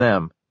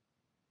them.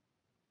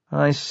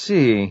 I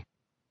see.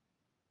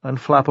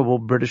 Unflappable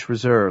British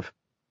Reserve.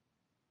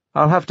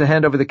 I'll have to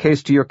hand over the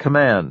case to your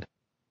command.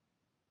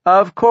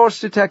 Of course,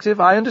 Detective,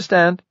 I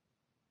understand.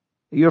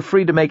 You're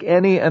free to make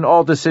any and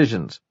all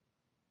decisions.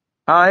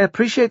 I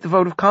appreciate the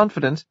vote of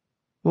confidence.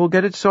 We'll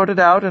get it sorted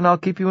out, and I'll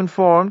keep you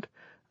informed.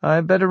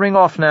 I'd better ring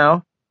off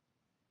now.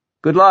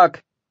 Good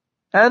luck.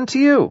 And to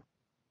you.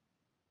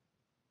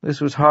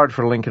 This was hard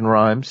for Lincoln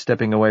Rhymes,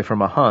 stepping away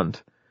from a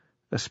hunt,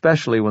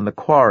 especially when the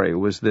quarry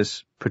was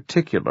this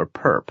particular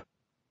perp.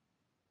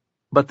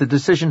 But the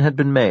decision had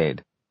been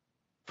made.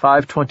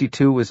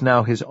 522 was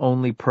now his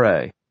only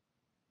prey.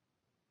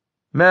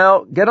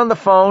 Mel, get on the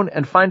phone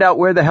and find out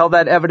where the hell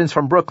that evidence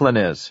from Brooklyn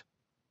is.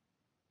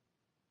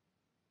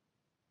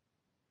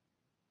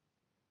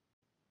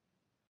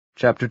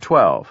 Chapter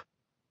 12.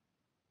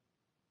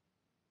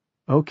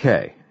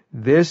 Okay,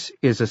 this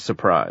is a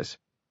surprise.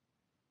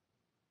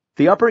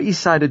 The Upper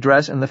East Side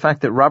address and the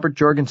fact that Robert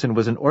Jorgensen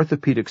was an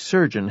orthopedic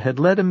surgeon had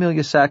led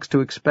Amelia Sachs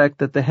to expect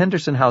that the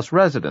Henderson House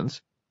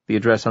residence, the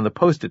address on the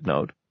post-it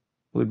note,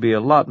 would be a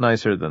lot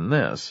nicer than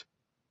this.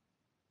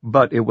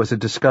 But it was a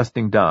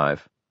disgusting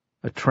dive,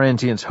 a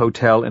transient's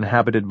hotel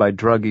inhabited by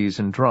druggies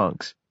and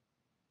drunks.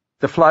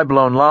 The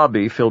fly-blown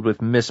lobby, filled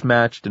with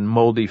mismatched and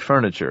moldy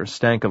furniture,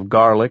 stank of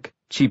garlic,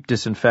 cheap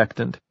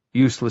disinfectant,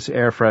 useless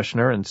air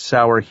freshener, and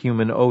sour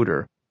human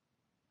odor.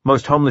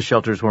 Most homeless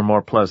shelters were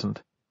more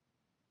pleasant.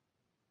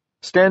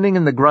 Standing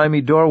in the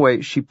grimy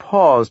doorway, she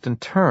paused and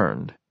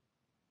turned.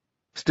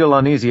 Still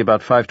uneasy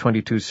about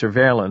 522's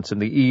surveillance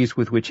and the ease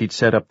with which he'd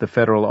set up the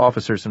federal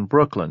officers in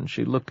Brooklyn,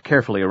 she looked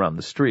carefully around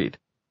the street.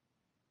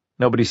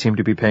 Nobody seemed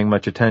to be paying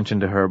much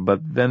attention to her,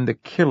 but then the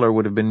killer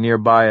would have been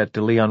nearby at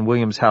DeLeon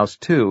Williams' house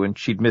too, and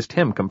she'd missed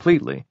him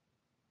completely.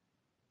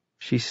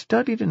 She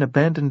studied an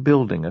abandoned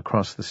building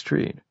across the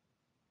street.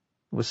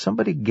 Was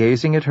somebody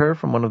gazing at her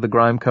from one of the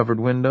grime-covered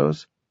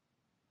windows?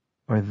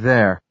 Or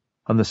there,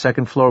 on the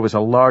second floor, was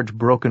a large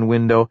broken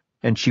window,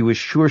 and she was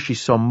sure she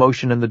saw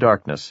motion in the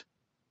darkness.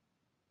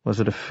 Was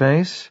it a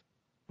face,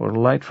 or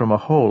light from a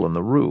hole in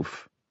the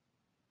roof?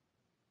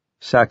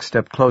 Sachs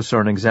stepped closer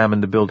and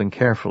examined the building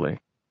carefully,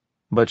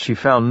 but she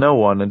found no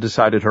one and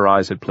decided her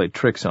eyes had played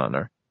tricks on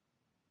her.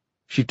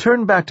 She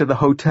turned back to the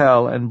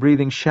hotel and,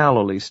 breathing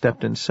shallowly,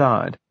 stepped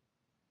inside.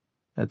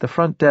 At the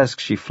front desk,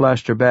 she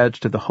flashed her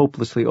badge to the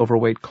hopelessly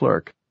overweight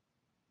clerk.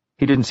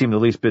 He didn't seem the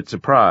least bit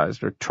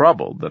surprised or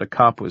troubled that a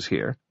cop was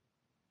here.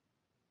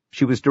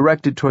 She was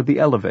directed toward the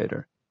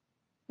elevator.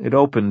 It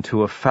opened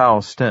to a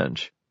foul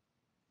stench.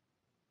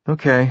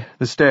 Okay,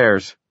 the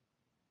stairs.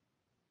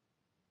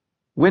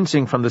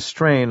 Wincing from the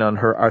strain on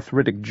her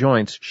arthritic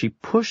joints, she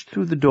pushed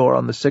through the door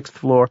on the 6th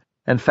floor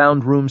and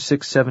found room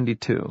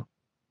 672.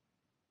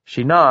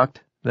 She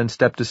knocked, then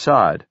stepped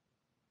aside.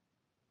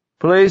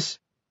 Police?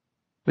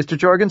 Mr.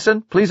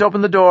 Jorgensen, please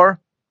open the door.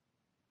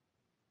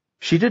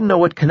 She didn't know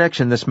what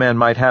connection this man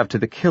might have to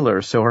the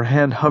killer, so her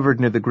hand hovered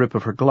near the grip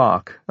of her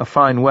Glock, a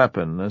fine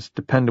weapon, as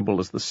dependable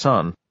as the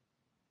sun.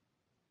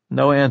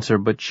 No answer,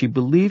 but she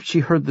believed she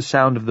heard the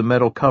sound of the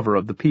metal cover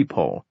of the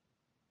peephole.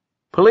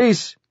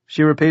 Police,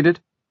 she repeated.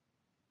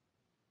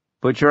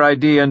 Put your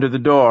ID under the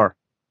door.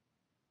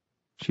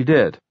 She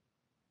did.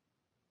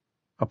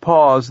 A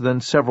pause,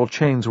 then several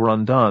chains were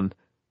undone,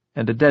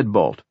 and a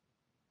deadbolt.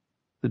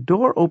 The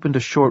door opened a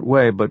short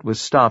way, but was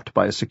stopped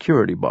by a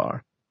security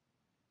bar.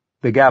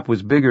 The gap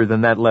was bigger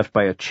than that left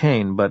by a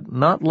chain, but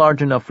not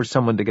large enough for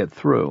someone to get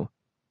through.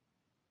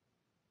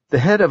 The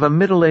head of a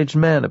middle-aged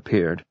man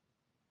appeared.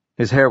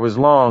 His hair was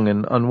long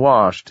and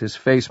unwashed, his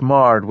face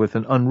marred with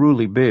an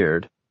unruly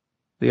beard.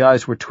 The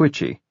eyes were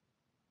twitchy.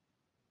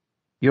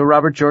 "You're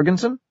Robert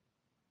Jorgensen?"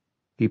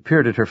 He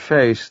peered at her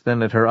face,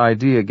 then at her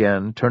ID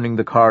again, turning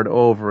the card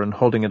over and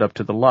holding it up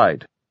to the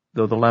light,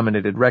 though the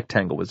laminated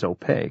rectangle was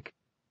opaque.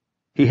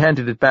 He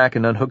handed it back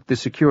and unhooked the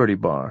security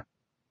bar.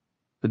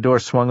 The door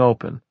swung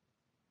open.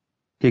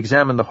 He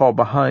examined the hall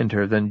behind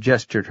her, then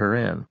gestured her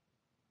in.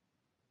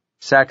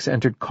 Sachs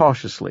entered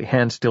cautiously,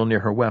 hand still near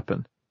her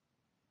weapon.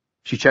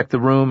 She checked the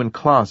room and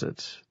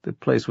closets. The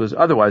place was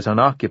otherwise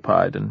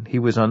unoccupied, and he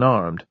was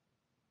unarmed.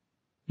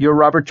 "You're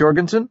Robert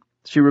Jorgensen?"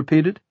 she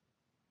repeated.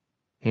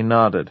 He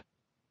nodded.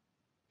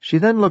 She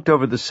then looked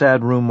over the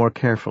sad room more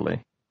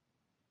carefully.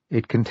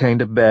 It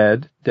contained a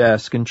bed,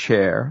 desk and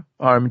chair,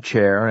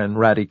 armchair, and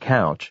ratty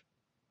couch.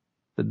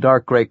 The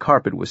dark gray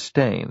carpet was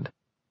stained.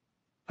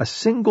 A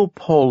single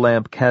pole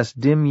lamp cast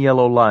dim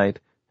yellow light,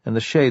 and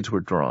the shades were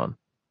drawn.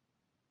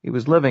 He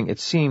was living, it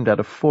seemed, out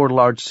of 4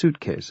 large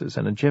suitcases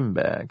and a gym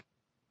bag.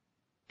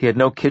 He had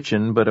no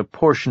kitchen, but a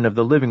portion of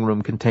the living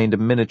room contained a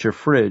miniature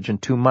fridge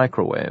and 2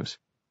 microwaves.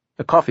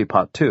 A coffee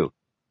pot, too.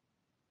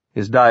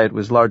 His diet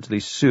was largely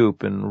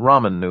soup and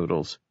ramen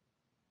noodles.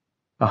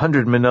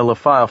 100 manila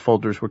file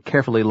folders were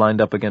carefully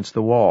lined up against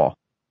the wall.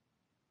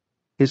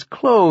 His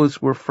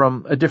clothes were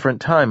from a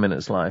different time in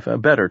his life, a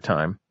better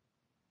time.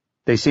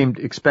 They seemed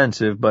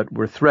expensive, but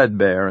were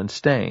threadbare and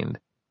stained.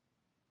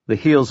 The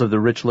heels of the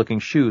rich-looking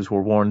shoes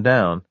were worn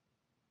down.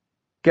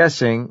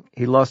 Guessing,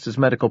 he lost his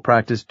medical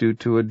practice due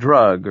to a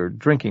drug or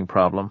drinking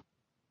problem.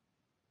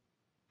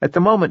 At the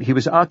moment he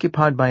was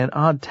occupied by an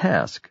odd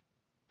task,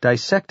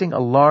 dissecting a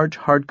large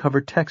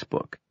hardcover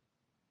textbook.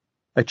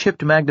 A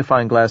chipped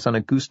magnifying glass on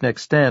a gooseneck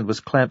stand was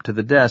clamped to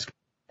the desk,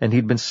 and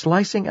he'd been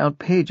slicing out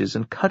pages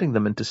and cutting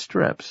them into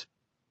strips.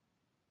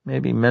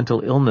 Maybe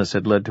mental illness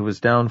had led to his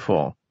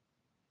downfall.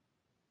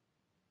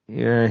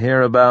 "You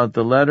hear about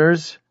the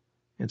letters?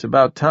 It's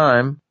about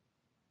time."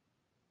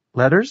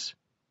 "Letters?"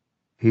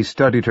 He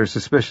studied her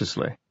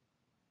suspiciously.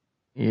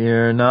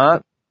 "You're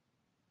not?"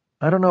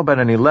 "I don't know about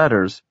any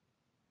letters."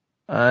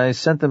 "I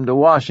sent them to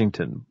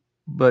Washington.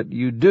 But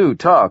you do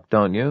talk,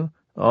 don't you?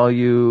 All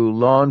you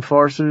law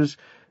enforcers,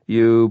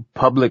 you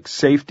public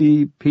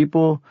safety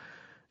people.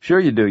 Sure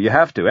you do. You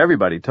have to.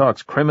 Everybody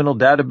talks. Criminal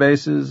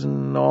databases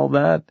and all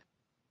that."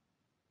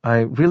 "I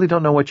really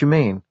don't know what you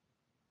mean."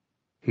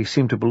 He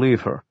seemed to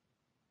believe her.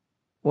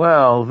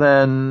 "Well,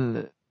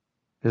 then—"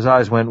 His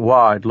eyes went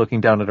wide,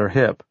 looking down at her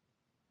hip.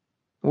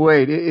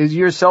 "Wait, is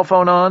your cell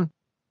phone on?"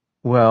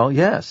 "Well,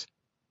 yes."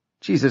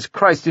 "Jesus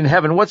Christ in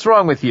heaven, what's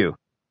wrong with you?"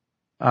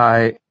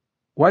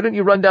 "Why don't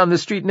you run down the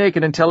street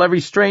naked and tell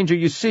every stranger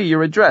you see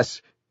your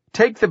address?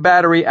 Take the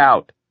battery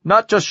out.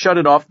 Not just shut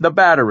it off, the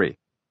battery."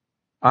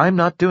 "I'm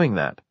not doing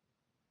that."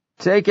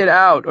 "Take it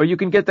out, or you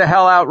can get the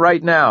hell out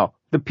right now.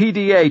 The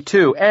PDA,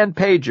 too, and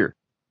pager."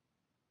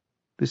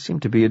 This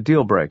seemed to be a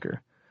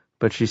deal-breaker,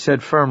 but she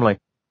said firmly,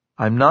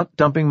 "I'm not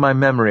dumping my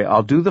memory.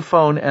 I'll do the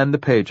phone and the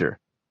pager."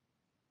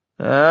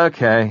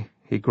 "Okay,"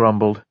 he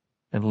grumbled,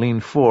 and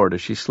leaned forward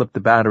as she slipped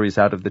the batteries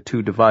out of the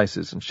two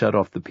devices and shut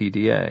off the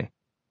PDA.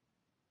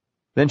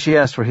 Then she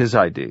asked for his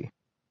ID.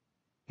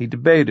 He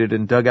debated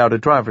and dug out a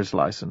driver's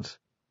license.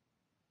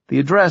 The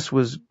address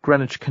was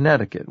Greenwich,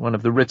 Connecticut, one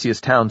of the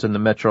ritziest towns in the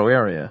metro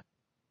area.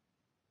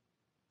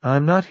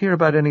 "I'm not here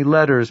about any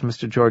letters,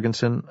 Mr.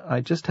 Jorgensen.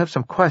 I just have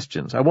some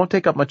questions. I won't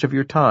take up much of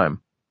your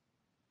time."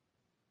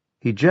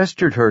 He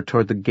gestured her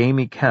toward the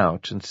gamey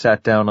couch and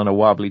sat down on a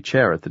wobbly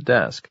chair at the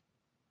desk.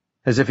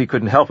 As if he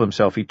couldn't help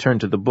himself, he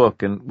turned to the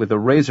book and with a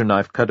razor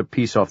knife cut a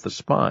piece off the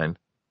spine.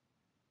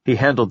 He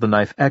handled the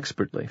knife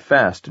expertly,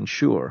 fast and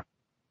sure.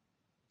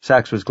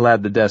 Sachs was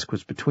glad the desk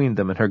was between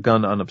them and her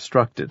gun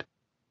unobstructed.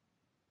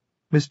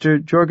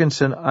 "Mr.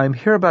 Jorgensen, I'm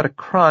here about a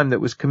crime that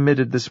was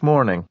committed this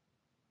morning."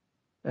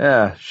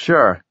 "Yeah,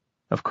 sure.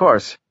 Of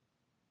course."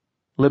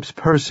 Lips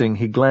pursing,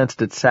 he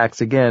glanced at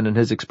Sachs again, and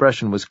his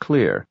expression was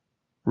clear: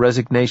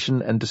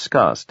 resignation and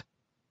disgust.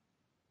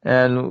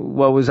 "And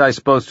what was I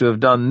supposed to have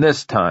done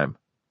this time?"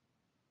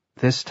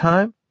 "This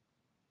time?"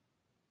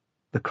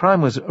 "The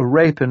crime was a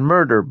rape and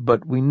murder,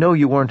 but we know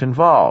you weren't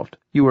involved.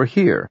 You were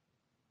here."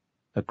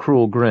 A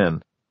cruel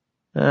grin.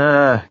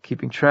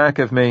 Keeping track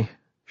of me.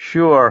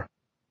 Sure."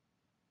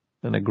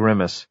 Then a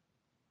grimace.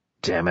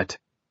 "Damn it."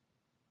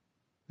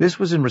 This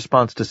was in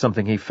response to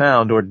something he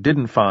found or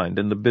didn't find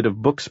in the bit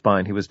of book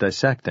spine he was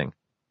dissecting.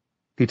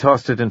 He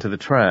tossed it into the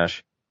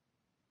trash.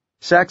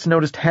 Sachs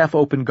noticed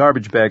half-open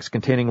garbage bags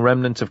containing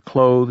remnants of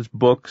clothes,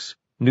 books,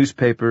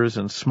 newspapers,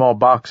 and small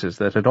boxes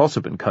that had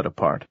also been cut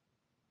apart.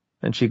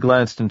 And she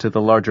glanced into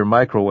the larger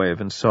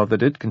microwave and saw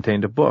that it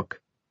contained a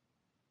book.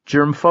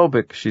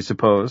 Germ-phobic, she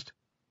supposed.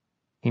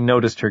 He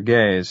noticed her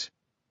gaze.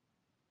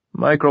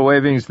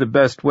 "Microwaving's the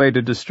best way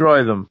to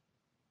destroy them."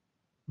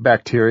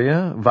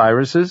 "Bacteria?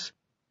 Viruses?"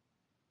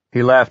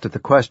 He laughed at the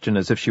question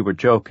as if she were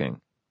joking.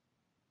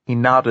 He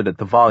nodded at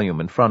the volume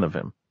in front of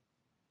him.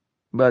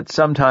 "But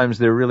sometimes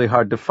they're really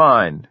hard to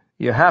find.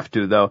 You have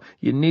to, though.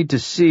 You need to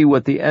see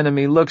what the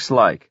enemy looks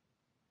like."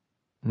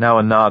 Now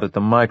a nod at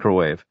the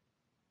microwave.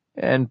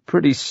 "And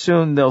pretty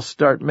soon they'll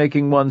start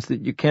making ones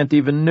that you can't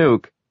even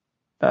nuke.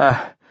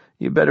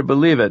 You better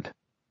believe it."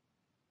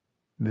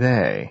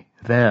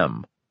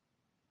 Them.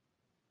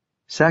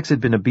 Sachs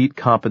had been a beat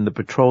cop in the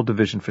patrol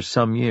division for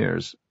some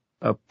years.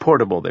 A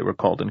portable, they were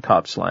called in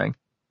cop slang.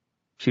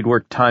 She'd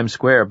worked Times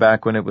Square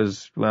back when it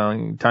was,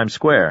 Times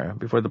Square,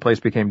 before the place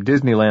became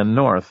Disneyland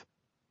North.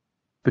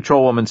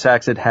 Patrolwoman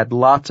Sachs had had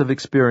lots of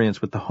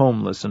experience with the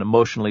homeless and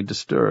emotionally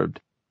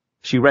disturbed.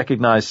 She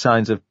recognized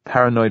signs of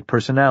paranoid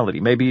personality,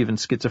 maybe even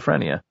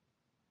schizophrenia.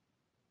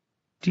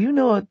 "Do you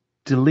know a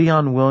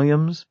DeLeon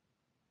Williams?"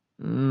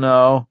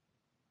 "No."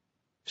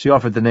 She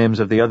offered the names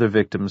of the other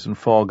victims and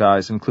fall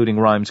guys, including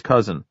Rhymes'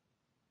 cousin.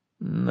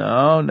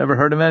 "No, never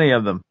heard of any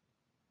of them."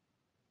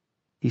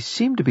 He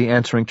seemed to be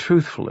answering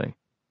truthfully.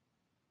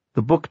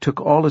 The book took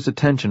all his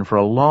attention for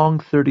a long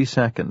 30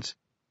 seconds.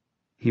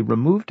 He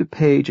removed a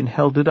page and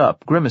held it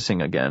up,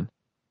 grimacing again.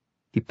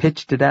 He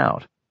pitched it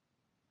out.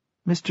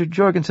 "Mr.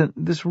 Jorgensen,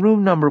 this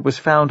room number was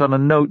found on a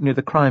note near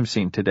the crime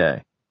scene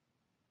today."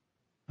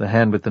 The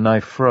hand with the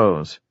knife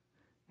froze.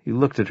 He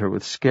looked at her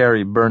with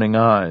scary, burning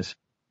eyes.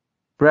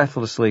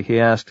 Breathlessly, he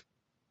asked,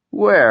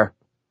 "Where?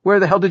 Where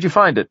the hell did you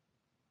find it?"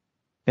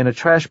 "In a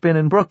trash bin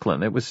in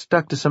Brooklyn. It was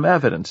stuck to some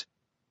evidence.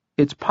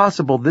 It's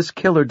possible this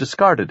killer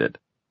discarded it."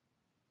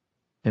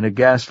 In a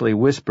ghastly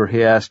whisper,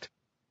 he asked,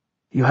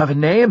 "You have a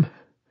name?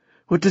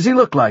 What does he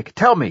look like?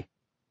 Tell me."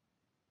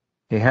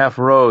 He half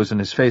rose and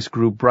his face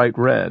grew bright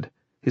red.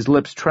 His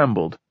lips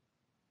trembled.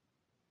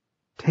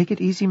 "Take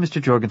it easy,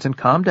 Mr. Jorgensen.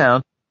 Calm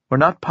down. We're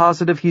not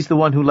positive he's the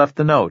one who left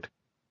the note.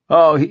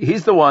 Oh,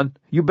 he's the one.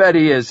 You bet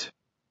he is.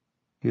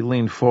 He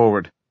leaned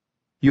forward.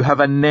 You have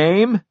a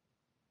name?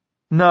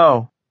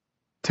 No.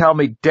 Tell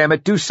me, damn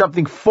it, do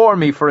something for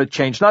me for a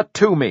change, not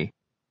to me.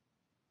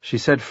 She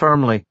said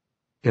firmly,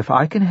 If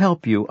I can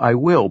help you, I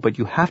will, but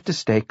you have to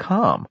stay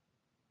calm.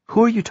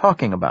 Who are you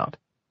talking about?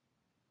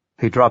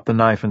 He dropped the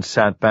knife and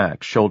sat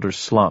back, shoulders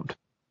slumped.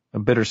 A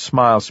bitter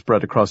smile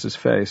spread across his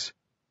face.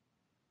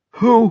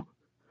 Who?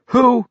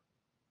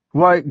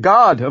 Why,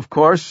 God, of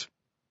course.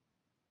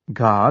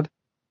 God?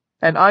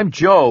 And I'm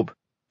Job.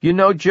 You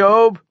know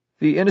Job?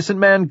 The innocent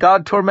man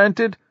God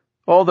tormented?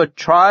 All the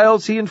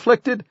trials he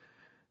inflicted?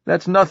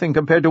 That's nothing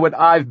compared to what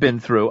I've been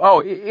through. Oh,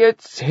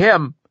 it's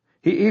him.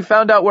 He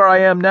found out where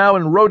I am now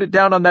and wrote it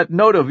down on that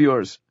note of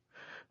yours.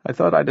 I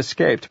thought I'd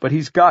escaped, but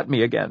he's got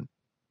me again.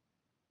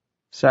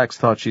 Sachs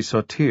thought she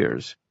saw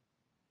tears.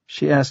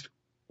 She asked,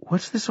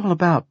 What's this all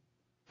about?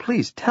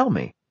 Please, tell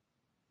me.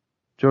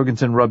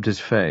 Jorgensen rubbed his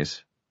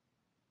face.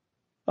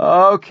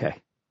 Okay.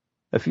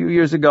 A few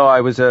years ago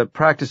I was a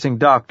practicing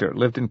doctor,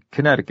 lived in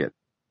Connecticut.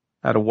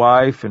 Had a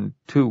wife and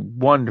 2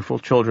 wonderful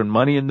children,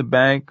 money in the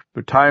bank,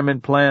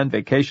 retirement plan,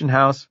 vacation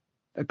house.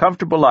 A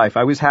comfortable life,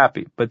 I was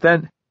happy. But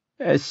then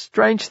a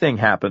strange thing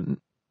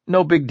happened.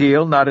 No big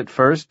deal, not at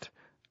first.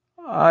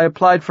 I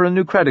applied for a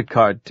new credit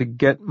card to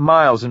get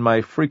miles in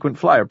my frequent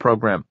flyer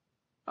program.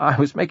 I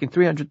was making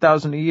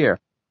 $300,000 a year.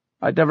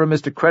 I'd never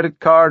missed a credit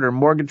card or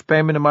mortgage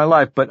payment in my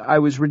life, but I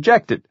was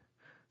rejected.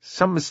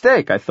 Some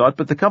mistake, I thought,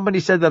 but the company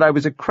said that I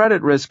was a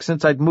credit risk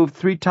since I'd moved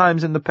 3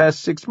 times in the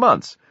past 6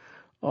 months.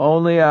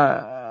 Only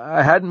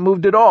I hadn't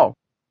moved at all.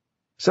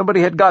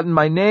 Somebody had gotten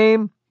my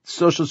name,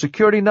 Social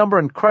Security number,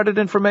 and credit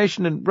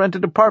information and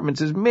rented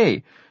apartments as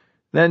me.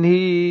 Then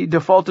he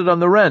defaulted on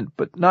the rent,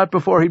 but not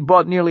before he'd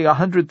bought nearly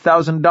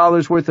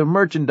 $100,000 worth of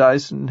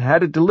merchandise and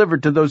had it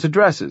delivered to those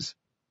addresses.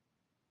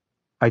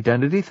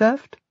 Identity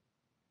theft?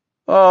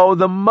 Oh,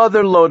 the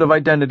motherlode of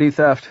identity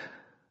theft.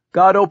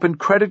 God opened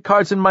credit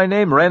cards in my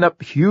name, ran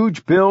up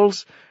huge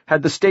bills,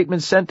 had the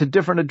statements sent to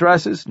different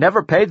addresses,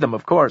 never paid them,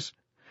 of course.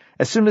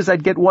 As soon as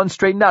I'd get one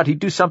straightened out, he'd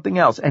do something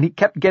else, and he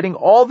kept getting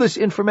all this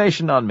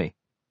information on me.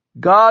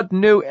 God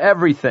knew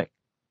everything.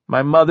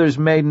 My mother's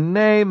maiden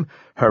name,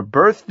 her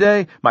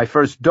birthday, my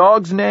first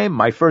dog's name,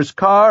 my first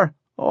car,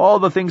 all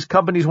the things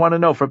companies want to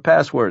know for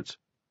passwords.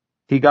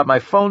 He got my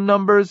phone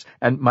numbers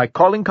and my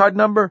calling card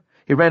number.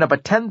 He ran up a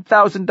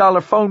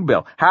 $10,000 phone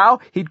bill. How?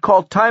 He'd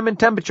call time and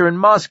temperature in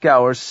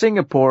Moscow or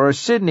Singapore or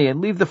Sydney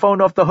and leave the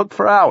phone off the hook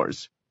for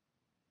hours.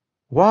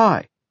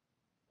 Why?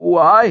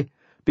 Why?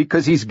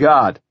 Because he's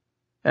God.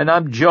 And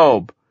I'm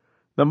Job.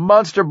 The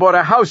monster bought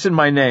a house in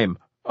my name.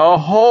 A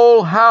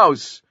whole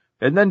house.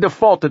 And then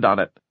defaulted on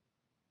it.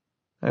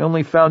 I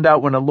only found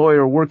out when a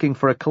lawyer working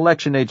for a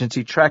collection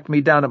agency tracked me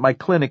down at my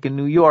clinic in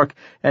New York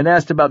and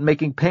asked about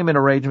making payment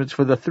arrangements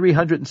for the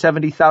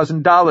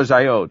 $370,000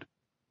 I owed.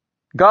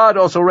 God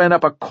also ran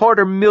up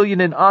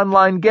 $250,000 in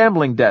online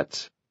gambling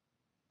debts.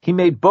 He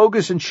made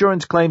bogus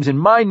insurance claims in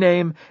my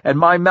name, and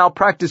my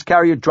malpractice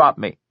carrier dropped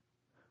me.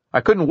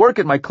 I couldn't work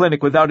at my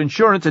clinic without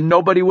insurance, and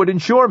nobody would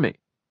insure me.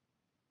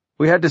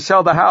 We had to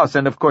sell the house,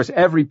 and of course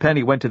every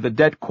penny went to the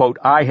debt quote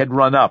I had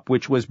run up,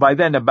 which was by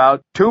then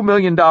about $2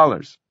 million.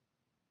 $2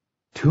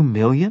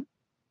 million?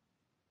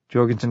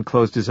 Jorgensen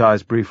closed his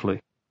eyes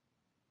briefly.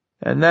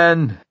 And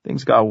then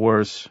things got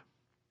worse.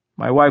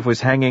 My wife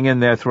was hanging in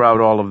there throughout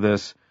all of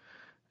this.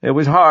 It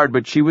was hard,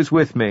 but she was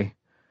with me.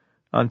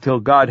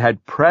 Until God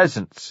had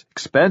presents,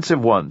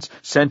 expensive ones,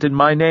 sent in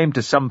my name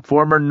to some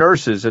former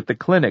nurses at the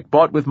clinic,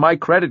 bought with my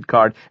credit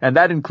card, and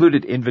that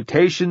included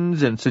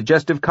invitations and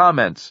suggestive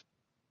comments.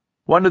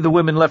 One of the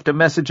women left a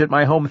message at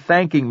my home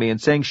thanking me and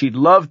saying she'd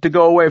love to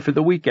go away for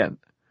the weekend.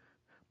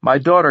 My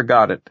daughter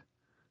got it.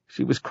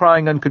 She was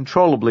crying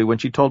uncontrollably when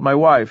she told my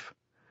wife.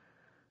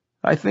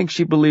 I think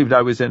she believed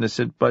I was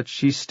innocent, but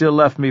she still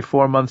left me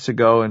 4 months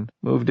ago and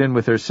moved in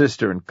with her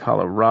sister in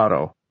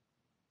Colorado.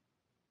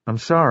 I'm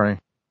sorry.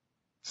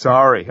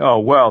 Sorry. Oh,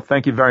 well,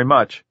 thank you very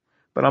much.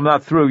 But I'm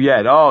not through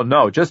yet. Oh,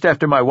 no, just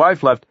after my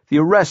wife left, the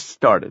arrests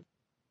started.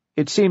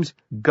 It seems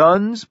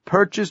guns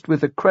purchased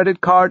with a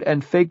credit card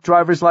and fake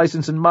driver's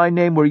license in my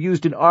name were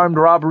used in armed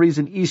robberies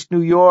in East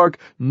New York,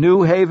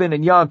 New Haven,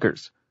 and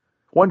Yonkers.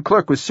 One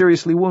clerk was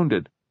seriously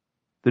wounded.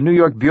 The New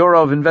York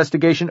Bureau of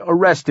Investigation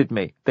arrested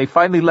me. They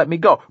finally let me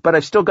go, but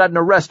I've still got an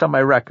arrest on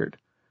my record.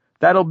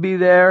 That'll be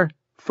there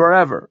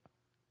forever.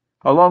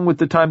 Along with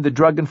the time the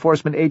Drug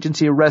Enforcement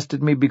Agency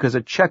arrested me because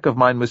a check of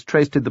mine was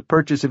traced to the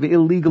purchase of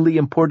illegally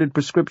imported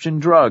prescription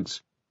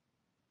drugs.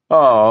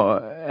 Oh,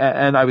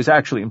 and I was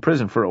actually in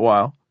prison for a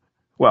while.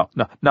 Well,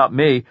 no, not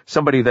me,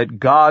 somebody that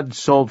God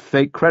sold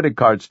fake credit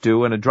cards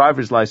to and a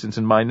driver's license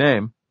in my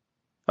name.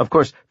 Of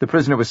course, the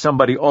prisoner was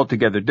somebody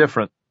altogether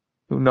different.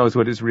 Who knows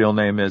what his real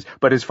name is?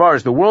 But as far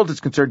as the world is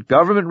concerned,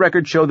 government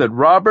records show that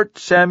Robert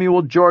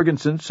Samuel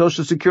Jorgensen,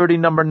 Social Security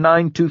number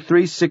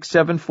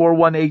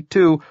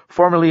 923674182,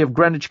 formerly of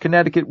Greenwich,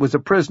 Connecticut, was a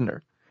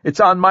prisoner.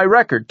 It's on my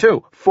record,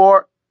 too.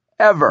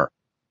 Forever.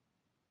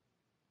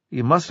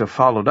 You must have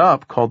followed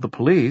up, called the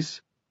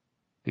police.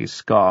 He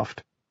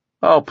scoffed.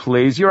 Oh,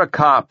 please, you're a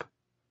cop.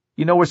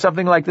 You know where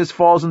something like this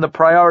falls in the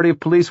priority of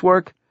police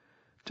work?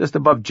 Just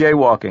above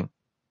jaywalking.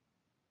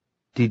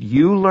 Did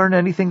you learn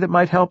anything that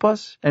might help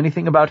us?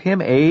 Anything about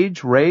him?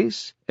 Age,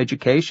 race,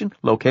 education,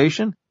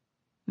 location?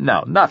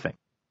 No, nothing.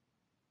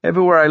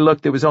 Everywhere I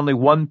looked, there was only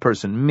one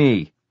person,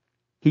 me.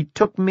 He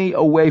took me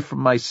away from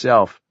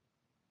myself.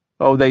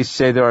 Oh, they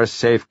say there are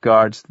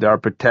safeguards, there are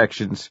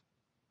protections.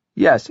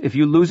 Yes, if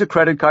you lose a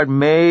credit card,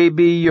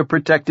 maybe you're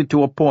protected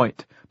to a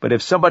point. But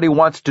if somebody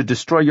wants to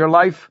destroy your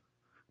life,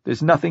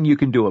 there's nothing you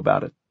can do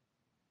about it.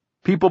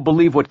 People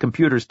believe what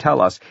computers tell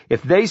us.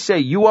 If they say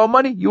you owe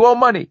money, you owe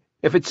money.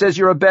 If it says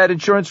you're a bad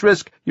insurance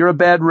risk, you're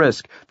a bad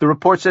risk. The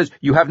report says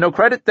you have no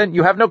credit, then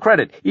you have no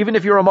credit, even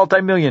if you're a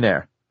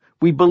multimillionaire.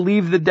 We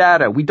believe the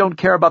data. We don't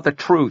care about the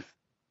truth.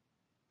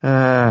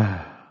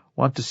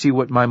 Want to see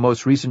what my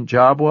most recent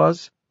job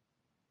was?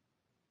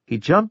 He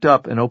jumped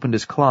up and opened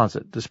his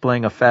closet,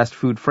 displaying a fast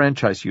food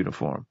franchise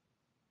uniform.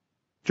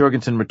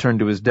 Jorgensen returned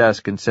to his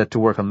desk and set to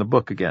work on the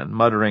book again,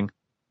 muttering,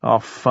 "I'll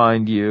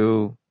find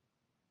you."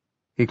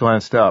 He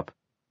glanced up.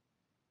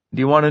 "Do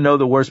you want to know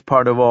the worst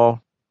part of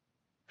all?"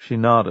 She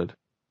nodded.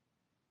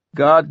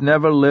 "God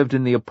never lived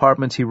in the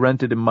apartments he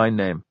rented in my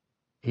name.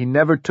 He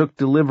never took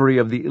delivery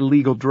of the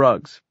illegal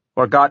drugs,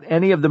 or got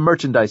any of the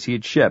merchandise he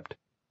had shipped.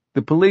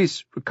 The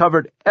police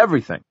recovered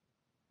everything.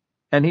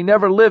 And he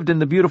never lived in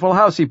the beautiful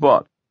house he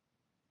bought.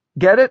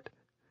 Get it?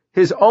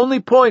 His only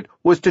point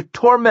was to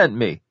torment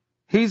me.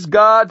 He's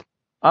God,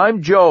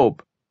 I'm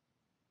Job."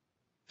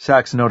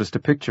 Sachs noticed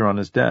a picture on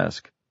his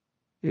desk.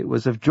 It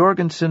was of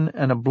Jorgensen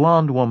and a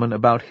blonde woman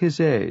about his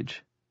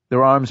age,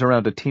 their arms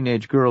around a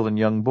teenage girl and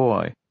young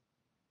boy.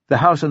 The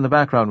house in the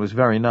background was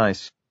very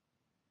nice.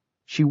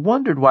 She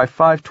wondered why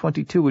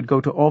 522 would go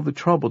to all the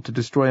trouble to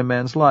destroy a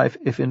man's life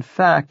if in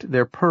fact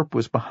their perp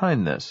was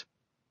behind this.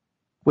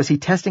 Was he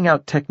testing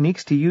out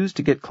techniques to use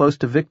to get close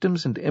to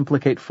victims and to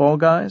implicate fall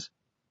guys?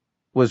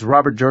 Was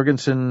Robert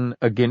Jorgensen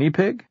a guinea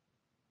pig?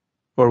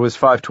 Or was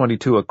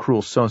 522 a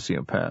cruel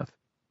sociopath?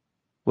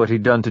 What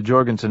he'd done to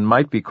Jorgensen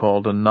might be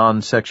called a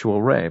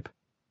non-sexual rape.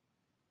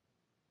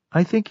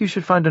 "I think you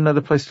should find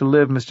another place to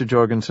live, Mr.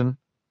 Jorgensen."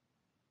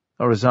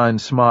 A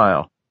resigned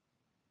smile.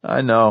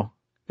 "I know.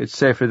 It's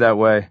safer that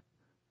way.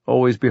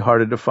 Always be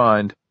harder to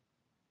find."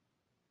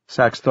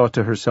 Sachs thought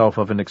to herself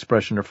of an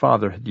expression her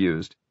father had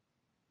used.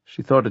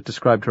 She thought it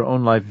described her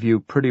own life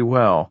view pretty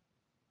well.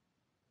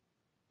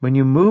 "When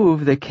you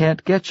move, they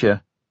can't get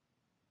you."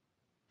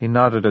 He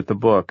nodded at the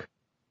book.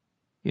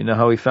 "You know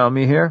how he found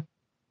me here?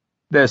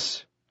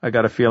 This, I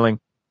got a feeling.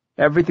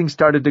 Everything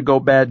started to go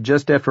bad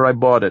just after I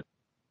bought it.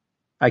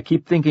 I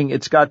keep thinking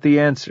it's got the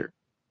answer.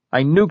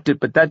 I nuked it,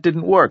 but that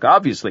didn't work,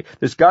 obviously.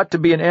 There's got to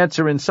be an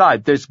answer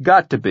inside. There's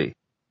got to be."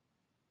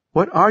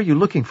 "What are you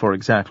looking for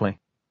exactly?"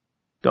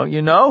 "Don't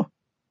you know?"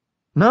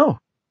 "No."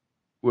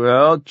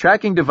 "Well,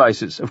 tracking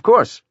devices, of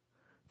course.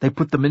 They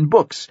put them in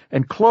books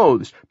and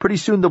clothes. Pretty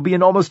soon they'll be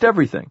in almost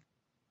everything."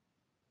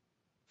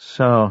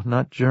 "So,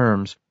 not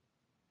germs.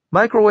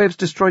 Microwaves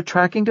destroy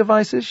tracking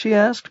devices?" she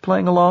asked,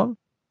 playing along.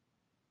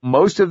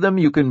 "Most of them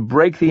you can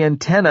break the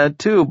antenna,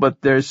 too,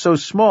 but they're so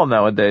small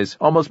nowadays,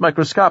 almost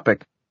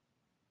microscopic."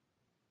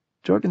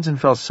 Jorgensen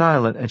fell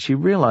silent, and she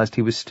realized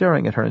he was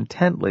staring at her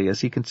intently as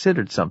he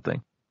considered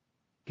something.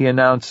 He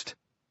announced,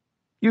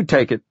 "You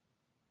take it."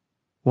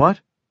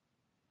 "What?"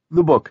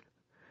 "The book."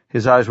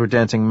 His eyes were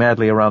dancing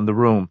madly around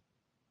the room.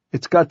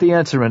 "It's got the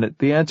answer in it,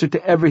 the answer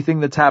to everything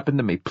that's happened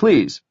to me.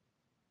 Please.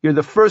 You're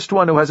the first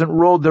one who hasn't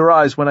rolled their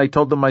eyes when I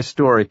told them my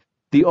story,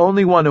 the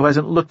only one who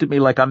hasn't looked at me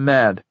like I'm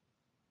mad."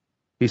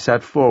 He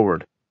sat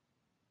forward.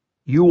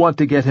 "You want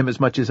to get him as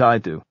much as I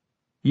do.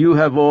 You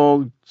have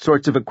all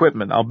sorts of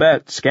equipment, I'll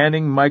bet.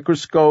 Scanning,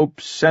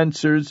 microscopes,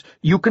 sensors.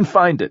 You can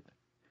find it.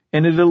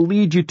 And it'll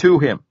lead you to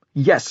him.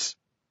 Yes."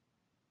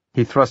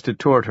 He thrust it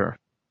toward her.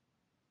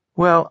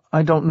 "Well,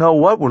 I don't know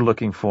what we're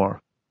looking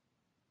for."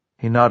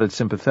 He nodded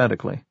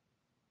sympathetically.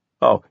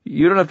 "Oh,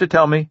 you don't have to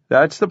tell me.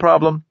 That's the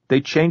problem.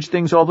 They change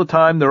things all the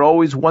time. They're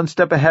always one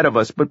step ahead of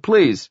us. But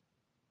please."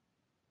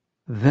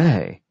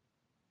 They.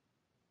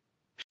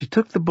 She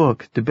took the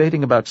book,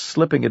 debating about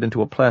slipping it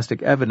into a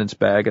plastic evidence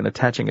bag and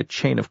attaching a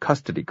chain of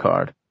custody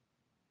card.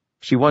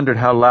 She wondered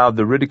how loud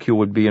the ridicule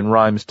would be in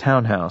Rhymes'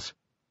 townhouse.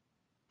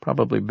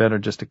 Probably better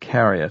just to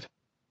carry it.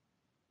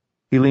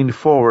 He leaned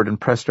forward and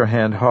pressed her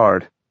hand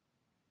hard.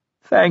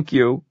 "Thank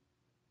you."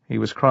 He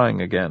was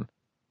crying again.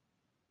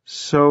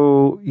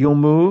 "So you'll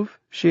move?"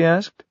 she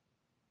asked.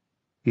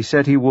 He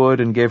said he would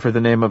and gave her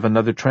the name of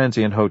another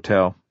transient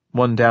hotel,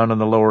 one down on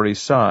the Lower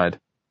East Side.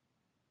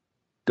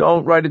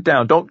 "Don't write it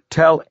down. Don't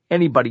tell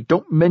anybody.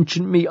 Don't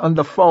mention me on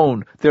the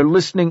phone. They're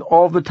listening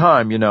all the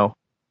time, you know."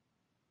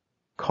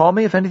 "Call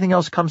me if anything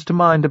else comes to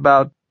mind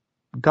about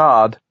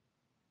God."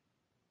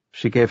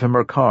 She gave him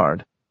her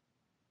card.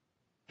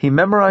 He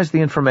memorized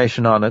the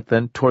information on it,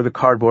 then tore the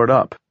cardboard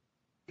up.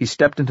 He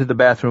stepped into the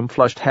bathroom,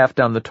 flushed half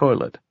down the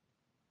toilet.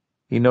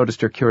 He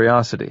noticed her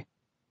curiosity.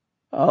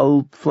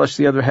 "I'll flush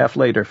the other half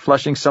later.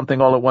 Flushing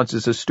something all at once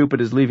is as stupid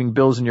as leaving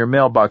bills in your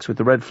mailbox with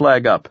the red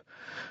flag up.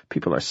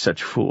 People are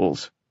such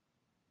fools."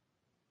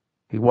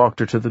 He walked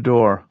her to the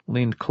door,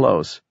 leaned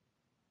close.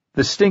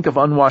 The stink of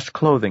unwashed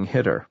clothing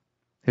hit her.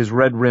 His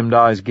red-rimmed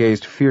eyes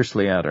gazed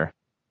fiercely at her.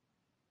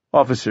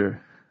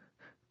 "Officer,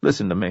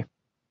 listen to me.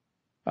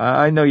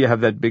 I know you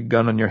have that big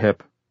gun on your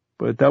hip,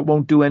 but that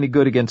won't do any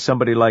good against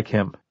somebody like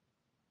him.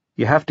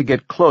 You have to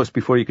get close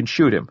before you can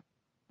shoot him.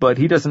 But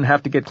he doesn't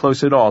have to get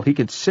close at all. He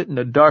can sit in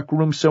a dark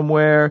room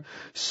somewhere,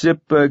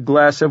 sip a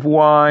glass of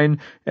wine,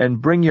 and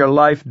bring your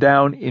life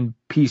down in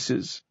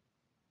pieces."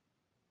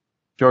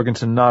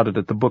 Jorgensen nodded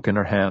at the book in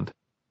her hand.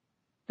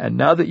 "And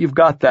now that you've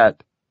got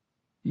that,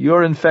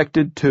 you're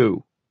infected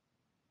too."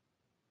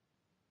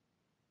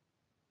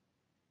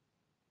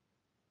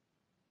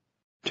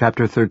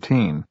 Chapter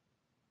 13.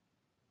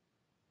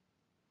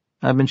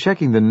 I've been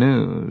checking the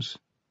news.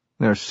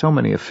 There are so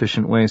many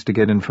efficient ways to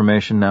get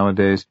information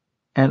nowadays,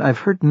 and I've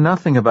heard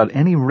nothing about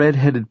any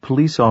red-headed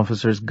police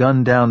officers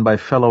gunned down by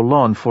fellow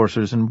law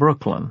enforcers in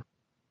Brooklyn.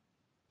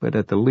 But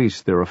at the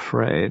least they're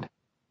afraid.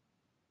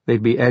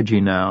 They'd be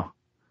edgy now.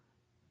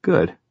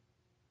 Good.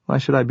 Why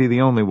should I be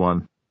the only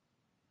one?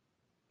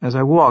 As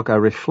I walk, I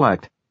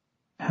reflect.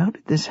 How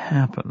did this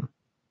happen?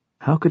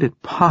 How could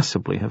it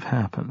possibly have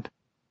happened?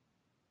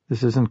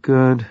 This isn't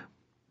good.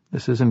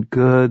 This isn't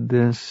good.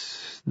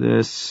 This.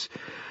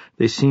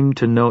 They seemed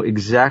to know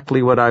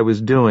exactly what I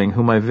was doing,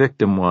 who my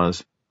victim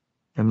was,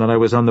 and that I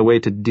was on the way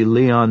to De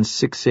Leon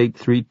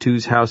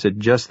 6832's house at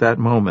just that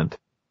moment.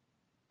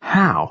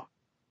 How?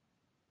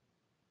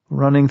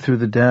 Running through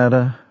the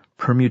data,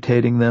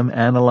 permutating them,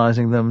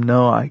 analyzing them.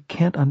 No, I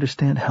can't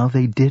understand how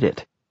they did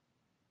it.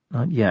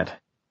 Not yet.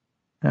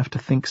 I have to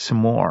think some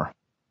more.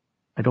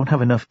 I don't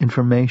have enough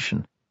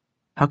information.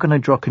 How can I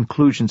draw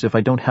conclusions if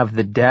I don't have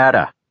the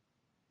data?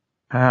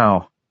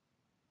 How?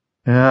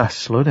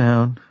 Slow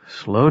down,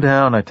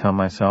 I tell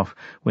myself.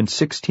 When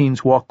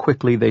 16s walk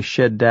quickly, they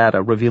shed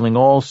data, revealing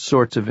all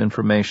sorts of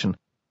information,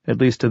 at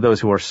least to those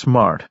who are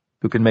smart,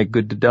 who can make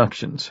good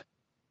deductions.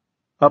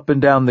 Up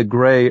and down the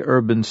gray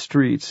urban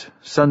streets,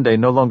 Sunday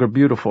no longer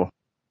beautiful.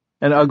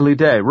 An ugly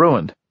day,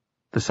 ruined.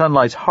 The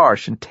sunlight's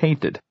harsh and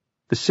tainted.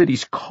 The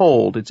city's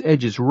cold, its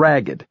edges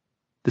ragged.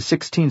 The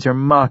 16s are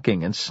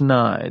mocking and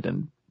snide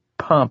and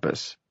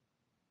pompous.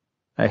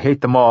 I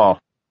hate them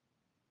all.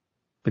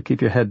 But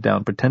keep your head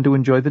down, pretend to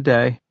enjoy the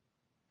day,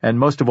 and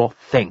most of all,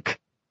 think.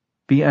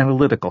 Be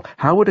analytical.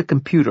 How would a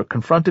computer,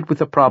 confronted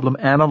with a problem,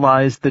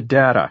 analyze the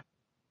data?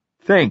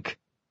 Think.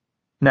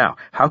 Now,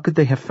 how could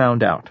they have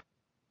found out?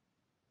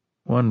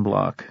 1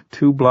 block,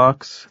 2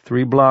 blocks,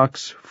 3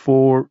 blocks,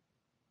 4...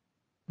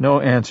 No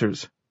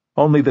answers.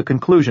 Only the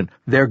conclusion.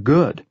 They're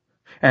good.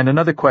 And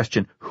another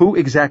question. Who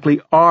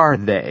exactly are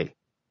they?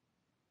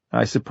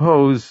 I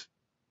suppose...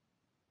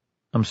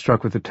 I'm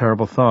struck with a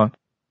terrible thought.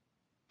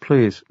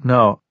 Please,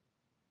 no.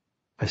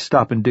 I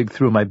stop and dig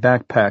through my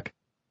backpack.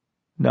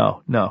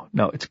 No,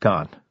 it's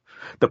gone.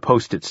 The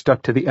post-it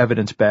stuck to the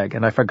evidence bag,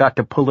 and I forgot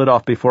to pull it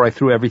off before I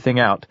threw everything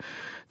out.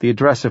 The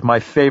address of my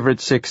favorite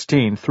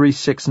 16,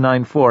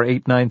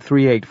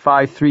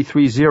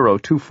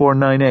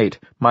 3694-8938-5330-2498,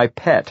 my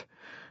pet,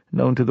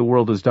 known to the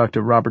world as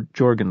Dr. Robert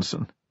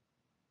Jorgensen.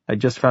 I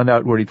just found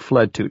out where he'd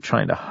fled to,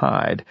 trying to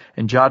hide,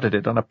 and jotted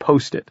it on a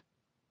post-it.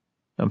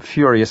 I'm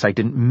furious I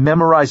didn't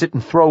memorize it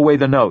and throw away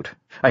the note.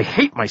 I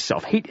hate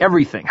myself, hate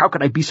everything. How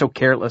could I be so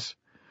careless?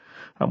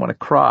 I want to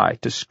cry,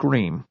 to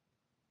scream.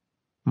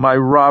 My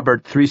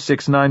Robert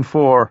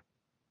 3694.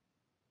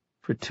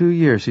 For 2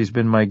 years he's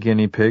been my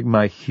guinea pig,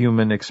 my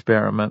human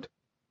experiment.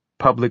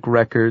 Public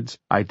records,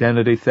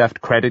 identity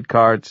theft, credit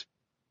cards.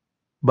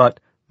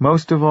 But,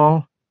 most of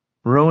all,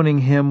 ruining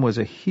him was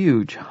a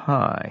huge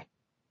high.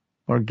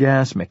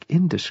 Orgasmic,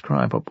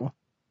 indescribable.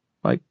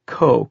 Like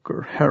coke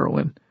or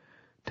heroin.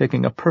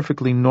 Taking a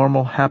perfectly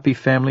normal, happy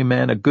family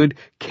man, a good,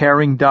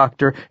 caring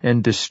doctor,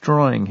 and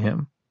destroying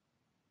him.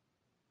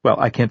 Well,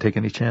 I can't take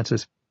any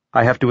chances.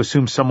 I have to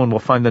assume someone will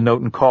find the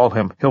note and call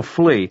him. He'll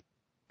flee,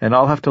 and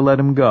I'll have to let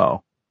him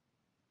go.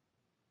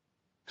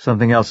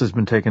 Something else has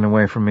been taken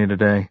away from me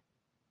today.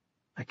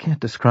 I can't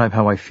describe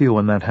how I feel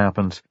when that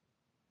happens.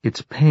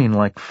 It's pain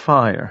like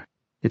fire.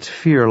 It's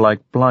fear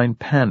like blind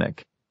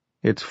panic.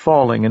 It's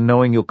falling and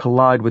knowing you'll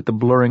collide with the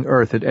blurring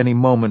earth at any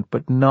moment,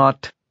 but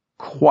not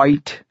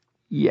quite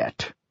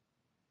yet.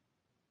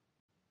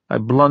 I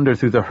blunder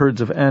through the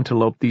herds of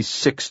antelope, these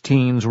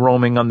 16s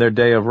roaming on their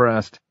day of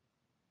rest.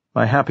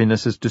 My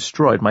happiness is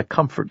destroyed, my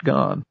comfort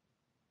gone.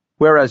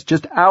 Whereas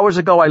just hours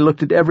ago I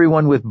looked at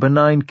everyone with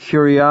benign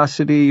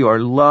curiosity or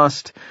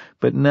lust,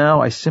 but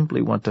now I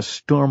simply want to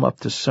storm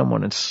up to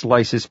someone and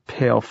slice his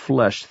pale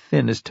flesh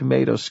thin as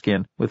tomato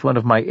skin with one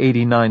of my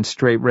 89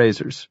 straight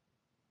razors.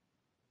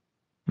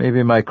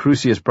 Maybe my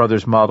Crucius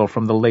Brothers model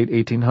from the late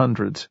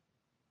 1800s.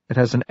 It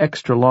has an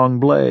extra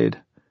long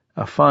blade,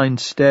 a fine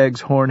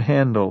stag's horn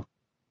handle,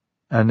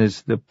 and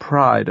is the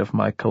pride of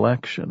my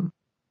collection.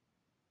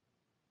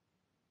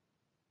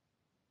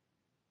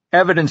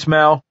 Evidence,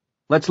 Mel.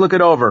 Let's look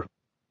it over.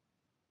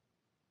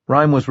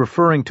 Rhyme was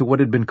referring to what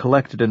had been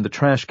collected in the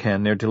trash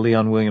can near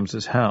DeLeon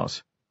Williams's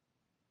house.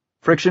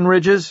 Friction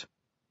ridges?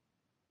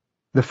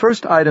 The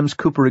first items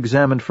Cooper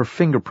examined for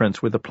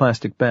fingerprints were the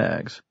plastic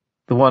bags.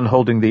 the one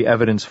holding the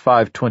evidence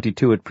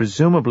 522 had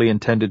presumably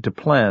intended to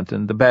plant,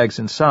 and the bags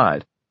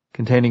inside,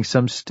 containing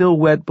some still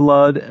wet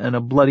blood and a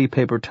bloody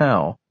paper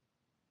towel.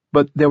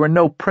 But there were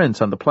no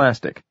prints on the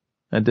plastic,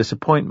 a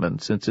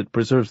disappointment since it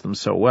preserves them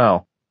so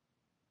well.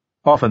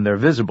 Often they're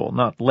visible,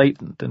 not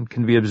latent, and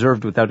can be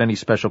observed without any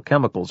special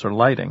chemicals or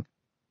lighting.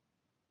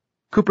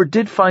 Cooper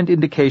did find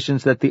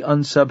indications that the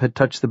unsub had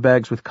touched the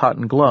bags with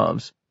cotton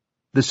gloves,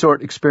 the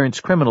sort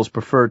experienced criminals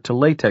prefer to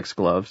latex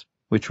gloves,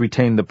 which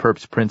retain the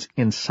perp's prints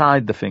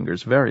inside the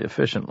fingers very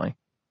efficiently.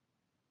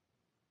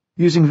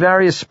 Using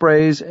various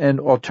sprays and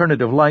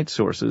alternative light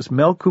sources,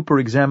 Mel Cooper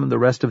examined the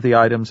rest of the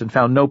items and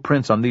found no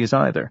prints on these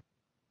either.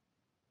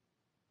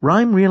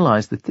 Rime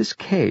realized that this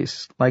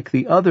case, like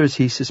the others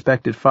he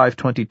suspected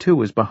 522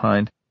 was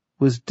behind,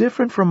 was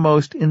different from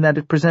most in that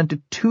it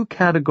presented two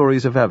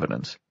categories of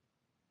evidence.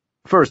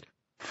 First,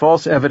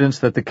 false evidence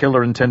that the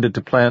killer intended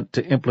to plant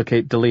to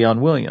implicate DeLeon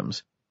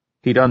Williams.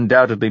 He'd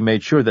undoubtedly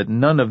made sure that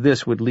none of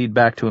this would lead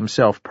back to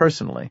himself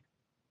personally.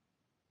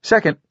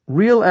 Second,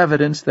 real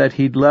evidence that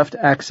he'd left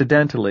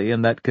accidentally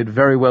and that could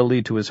very well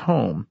lead to his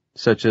home,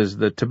 such as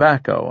the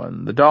tobacco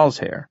and the doll's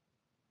hair.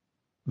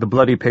 The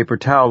bloody paper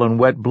towel and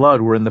wet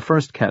blood were in the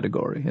first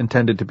category,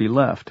 intended to be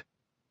left.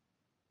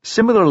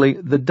 Similarly,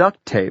 the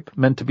duct tape,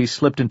 meant to be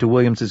slipped into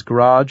Williams's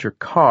garage or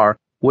car,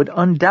 would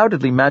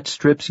undoubtedly match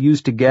strips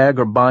used to gag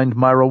or bind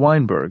Myra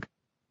Weinberg,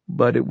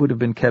 but it would have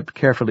been kept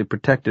carefully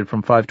protected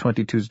from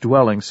 522's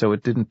dwelling so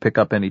it didn't pick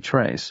up any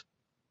trace.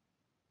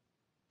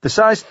 The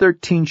size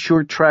 13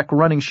 short-track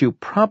running shoe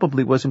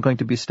probably wasn't going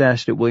to be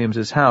stashed at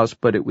Williams's house,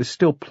 but it was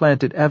still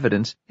planted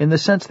evidence in the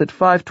sense that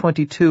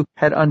 522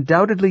 had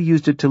undoubtedly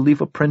used it to leave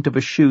a print of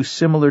a shoe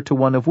similar to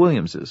one of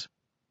Williams's.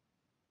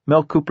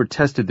 Mel Cooper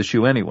tested the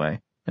shoe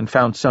anyway, and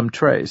found some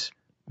trace,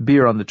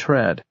 beer on the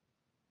tread.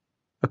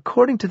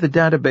 According to the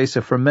database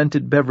of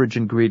fermented beverage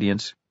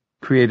ingredients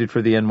created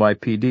for the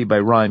NYPD by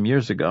Rime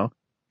years ago,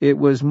 it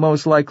was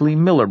most likely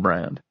Miller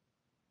brand.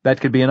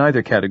 That could be in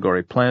either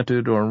category,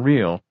 planted or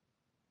real.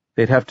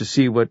 They'd have to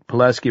see what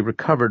Pulaski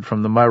recovered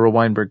from the Myra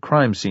Weinberg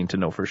crime scene to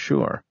know for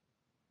sure.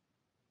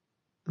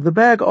 The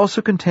bag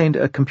also contained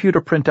a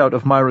computer printout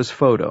of Myra's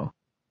photo,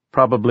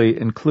 probably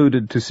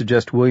included to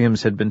suggest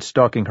Williams had been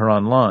stalking her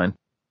online.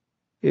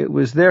 It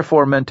was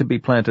therefore meant to be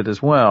planted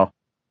as well.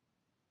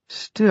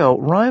 Still,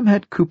 Rime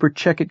had Cooper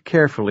check it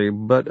carefully,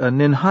 but a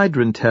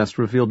ninhydrin test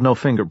revealed no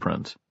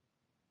fingerprints.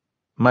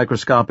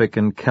 Microscopic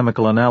and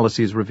chemical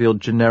analyses revealed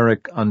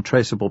generic,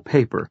 untraceable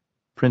paper,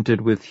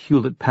 printed with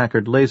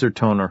Hewlett-Packard laser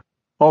toner,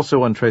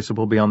 also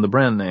untraceable beyond the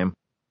brand name.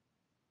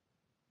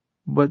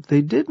 But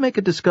they did make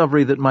a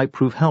discovery that might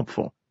prove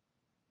helpful.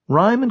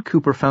 Rime and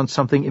Cooper found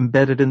something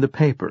embedded in the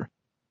paper,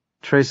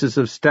 traces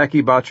of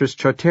Stachybotrys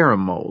chartarum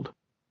mold.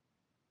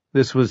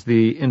 This was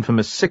the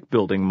infamous sick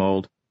building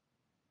mold.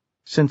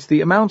 Since the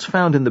amounts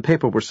found in the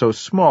paper were so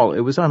small, it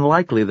was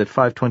unlikely that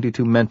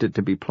 522 meant it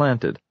to be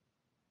planted.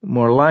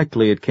 More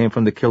likely it came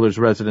from the killer's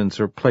residence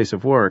or place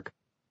of work.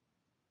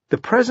 The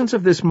presence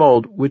of this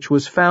mold, which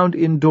was found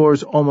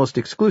indoors almost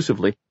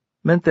exclusively,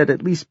 meant that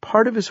at least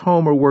part of his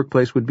home or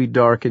workplace would be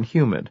dark and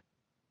humid.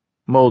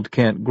 Mold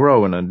can't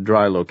grow in a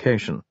dry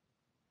location.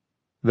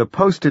 The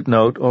Post-it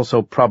note,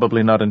 also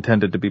probably not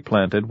intended to be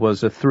planted,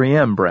 was a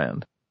 3M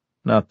brand.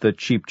 Not the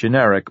cheap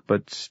generic,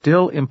 but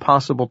still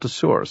impossible to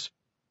source.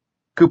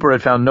 Cooper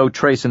had found no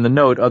trace in the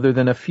note other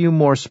than a few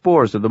more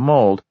spores of the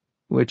mold,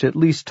 which at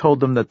least told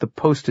them that the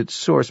Post-it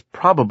source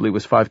probably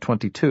was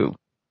 522.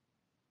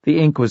 The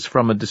ink was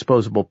from a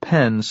disposable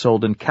pen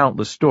sold in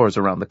countless stores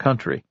around the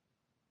country.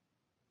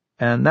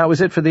 And that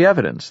was it for the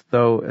evidence,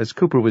 though as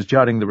Cooper was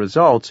jotting the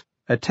results,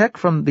 a tech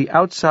from the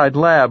outside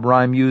lab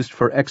Rime used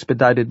for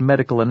expedited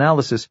medical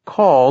analysis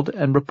called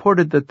and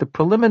reported that the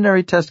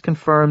preliminary test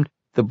confirmed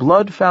the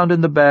blood found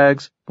in the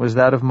bags was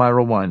that of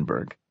Myra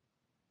Weinberg.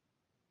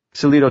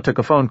 Salito took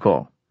a phone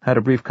call, had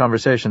a brief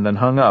conversation, then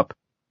hung up.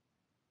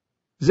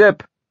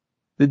 Zip,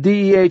 the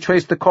DEA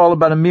traced the call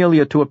about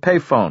Amelia to a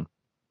payphone.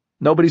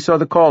 Nobody saw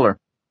the caller,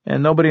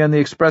 and nobody on the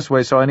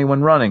expressway saw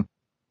anyone running.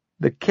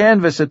 The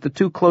canvas at the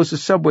two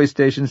closest subway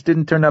stations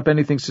didn't turn up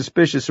anything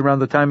suspicious around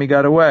the time he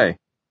got away.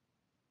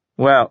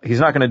 Well,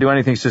 he's not going to do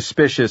anything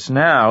suspicious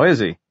now, is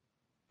he?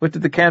 What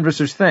did the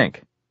canvassers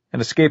think?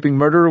 An escaping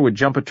murderer would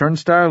jump a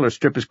turnstile or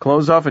strip his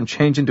clothes off and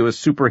change into a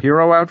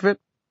superhero outfit?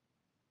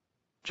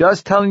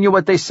 Just telling you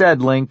what they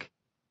said, Link.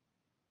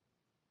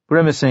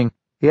 Grimacing,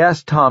 he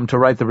asked Tom to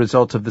write the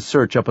results of the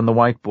search up on the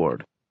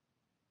whiteboard.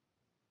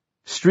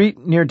 Street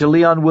near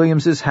DeLeon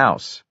Williams's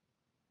house.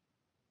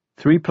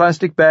 3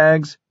 plastic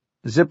bags,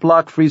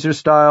 Ziploc freezer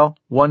style,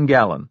 1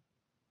 gallon.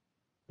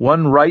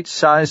 1 right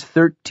size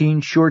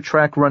 13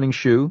 sure-track running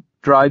shoe,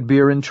 dried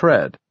beer and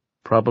tread,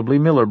 probably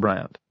Miller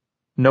brand.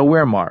 No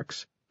wear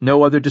marks,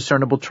 no other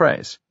discernible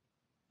trace.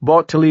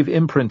 Bought to leave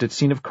imprint at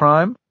scene of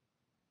crime?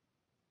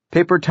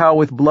 Paper towel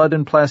with blood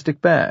and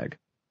plastic bag.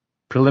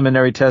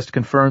 Preliminary test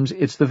confirms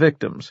it's the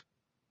victim's.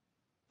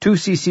 2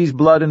 cc's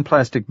blood and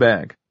plastic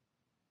bag.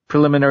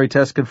 Preliminary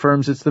test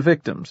confirms it's the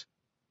victim's.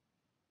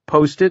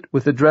 Post-it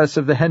with address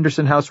of the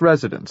Henderson House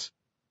residence.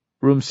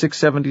 Room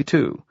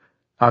 672.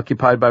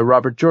 occupied by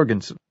Robert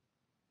Jorgensen.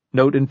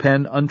 Note in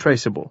pen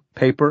untraceable,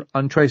 paper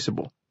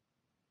untraceable.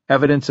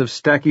 Evidence of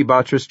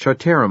Stachybotrys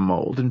chartarum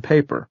mold in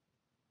paper.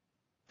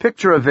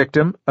 Picture of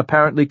victim,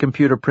 apparently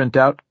computer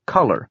printout,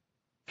 color,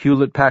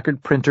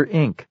 Hewlett-Packard printer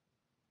ink.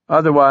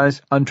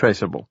 Otherwise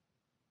untraceable.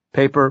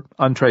 Paper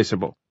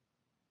untraceable.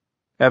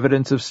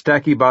 Evidence of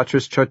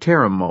Stachybotrys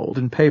chartarum mold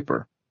in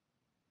paper.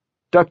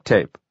 Duct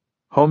tape,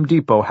 Home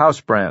Depot house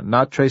brand,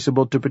 not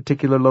traceable to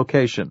particular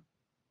location.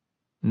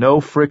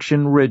 No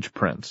friction ridge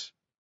prints.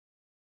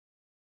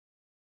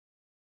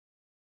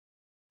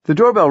 The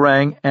doorbell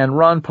rang, and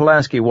Ron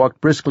Pulaski walked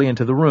briskly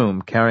into the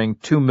room, carrying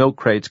 2 milk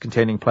crates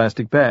containing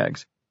plastic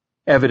bags,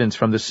 evidence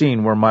from the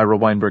scene where Myra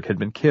Weinberg had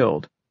been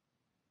killed.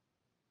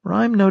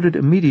 Rhyme noted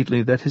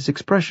immediately that his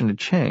expression had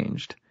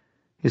changed.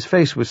 His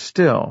face was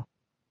still.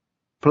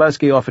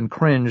 Pulaski often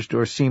cringed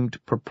or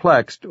seemed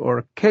perplexed or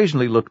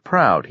occasionally looked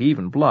proud. He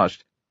even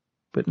blushed.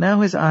 But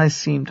now his eyes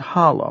seemed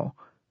hollow,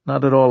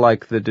 not at all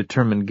like the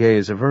determined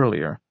gaze of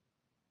earlier.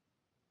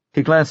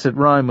 He glanced at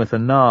Rhyme with a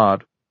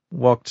nod,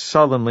 walked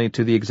sullenly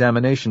to the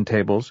examination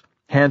tables,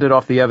 handed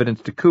off the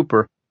evidence to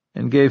Cooper,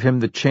 and gave him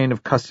the chain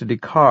of custody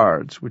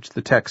cards, which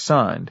the tech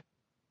signed.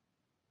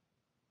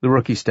 The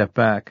rookie stepped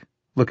back,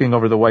 looking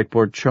over the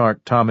whiteboard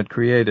chart Tom had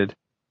created.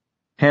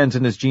 Hands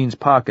in his jeans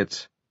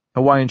pockets,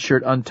 Hawaiian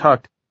shirt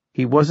untucked,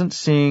 he wasn't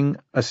seeing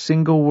a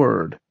single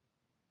word.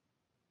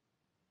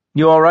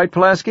 "You all right,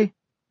 Pulaski?"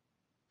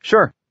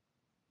 "Sure."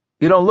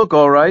 "You don't look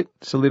all right,"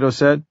 Solito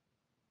said.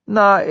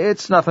 "Nah,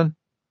 it's nothing."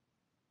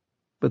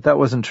 But that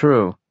wasn't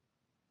true.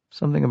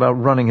 Something about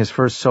running his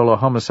first solo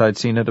homicide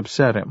scene had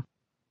upset him.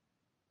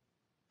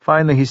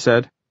 Finally he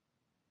said,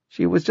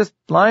 "She was just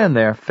lying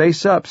there,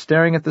 face up,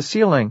 staring at the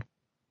ceiling.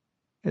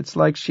 It's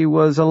like she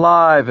was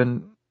alive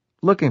and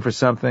looking for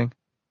something.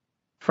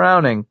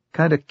 Frowning,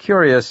 kind of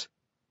curious.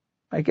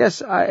 I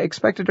guess I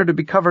expected her to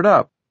be covered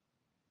up."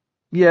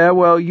 "Yeah,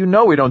 well, you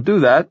know we don't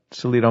do that,"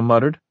 Solito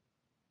muttered.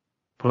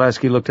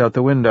 Pulaski looked out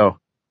the window.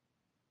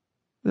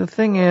 "The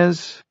thing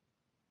is...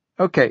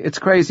 Okay, it's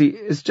crazy.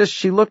 It's just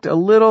she looked a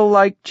little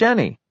like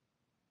Jenny,"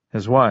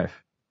 his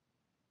wife.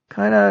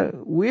 "Kinda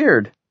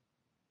weird."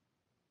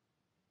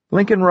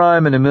 Lincoln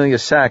Rhyme and Amelia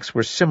Sachs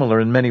were similar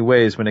in many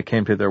ways when it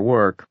came to their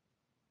work.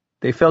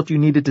 They felt you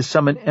needed to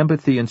summon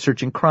empathy in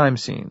searching crime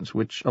scenes,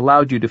 which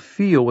allowed you to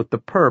feel what the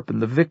perp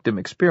and the victim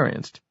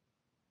experienced.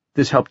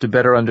 This helped to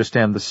better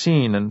understand the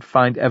scene and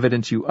find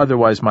evidence you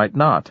otherwise might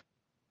not.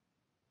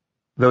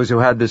 Those who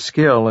had this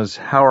skill, as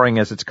harrowing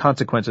as its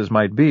consequences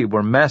might be,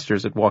 were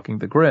masters at walking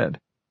the grid.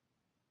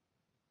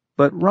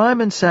 But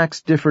Rhyme and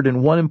Sachs differed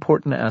in one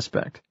important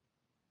aspect.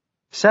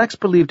 Sachs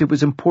believed it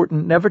was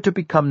important never to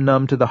become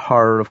numb to the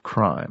horror of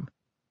crime.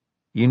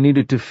 You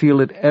needed to feel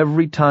it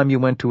every time you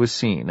went to a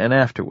scene, and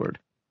afterward.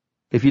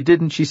 If you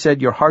didn't, she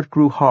said, your heart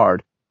grew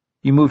hard.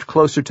 You moved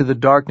closer to the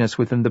darkness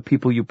within the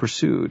people you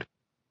pursued.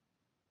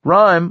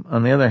 Rhyme,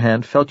 on the other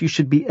hand, felt you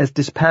should be as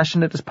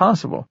dispassionate as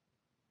possible.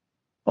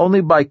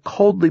 Only by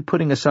coldly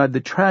putting aside the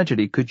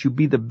tragedy could you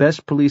be the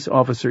best police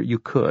officer you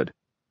could,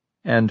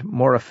 and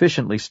more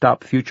efficiently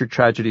stop future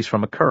tragedies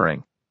from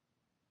occurring.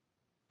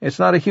 "It's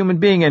not a human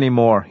being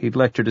anymore," he'd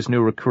lectured his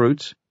new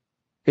recruits.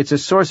 "It's a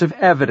source of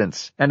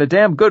evidence, and a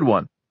damn good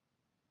one."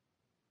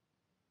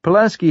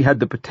 Pulaski had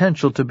the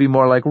potential to be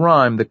more like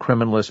Rhyme, the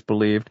criminalist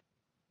believed,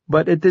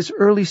 but at this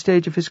early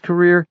stage of his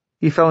career,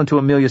 he fell into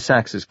Amelia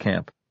Sachs's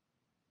camp.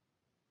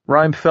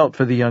 Rhyme felt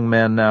for the young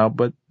man now,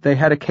 but they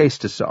had a case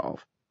to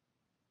solve.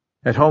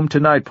 At home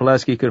tonight,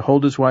 Pulaski could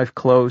hold his wife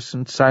close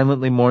and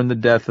silently mourn the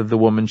death of the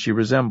woman she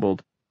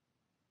resembled.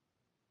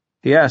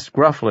 He asked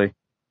gruffly,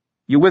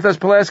 "You with us,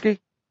 Pulaski?"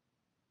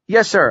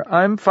 "Yes, sir,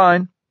 I'm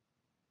fine."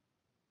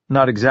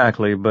 Not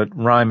exactly, but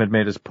Rhyme had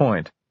made his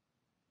point.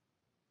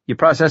 "You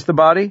processed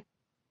the body?"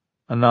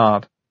 A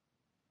nod.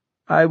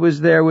 "I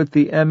was there with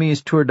the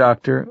ME's tour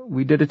doctor.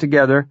 We did it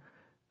together.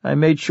 I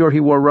made sure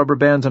he wore rubber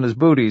bands on his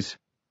booties."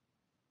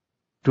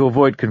 To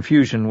avoid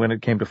confusion when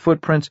it came to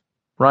footprints,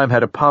 Rhyme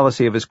had a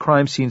policy of his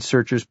crime scene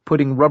searchers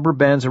putting rubber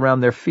bands around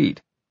their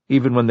feet,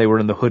 even when they were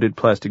in the hooded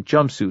plastic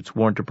jumpsuits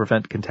worn to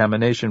prevent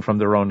contamination from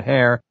their own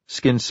hair,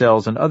 skin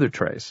cells, and other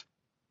trace.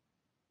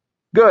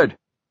 "Good."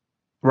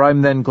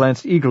 Rhyme then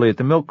glanced eagerly at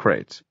the milk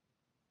crates.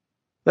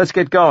 "Let's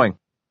get going.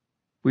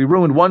 We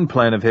ruined one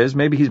plan of his.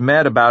 Maybe he's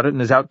mad about it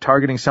and is out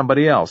targeting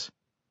somebody else.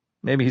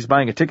 Maybe he's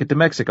buying a ticket to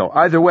Mexico.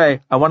 Either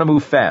way, I want to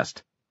move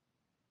fast."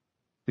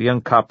 The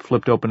young cop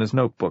flipped open his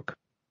notebook.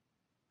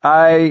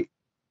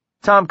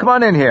 Tom, come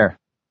on in here."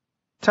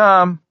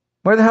 "Tom,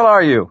 where the hell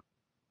are you?"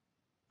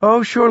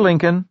 "Oh, sure,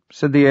 Lincoln,"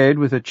 said the aide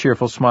with a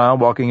cheerful smile,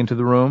 walking into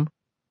the room.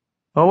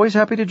 "Always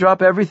happy to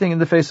drop everything in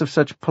the face of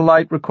such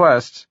polite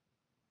requests."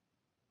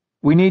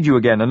 "We need you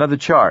again, another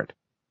chart."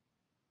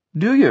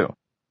 "Do you?"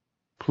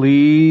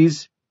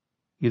 "Please."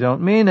 "You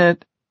don't mean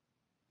it."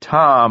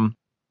 "Tom."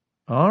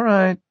 "All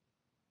right."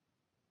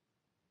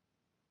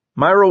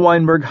 Myra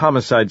Weinberg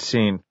homicide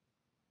scene.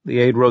 The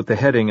aide wrote the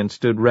heading and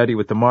stood ready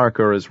with the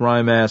marker as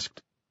Rhyme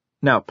asked,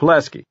 "Now,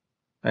 Pulaski,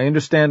 I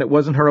understand it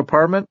wasn't her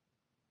apartment?"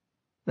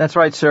 "That's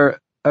right, sir.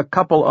 A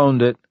couple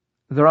owned it.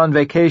 They're on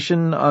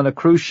vacation on a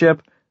cruise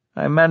ship.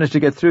 I managed to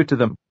get through to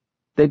them.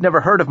 They'd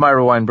never heard of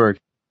Myra Weinberg.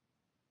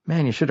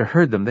 Man, you should have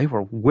heard them. They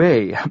were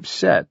way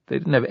upset. They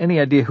didn't have any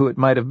idea who it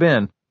might have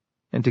been.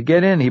 And to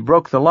get in, he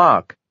broke the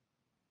lock.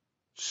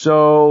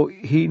 So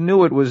he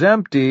knew it was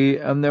empty,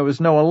 and there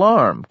was no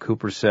alarm,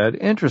 Cooper said.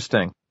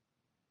 Interesting.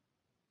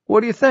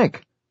 What do you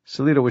think?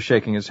 Salito was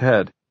shaking his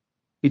head.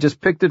 He just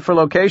picked it for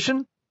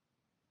location?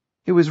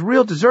 It was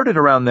real deserted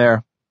around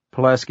there,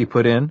 Pulaski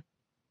put in.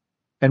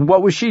 And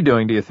what was she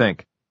doing, do you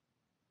think?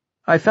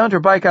 I found her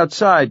bike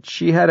outside.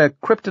 She had a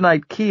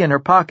kryptonite key in her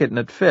pocket and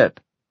it fit.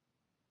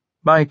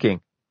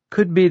 Biking.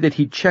 Could be that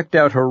he checked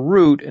out her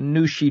route and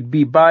knew she'd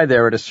be by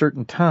there at a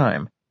certain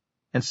time.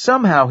 And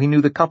somehow he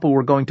knew the couple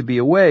were going to be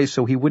away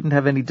so he wouldn't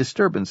have any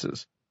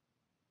disturbances.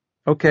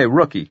 Okay,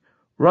 Rookie,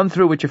 run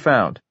through what you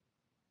found.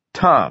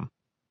 Tom,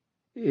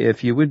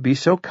 if you would be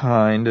so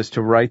kind as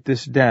to write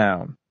this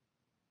down.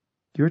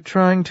 You're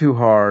trying too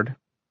hard.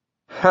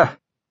 Ha!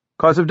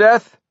 Cause of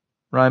death?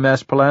 Rhyme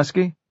asked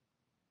Pulaski.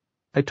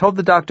 I told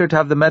the doctor to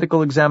have the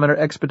medical examiner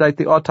expedite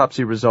the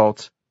autopsy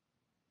results.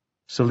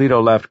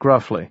 Salito laughed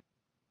gruffly.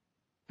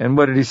 And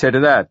what did he say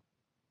to that?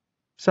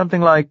 Something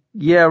like,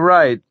 yeah,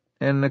 right,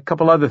 and a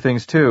couple other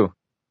things, too.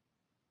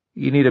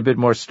 You need a bit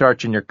more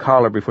starch in your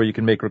collar before you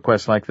can make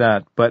requests like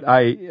that, but I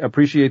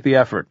appreciate the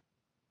effort.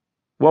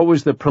 What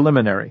was the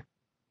preliminary?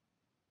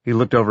 He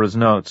looked over his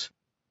notes.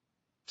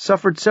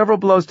 Suffered several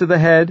blows to the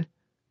head.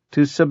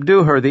 To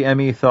subdue her, the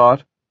ME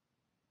thought.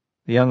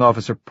 The young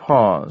officer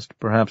paused,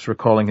 perhaps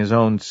recalling his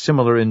own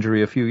similar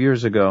injury a few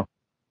years ago.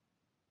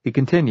 He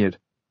continued.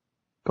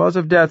 Cause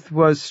of death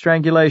was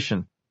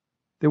strangulation.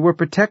 There were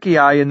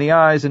petechiae in the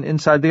eyes and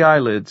inside the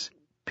eyelids,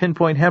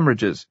 pinpoint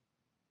hemorrhages.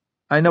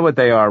 I know what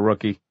they are,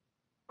 Rookie.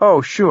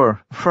 Oh,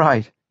 sure,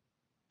 right.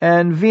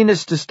 And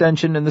venous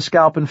distension in the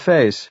scalp and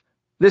face.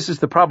 This is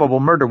the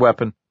probable murder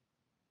weapon.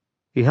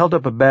 He held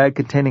up a bag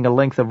containing a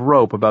length of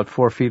rope about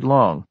 4 feet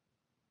long.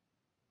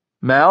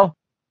 Mal?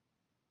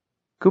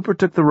 Cooper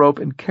took the rope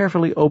and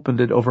carefully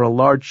opened it over a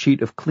large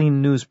sheet of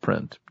clean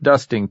newsprint,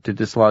 dusting to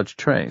dislodge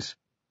trace.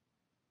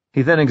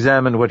 He then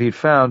examined what he'd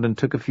found and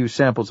took a few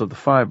samples of the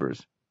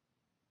fibers.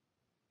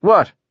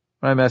 What?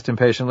 Rhyme asked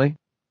impatiently.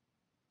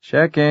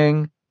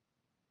 Checking.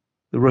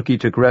 The Rookie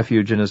took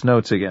refuge in his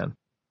notes again.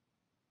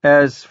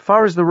 As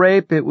far as the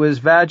rape, it was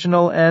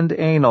vaginal and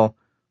anal.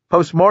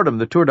 Post-mortem,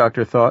 the tour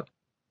doctor thought.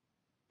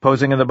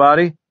 Posing in the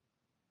body?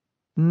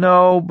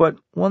 No, but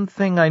one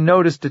thing I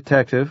noticed,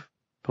 Detective,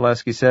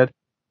 Pulaski said.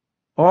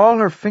 All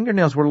her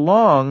fingernails were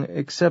long,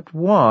 except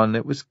one.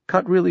 It was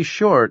cut really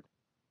short.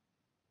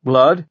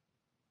 Blood?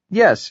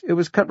 Yes, it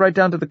was cut right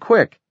down to the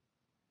quick.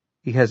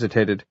 He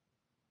hesitated.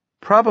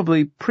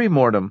 Probably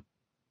pre-mortem.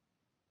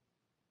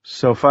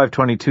 So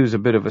 522's a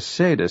bit of a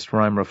sadist,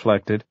 Rhyme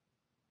reflected.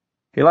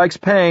 He likes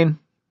pain.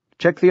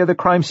 Check the other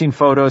crime scene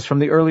photos from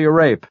the earlier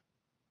rape.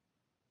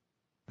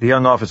 The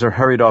young officer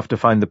hurried off to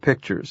find the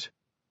pictures.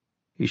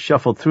 He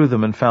shuffled through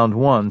them and found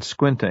one,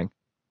 squinting.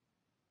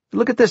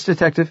 Look at this,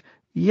 Detective.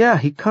 Yeah,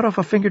 he cut off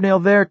a fingernail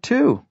there,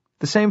 too.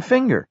 The same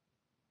finger.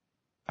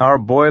 Our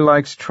boy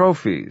likes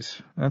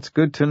trophies. That's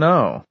good to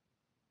know.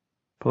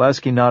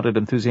 Pulaski nodded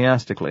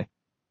enthusiastically.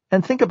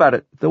 And think about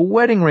it, the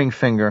wedding ring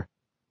finger.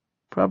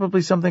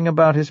 Probably something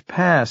about his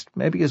past.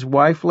 Maybe his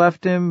wife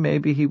left him,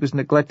 maybe he was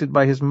neglected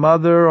by his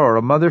mother or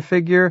a mother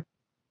figure.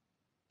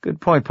 Good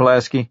point,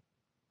 Pulaski.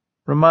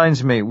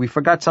 Reminds me, we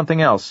forgot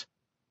something else.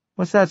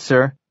 What's that,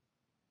 sir?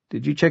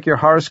 Did you check your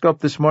horoscope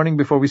this morning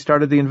before we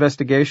started the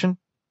investigation?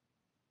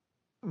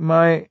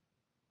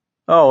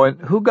 Oh,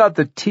 and who got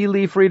the tea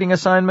leaf reading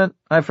assignment?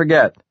 I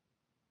forget.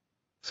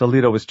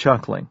 Salito was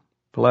chuckling.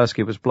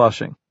 Pulaski was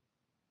blushing.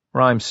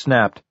 Rhyme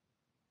snapped.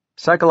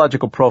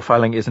 Psychological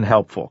profiling isn't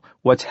helpful.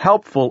 What's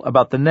helpful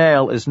about the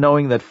nail is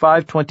knowing that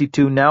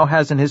 522 now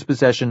has in his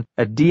possession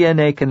a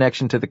DNA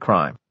connection to the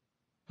crime.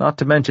 Not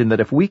to mention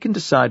that if we can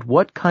decide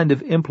what kind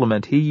of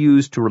implement he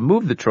used to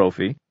remove the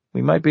trophy,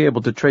 we might be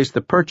able to trace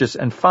the purchase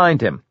and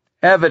find him.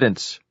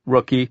 Evidence,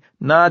 Rookie,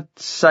 not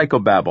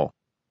psychobabble.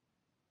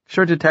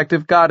 Sure,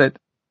 Detective, got it.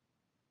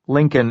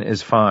 Lincoln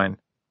is fine.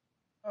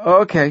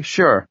 Okay,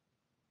 sure.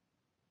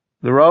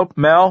 The rope,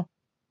 Mel?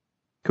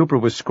 Cooper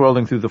was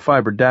scrolling through the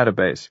fiber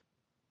database.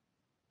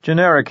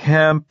 Generic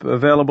hemp,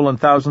 available in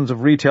thousands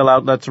of retail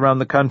outlets around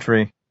the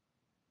country.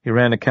 He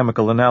ran a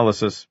chemical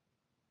analysis.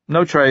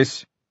 No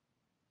trace.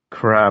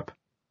 Crap.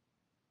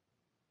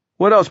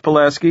 What else,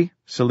 Pulaski?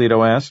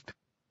 Salito asked.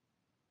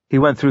 He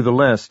went through the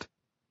list.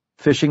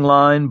 Fishing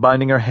line,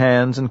 binding her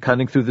hands and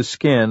cutting through the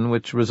skin,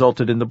 which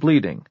resulted in the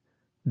bleeding.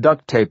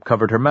 Duct tape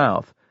covered her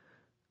mouth.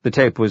 The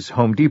tape was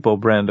Home Depot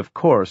brand, of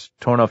course,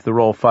 torn off the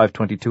roll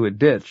 522 had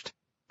ditched.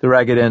 The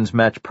ragged ends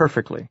matched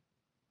perfectly.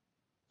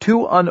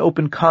 2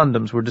 unopened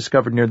condoms were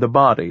discovered near the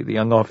body, the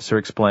young officer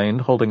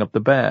explained, holding up the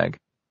bag.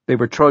 They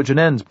were Trojan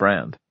Ends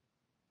brand.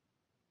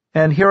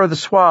 And here are the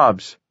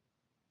swabs.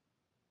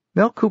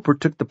 Mel Cooper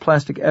took the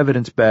plastic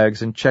evidence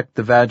bags and checked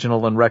the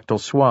vaginal and rectal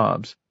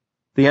swabs.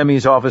 The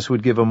ME's office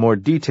would give a more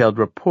detailed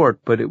report,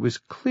 but it was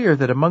clear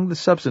that among the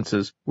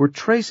substances were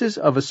traces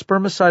of a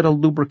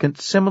spermicidal lubricant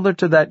similar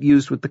to that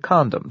used with the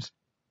condoms.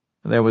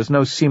 There was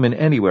no semen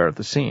anywhere at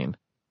the scene.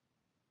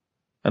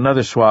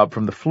 Another swab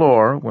from the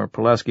floor, where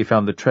Pulaski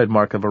found the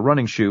trademark of a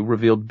running shoe,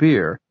 revealed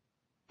beer.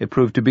 It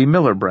proved to be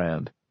Miller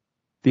brand.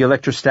 The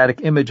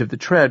electrostatic image of the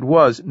tread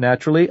was,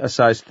 naturally, a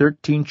size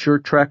 13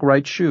 sure-track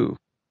right shoe,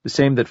 the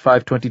same that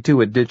 522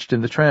 had ditched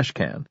in the trash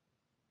can.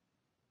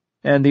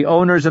 And the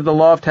owners of the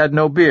loft had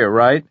no beer,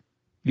 right?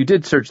 You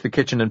did search the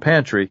kitchen and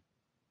pantry.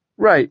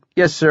 Right,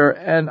 yes, sir,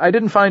 and I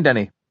didn't find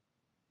any.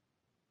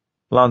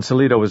 Lon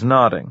Solito was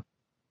nodding.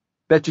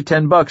 Bet you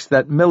 $10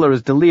 that Miller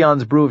is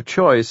DeLeon's brew of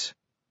choice.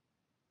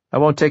 I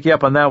won't take you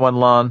up on that one,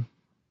 Lon.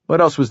 What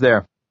else was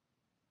there?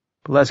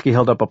 Pulaski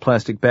held up a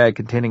plastic bag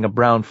containing a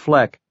brown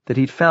fleck that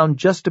he'd found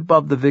just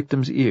above the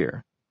victim's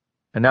ear.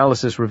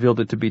 Analysis revealed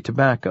it to be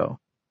tobacco.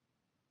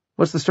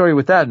 What's the story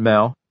with that,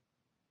 Mel?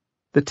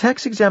 The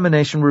tech's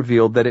examination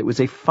revealed that it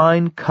was a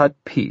fine-cut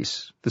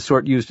piece, the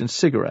sort used in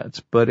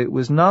cigarettes, but it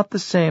was not the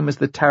same as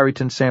the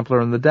Tarryton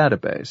sampler in the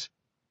database.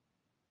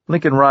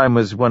 Lincoln Rhyme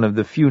was one of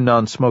the few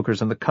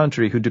non-smokers in the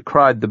country who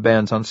decried the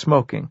bans on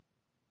smoking.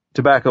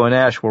 Tobacco and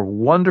ash were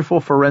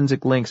wonderful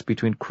forensic links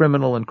between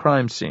criminal and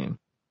crime scene.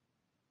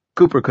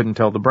 Cooper couldn't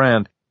tell the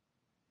brand.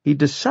 He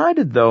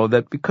decided, though,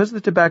 that because the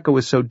tobacco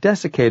was so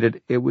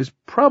desiccated, it was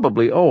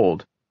probably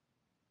old.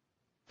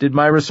 Did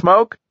Myra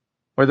smoke?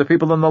 Or the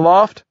people in the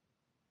loft?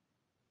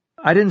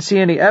 I didn't see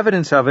any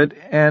evidence of it,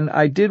 and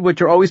I did what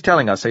you're always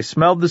telling us. I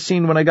smelled the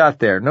scene when I got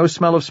there. No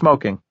smell of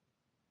smoking.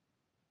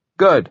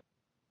 Good.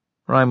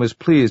 Rhyme was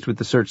pleased with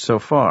the search so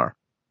far.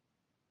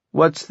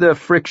 What's the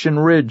Friction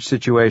Ridge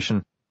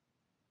situation?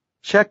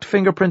 Checked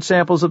fingerprint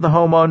samples of the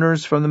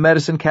homeowners from the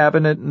medicine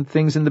cabinet and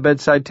things in the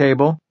bedside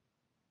table.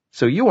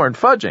 So you weren't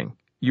fudging.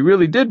 You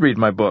really did read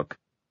my book.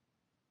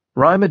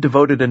 Rhyme had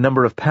devoted a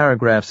number of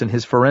paragraphs in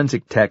his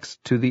forensic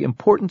text to the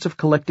importance of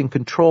collecting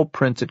control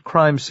prints at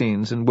crime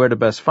scenes and where to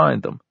best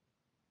find them.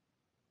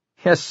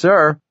 Yes,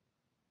 sir.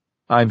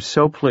 I'm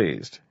so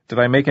pleased. Did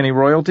I make any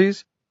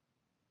royalties?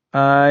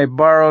 I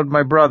borrowed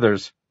my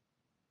brother's.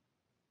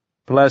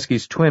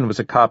 Pulaski's twin was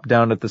a cop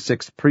down at the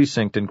 6th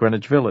Precinct in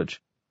Greenwich Village.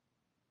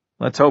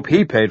 Let's hope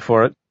he paid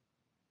for it.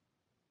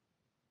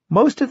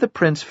 Most of the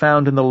prints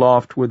found in the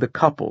loft were the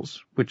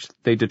couple's, which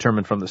they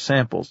determined from the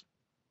samples.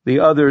 The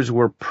others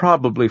were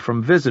probably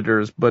from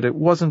visitors, but it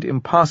wasn't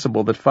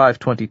impossible that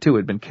 522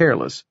 had been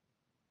careless.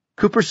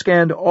 Cooper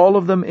scanned all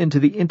of them into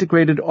the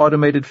integrated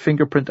automated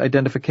fingerprint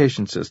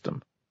identification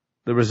system.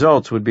 The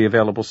results would be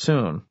available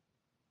soon.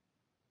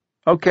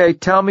 Okay,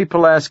 tell me,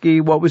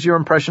 Pulaski, what was your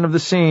impression of the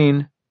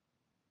scene?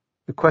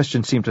 The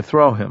question seemed to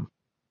throw him.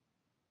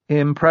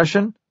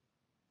 Impression?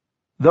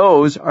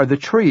 Those are the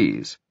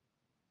trees.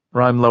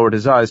 Rhyme lowered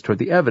his eyes toward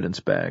the evidence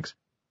bags.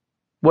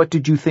 What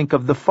did you think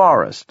of the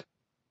forest?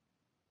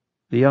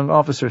 The young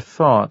officer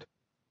thought.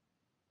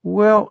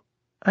 Well,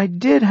 I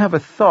did have a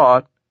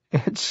thought.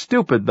 It's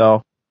stupid,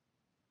 though.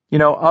 You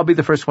know, I'll be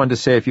the first one to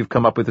say if you've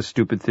come up with a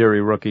stupid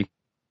theory, rookie.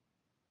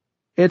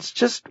 It's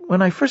just,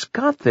 when I first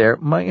got there,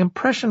 my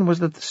impression was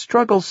that the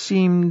struggle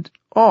seemed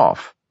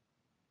off.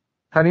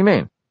 How do you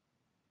mean?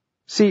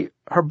 See,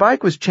 her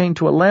bike was chained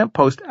to a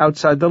lamppost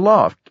outside the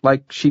loft,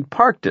 like she'd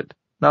parked it,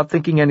 not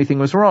thinking anything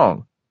was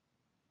wrong.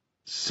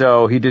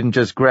 So he didn't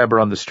just grab her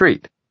on the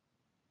street.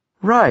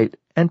 Right,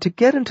 and to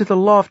get into the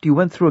loft you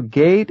went through a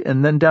gate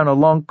and then down a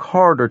long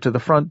corridor to the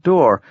front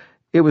door.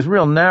 It was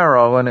real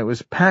narrow, and it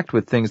was packed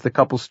with things the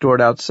couple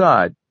stored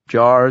outside,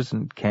 jars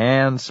and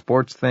cans,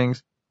 sports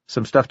things,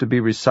 some stuff to be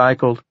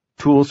recycled,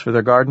 tools for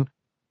their garden.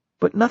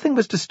 But nothing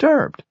was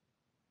disturbed.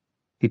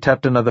 He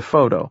tapped another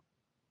photo.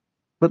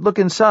 But look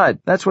inside,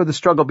 that's where the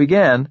struggle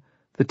began,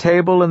 the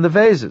table and the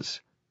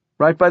vases,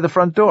 right by the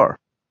front door.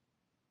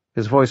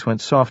 His voice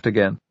went soft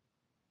again.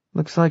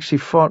 Looks like she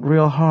fought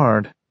real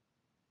hard.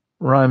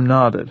 Rhyme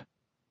nodded.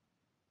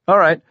 All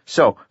right,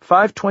 so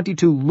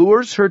 522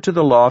 lures her to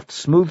the loft,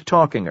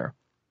 smooth-talking her.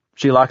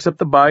 She locks up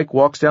the bike,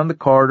 walks down the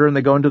corridor, and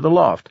they go into the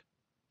loft.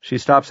 She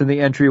stops in the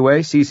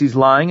entryway, sees he's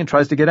lying, and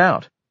tries to get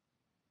out.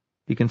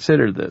 He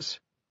considered this.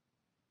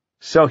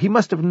 So he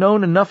must have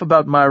known enough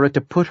about Myra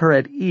to put her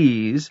at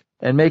ease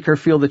and make her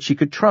feel that she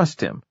could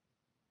trust him.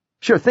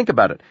 Sure, think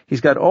about it.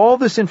 He's got all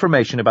this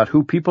information about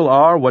who people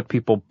are, what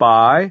people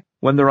buy,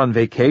 when they're on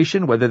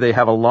vacation, whether they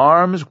have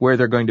alarms, where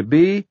they're going to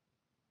be.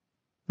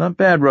 Not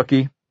bad,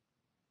 rookie.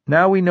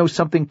 Now we know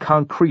something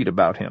concrete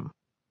about him.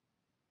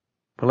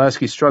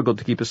 Pulaski struggled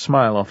to keep a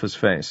smile off his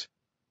face.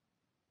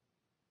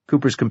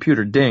 Cooper's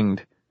computer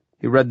dinged.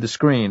 He read the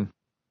screen.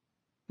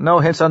 No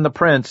hints on the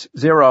prints.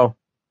 0.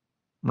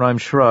 Rhyme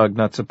shrugged,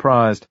 not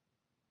surprised.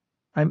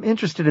 I'm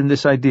interested in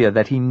this idea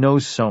that he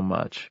knows so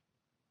much.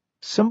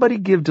 Somebody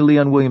give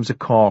DeLeon Williams a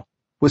call.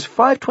 Was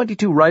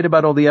 522 right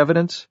about all the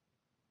evidence?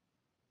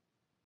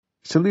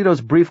 Solito's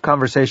brief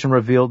conversation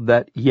revealed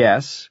that,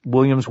 yes,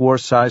 Williams wore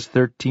size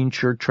 13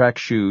 sure-track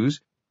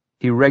shoes.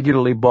 He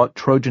regularly bought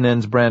Trojan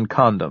Ends brand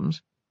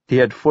condoms. He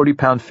had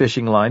 40-pound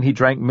fishing line. He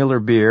drank Miller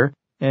beer.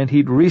 and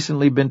he'd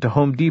recently been to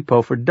Home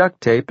Depot for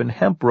duct tape and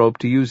hemp rope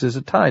to use as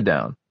a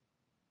tie-down.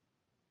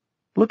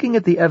 Looking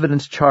at the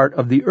evidence chart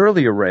of the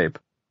earlier rape,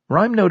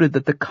 Rhyme noted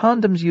that the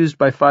condoms used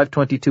by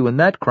 522 in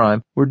that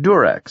crime were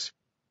Durex.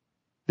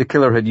 The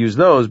killer had used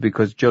those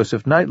because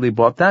Joseph Knightley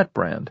bought that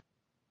brand.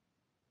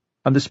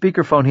 On the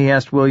speakerphone he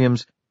asked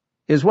Williams,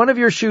 "Is one of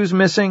your shoes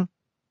missing?"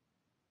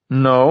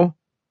 "No."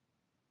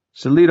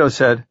 Solito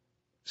said,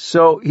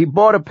 "So he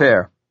bought a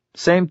pair.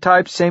 Same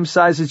type, same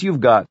size as you've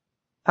got.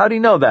 How'd he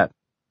know that?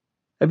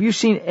 Have you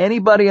seen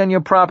anybody on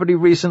your property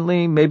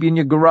recently, maybe in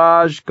your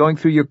garage, going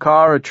through your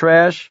car or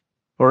trash?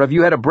 Or have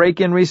you had a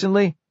break-in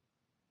recently?"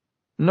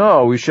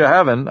 "No, we sure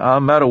haven't.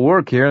 I'm out of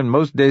work here and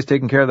most days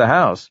taking care of the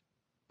house.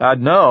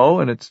 I'd know,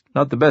 and it's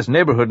not the best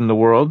neighborhood in the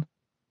world.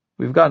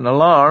 We've got an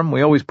alarm.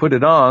 We always put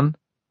it on."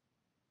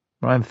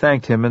 Rhyme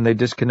thanked him, and they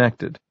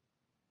disconnected.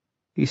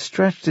 He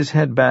stretched his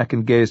head back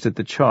and gazed at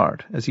the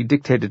chart as he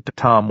dictated to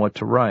Tom what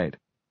to write.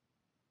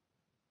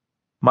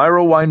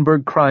 Myra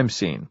Weinberg crime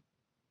scene.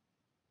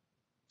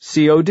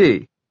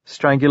 COD,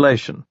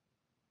 strangulation.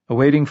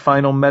 Awaiting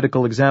final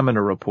medical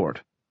examiner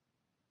report.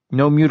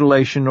 No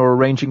mutilation or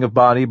arranging of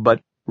body,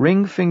 but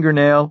ring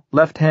fingernail,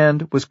 left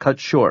hand, was cut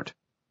short.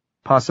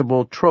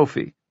 Possible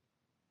trophy.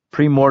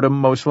 Pre-mortem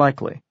most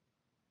likely.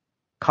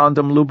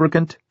 Condom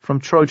lubricant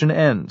from Trojan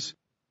ends.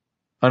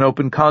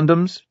 Unopened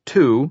condoms,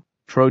 2,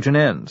 Trojan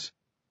ends.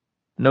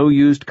 No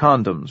used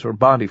condoms or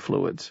body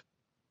fluids.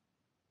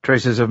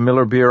 Traces of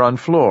Miller beer on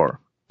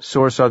floor.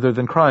 Source other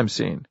than crime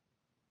scene.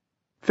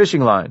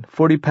 Fishing line,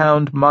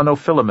 40-pound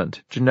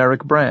monofilament,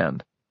 generic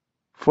brand.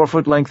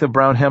 4-foot length of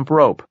brown hemp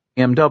rope,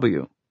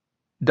 MW.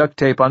 Duct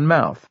tape on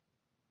mouth.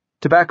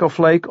 Tobacco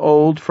flake,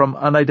 old, from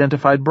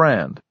unidentified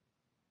brand.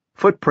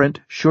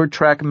 Footprint,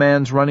 short-track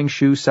man's running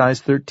shoe,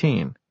 size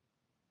 13.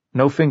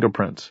 No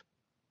fingerprints.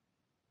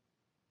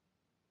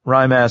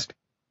 Rhyme asked,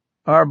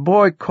 "Our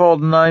boy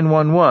called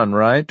 911,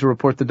 right, to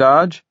report the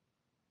dodge?"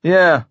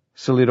 "Yeah,"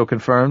 Solito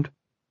confirmed.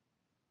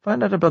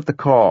 "Find out about the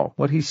call,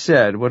 what he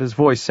said, what his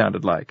voice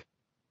sounded like."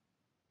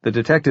 The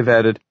detective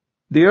added,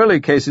 "The earlier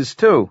cases,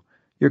 too.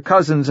 Your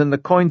cousins and the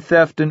coin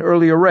theft and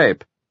earlier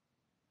rape."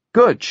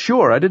 "Good,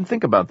 sure, I didn't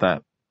think about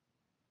that."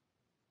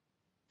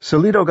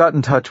 Solito got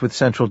in touch with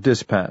Central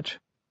Dispatch.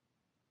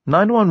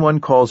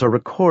 911 calls are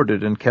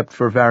recorded and kept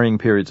for varying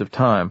periods of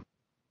time.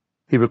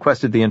 He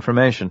requested the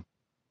information.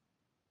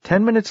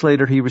 10 minutes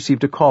later, he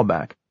received a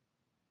callback.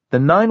 The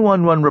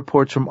 911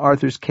 reports from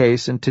Arthur's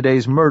case and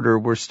today's murder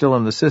were still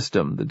in the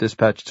system, the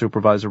dispatch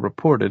supervisor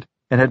reported,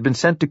 and had been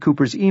sent to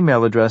Cooper's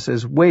email address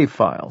as WAV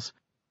files.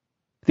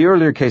 The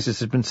earlier cases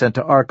had been sent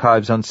to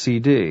archives on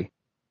CD.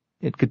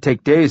 It could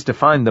take days to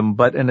find them,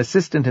 but an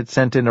assistant had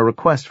sent in a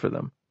request for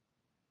them.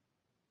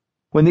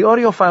 When the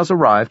audio files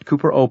arrived,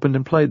 Cooper opened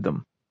and played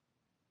them.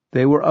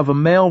 They were of a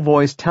male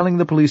voice telling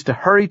the police to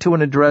hurry to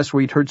an address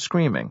where he'd heard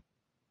screaming.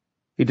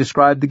 He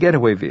described the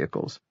getaway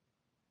vehicles.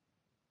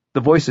 The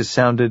voices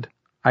sounded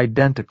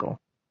identical.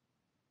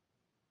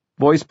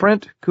 "Voice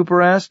print?"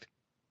 Cooper asked.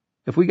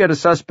 "If we get a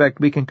suspect,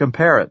 we can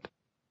compare it."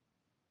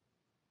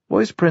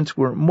 Voice prints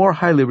were more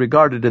highly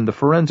regarded in the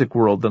forensic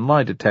world than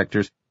lie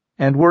detectors,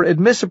 and were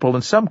admissible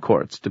in some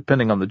courts,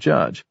 depending on the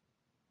judge.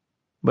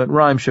 But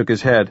Rhyme shook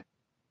his head.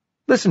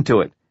 "Listen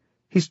to it.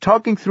 He's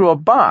talking through a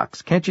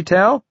box, can't you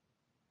tell?"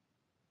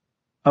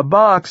 A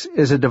box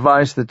is a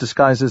device that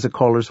disguises a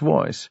caller's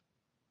voice.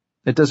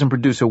 It doesn't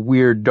produce a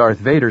weird Darth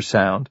Vader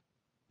sound.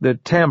 The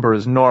timbre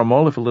is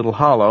normal, if a little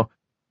hollow.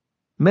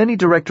 Many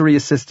directory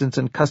assistants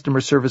and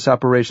customer service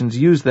operations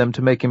use them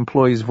to make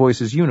employees'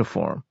 voices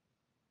uniform.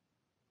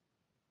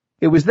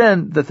 It was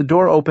then that the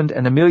door opened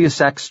and Amelia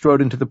Sachs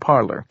strode into the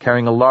parlor,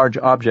 carrying a large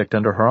object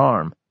under her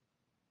arm.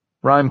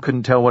 Rhyme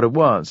couldn't tell what it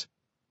was.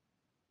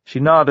 She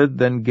nodded,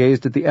 then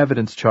gazed at the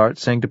evidence chart,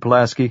 saying to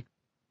Pulaski,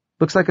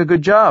 "Looks like a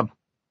good job."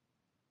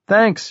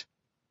 "Thanks."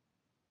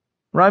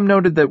 Rhyme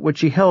noted that what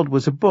she held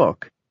was a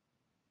book.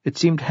 It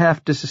seemed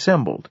half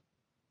disassembled.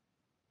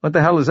 "What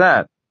the hell is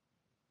that?"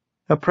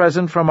 "A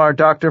present from our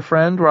doctor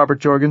friend, Robert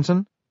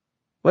Jorgensen."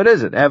 "What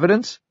is it,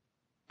 evidence?"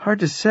 "Hard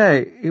to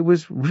say. It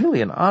was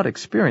really an odd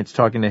experience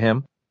talking to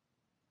him."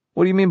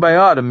 "What do you mean by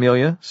odd,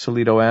 Amelia?"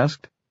 Solito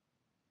asked.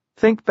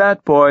 "Think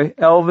Bat Boy,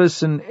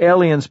 Elvis, and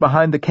aliens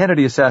behind the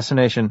Kennedy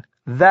assassination.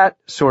 That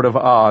sort of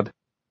odd."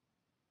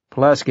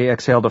 Pulaski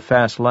exhaled a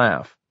fast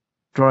laugh,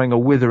 drawing a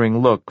withering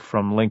look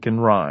from Lincoln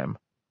Rhyme.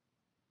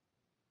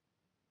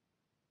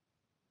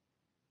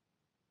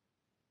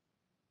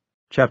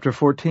 Chapter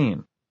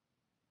 14.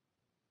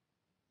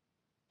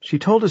 She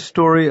told a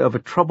story of a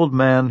troubled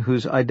man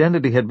whose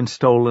identity had been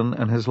stolen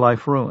and his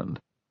life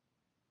ruined.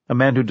 A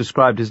man who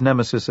described his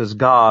nemesis as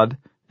God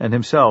and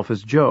himself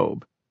as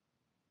Job.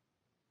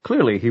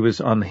 Clearly he was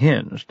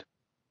unhinged.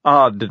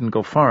 Odd didn't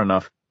go far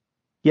enough.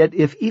 Yet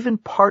if even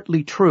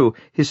partly true,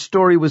 his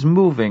story was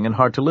moving and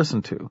hard to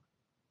listen to.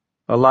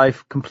 A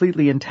life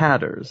completely in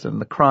tatters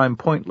and the crime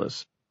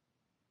pointless.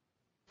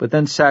 But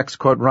then Sachs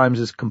caught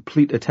Rhymes's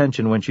complete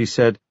attention when she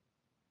said,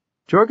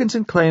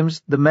 "Jorgensen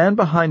claims the man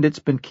behind it's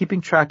been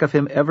keeping track of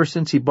him ever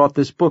since he bought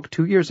this book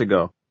 2 years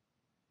ago.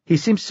 He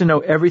seems to know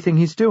everything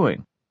he's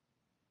doing."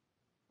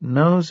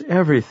 Knows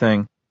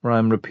everything,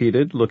 Rhyme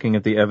repeated, looking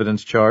at the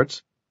evidence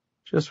charts.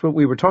 Just what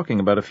we were talking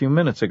about a few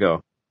minutes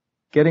ago.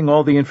 Getting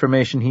all the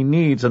information he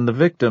needs on the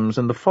victims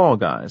and the fall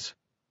guys.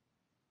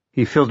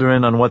 He filled her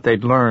in on what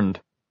they'd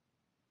learned.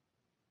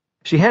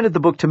 She handed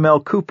the book to Mel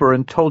Cooper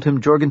and told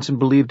him Jorgensen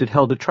believed it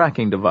held a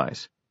tracking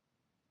device.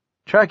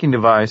 Tracking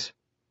device?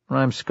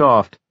 Rhyme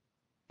scoffed.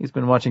 He's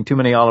been watching too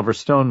many Oliver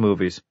Stone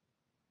movies.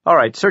 All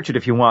right, search it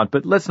if you want,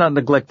 but let's not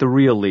neglect the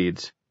real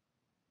leads.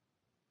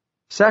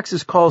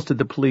 Sachs's calls to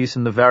the police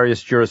in the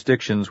various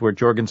jurisdictions where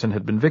Jorgensen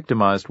had been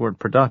victimized weren't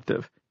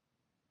productive.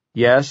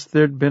 Yes,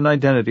 there'd been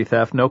identity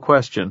theft, no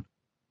question.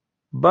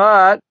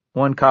 But,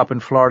 one cop in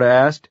Florida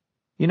asked,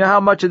 you know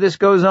how much of this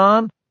goes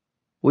on?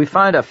 We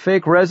find a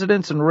fake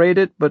residence and raid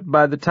it, but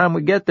by the time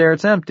we get there,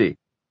 it's empty.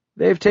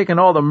 They've taken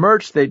all the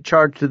merch they'd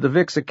charged to the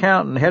Vic's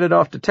account and headed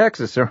off to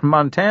Texas or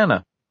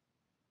Montana.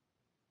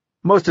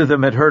 Most of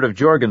them had heard of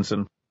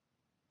Jorgensen.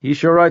 He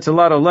sure writes a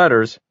lot of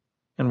letters,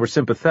 and were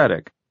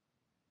sympathetic.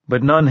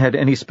 But none had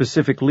any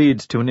specific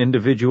leads to an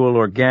individual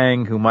or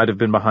gang who might have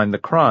been behind the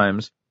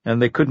crimes,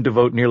 and they couldn't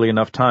devote nearly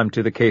enough time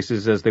to the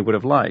cases as they would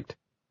have liked.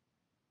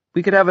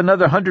 We could have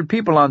another 100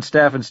 people on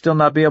staff and still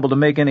not be able to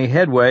make any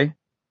headway.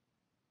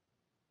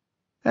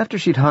 After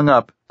she'd hung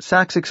up,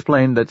 Sachs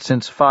explained that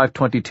since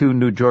 522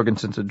 knew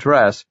Jorgensen's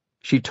address,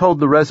 she told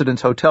the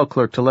residence hotel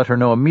clerk to let her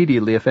know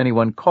immediately if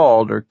anyone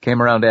called or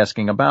came around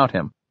asking about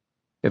him.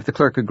 If the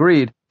clerk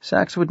agreed,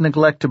 Sachs would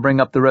neglect to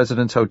bring up the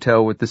residence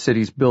hotel with the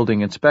city's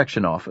building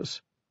inspection office.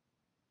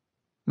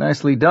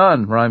 Nicely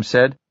done, Rhyme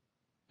said.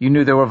 You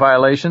knew there were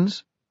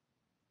violations?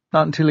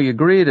 Not until he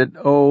agreed at,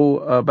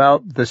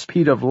 about the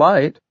speed of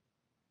light.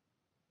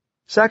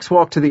 Sachs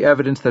walked to the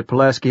evidence that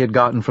Pulaski had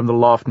gotten from the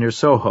loft near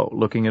Soho,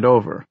 looking it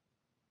over.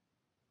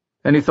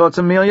 Any thoughts,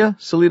 Amelia?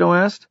 Salito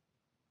asked.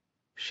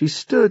 She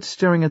stood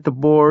staring at the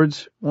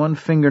boards, one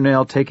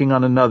fingernail taking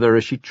on another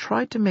as she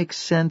tried to make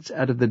sense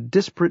out of the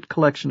disparate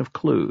collection of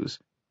clues.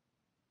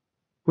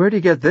 Where'd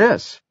you get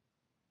this?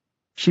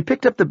 She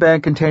picked up the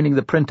bag containing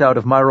the printout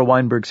of Myra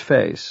Weinberg's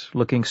face,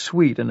 looking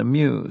sweet and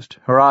amused,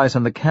 her eyes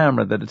on the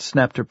camera that had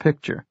snapped her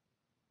picture.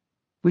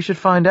 We should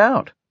find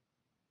out.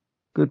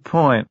 Good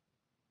point.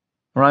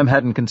 Rhyme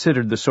hadn't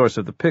considered the source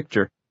of the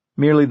picture,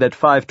 merely that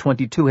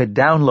 522 had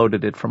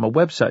downloaded it from a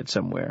website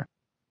somewhere.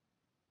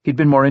 He'd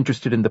been more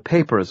interested in the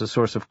paper as a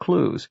source of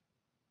clues.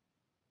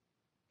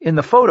 In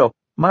the photo,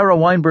 Myra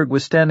Weinberg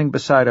was standing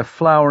beside a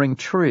flowering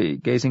tree,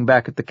 gazing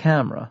back at the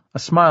camera, a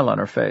smile on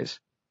her face.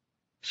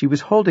 She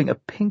was holding a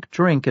pink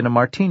drink in a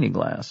martini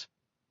glass.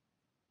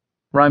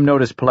 Rhyme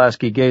noticed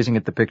Pulaski gazing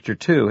at the picture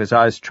too, his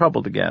eyes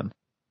troubled again.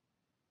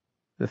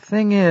 The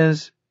thing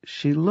is,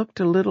 she looked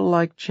a little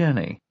like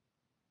Jenny.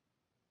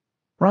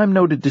 Rhyme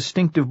noted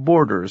distinctive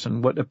borders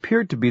and what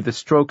appeared to be the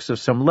strokes of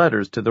some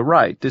letters to the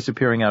right,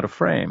 disappearing out of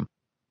frame.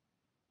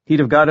 He'd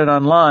have got it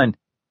online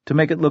to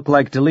make it look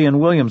like DeLeon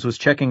Williams was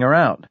checking her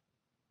out.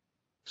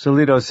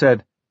 Salito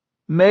said,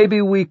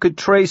 Maybe we could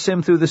trace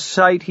him through the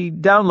site he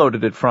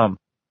downloaded it from.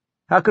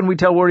 How can we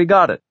tell where he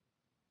got it?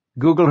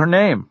 Google her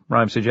name,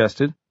 Rhyme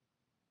suggested.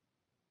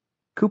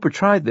 Cooper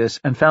tried this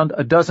and found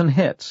a dozen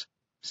hits,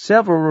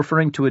 several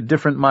referring to a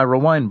different Myra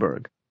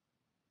Weinberg.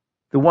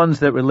 The ones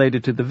that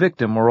related to the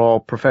victim were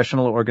all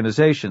professional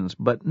organizations,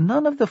 but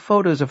none of the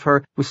photos of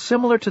her was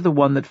similar to the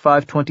one that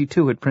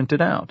 522 had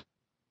printed out.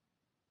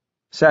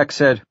 Sachs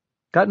said,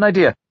 Got an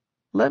idea.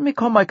 Let me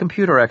call my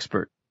computer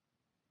expert.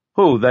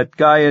 Who, that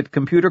guy at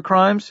Computer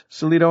Crimes?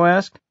 Salito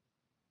asked.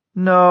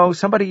 No,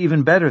 somebody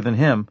even better than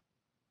him.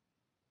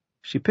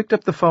 She picked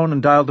up the phone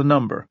and dialed a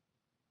number.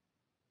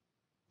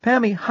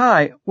 Pammy,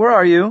 hi, where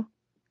are you?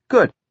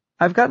 Good,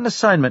 I've got an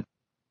assignment.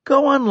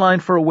 Go online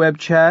for a web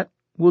chat.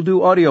 We'll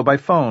do audio by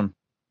phone.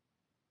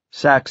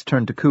 Sachs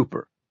turned to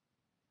Cooper.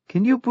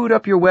 Can you boot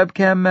up your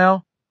webcam,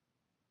 Mel?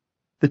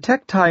 The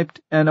tech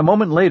typed, and a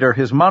moment later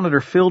his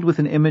monitor filled with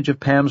an image of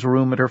Pam's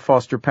room at her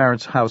foster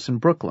parents' house in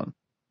Brooklyn.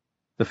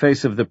 The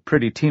face of the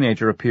pretty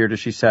teenager appeared as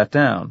she sat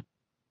down.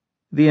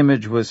 The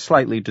image was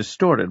slightly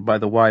distorted by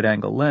the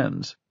wide-angle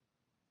lens.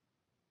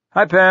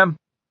 Hi, Pam.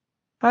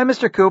 Hi,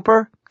 Mr.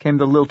 Cooper, came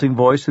the lilting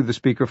voice through the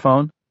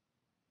speakerphone.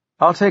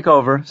 I'll take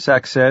over,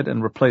 Sachs said,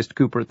 and replaced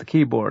Cooper at the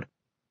keyboard.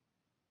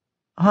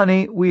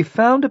 Honey, we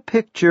found a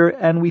picture,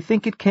 and we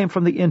think it came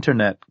from the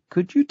Internet.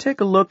 Could you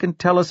take a look and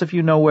tell us if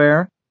you know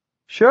where?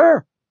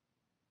 Sure.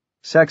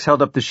 Sachs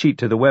held up the sheet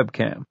to the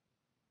webcam.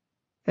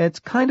 It's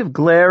kind of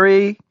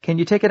glary. Can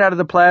you take it out of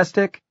the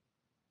plastic?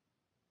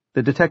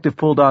 The detective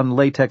pulled on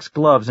latex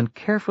gloves and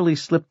carefully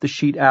slipped the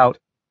sheet out,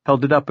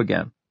 held it up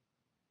again.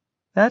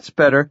 That's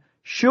better.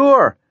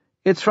 Sure.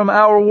 It's from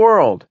Our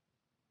World.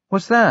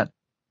 What's that?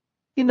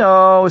 You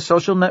know, a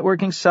social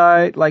networking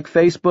site like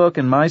Facebook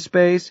and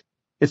MySpace.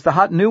 It's the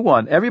hot new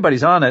one.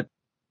 Everybody's on it.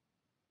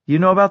 You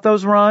know about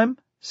those, Rhyme?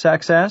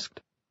 Sachs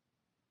asked.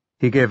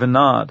 He gave a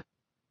nod.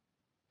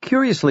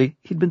 Curiously,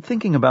 he'd been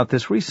thinking about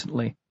this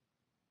recently.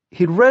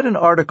 He'd read an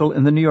article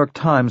in the New York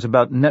Times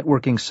about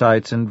networking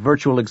sites and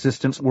virtual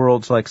existence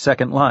worlds like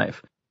Second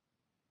Life.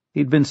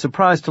 He'd been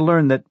surprised to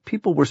learn that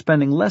people were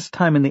spending less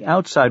time in the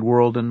outside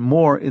world and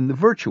more in the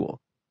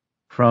virtual.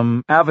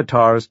 from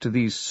avatars to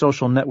these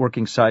social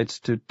networking sites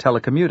to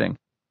telecommuting.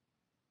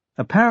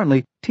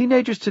 Apparently,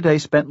 teenagers today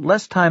spent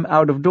less time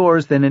out of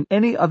doors than in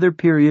any other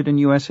period in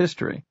U.S.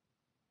 history.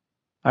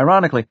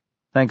 Ironically,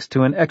 thanks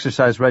to an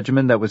exercise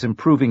regimen that was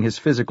improving his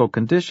physical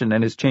condition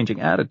and his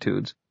changing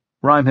attitudes,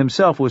 Rhyme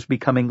himself was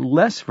becoming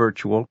less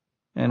virtual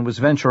and was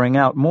venturing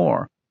out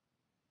more.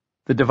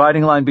 The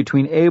dividing line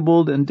between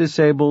abled and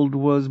disabled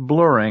was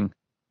blurring.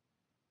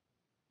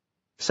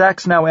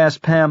 Sachs now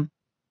asked Pam,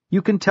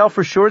 "You can tell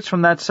for sure it's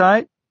from that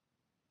site?"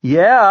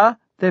 "Yeah,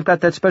 they've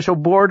got that special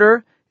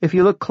border. If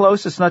you look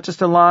close, it's not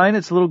just a line,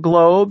 it's little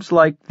globes,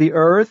 like the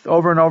Earth,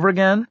 over and over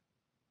again."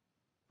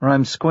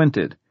 Rhyme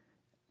squinted.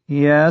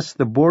 Yes,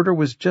 the border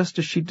was just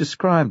as she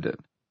described it.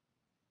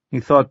 He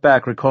thought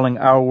back, recalling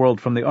Our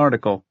World from the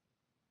article.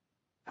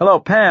 "Hello,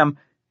 Pam.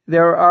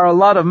 There are a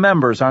lot of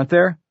members, aren't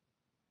there?"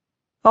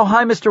 "Oh,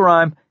 hi, Mr.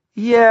 Rhyme.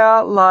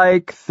 Yeah,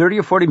 like 30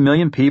 or 40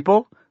 million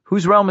people.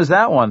 Whose realm is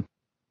that one?"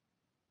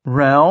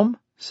 "Realm?"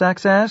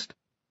 Sachs asked.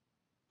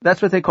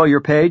 "That's what they call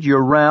your page,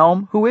 your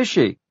realm. Who is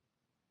she?"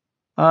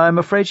 "I'm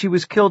afraid she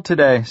was killed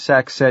today,"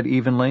 Sachs said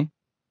evenly.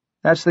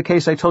 "That's the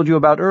case I told you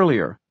about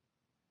earlier."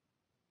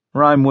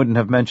 Rhyme wouldn't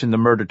have mentioned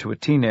the murder to a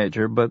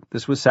teenager, but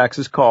this was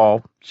Sachs's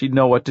call. She'd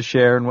know what to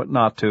share and what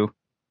not to.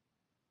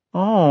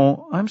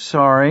 "Oh, I'm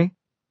sorry."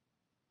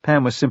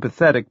 Pam was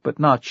sympathetic, but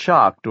not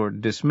shocked or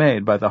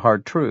dismayed by the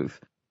hard truth.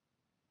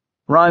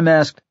 Rhyme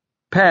asked,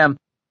 "Pam,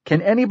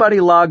 can anybody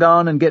log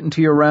on and get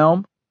into your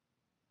realm?"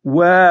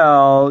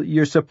 "Well,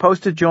 you're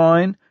supposed to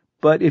join,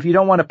 but if you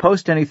don't want to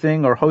post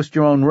anything or host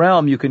your own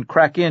realm, you can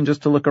crack in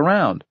just to look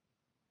around."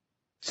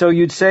 "So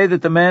you'd say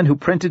that the man who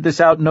printed this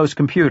out knows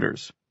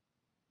computers?"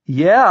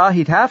 "Yeah,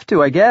 he'd have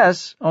to, I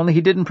guess, only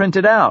he didn't print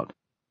it out."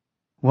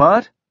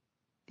 "What?"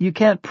 "You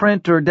can't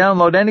print or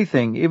download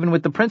anything, even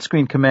with the print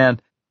screen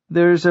command.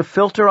 There's a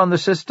filter on the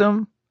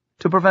system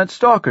to prevent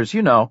stalkers,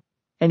 you know,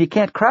 and you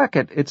can't crack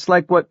it. It's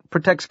like what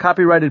protects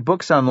copyrighted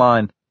books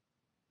online."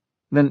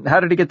 "Then how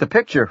did he get the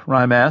picture?"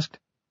 Rhyme asked.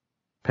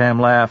 Pam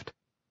laughed.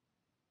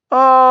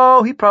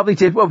 "Oh, he probably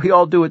did what we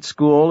all do at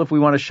school if we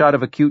want a shot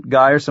of a cute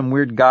guy or some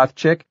weird goth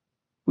chick.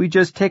 We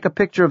just take a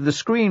picture of the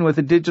screen with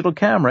a digital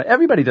camera.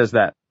 Everybody does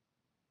that."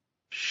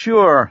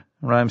 "Sure,"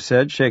 Rhyme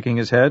said, shaking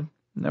his head.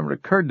 "Never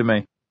occurred to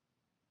me."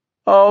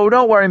 "Oh,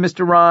 don't worry,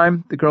 Mr.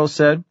 Rhyme," the girl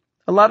said.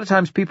 "A lot of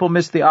times people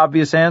miss the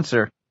obvious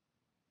answer."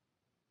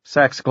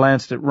 Sachs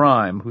glanced at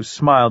Rhyme, who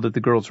smiled at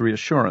the girl's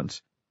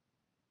reassurance.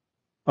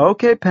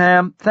 "Okay,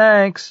 Pam,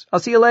 thanks. I'll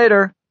see you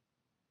later."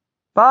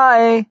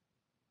 "Bye."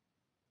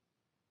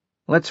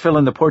 Let's fill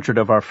in the portrait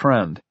of our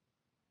friend.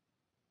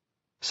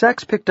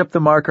 Sachs picked up the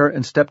marker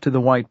and stepped to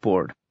the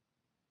whiteboard.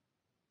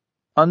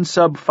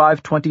 Unsub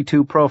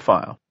 522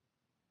 profile.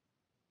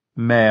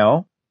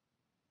 Male.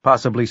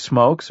 Possibly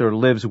smokes or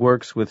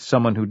works with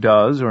someone who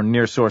does or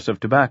near source of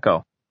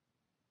tobacco.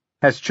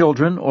 Has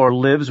children or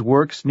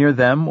works near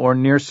them or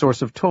near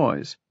source of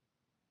toys.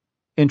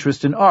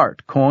 Interest in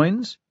art,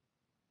 coins.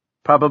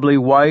 Probably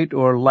white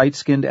or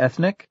light-skinned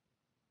ethnic.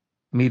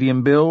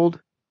 Medium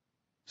build.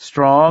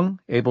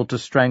 Strong, able to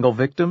strangle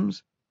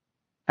victims.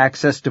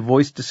 Access to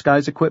voice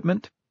disguise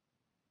equipment.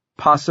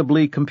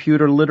 Possibly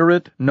computer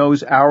literate,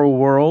 knows Our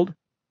World,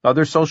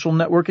 other social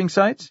networking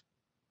sites.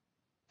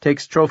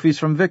 Takes trophies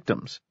from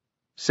victims.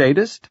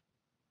 Sadist.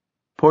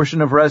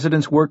 Portion of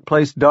residence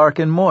workplace dark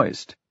and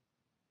moist.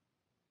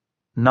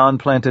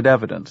 Non-planted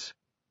evidence.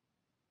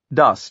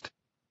 Dust.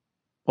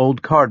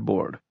 Old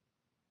cardboard.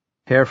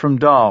 Hair from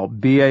doll,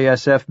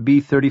 BASF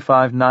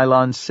B35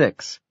 nylon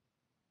 6.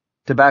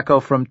 Tobacco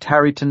from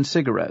Tareyton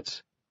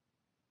cigarettes.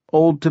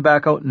 Old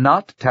tobacco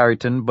not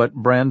Tareyton but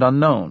brand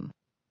unknown.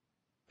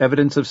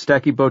 Evidence of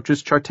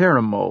Stachybotrys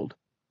chartarum mold.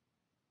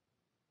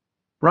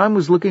 Rhyme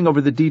was looking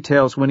over the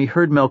details when he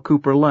heard Mel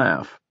Cooper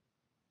laugh.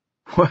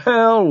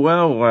 "Well,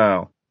 well,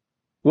 well.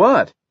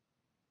 What?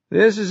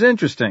 This is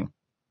interesting.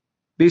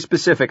 Be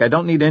specific. I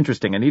don't need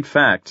interesting. I need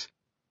facts."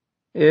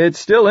 "It's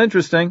still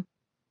interesting."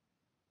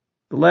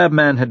 The lab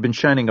man had been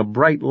shining a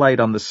bright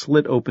light on the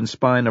slit-open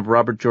spine of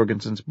Robert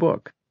Jorgensen's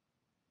book.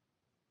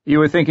 "You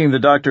were thinking the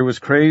doctor was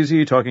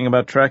crazy, talking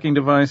about tracking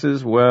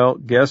devices? Well,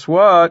 guess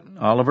what?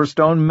 Oliver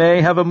Stone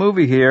may have a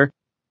movie here.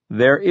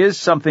 There is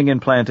something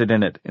implanted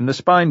in it, in the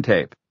spine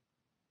tape."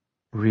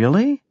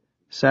 "Really?"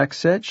 Sachs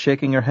said,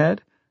 shaking her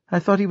head. "I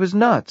thought he was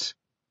nuts."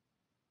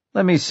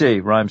 "Let me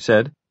see," Rhyme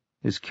said,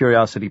 his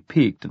curiosity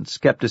piqued and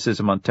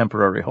skepticism on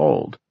temporary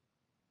hold.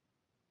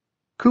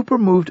 Cooper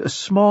moved a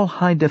small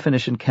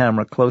high-definition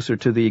camera closer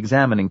to the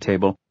examining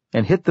table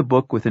and hit the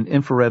book with an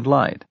infrared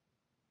light.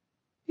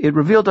 It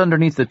revealed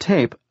underneath the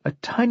tape a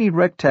tiny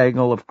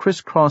rectangle of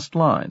crisscrossed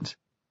lines.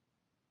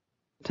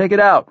 "Take it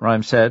out,"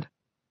 Rhyme said.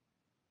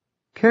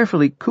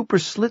 Carefully, Cooper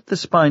slit the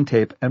spine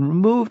tape and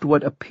removed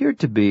what appeared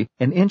to be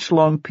an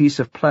inch-long piece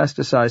of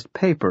plasticized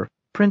paper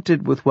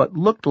printed with what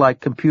looked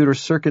like computer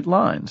circuit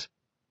lines.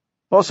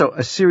 Also,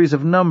 a series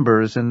of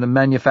numbers and the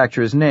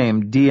manufacturer's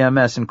name,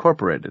 DMS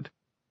Incorporated.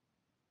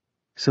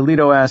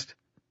 Solito asked,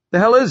 "The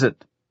hell is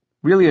it?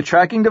 Really a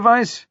tracking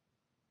device?"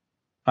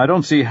 I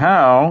don't see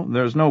how.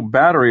 There's no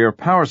battery or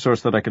power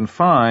source that I can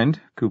find,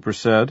 Cooper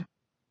said.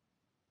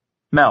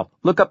 Mel,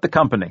 look up the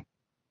company.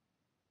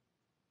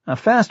 A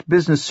fast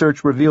business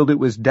search revealed it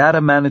was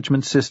Data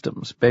Management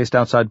Systems, based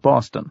outside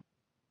Boston.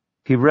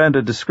 He read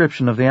a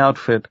description of the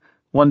outfit,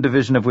 one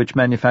division of which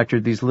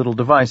manufactured these little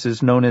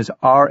devices known as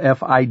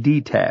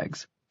RFID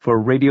tags, for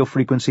radio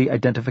frequency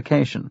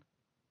identification.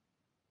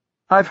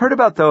 I've heard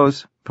about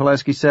those,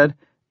 Pulaski said.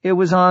 It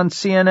was on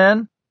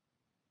CNN?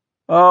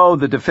 Oh,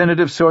 the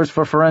definitive source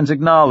for forensic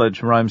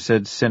knowledge, Rhymes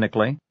said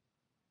cynically.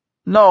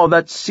 No,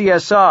 that's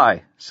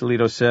CSI,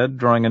 Salito said,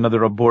 drawing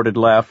another aborted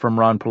laugh from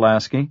Ron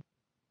Pulaski.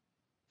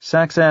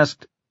 Sachs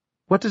asked,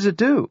 What does it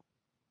do?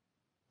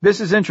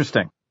 This is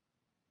interesting.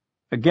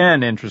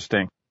 Again,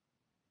 interesting.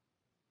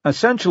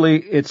 Essentially,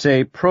 it's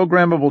a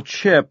programmable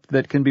chip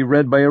that can be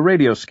read by a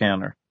radio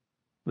scanner.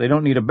 They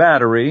don't need a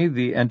battery,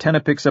 the antenna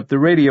picks up the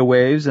radio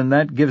waves, and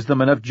that gives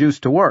them enough juice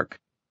to work.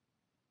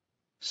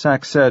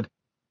 Sachs said,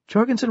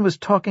 Jorgensen was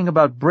talking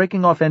about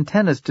breaking off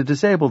antennas to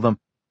disable them.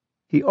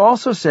 He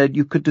also said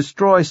you could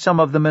destroy some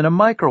of them in a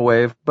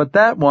microwave, but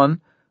that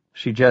one,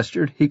 she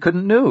gestured, he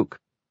couldn't nuke.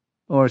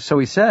 Or so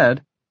he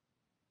said.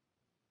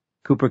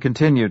 Cooper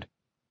continued.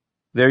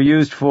 They're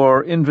used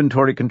for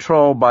inventory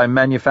control by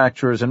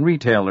manufacturers and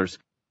retailers.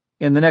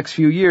 In the next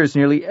few years,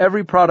 nearly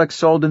every product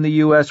sold in the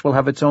U.S. will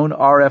have its own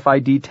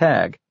RFID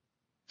tag.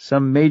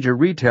 Some major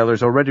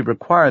retailers already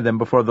require them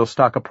before they'll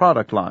stock a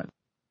product line.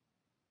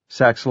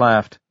 Sachs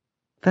laughed.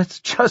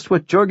 That's just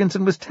what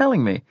Jorgensen was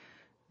telling me.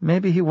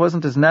 Maybe he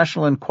wasn't as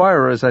National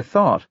Enquirer as I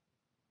thought.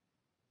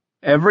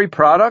 Every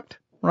product?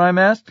 Rhyme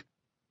asked.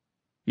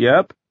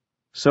 Yep.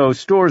 So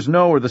stores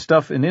know where the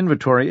stuff in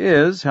inventory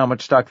is, how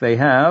much stock they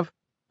have,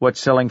 what's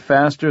selling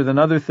faster than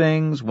other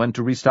things, when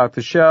to restock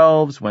the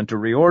shelves, when to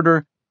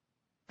reorder.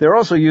 They're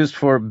also used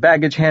for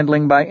baggage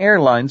handling by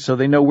airlines so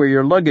they know where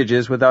your luggage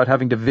is without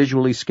having to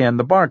visually scan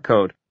the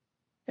barcode.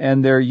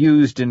 And they're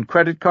used in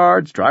credit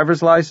cards,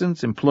 driver's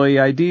license, employee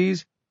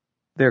IDs.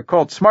 They're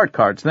called smart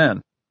cards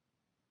then.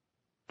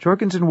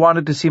 Jorgensen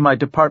wanted to see my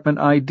department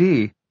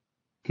ID.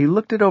 He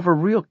looked it over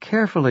real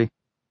carefully.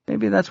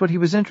 Maybe that's what he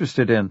was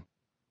interested in.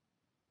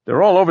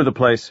 They're all over the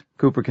place,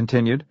 Cooper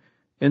continued.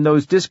 In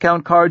those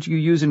discount cards you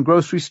use in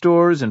grocery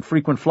stores and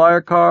frequent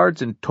flyer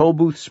cards and toll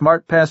booth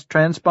smart pass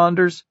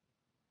transponders.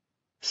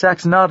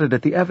 Sachs nodded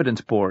at the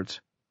evidence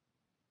boards.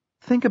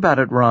 Think about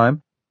it,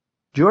 Rhyme.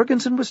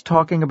 Jorgensen was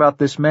talking about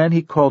this man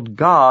he called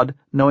God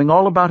knowing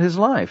all about his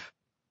life.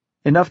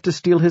 Enough to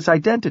steal his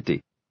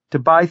identity, to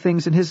buy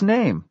things in his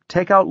name,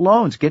 take out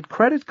loans, get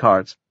credit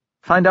cards,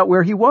 find out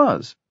where he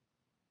was.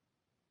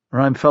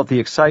 Rhyme felt the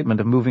excitement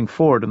of moving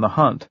forward in the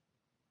hunt.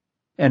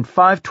 And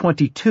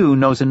 522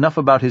 knows enough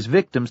about his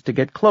victims to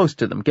get close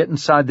to them, get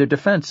inside their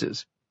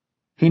defenses.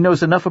 He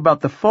knows enough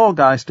about the fall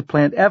guys to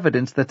plant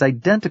evidence that's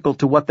identical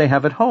to what they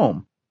have at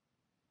home.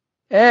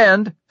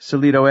 And,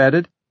 Salito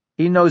added,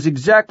 he knows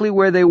exactly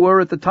where they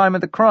were at the time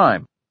of the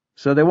crime,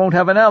 so they won't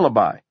have an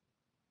alibi.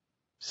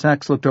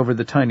 Sachs looked over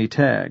the tiny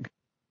tag.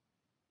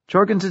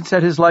 Jorgensen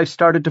said his life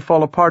started to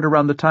fall apart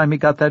around the time he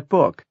got that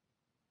book.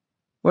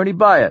 Where'd he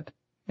buy it?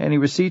 Any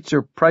receipts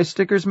or price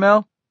stickers,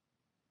 Mel?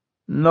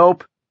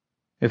 Nope.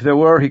 If there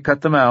were, he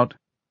cut them out.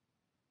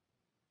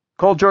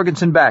 Call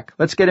Jorgensen back.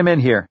 Let's get him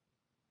in here.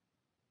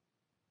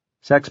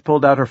 Sachs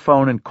pulled out her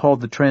phone and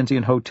called the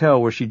transient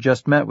hotel where she'd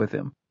just met with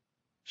him.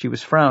 She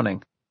was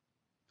frowning.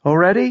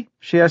 Already?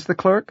 She asked the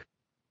clerk.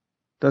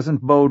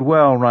 Doesn't bode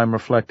well, Rhyme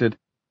reflected.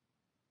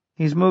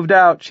 He's moved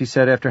out, she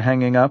said after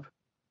hanging up.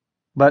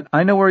 But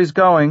I know where he's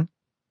going.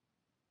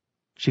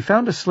 She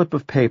found a slip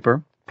of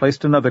paper,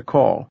 placed another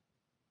call,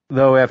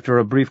 though after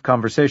a brief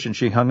conversation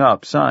she hung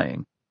up,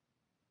 sighing.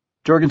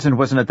 Jorgensen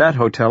wasn't at that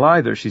hotel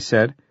either, she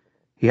said.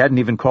 He hadn't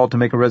even called to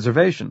make a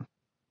reservation.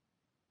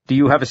 Do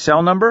you have a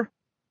cell number?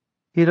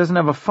 He doesn't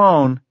have a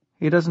phone.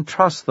 He doesn't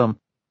trust them.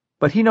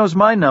 But he knows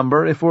my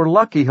number. If we're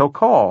lucky, he'll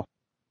call.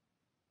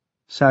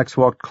 Sachs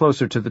walked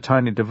closer to the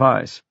tiny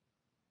device.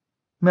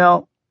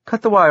 Mel,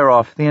 cut the wire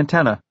off, the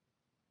antenna.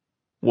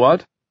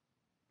 What?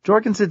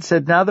 Jorgensen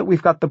said now that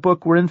we've got the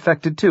book, we're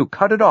infected too.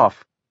 Cut it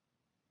off.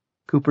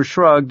 Cooper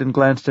shrugged and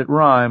glanced at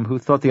Rhyme, who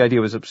thought the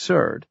idea was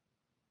absurd.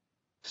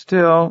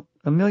 Still,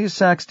 Amelia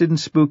Sachs didn't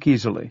spook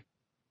easily.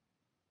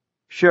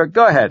 Sure,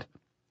 go ahead.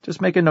 Just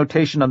make a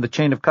notation on the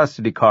chain of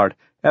custody card,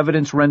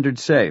 evidence rendered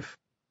safe.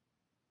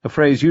 A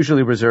phrase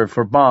usually reserved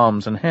for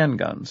bombs and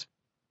handguns.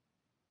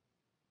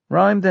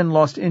 Rhyme then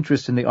lost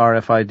interest in the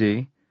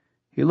RFID.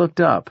 He looked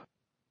up.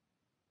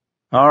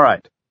 All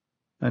right.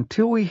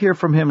 Until we hear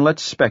from him,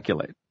 let's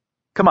speculate.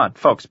 Come on,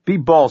 folks, be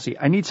ballsy.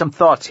 I need some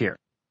thoughts here.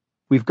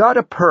 We've got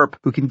a perp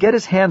who can get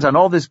his hands on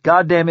all this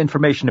goddamn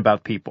information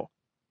about people.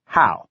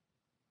 How?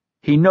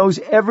 He knows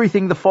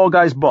everything the fall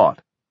guys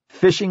bought.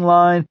 Fishing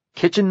line,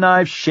 kitchen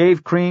knives,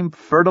 shave cream,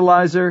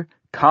 fertilizer,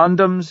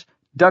 condoms,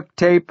 duct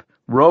tape,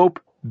 rope,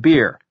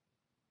 beer.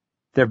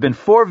 There have been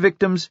 4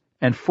 victims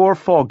and 4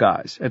 fall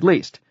guys, at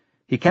least.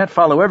 He can't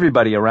follow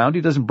everybody around.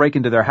 He doesn't break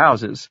into their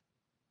houses.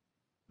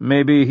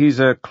 Maybe he's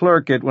a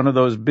clerk at one of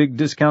those big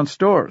discount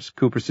stores,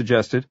 Cooper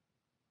suggested.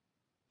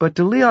 But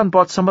DeLeon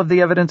bought some of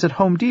the evidence at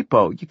Home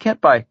Depot. You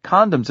can't buy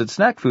condoms at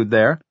snack food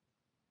there.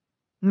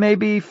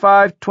 Maybe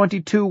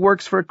 522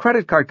 works for a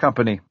credit card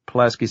company,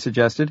 Pulaski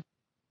suggested.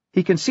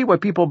 He can see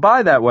what people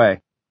buy that way.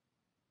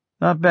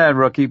 Not bad,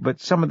 rookie, but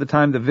some of the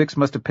time the Vicks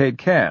must have paid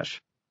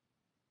cash.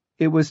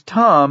 It was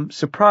Tom,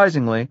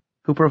 surprisingly,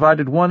 who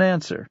provided one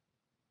answer.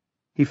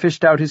 He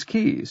fished out his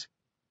keys.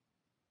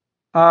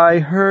 I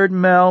heard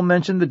Mel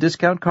mention the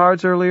discount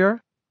cards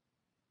earlier.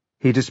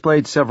 He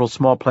displayed several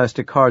small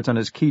plastic cards on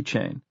his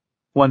keychain,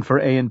 one for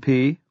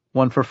A&P,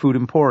 one for Food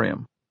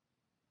Emporium.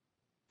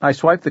 I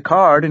swipe the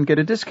card and get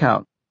a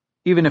discount.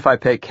 Even if I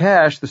pay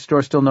cash, the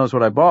store still knows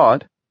what I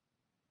bought.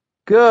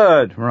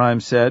 Good,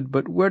 Rhymes said,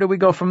 but where do we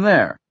go from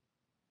there?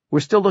 We're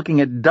still looking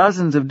at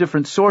dozens of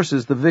different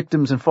sources the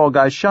victims and fall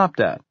guys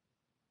shopped at.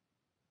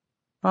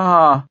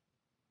 Ah.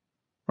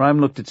 Rhyme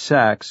looked at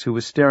Sachs, who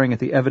was staring at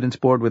the evidence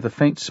board with a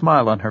faint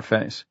smile on her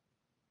face.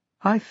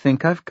 I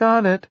think I've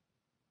got it.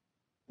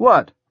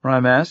 What?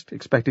 Rhyme asked,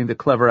 expecting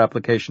the clever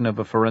application of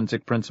a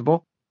forensic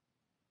principle.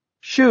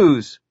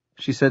 Shoes,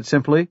 she said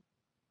simply.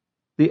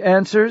 The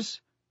answer's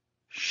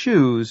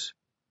shoes.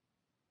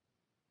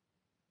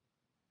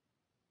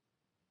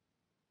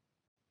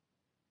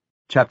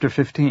 Chapter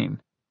 15.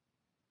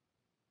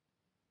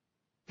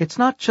 It's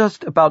not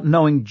just about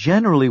knowing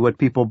generally what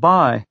people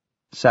buy,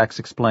 Sachs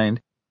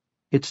explained.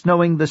 It's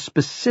knowing the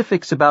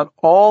specifics about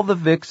all the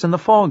Vicks and the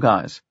Fall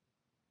Guys.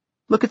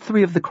 Look at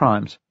 3 of the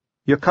crimes.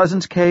 Your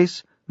cousin's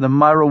case, the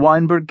Myra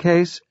Weinberg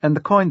case, and the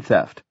coin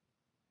theft.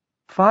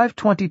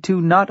 522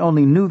 not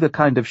only knew the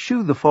kind of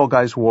shoe the Fall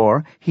Guys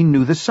wore, he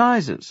knew the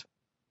sizes.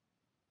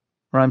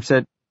 Rhyme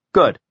said,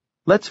 Good.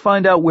 Let's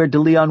find out where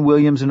DeLeon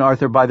Williams and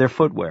Arthur buy their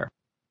footwear.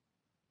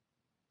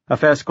 A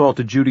fast call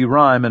to Judy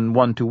Rhyme and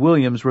one to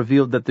Williams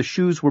revealed that the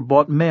shoes were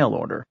bought mail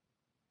order.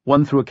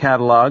 One through a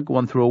catalog,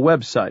 one through a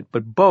website,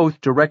 but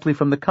both directly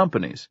from the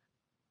companies.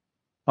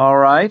 All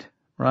right,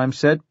 Rhyme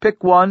said,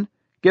 pick one,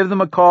 give them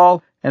a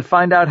call, and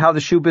find out how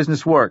the shoe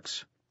business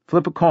works.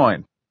 Flip a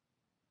coin.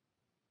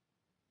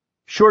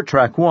 Short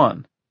Track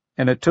won,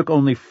 and it took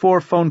only 4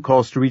 phone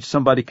calls to reach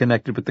somebody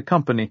connected with the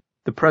company,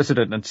 the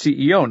president and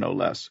CEO, no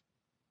less.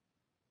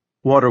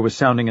 Water was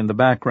sounding in the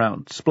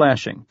background,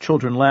 splashing,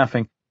 children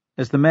laughing,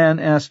 as the man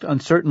asked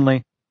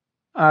uncertainly,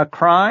 A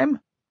crime?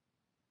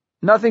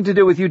 Nothing to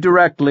do with you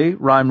directly,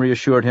 Rhyme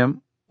reassured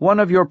him. One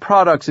of your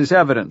products is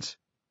evidence.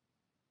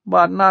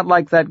 But not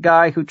like that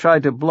guy who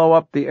tried to blow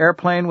up the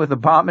airplane with a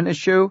bomb in his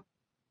shoe?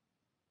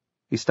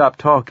 He stopped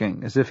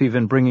talking, as if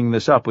even bringing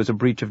this up was a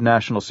breach of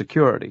national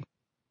security.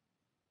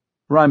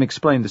 Rhyme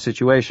explained the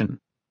situation.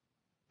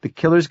 The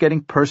killer's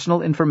getting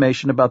personal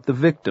information about the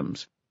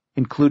victims,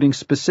 including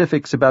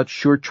specifics about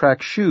Sure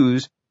Track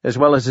shoes, as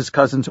well as his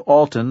cousin's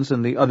Altons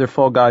and the other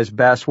Fall Guys'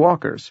 Bass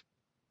Walkers.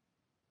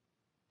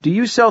 Do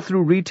you sell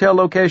through retail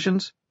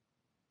locations?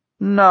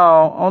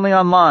 No, only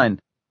online.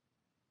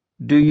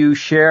 Do you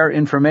share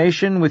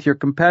information with your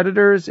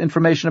competitors,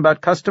 information about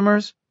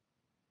customers?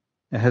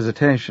 A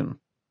hesitation.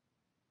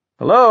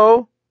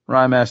 Hello?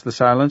 Rhyme asked the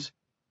silence.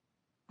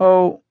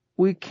 Oh,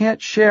 we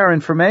can't share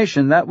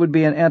information. That would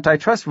be an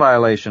antitrust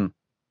violation.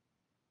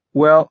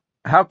 Well,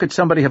 how could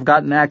somebody have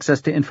gotten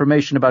access to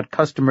information about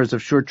customers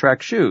of Sure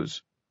Track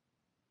shoes?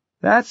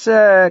 That's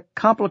a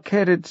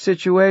complicated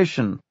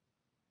situation.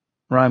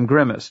 Rhyme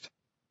grimaced.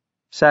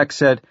 Sachs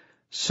said,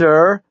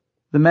 Sir,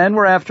 the man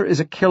we're after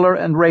is a killer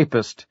and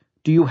rapist.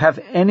 Do you have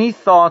any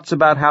thoughts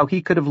about how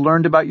he could have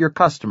learned about your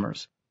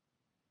customers?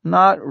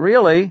 Not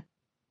really.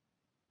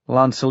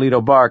 Lon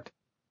Solito barked.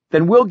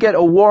 Then we'll get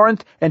a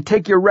warrant and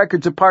take your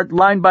records apart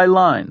line by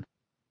line.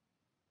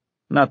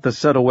 Not the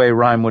subtle way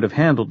Rhyme would have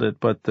handled it,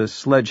 but the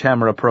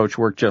sledgehammer approach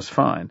worked just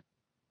fine.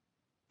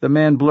 The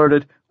man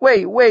blurted,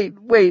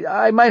 Wait,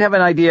 I might have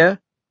an idea.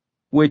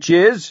 Which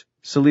is?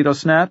 Solito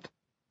snapped.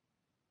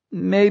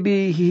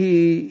 Maybe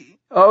he...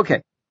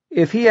 Okay,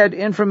 if he had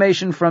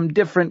information from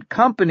different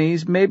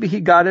companies, maybe he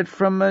got it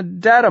from a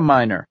data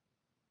miner.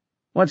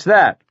 What's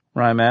that?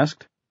 Rhyme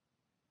asked.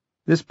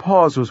 This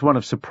pause was one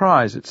of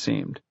surprise, it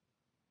seemed.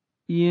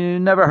 You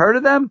never heard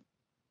of them?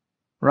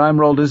 Rhyme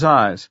rolled his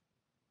eyes.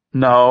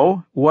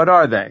 No, what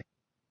are they?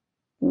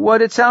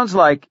 What it sounds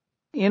like.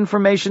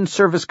 Information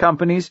service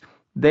companies.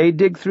 They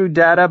dig through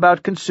data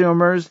about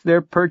consumers,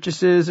 their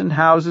purchases and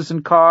houses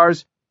and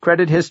cars,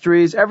 credit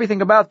histories,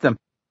 everything about them.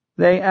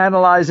 They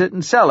analyze it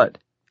and sell it,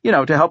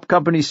 to help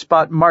companies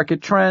spot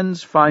market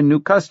trends, find new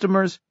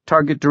customers,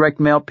 target direct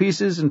mail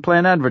pieces, and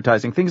plan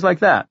advertising, things like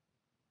that.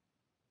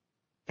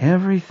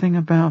 Everything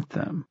about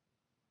them.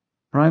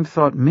 Rhyme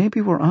thought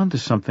maybe we're onto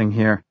something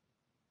here.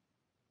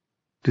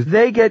 Do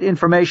they get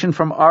information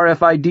from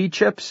RFID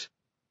chips?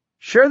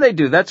 Sure they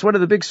do. That's one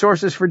of the big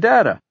sources for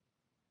data.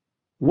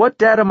 What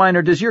data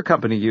miner does your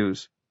company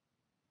use?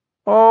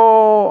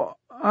 Oh,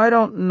 I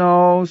don't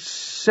know.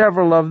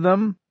 Several of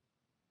them.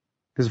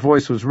 His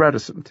voice was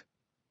reticent.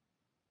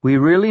 We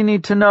really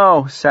need to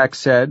know, Sachs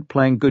said,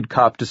 playing good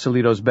cop to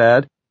Solito's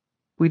bad.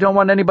 We don't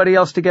want anybody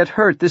else to get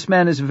hurt. This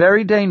man is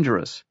very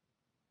dangerous.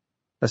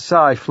 A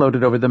sigh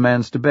floated over the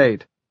man's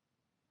debate.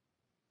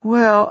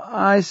 Well,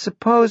 I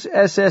suppose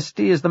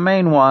SSD is the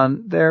main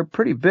one. They're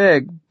pretty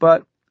big,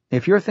 but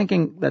if you're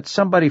thinking that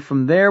somebody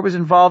from there was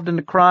involved in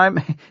the crime,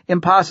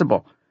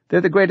 impossible.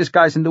 They're the greatest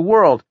guys in the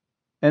world.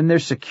 And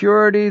there's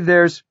security,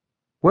 there's—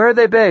 Where are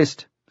they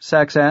based?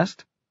 Sachs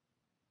asked.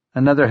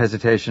 Another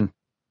hesitation.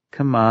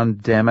 Come on,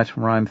 damn it,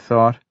 Rhyme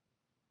thought.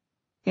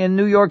 In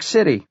New York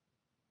City.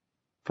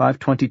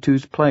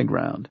 522's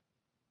playground.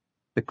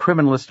 The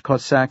criminalist caught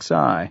Sachs'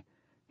 eye.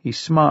 He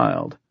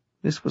smiled.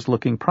 This was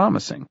looking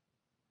promising.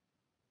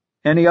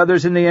 Any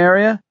others in the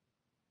area?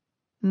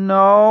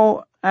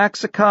 No,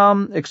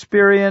 Axicom,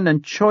 Experian,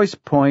 and Choice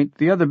Point,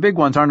 the other big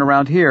ones, aren't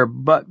around here,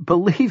 but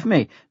believe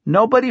me,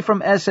 nobody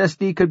from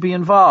SSD could be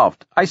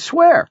involved. I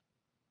swear.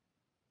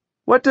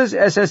 What does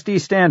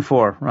SSD stand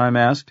for? Rhyme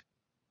asked.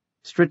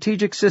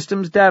 Strategic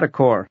Systems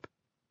Datacorp.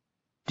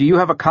 Do you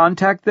have a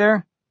contact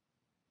there?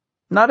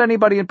 Not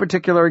anybody in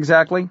particular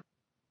exactly.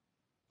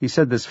 He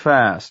said this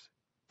fast.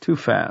 Too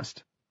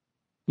fast.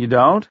 You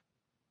don't?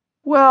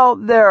 Well,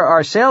 there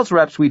are sales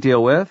reps we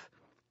deal with.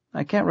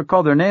 I can't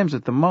recall their names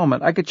at the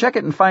moment. I could check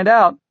it and find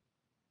out.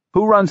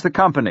 Who runs the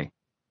company?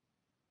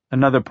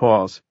 Another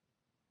pause.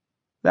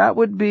 That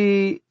would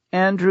be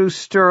Andrew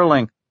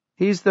Sterling.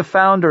 He's the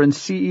founder and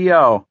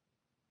CEO.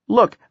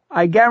 Look,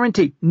 I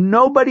guarantee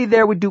nobody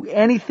there would do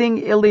anything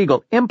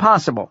illegal.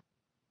 Impossible.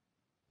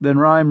 Then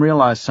Rhyme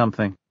realized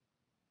something.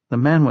 The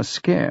man was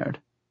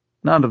scared.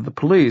 Not of the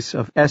police,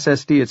 of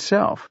SSD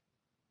itself.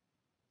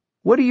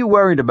 What are you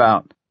worried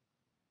about?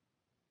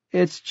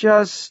 It's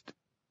just—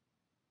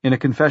 In a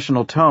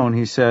confessional tone,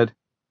 he said,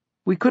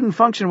 We couldn't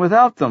function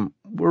without them.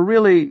 We're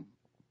really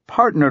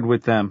partnered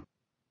with them.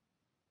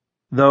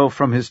 Though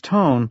from his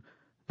tone,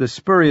 the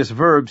spurious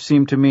verb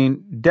seemed to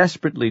mean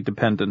desperately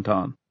dependent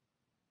on.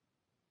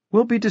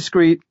 We'll be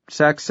discreet,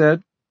 Sachs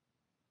said.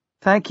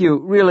 Thank you,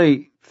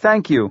 really,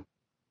 thank you.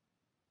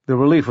 The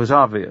relief was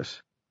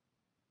obvious.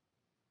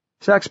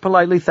 Sachs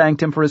politely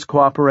thanked him for his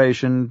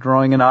cooperation,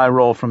 drawing an eye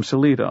roll from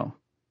Solito.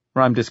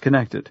 Rhyme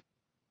disconnected.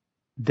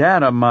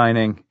 Data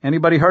mining.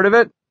 Anybody heard of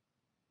it?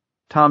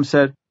 Tom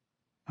said,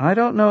 I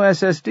don't know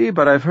SSD,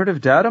 but I've heard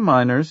of data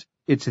miners.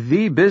 It's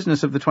the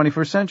business of the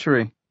 21st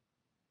century.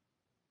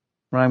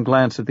 Rhyme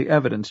glanced at the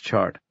evidence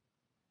chart.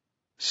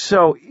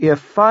 So, if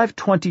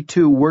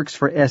 522 works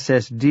for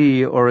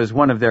SSD or is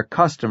one of their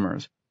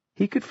customers,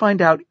 he could find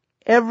out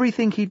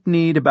everything he'd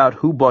need about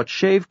who bought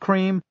shave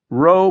cream,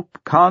 rope,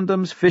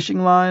 condoms, fishing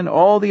line,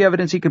 all the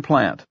evidence he could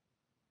plant.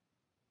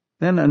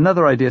 Then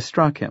another idea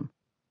struck him.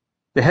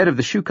 The head of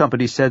the shoe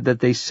company said that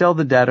they sell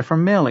the data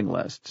from mailing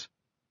lists.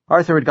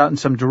 Arthur had gotten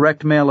some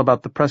direct mail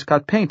about the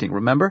Prescott painting,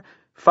 remember?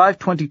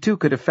 522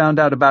 could have found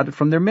out about it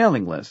from their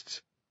mailing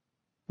lists.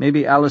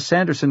 Maybe Alice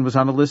Sanderson was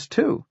on a list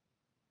too.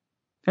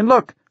 And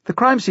look, the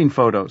crime scene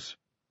photos.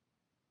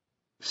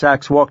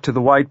 Sachs walked to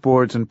the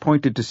whiteboards and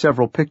pointed to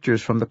several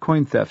pictures from the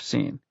coin theft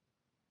scene.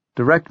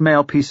 Direct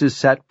mail pieces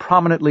sat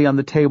prominently on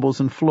the tables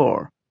and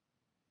floor.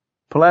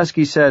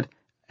 Pulaski said,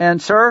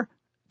 And, sir,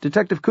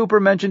 Detective Cooper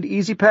mentioned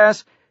Easy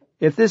Pass.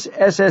 If this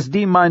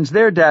SSD mines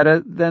their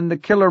data, then the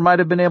killer might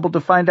have been able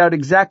to find out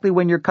exactly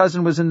when your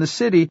cousin was in the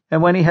city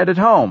and when he headed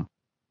home.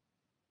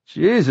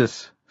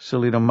 Jesus,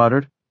 Solito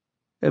muttered.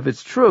 If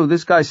it's true,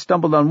 this guy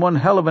stumbled on one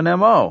hell of an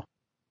M.O.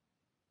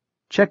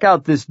 Check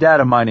out this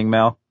data mining,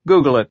 Mel.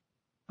 Google it.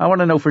 I want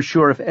to know for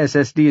sure if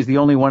SSD is the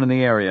only one in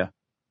the area.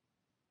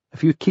 A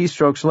few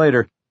keystrokes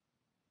later.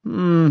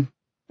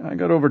 I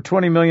got over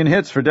 20 million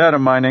hits for data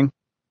mining.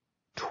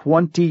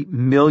 20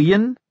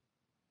 million?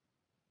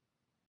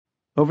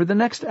 Over the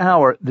next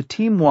hour, the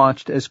team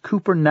watched as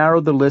Cooper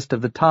narrowed the list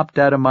of the top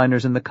data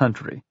miners in the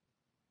country.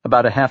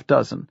 About a half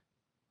dozen.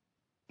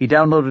 He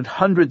downloaded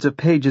hundreds of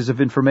pages of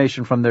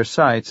information from their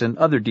sites and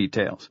other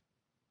details.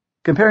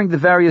 Comparing the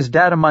various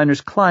data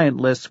miners' client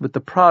lists with the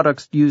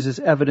products used as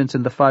evidence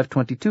in the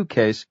 522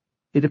 case,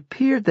 it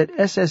appeared that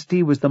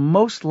SSD was the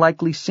most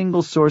likely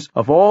single source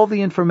of all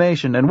the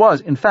information and was,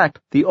 in fact,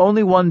 the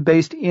only one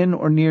based in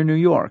or near New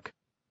York.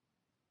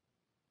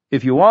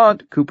 If you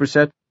want, Cooper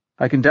said,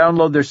 I can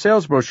download their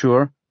sales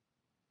brochure.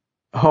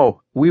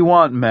 Oh, we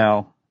want,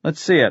 Mel. Let's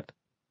see it.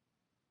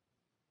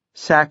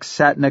 Sachs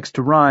sat next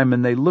to Rhyme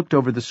and they looked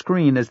over the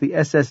screen as the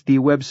SSD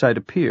website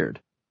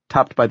appeared,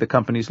 topped by the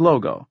company's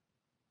logo.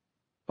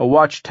 A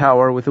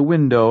watchtower with a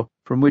window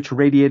from which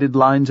radiated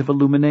lines of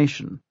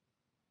illumination.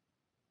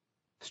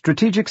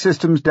 Strategic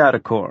Systems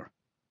Datacorp.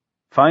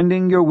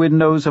 Finding your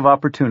windows of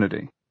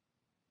opportunity.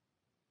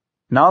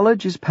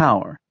 Knowledge is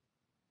power.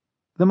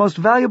 The most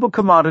valuable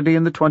commodity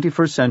in the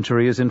 21st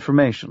century is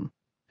information,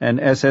 and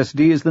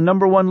SSD is the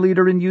 #1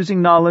 leader in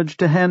using knowledge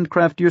to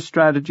handcraft your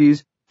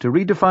strategies, to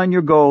redefine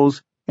your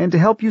goals, and to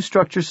help you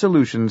structure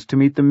solutions to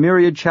meet the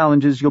myriad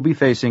challenges you'll be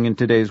facing in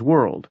today's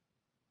world.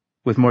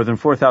 With more than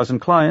 4,000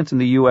 clients in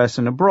the U.S.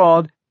 and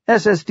abroad,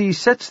 SSD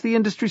sets the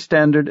industry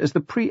standard as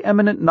the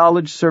preeminent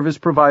knowledge service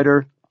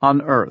provider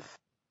on Earth.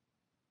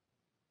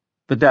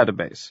 The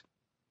database.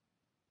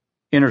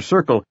 Inner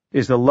Circle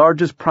is the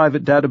largest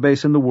private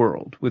database in the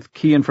world, with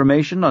key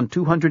information on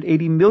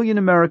 280 million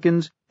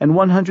Americans and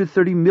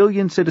 130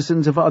 million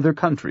citizens of other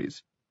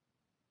countries.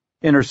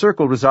 Inner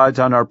Circle resides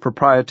on our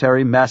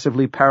proprietary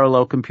Massively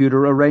Parallel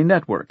Computer Array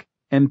Network,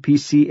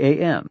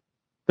 MPCAN,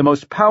 the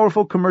most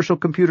powerful commercial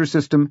computer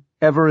system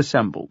ever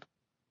assembled.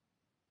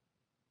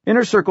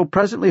 Inner Circle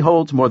presently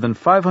holds more than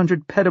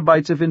 500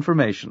 petabytes of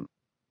information.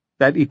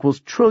 That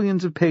equals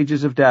trillions of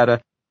pages of data,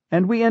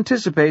 and we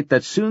anticipate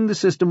that soon the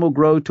system will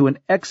grow to an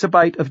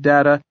exabyte of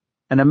data,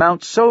 an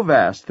amount so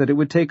vast that it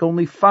would take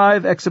only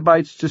 5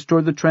 exabytes to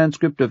store the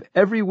transcript of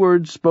every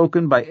word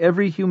spoken by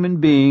every human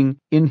being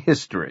in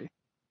history.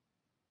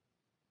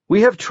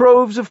 We have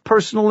troves of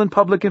personal and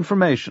public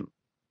information: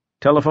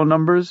 telephone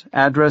numbers,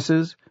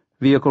 addresses,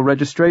 vehicle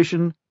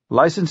registration,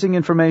 licensing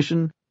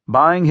information,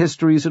 buying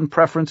histories and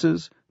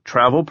preferences,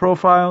 travel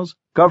profiles,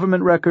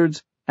 government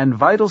records, and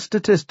vital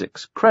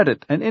statistics,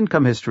 credit and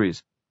income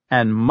histories,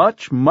 and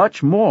much,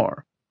 much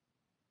more.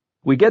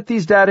 We get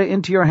these data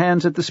into your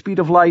hands at the speed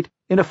of light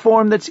in a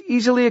form that's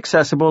easily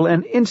accessible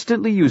and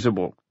instantly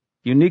usable,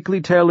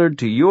 uniquely tailored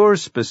to your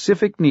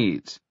specific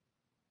needs.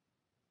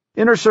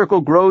 Inner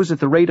Circle grows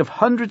at the rate of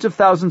hundreds of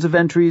thousands of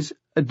entries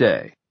a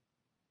day.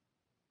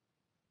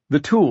 The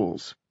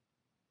tools.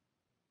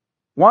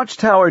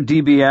 Watchtower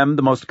DBM,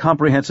 the most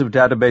comprehensive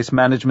database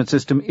management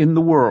system in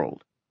the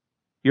world.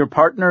 Your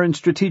partner in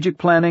strategic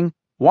planning,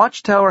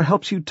 Watchtower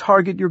helps you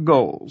target your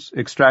goals,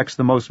 extracts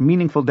the most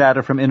meaningful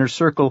data from Inner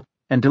Circle,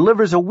 and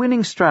delivers a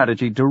winning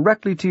strategy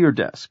directly to your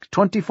desk,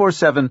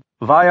 24/7,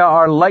 via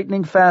our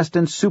lightning-fast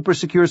and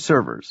super-secure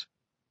servers.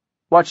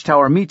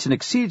 Watchtower meets and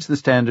exceeds the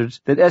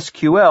standards that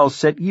SQL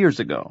set years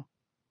ago.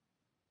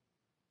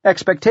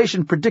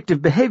 Expectation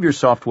predictive behavior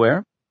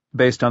software,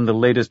 based on the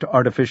latest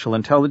artificial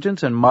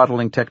intelligence and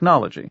modeling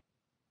technology.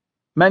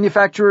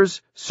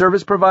 Manufacturers,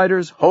 service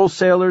providers,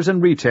 wholesalers,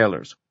 and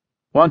retailers.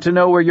 Want to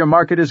know where your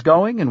market is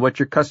going and what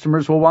your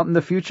customers will want in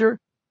the future?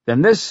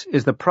 Then this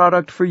is the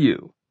product for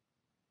you.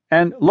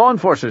 And law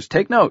enforcers,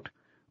 take note.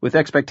 With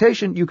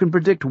Expectation, you can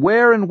predict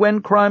where and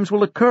when crimes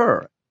will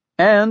occur,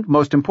 and,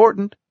 most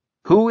important,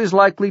 who is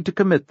likely to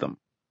commit them.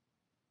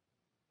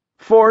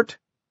 Fort,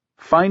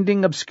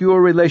 Finding Obscure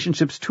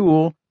Relationships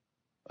Tool,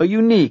 a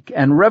unique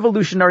and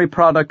revolutionary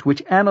product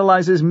which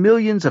analyzes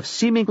millions of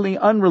seemingly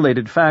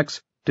unrelated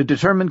facts to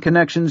determine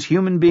connections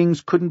human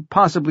beings couldn't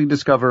possibly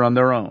discover on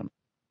their own.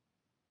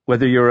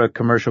 Whether you're a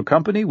commercial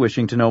company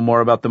wishing to know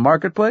more about the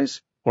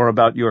marketplace, or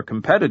about your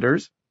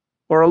competitors,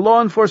 or a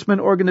law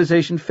enforcement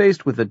organization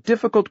faced with a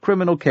difficult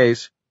criminal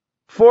case,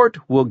 Fort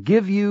will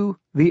give you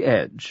the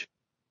edge.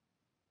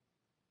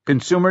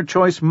 Consumer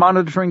choice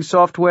monitoring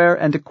software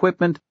and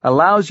equipment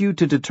allows you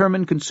to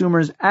determine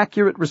consumers'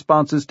 accurate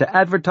responses to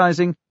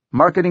advertising,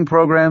 marketing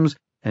programs,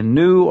 and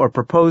new or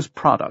proposed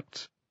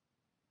products.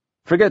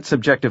 Forget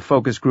subjective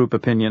focus group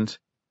opinions.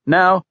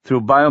 Now,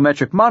 through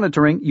biometric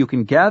monitoring, you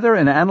can gather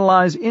and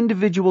analyze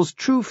individuals'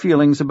 true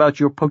feelings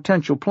about your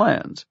potential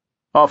plans,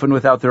 often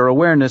without their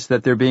awareness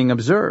that they're being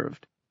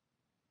observed.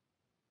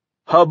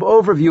 Hub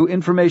Overview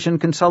Information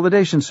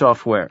Consolidation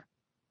Software.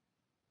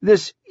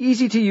 This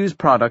easy-to-use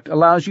product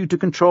allows you to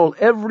control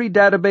every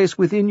database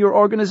within your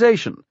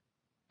organization,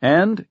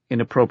 and,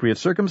 in appropriate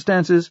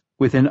circumstances,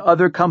 within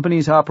other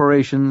companies'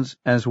 operations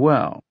as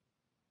well.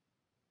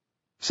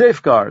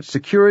 Safeguard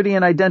Security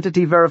and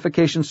Identity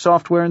Verification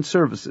Software and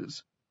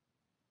Services.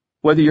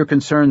 Whether your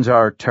concerns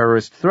are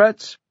terrorist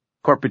threats,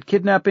 corporate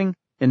kidnapping,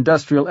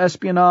 industrial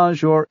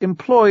espionage, or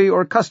employee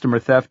or customer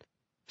theft,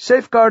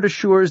 Safeguard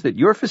assures that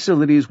your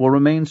facilities will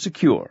remain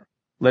secure,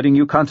 letting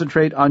you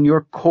concentrate on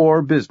your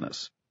core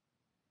business.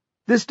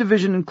 This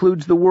division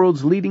includes the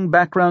world's leading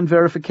background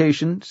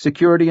verification,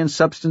 security, and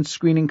substance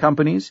screening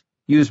companies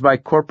used by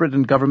corporate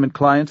and government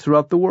clients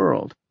throughout the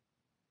world.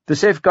 The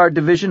Safeguard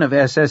division of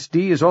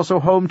SSD is also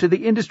home to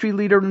the industry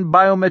leader in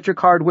biometric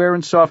hardware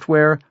and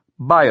software,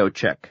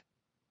 BioCheck.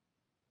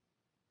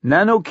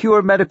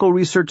 NanoCure Medical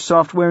Research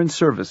Software and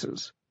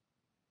Services.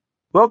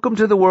 Welcome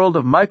to the world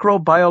of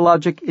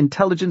microbiologic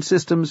intelligent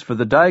systems for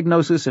the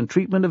diagnosis and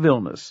treatment of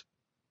illness.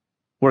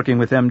 Working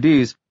with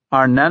MDs,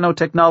 our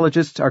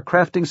nanotechnologists are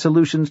crafting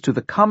solutions to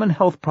the common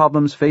health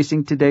problems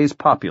facing today's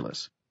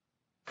populace.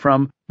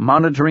 From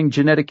monitoring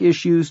genetic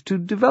issues to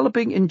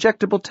developing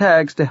injectable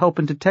tags to help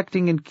in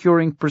detecting and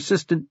curing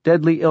persistent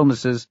deadly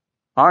illnesses,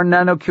 our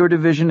NanoCure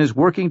division is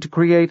working to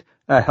create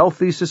a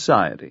healthy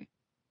society.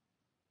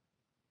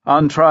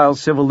 On-trial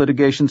civil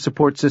litigation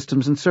support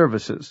systems and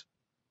services.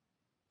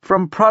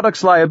 From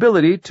products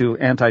liability to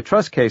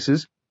antitrust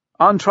cases,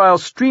 on-trial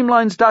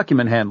streamlines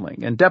document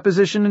handling and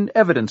deposition and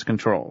evidence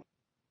control.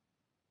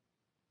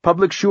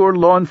 Public Sure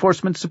law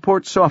enforcement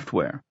support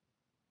software.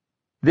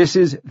 This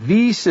is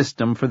the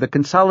system for the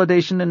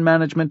consolidation and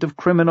management of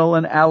criminal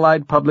and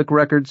allied public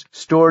records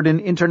stored in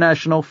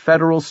international,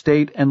 federal,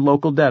 state, and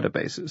local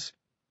databases.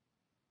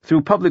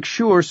 Through Public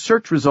Sure,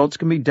 search results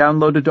can be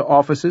downloaded to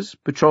offices,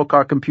 patrol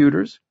car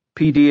computers,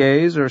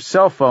 PDAs, or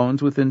cell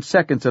phones within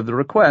seconds of the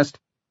request,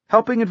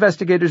 helping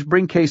investigators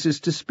bring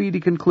cases to speedy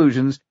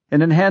conclusions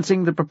and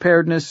enhancing the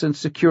preparedness and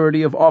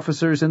security of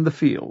officers in the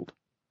field.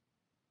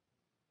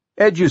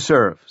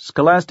 EduServe,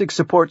 Scholastic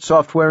Support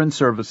Software and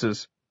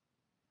Services.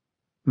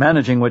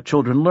 Managing what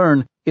children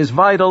learn is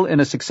vital in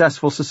a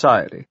successful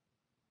society.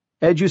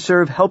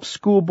 EduServe helps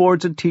school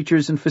boards and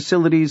teachers and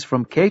facilities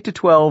from K to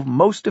 12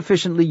 most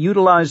efficiently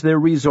utilize their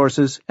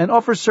resources and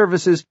offer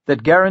services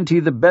that guarantee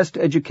the best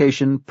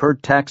education per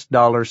tax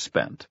dollar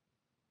spent.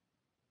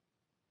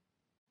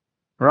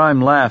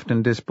 Rhyme laughed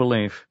in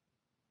disbelief.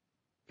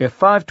 If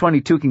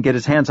 522 can get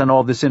his hands on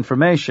all this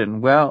information,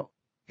 well,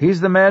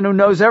 he's the man who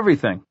knows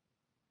everything.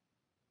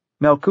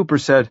 Mel Cooper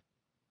said,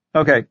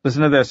 "Okay,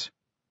 listen to this.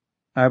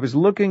 I was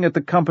looking at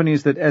the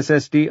companies that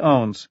SSD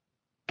owns.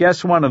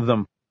 Guess one of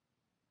them."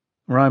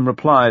 Rhyme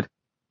replied,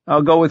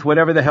 "I'll go with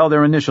whatever the hell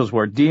their initials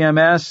were.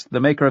 DMS, the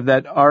maker of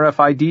that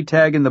RFID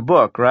tag in the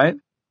book, right?"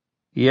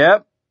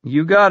 "Yep,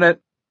 you got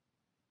it."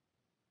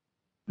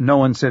 No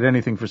one said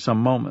anything for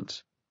some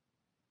moments.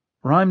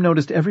 Rhyme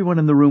noticed everyone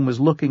in the room was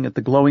looking at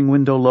the glowing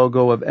window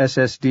logo of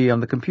SSD on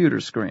the computer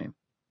screen.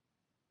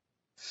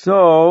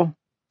 "So,"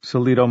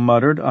 Solito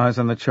muttered, eyes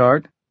on the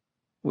chart,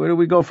 "where do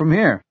we go from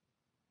here?"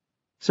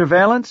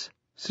 "Surveillance?"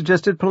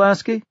 suggested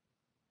Pulaski.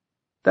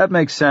 "That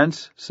makes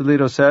sense,"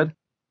 Solito said.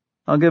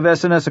 "I'll give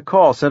S&S a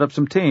call, set up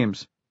some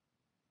teams."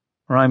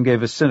 Rhyme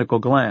gave a cynical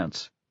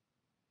glance.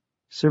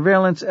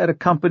 "Surveillance at a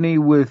company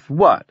with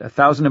what,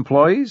 1,000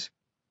 employees?"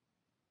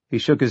 He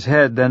shook his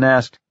head, then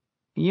asked,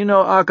 "You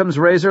know Occam's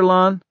razor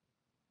lawn?"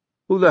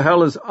 "Who the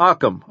hell is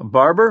Occam, a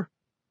barber?"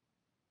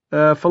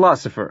 "A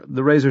philosopher.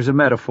 The razor's a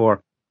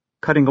metaphor,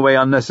 cutting away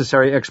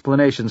unnecessary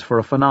explanations for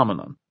a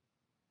phenomenon.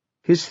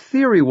 His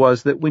theory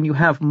was that when you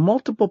have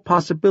multiple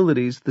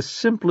possibilities, the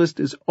simplest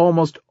is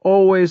almost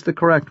always the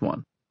correct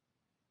one."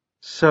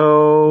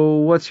 "So,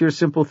 what's your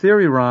simple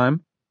theory,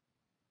 Rhyme?"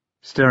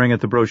 Staring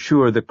at the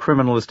brochure, the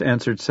criminalist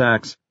answered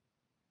Sachs,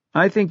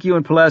 "I think you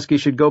and Pulaski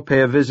should go pay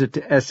a visit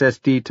to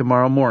SSD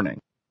tomorrow morning."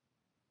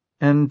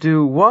 "And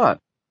do what?"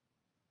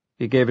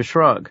 He gave a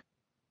shrug.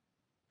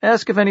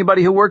 "Ask if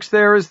anybody who works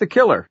there is the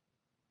killer."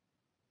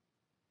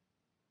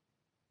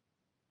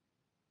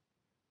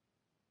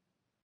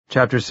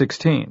 Chapter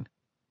 16.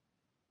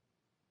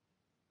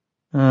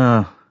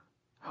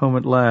 Home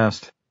at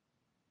last.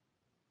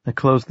 I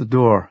close the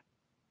door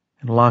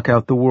and lock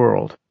out the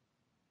world.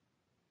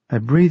 I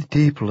breathe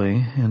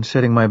deeply and,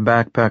 setting my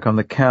backpack on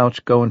the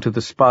couch, go into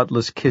the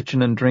spotless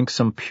kitchen and drink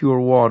some pure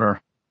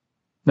water.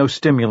 No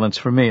stimulants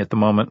for me at the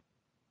moment.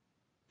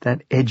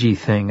 That edgy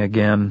thing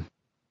again.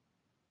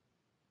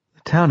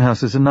 The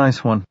townhouse is a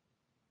nice one.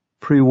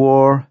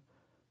 Pre-war,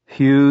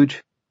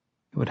 huge.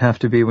 It would have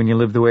to be when you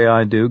live the way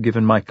I do,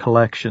 given my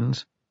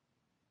collections.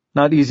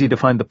 Not easy to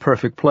find the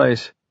perfect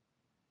place.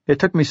 It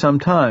took me some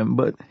time,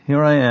 but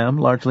here I am,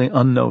 largely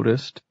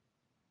unnoticed.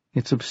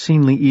 It's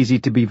obscenely easy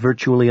to be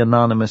virtually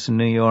anonymous in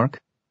New York.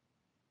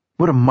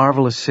 What a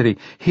marvelous city.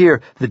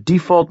 Here, the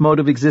default mode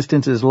of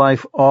existence is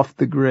life off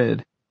the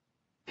grid.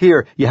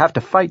 Here, you have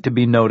to fight to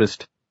be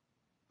noticed.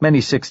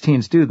 Many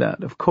 16s do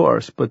that, of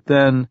course, but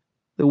then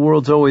the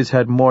world's always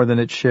had more than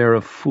its share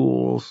of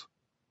fools.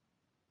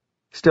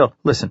 Still,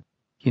 listen,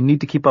 you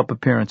need to keep up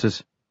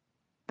appearances.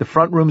 The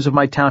front rooms of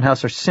my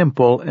townhouse are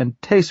simple and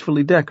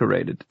tastefully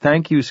decorated.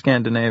 Thank you,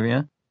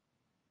 Scandinavia.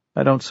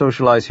 I don't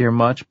socialize here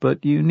much,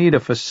 but you need a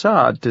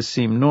facade to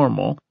seem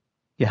normal.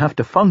 You have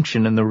to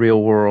function in the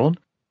real world.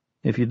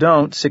 If you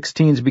don't,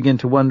 16s begin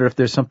to wonder if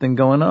there's something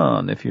going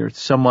on, if you're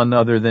someone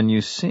other than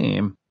you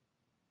seem.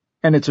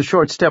 And it's a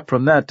short step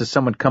from that to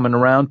someone coming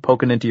around,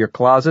 poking into your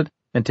closet,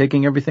 and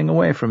taking everything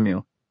away from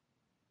you.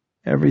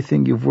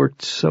 Everything you've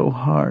worked so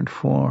hard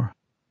for.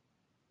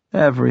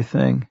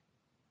 Everything.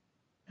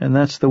 And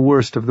that's the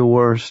worst of the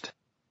worst.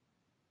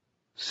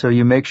 So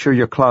you make sure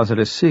your closet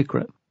is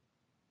secret.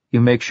 You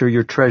make sure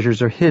your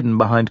treasures are hidden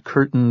behind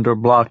curtained or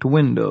blocked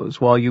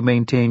windows while you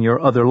maintain your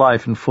other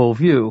life in full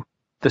view,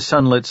 the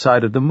sunlit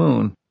side of the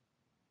moon.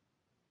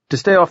 To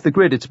stay off the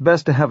grid, it's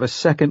best to have a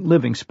second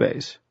living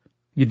space.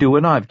 You do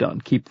what I've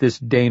done, keep this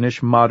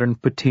Danish modern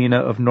patina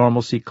of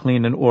normalcy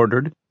clean and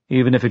ordered,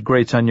 even if it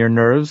grates on your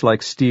nerves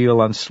like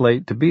steel on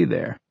slate to be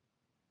there.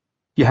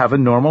 You have a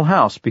normal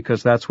house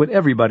because that's what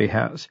everybody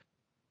has.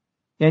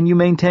 And you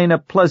maintain a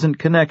pleasant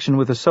connection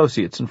with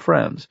associates and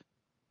friends,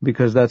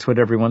 because that's what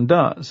everyone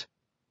does.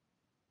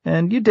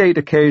 And you date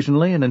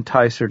occasionally and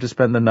entice her to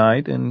spend the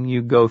night, and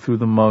you go through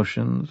the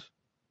motions,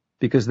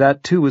 because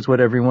that too is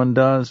what everyone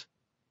does.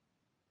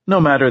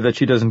 No matter that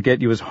she doesn't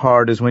get you as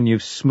hard as when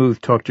you've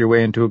smooth-talked your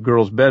way into a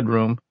girl's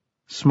bedroom,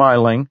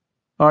 smiling,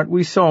 "Aren't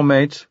we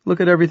soulmates? Look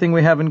at everything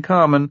we have in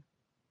common,"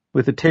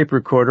 with a tape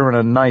recorder and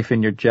a knife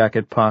in your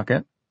jacket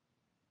pocket.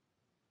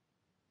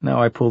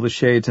 Now I pull the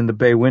shades in the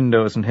bay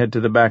windows and head to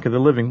the back of the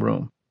living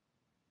room.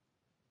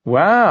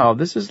 Wow,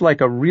 this is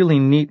like a really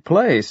neat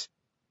place.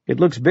 It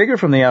looks bigger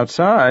from the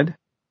outside.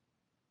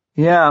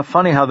 Yeah,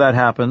 funny how that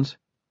happens.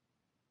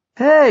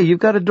 Hey, you've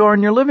got a door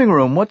in your living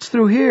room. What's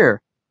through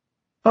here?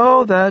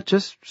 Oh, that,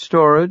 just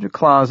storage, a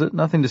closet,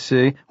 nothing to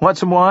see. Want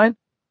some wine?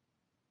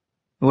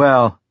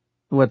 Well,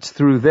 what's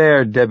through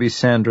there, Debbie,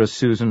 Sandra,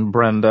 Susan,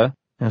 Brenda,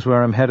 is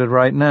where I'm headed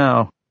right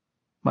now.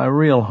 My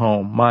real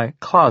home, my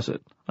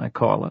closet, I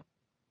call it.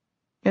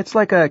 It's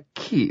like a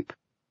keep,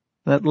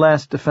 that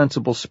last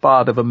defensible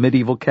spot of a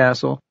medieval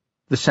castle,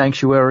 the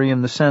sanctuary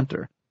in the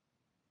center.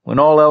 When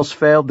all else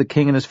failed, the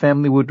king and his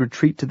family would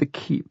retreat to the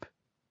keep.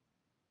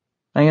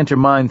 I enter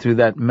mine through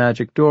that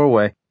magic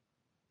doorway.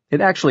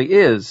 It actually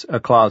is a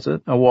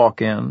closet, a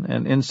walk-in,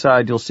 and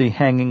inside you'll see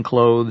hanging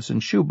clothes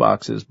and shoe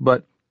boxes,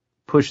 but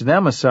push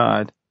them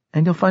aside,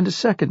 and you'll find a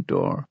second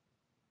door.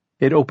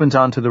 It opens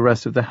onto the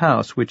rest of the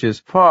house, which is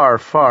far,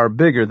 far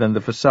bigger than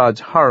the facade's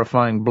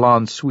horrifying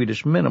blonde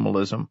Swedish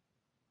minimalism.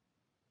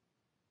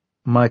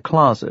 My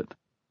closet.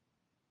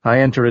 I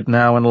enter it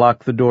now and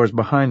lock the doors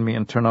behind me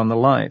and turn on the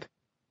light.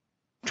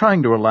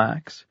 Trying to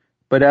relax,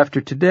 but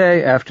after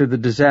today, after the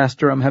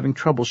disaster, I'm having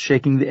trouble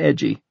shaking the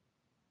edgy.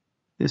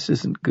 This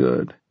isn't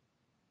good.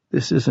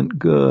 This isn't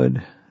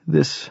good.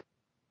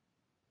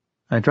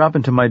 I drop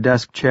into my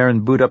desk chair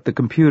and boot up the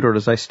computer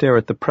as I stare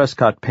at the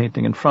Prescott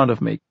painting in front of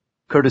me,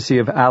 courtesy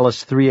of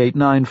Alice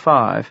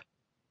 3895.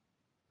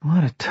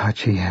 What a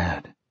touch he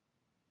had.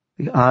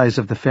 The eyes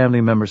of the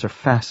family members are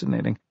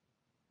fascinating.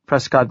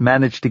 Prescott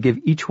managed to give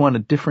each one a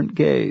different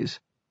gaze.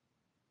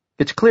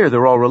 It's clear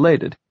they're all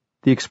related.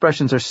 The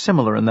expressions are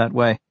similar in that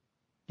way.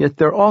 Yet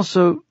they're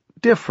also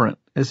different,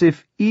 as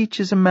if each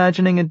is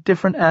imagining a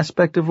different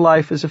aspect of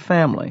life as a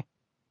family.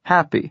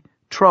 Happy,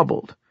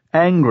 troubled,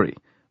 angry,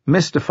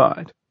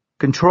 mystified,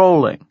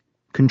 controlling,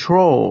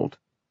 controlled.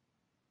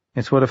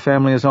 It's what a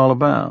family is all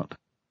about,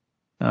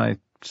 I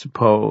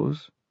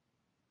suppose.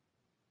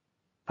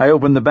 I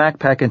open the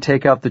backpack and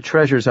take out the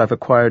treasures I've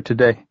acquired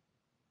today.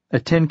 A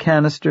tin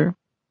canister,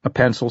 a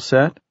pencil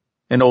set,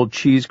 an old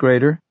cheese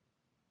grater.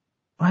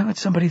 Why would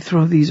somebody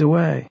throw these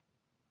away?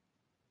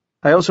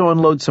 I also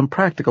unload some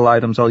practical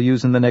items I'll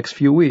use in the next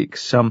few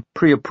weeks, some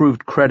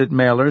pre-approved credit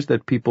mailers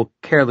that people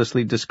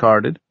carelessly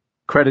discarded,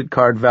 credit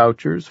card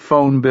vouchers,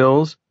 phone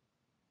bills.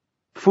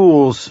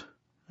 Fools,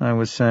 I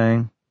was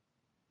saying.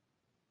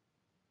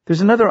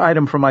 There's another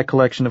item from my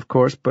collection, of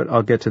course, but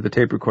I'll get to the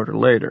tape recorder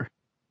later.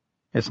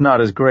 It's not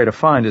as great a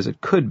find as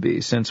it could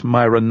be, since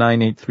Myra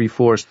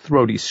 9834's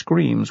throaty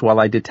screams while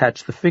I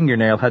detached the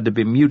fingernail had to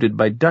be muted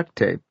by duct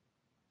tape.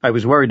 I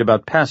was worried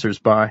about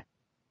passers-by.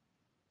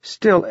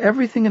 Still,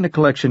 everything in the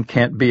collection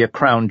can't be a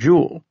crown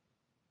jewel.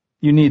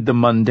 You need the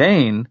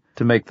mundane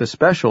to make the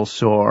special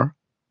soar.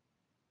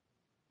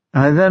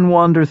 I then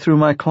wander through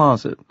my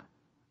closet,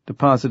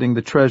 depositing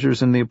the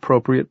treasures in the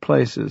appropriate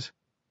places.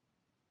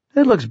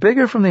 It looks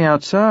bigger from the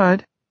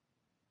outside.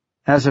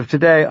 As of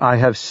today, I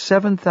have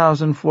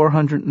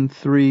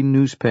 7,403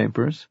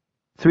 newspapers,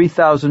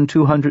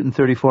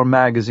 3,234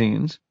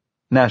 magazines,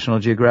 National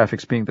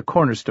Geographic's being the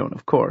cornerstone,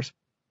 of course,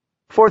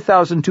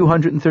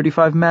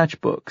 4,235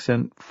 matchbooks,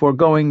 and,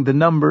 foregoing the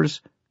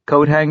numbers,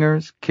 coat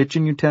hangers,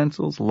 kitchen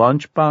utensils,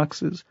 lunch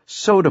boxes,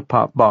 soda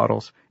pop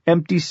bottles,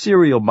 empty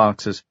cereal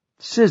boxes,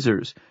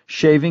 scissors,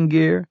 shaving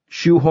gear,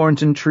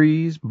 shoehorns and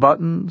trees,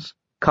 buttons,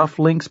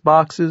 cufflinks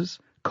boxes,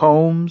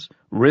 combs,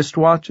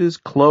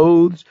 wristwatches,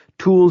 clothes,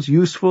 tools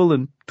useful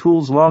and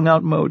tools long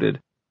outmoded,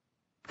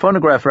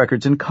 phonograph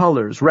records in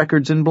colors,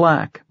 records in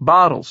black,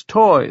 bottles,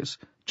 toys,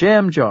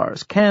 jam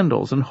jars,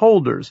 candles and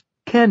holders,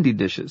 candy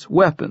dishes,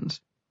 weapons.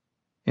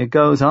 It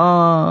goes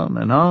on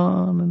and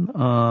on and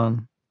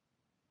on.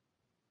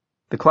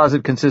 The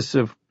closet consists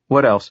of,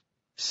 what else?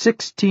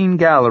 16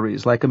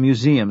 galleries like a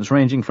museum's,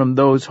 ranging from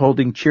those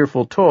holding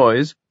cheerful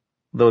toys,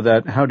 though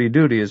that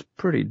howdy-doody is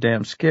pretty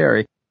damn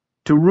scary,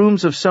 to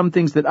rooms of some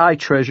things that I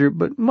treasure,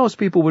 but most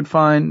people would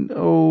find,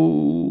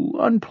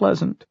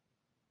 unpleasant.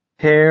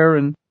 Hair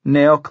and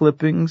nail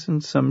clippings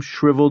and some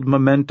shriveled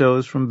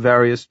mementos from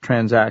various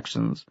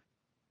transactions,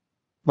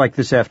 like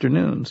this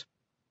afternoon's.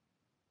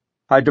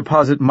 I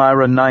deposit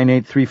Myra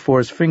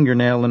 9834's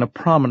fingernail in a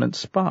prominent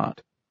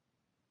spot,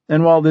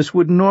 and while this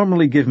would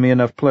normally give me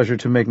enough pleasure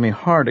to make me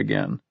hard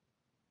again,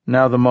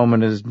 now the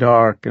moment is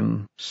dark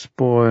and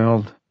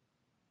spoiled.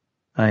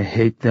 I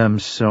hate them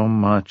so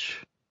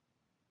much.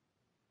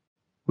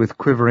 With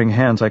quivering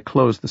hands I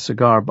close the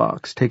cigar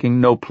box, taking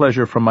no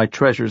pleasure from my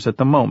treasures at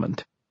the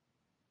moment.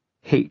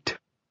 Hate,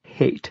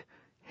 hate,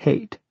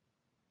 hate.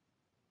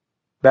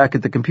 Back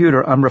at the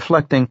computer, I'm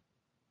reflecting,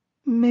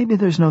 maybe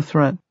there's no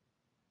threat.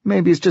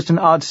 Maybe it's just an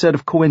odd set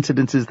of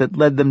coincidences that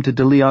led them to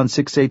DeLeon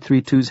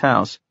 6832's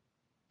house.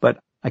 But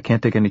I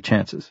can't take any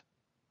chances.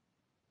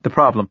 The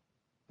problem,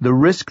 the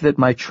risk that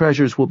my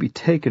treasures will be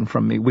taken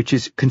from me, which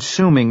is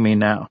consuming me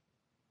now.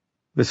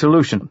 The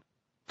solution,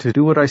 to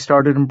do what I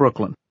started in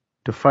Brooklyn,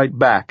 to fight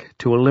back,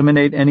 to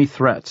eliminate any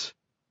threats.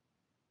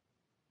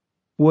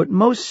 What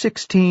most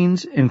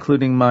 16s,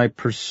 including my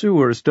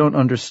pursuers, don't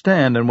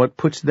understand and what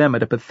puts them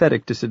at a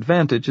pathetic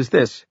disadvantage is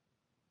this.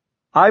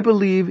 I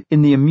believe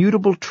in the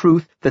immutable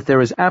truth that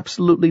there is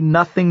absolutely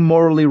nothing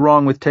morally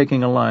wrong with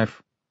taking a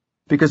life,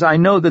 because I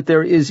know that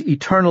there is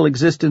eternal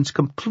existence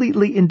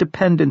completely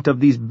independent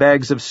of these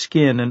bags of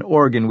skin and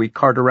organ we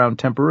cart around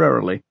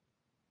temporarily.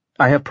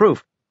 I have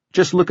proof.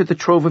 Just look at the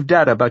trove of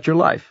data about your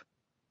life,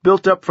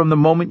 built up from the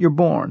moment you're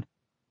born.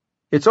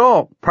 It's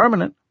all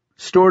permanent,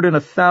 stored in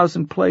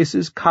 1,000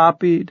 places,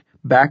 copied,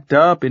 backed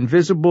up,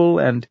 invisible,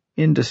 and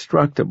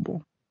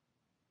indestructible.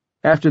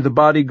 After the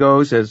body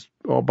goes, as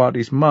all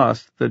bodies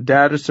must, the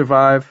data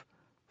survive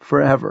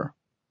forever.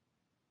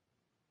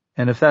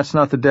 And if that's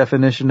not the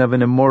definition of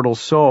an immortal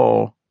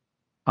soul,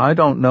 I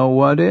don't know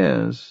what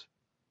is.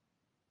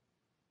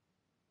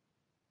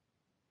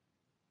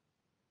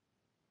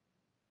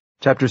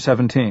 Chapter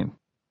 17.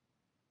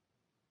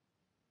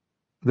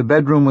 The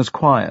bedroom was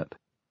quiet.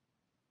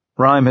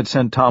 Rhyme had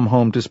sent Tom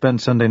home to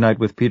spend Sunday night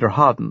with Peter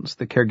Hoddens,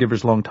 the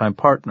caregiver's longtime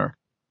partner.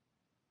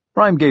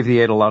 Rhyme gave the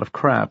aide a lot of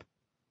crap.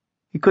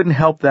 He couldn't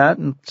help that,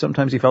 and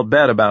sometimes he felt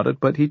bad about it,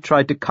 but he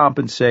tried to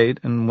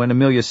compensate, and when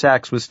Amelia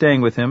Sachs was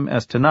staying with him,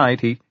 as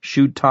tonight, he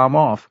shooed Tom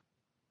off.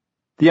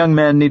 The young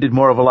man needed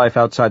more of a life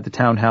outside the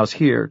townhouse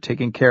here,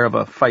 taking care of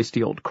a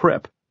feisty old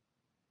crip.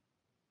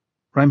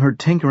 Rhyme heard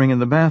tinkering in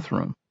the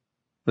bathroom,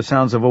 the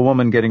sounds of a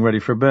woman getting ready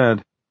for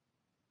bed.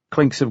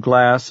 Clinks of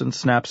glass and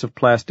snaps of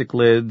plastic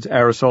lids,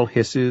 aerosol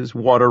hisses,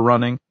 water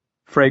running,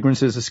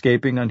 fragrances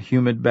escaping on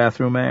humid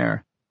bathroom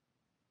air.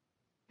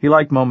 He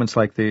liked moments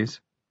like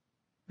these.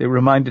 They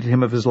reminded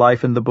him of his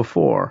life in the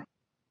before,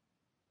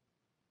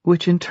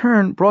 which in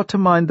turn brought to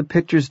mind the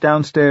pictures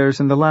downstairs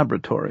in the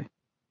laboratory.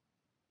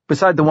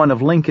 Beside the one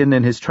of Lincoln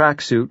in his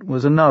tracksuit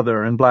was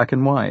another in black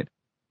and white.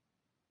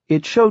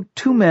 It showed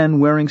two men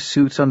wearing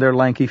suits on their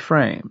lanky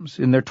frames,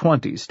 in their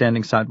 20s,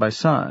 standing side by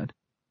side.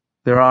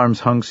 Their arms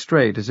hung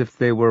straight, as if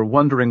they were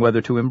wondering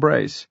whether to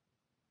embrace.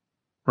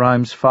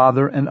 Rhyme's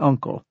father and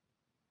uncle.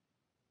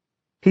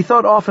 He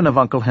thought often of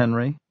Uncle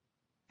Henry.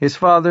 His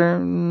father,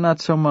 not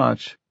so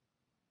much.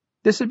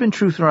 This had been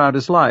true throughout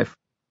his life.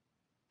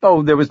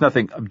 Oh, there was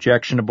nothing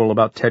objectionable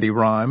about Teddy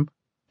Rhyme.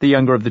 The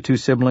younger of the two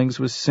siblings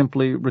was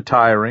simply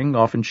retiring,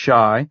 often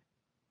shy.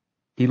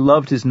 He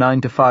loved his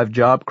 9-to-5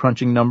 job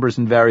crunching numbers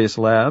in various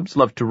labs,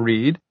 loved to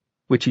read,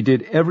 which he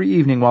did every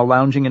evening while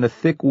lounging in a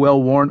thick,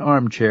 well-worn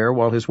armchair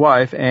while his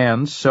wife,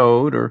 Anne,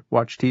 sewed or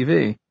watched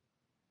TV.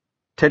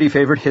 Teddy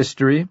favored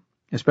history,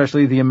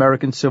 especially the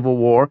American Civil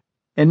War,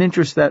 an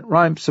interest that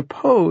Rhyme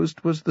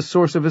supposed was the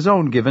source of his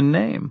own given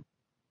name.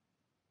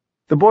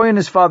 The boy and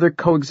his father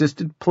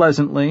coexisted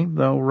pleasantly,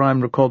 though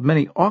Rhyme recalled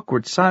many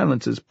awkward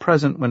silences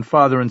present when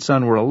father and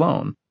son were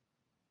alone.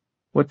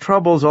 What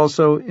troubles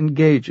also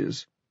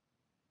engages.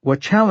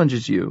 What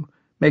challenges you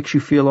makes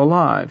you feel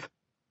alive.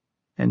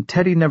 And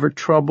Teddy never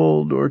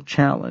troubled or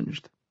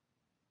challenged.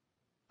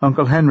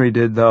 Uncle Henry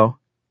did, though,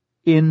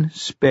 in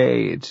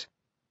spades.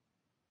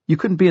 You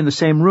couldn't be in the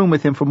same room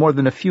with him for more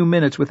than a few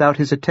minutes without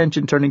his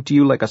attention turning to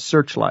you like a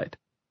searchlight.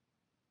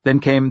 Then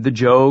came the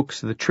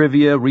jokes, the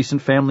trivia,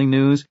 recent family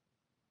news,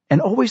 and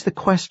always the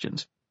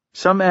questions.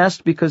 Some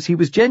asked because he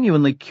was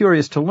genuinely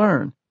curious to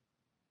learn.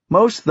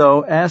 Most,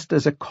 though, asked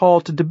as a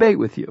call to debate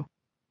with you.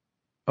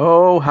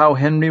 Oh, how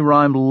Henry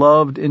Rhyme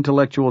loved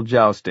intellectual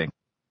jousting.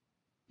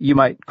 You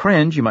might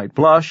cringe, you might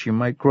blush, you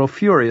might grow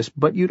furious,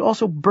 but you'd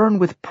also burn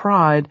with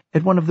pride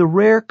at one of the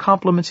rare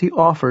compliments he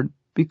offered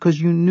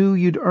because you knew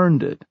you'd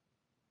earned it.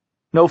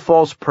 No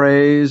false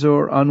praise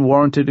or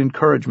unwarranted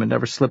encouragement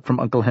ever slipped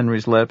from Uncle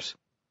Henry's lips.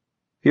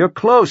 You're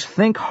close,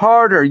 think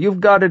harder, you've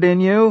got it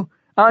in you.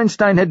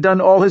 Einstein had done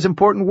all his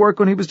important work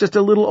when he was just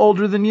a little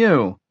older than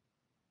you.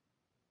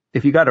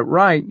 If you got it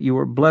right, you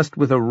were blessed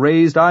with a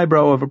raised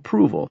eyebrow of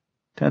approval,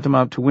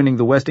 tantamount to winning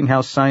the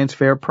Westinghouse Science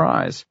Fair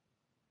prize.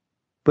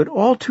 But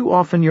all too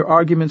often your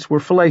arguments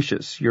were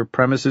fallacious, your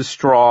premises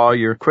straw,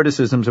 your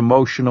criticisms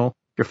emotional,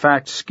 your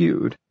facts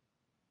skewed.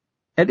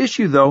 At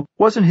issue, though,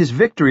 wasn't his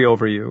victory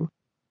over you.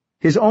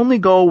 His only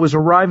goal was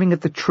arriving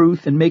at the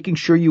truth and making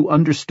sure you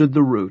understood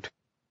the root.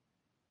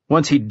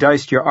 Once he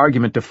diced your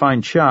argument to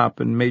fine chop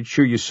and made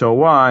sure you saw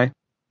why,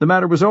 the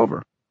matter was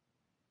over.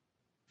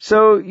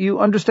 So you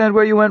understand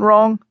where you went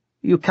wrong?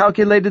 You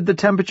calculated the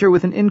temperature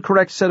with an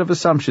incorrect set of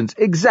assumptions.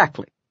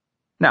 Exactly.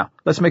 Now,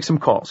 let's make some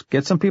calls,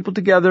 get some people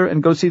together,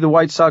 and go see the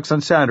White Sox on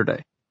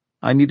Saturday.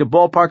 I need a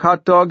ballpark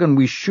hot dog, and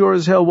we sure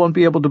as hell won't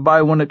be able to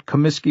buy one at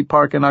Comiskey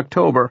Park in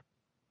October.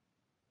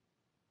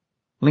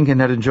 Lincoln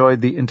had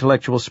enjoyed the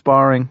intellectual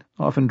sparring,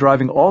 often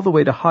driving all the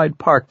way to Hyde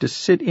Park to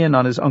sit in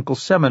on his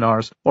uncle's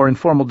seminars or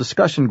informal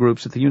discussion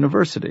groups at the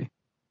university.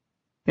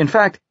 In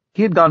fact,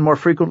 he had gone more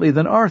frequently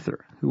than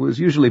Arthur, who was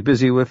usually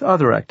busy with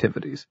other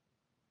activities.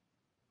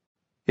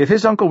 If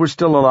his uncle were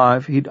still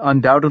alive, he'd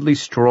undoubtedly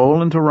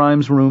stroll into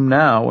Rhyme's room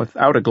now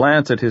without a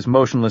glance at his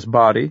motionless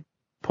body,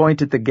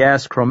 point at the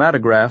gas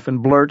chromatograph,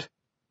 and blurt,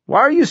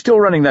 "Why are you still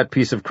running that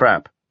piece of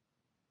crap?"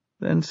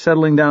 Then,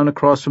 settling down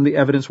across from the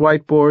evidence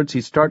whiteboards,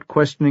 he'd start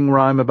questioning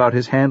Rhyme about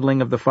his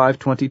handling of the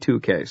 522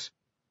 case.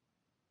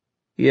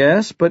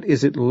 Yes, but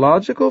is it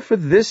logical for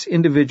this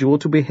individual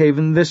to behave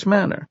in this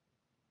manner?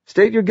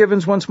 State your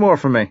givens once more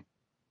for me.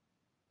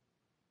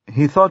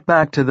 He thought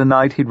back to the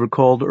night he'd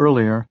recalled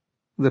earlier,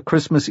 the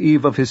Christmas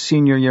Eve of his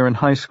senior year in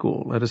high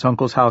school at his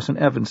uncle's house in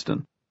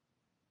Evanston.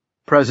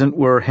 Present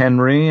were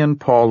Henry and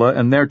Paula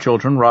and their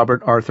children,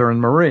 Robert, Arthur,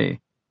 and Marie,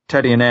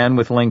 Teddy and Anne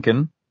with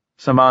Lincoln,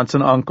 some aunts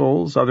and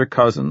uncles, other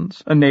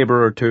cousins, a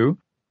neighbor or two.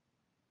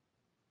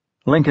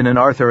 Lincoln and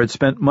Arthur had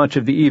spent much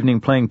of the evening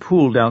playing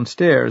pool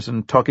downstairs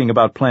and talking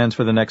about plans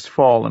for the next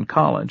fall and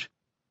college.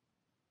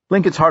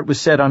 Lincoln's heart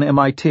was set on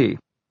MIT.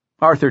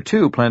 Arthur,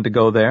 too, planned to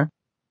go there.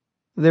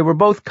 They were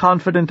both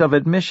confident of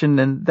admission,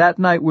 and that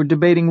night were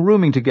debating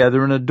rooming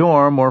together in a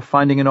dorm or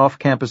finding an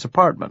off-campus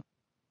apartment.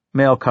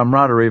 Male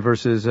camaraderie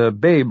versus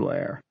babe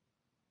lair.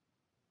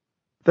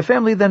 The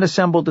family then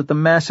assembled at the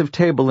massive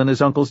table in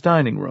his uncle's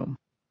dining room,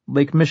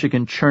 Lake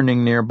Michigan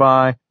churning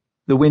nearby,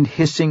 the wind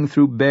hissing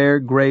through bare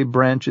gray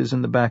branches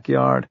in the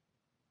backyard.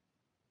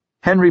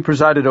 Henry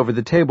presided over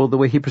the table the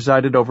way he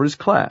presided over his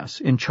class,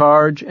 in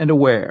charge and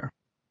aware,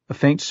 a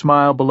faint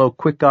smile below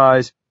quick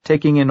eyes,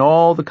 taking in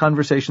all the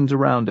conversations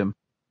around him.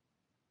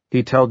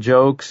 He'd tell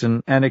jokes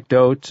and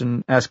anecdotes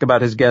and ask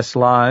about his guests'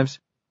 lives.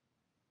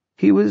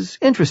 He was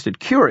interested,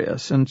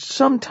 curious, and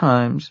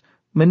sometimes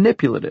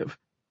manipulative.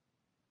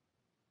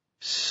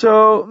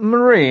 "So,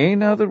 Marie,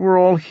 now that we're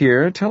all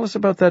here, tell us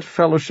about that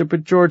fellowship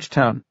at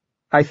Georgetown.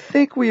 I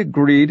think we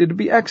agreed it'd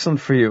be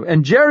excellent for you,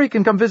 and Jerry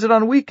can come visit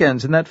on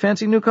weekends in that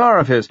fancy new car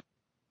of his.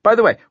 By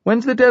the way,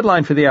 when's the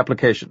deadline for the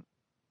application?"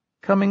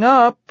 "Coming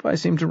up, I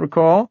seem to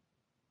recall."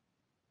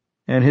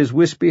 And his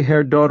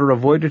wispy-haired daughter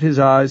avoided his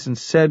eyes and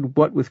said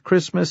what with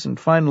Christmas and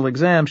final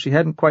exams she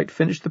hadn't quite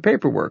finished the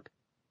paperwork.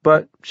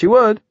 But she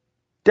would,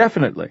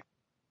 definitely.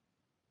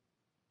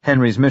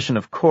 Henry's mission,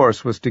 of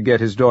course, was to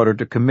get his daughter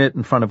to commit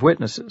in front of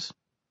witnesses.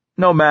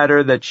 No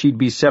matter that she'd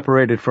be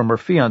separated from her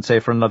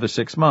fiancé for another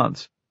 6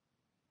 months.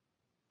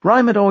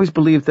 Rhyme had always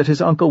believed that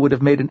his uncle would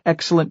have made an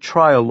excellent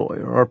trial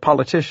lawyer or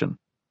politician.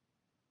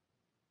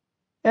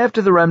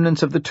 After the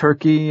remnants of the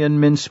turkey and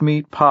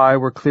mincemeat pie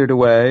were cleared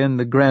away and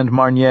the Grand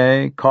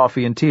Marnier,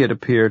 coffee and tea had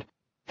appeared,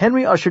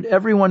 Henry ushered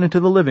everyone into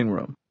the living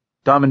room,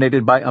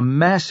 dominated by a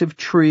massive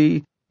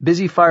tree,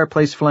 busy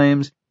fireplace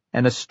flames,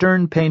 and a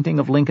stern painting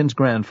of Lincoln's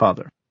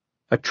grandfather,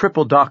 a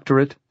triple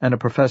doctorate and a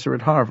professor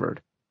at Harvard.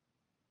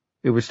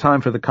 It was time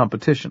for the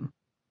competition.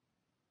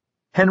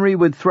 Henry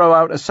would throw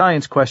out a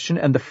science question,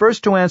 and the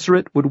first to answer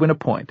it would win a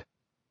point.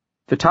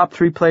 The top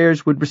 3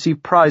 players would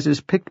receive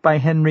prizes picked by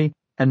Henry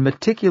and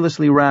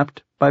meticulously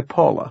wrapped by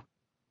Paula.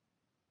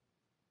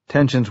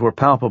 Tensions were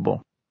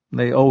palpable.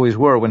 They always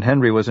were when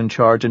Henry was in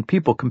charge, and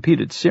people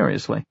competed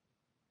seriously.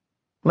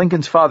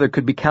 Lincoln's father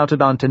could be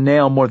counted on to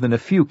nail more than a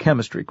few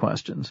chemistry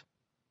questions.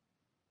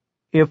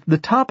 If the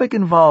topic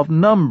involved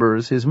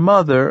numbers, his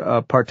mother,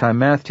 a part-time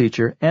math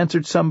teacher,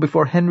 answered some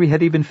before Henry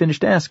had even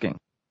finished asking.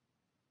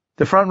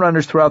 The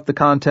front-runners throughout the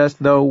contest,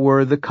 though,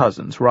 were the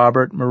cousins,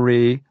 Robert,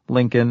 Marie,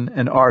 Lincoln,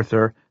 and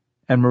Arthur,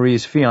 and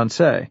Marie's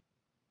fiancé.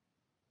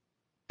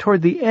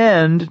 Toward the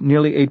end,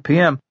 nearly 8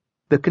 p.m.,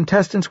 the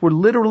contestants were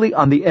literally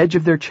on the edge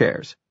of their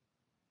chairs.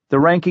 The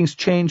rankings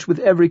changed with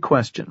every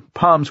question.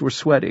 Palms were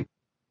sweaty.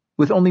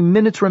 With only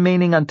minutes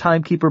remaining on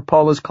timekeeper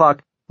Paula's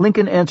clock,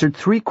 Lincoln answered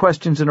 3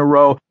 questions in a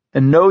row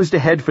and nosed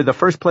ahead for the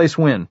first-place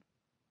win.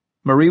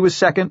 Marie was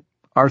second,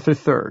 Arthur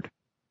third.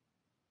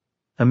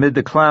 Amid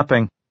the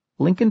clapping,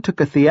 Lincoln took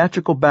a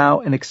theatrical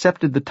bow and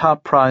accepted the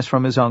top prize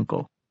from his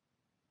uncle.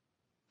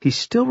 He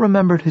still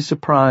remembered his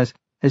surprise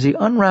as he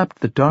unwrapped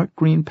the dark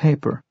green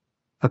paper,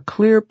 a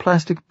clear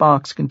plastic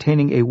box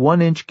containing a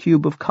 1-inch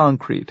cube of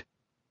concrete.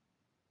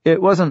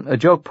 It wasn't a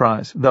joke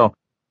prize, though.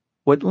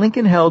 What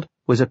Lincoln held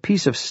was a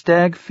piece of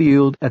Stagg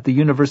Field at the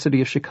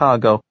University of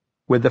Chicago,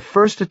 where the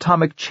first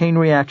atomic chain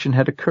reaction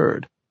had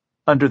occurred,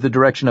 under the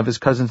direction of his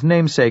cousin's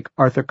namesake,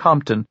 Arthur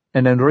Compton,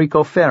 and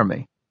Enrico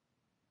Fermi.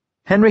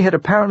 Henry had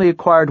apparently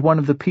acquired one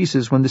of the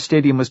pieces when the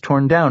stadium was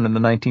torn down in the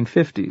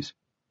 1950s.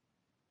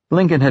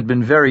 Lincoln had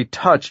been very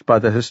touched by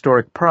the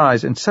historic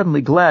prize and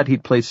suddenly glad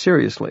he'd played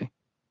seriously.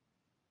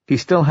 He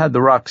still had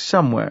the rock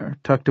somewhere,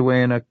 tucked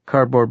away in a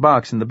cardboard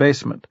box in the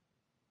basement.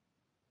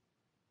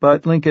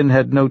 But Lincoln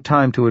had no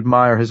time to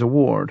admire his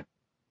award,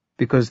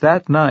 because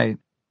that night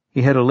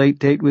he had a late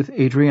date with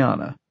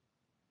Adriana.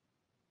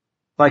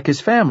 Like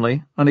his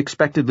family,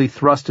 unexpectedly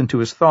thrust into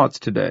his thoughts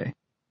today,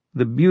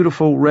 the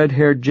beautiful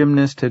red-haired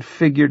gymnast had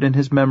figured in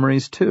his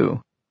memories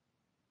too.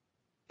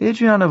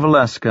 Adriana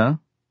Valeska,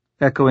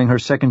 echoing her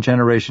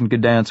second-generation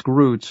Gdansk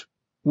roots,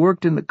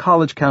 worked in the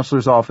college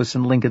counselor's office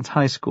in Lincoln's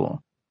high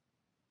school.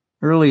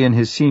 Early in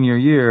his senior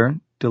year,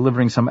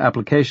 delivering some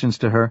applications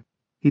to her,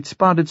 he'd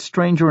spotted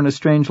Stranger in a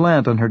Strange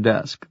Land on her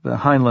desk, the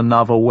Heinlein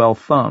novel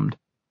well-thumbed.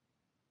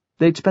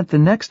 They'd spent the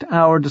next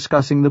hour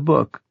discussing the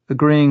book,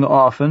 agreeing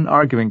often,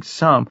 arguing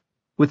some,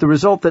 with the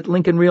result that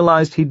Lincoln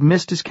realized he'd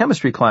missed his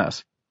chemistry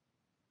class.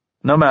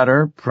 No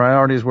matter,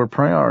 priorities were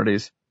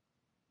priorities.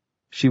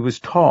 She was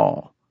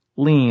tall,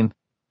 lean,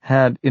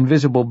 had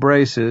invisible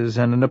braces,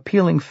 and an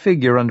appealing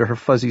figure under her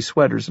fuzzy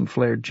sweaters and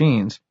flared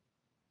jeans.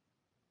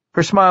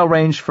 Her smile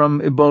ranged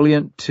from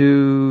ebullient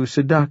to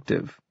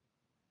seductive.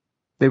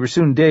 They were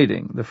soon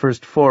dating, the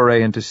first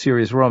foray into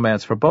serious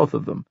romance for both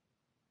of them.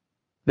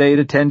 They'd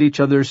attend each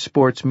other's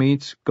sports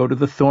meets, go to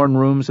the Thorn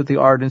Rooms at the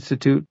Art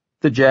Institute,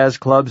 the jazz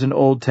clubs in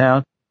Old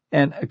Town,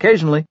 and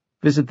occasionally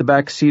visit the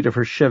back seat of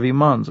her Chevy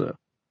Monza,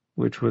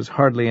 which was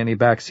hardly any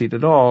back seat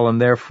at all, and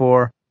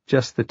therefore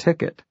just the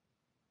ticket.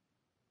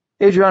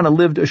 Adriana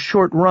lived a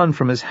short run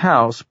from his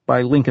house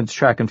by Lincoln's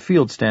track and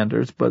field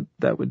standards, but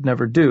that would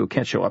never do,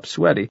 can't show up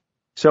sweaty,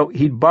 so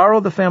he'd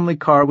borrow the family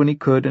car when he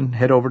could and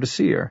head over to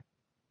see her.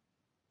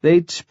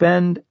 They'd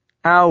spend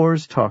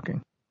hours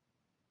talking.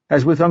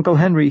 As with Uncle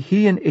Henry,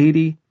 he and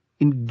Adie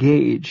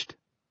engaged.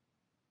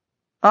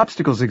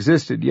 Obstacles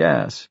existed,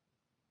 yes.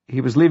 He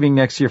was leaving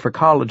next year for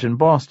college in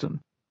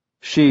Boston.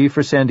 She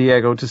for San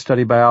Diego to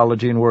study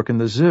biology and work in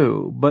the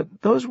zoo, but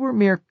those were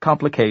mere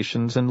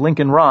complications, and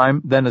Lincoln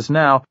Rhyme, then as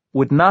now,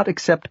 would not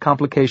accept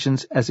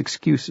complications as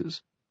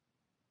excuses.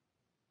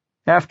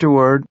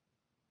 Afterward,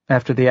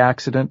 after the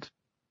accident,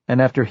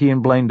 and after he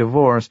and Blaine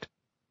divorced,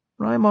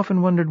 Rhyme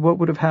often wondered what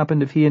would have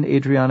happened if he and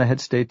Adriana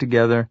had stayed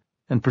together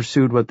and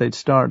pursued what they'd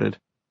started.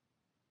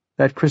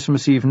 That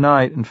Christmas Eve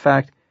night, in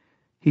fact,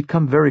 he'd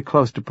come very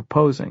close to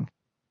proposing.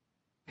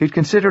 He'd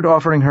considered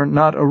offering her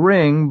not a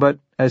ring, but,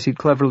 as he'd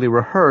cleverly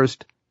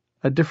rehearsed,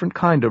 a different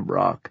kind of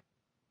rock,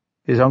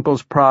 his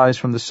uncle's prize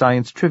from the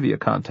science trivia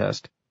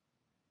contest.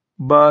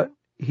 But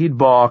he'd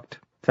balked,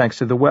 thanks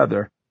to the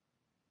weather.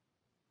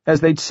 As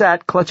they'd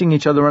sat clutching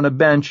each other on a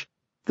bench,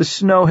 the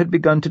snow had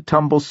begun to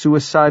tumble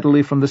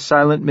suicidally from the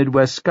silent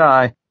Midwest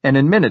sky, and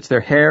in minutes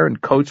their hair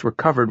and coats were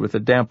covered with a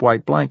damp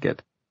white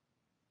blanket.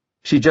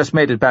 She just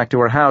made it back to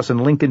her house and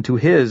Lincoln to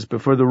his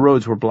before the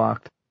roads were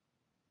blocked.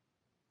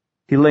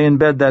 He lay in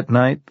bed that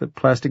night, the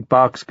plastic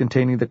box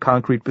containing the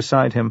concrete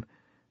beside him,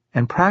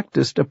 and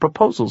practiced a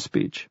proposal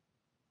speech,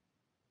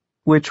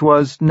 which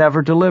was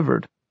never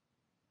delivered.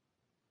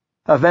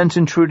 Events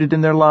intruded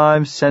in their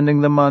lives,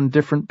 sending them on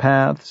different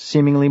paths,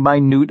 seemingly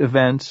minute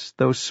events,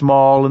 though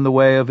small in the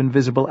way of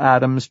invisible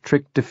atoms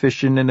tricked to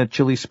fission in a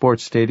chilly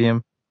sports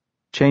stadium,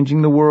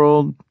 changing the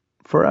world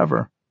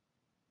forever.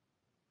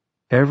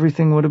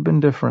 Everything would have been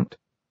different.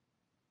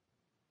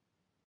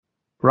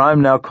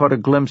 Rhyme now caught a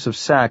glimpse of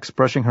Sachs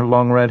brushing her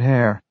long red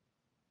hair.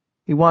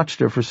 He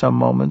watched her for some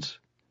moments,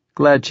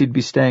 glad she'd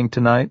be staying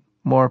tonight,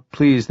 more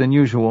pleased than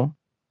usual.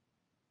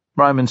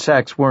 Rhyme and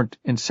Sachs weren't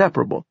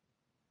inseparable.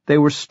 They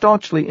were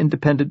staunchly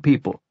independent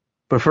people,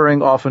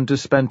 preferring often to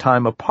spend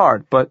time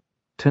apart, but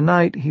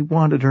tonight he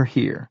wanted her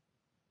here,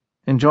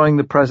 enjoying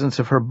the presence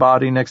of her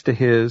body next to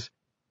his,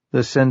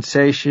 the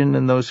sensation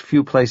in those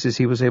few places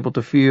he was able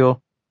to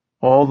feel,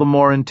 all the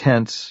more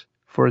intense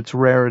for its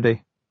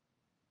rarity.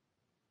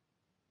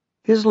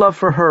 His love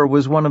for her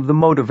was one of the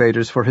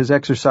motivators for his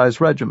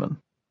exercise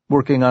regimen,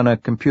 working on a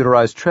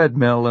computerized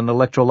treadmill and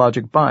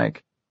electrologic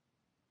bike.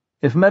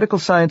 If medical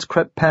science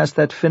crept past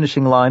that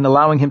finishing line,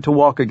 allowing him to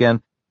walk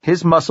again,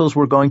 his muscles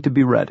were going to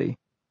be ready.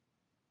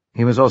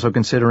 He was also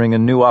considering a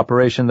new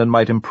operation that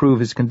might improve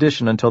his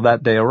condition until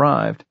that day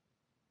arrived.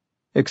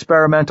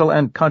 Experimental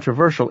and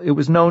controversial, it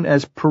was known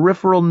as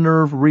peripheral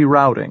nerve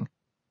rerouting,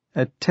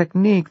 a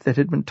technique that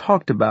had been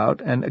talked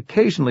about and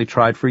occasionally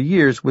tried for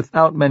years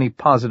without many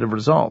positive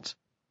results.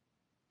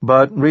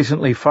 But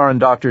recently foreign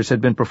doctors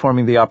had been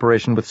performing the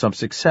operation with some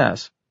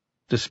success,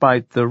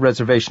 despite the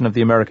reservation of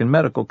the American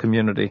medical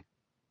community.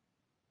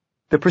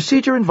 The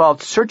procedure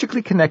involved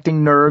surgically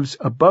connecting nerves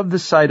above the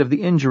site of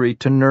the injury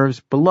to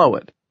nerves below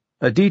it,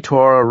 a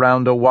detour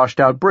around a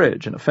washed-out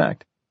bridge, in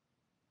effect.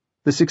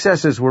 The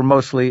successes were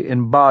mostly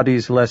in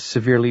bodies less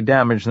severely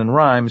damaged than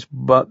Rhyme's,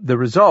 but the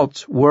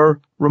results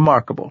were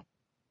remarkable.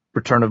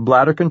 Return of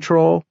bladder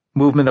control,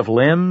 movement of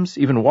limbs,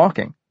 even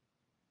walking.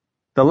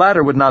 The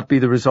latter would not be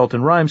the result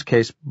in Rhyme's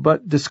case,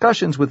 but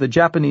discussions with a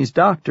Japanese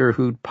doctor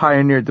who'd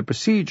pioneered the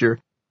procedure,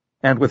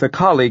 and with a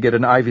colleague at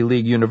an Ivy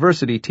League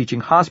university teaching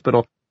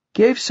hospital,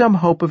 gave some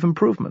hope of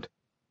improvement,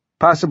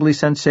 possibly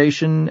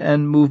sensation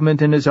and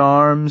movement in his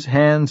arms,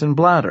 hands, and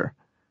bladder.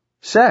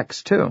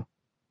 Sex, too.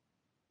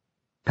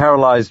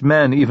 Paralyzed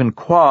men, even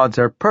quads,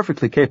 are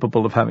perfectly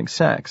capable of having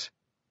sex.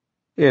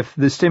 If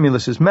the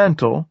stimulus is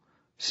mental,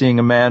 seeing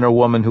a man or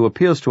woman who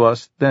appeals to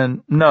us,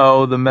 then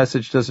no, the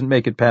message doesn't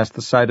make it past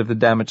the site of the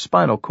damaged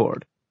spinal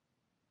cord.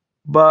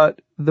 But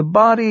the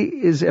body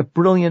is a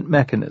brilliant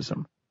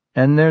mechanism,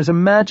 and there's a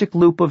magic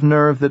loop of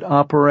nerve that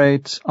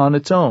operates on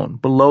its own,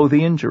 below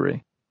the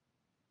injury.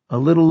 A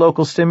little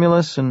local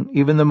stimulus, and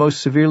even the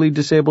most severely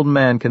disabled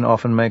man can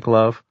often make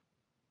love.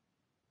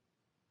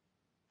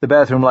 The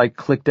bathroom light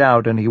clicked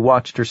out, and he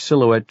watched her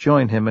silhouette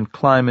join him and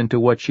climb into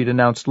what she'd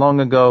announced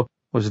long ago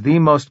was the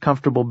most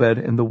comfortable bed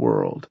in the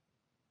world.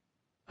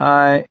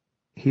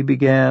 He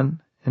began,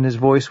 and his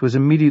voice was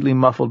immediately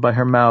muffled by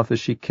her mouth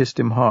as she kissed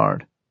him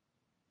hard.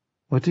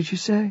 "What did you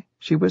say?"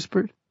 she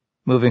whispered,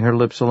 moving her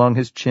lips along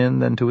his chin,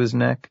 then to his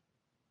neck.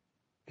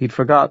 He'd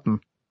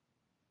forgotten.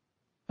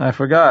 "I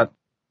forgot."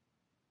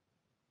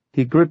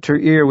 He gripped her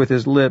ear with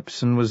his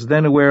lips and was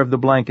then aware of the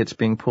blankets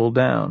being pulled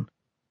down.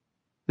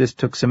 This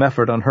took some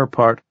effort on her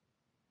part.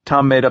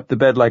 Tom made up the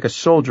bed like a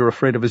soldier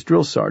afraid of his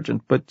drill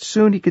sergeant, but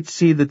soon he could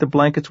see that the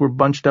blankets were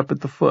bunched up at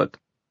the foot.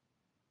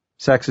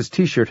 Sachs's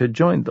T-shirt had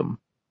joined them.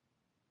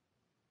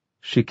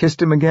 She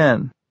kissed him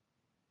again.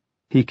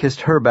 He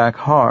kissed her back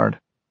hard,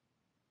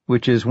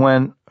 which is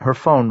when her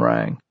phone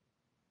rang.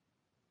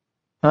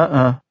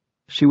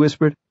 She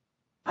whispered.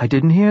 "I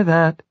didn't hear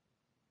that."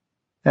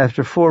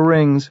 After 4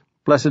 rings,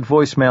 blessed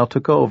voicemail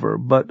took over,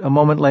 but a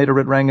moment later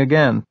it rang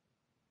again.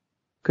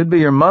 "Could be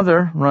your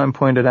mother," Rhyme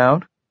pointed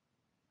out.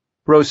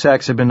 Rose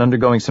Sachs had been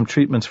undergoing some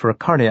treatments for a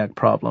cardiac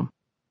problem.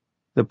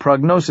 The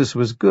prognosis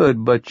was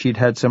good, but she'd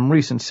had some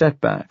recent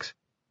setbacks.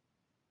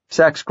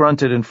 Sachs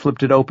grunted and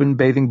flipped it open,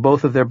 bathing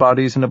both of their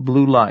bodies in a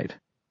blue light.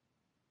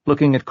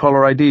 Looking at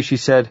caller ID, she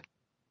said,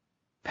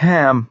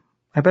 "Pam,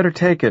 I better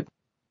take it."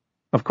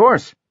 "Of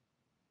course."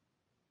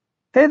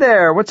 "Hey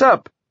there, what's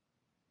up?"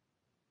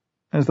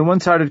 As the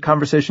one-sided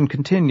conversation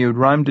continued,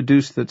 Rhyme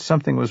deduced that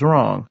something was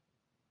wrong.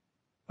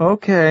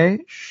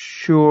 "Okay,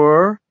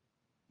 sure,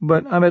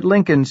 but I'm at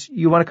Lincoln's.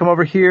 You want to come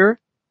over here?"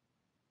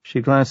 She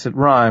glanced at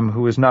Rhyme,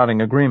 who was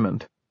nodding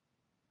agreement.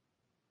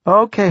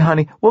 "Okay,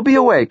 honey, we'll be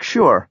awake,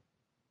 sure."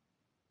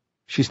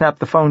 She snapped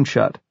the phone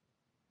shut.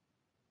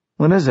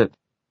 "When is it?"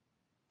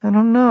 "I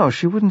don't know.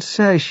 She wouldn't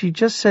say. She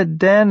just said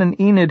Dan and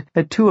Enid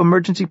had 2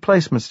 emergency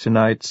placements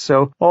tonight,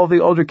 so all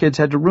the older kids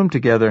had to room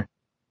together.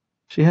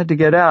 She had to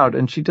get out,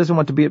 and she doesn't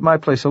want to be at my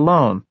place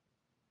alone."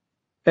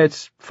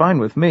 "It's fine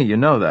with me, you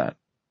know that."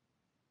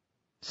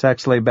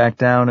 Sachs lay back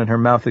down, and her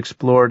mouth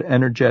explored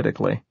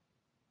energetically.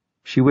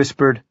 She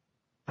whispered,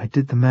 "I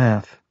did the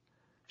math.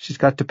 She's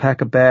got to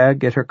pack a bag,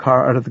 get her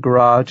car out of the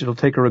garage. It'll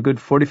take her a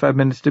good 45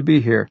 minutes to be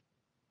here.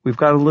 We've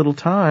got a little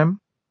time."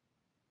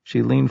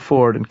 She leaned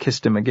forward and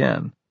kissed him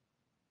again.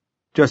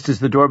 Just as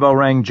the doorbell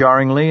rang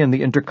jarringly and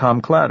the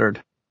intercom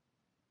clattered.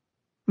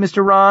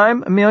 "Mr.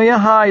 Rhyme, Amelia,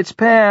 hi, it's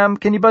Pam.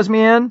 Can you buzz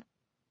me in?"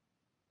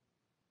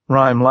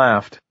 Rhyme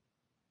laughed.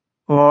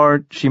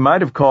 Or she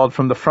might have called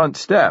from the front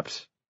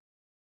steps.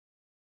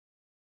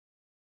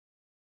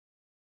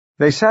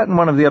 They sat in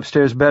one of the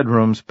upstairs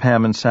bedrooms,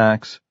 Pam and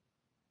Sachs.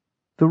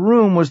 The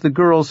room was the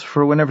girl's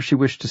for whenever she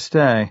wished to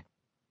stay.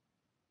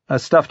 A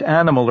stuffed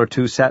animal or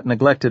two sat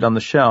neglected on the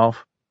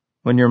shelf.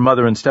 When your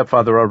mother and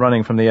stepfather are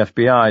running from the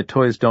FBI,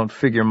 toys don't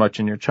figure much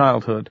in your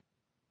childhood.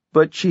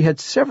 But she had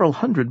several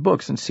hundred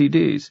books and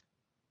CDs.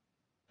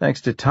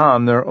 Thanks to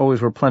Tom, there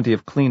always were plenty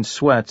of clean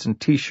sweats and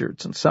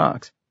T-shirts and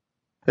socks.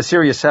 A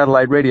Sirius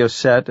satellite radio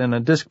set and a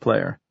disc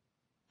player.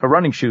 Her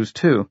running shoes,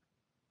 too.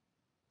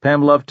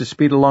 Pam loved to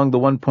speed along the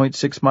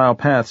 1.6-mile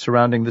path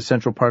surrounding the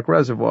Central Park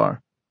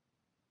Reservoir.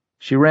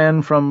 She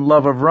ran from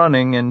love of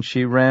running, and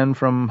she ran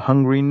from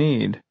hungry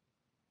need.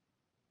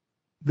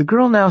 The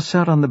girl now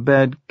sat on the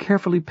bed,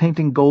 carefully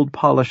painting gold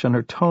polish on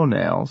her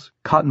toenails,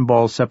 cotton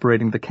balls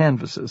separating the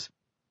canvases.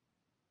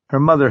 Her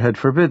mother had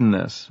forbidden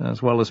this,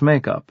 as well as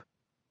makeup,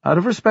 out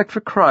of respect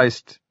for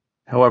Christ,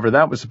 however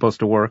that was supposed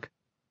to work.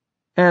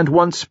 And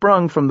once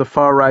sprung from the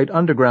far-right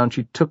underground,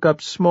 she took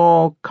up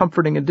small,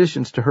 comforting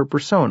additions to her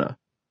persona,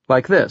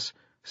 like this,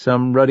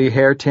 some ruddy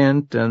hair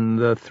tint and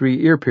the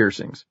 3 ear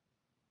piercings.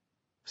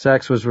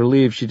 Sachs was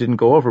relieved she didn't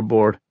go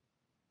overboard.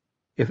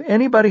 If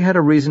anybody had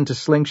a reason to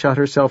slingshot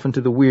herself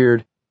into the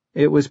weird,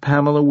 it was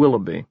Pamela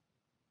Willoughby.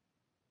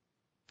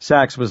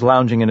 Sachs was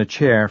lounging in a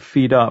chair,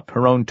 feet up,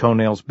 her own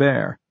toenails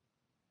bare.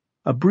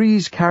 A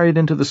breeze carried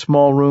into the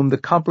small room the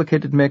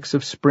complicated mix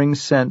of spring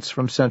scents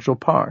from Central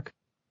Park.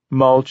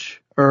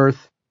 Mulch,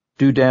 earth,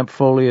 dew-damp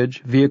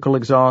foliage, vehicle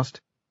exhaust.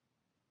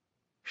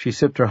 She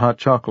sipped her hot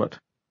chocolate.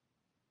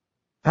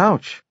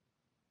 "Ouch!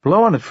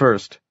 Blow on it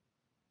first."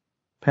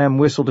 Pam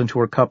whistled into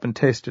her cup and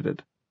tasted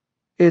it.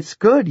 "It's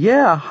good,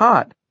 yeah,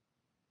 hot."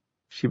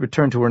 She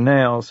returned to her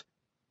nails.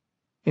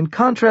 In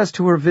contrast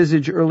to her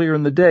visage earlier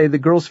in the day, the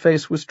girl's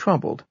face was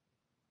troubled.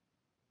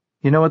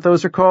 "You know what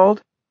those are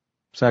called?"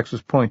 Sachs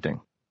was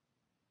pointing.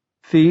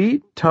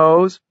 "Feet,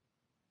 toes?"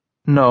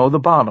 "No, the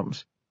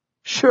bottoms."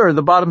 "Sure,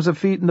 the bottoms of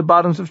feet and the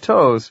bottoms of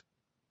toes."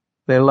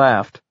 They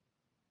laughed.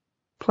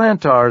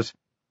 "Plantars.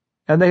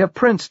 And they have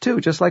prints, too,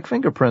 just like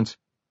fingerprints.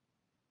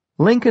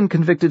 Lincoln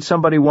convicted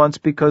somebody once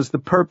because the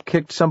perp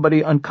kicked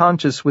somebody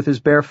unconscious with his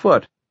bare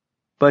foot,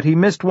 but he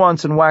missed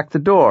once and whacked the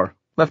door,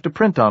 left a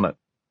print on it."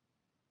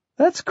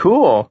 "That's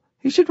cool.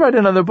 He should write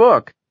another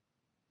book."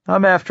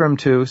 "I'm after him,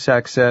 too,"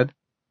 Sachs said.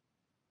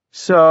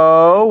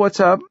 "So,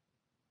 what's up?"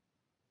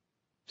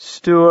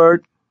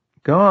 "Stuart."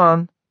 "Go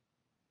on."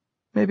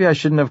 "Maybe I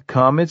shouldn't have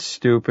come. It's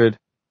stupid."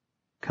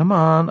 "Come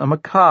on, I'm a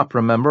cop,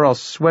 remember? I'll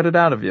sweat it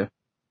out of you."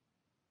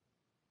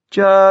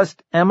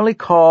 "Just, Emily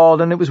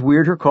called, and it was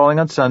weird her calling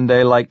on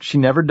Sunday, like she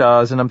never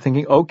does, and I'm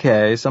thinking,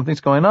 okay,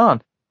 something's going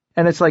on.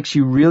 And it's like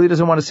she really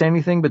doesn't want to say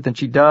anything, but then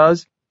she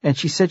does, and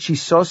she said she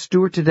saw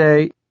Stuart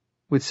today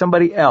with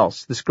somebody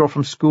else, this girl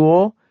from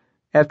school,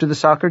 after the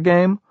soccer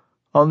game,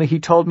 only he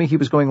told me he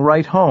was going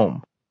right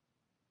home."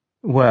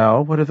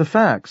 "Well, what are the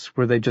facts?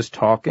 Were they just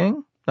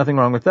talking? Nothing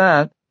wrong with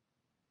that."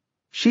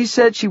 "She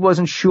said she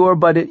wasn't sure,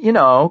 but it,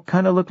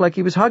 kind of looked like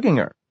he was hugging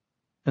her.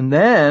 And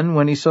then,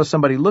 when he saw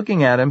somebody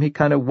looking at him, he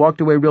kind of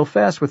walked away real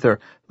fast with her,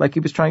 like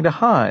he was trying to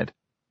hide."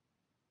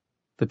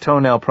 The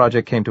toenail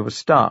project came to a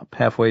stop,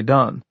 halfway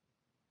done.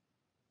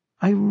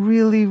 "I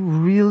really,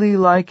 really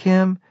like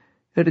him.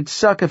 It'd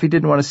suck if he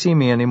didn't want to see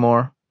me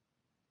anymore."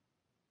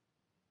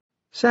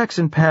 Sachs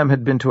and Pam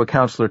had been to a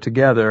counselor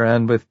together,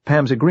 and with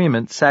Pam's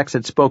agreement, Sachs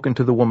had spoken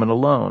to the woman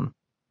alone.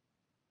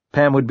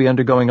 Pam would be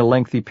undergoing a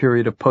lengthy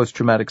period of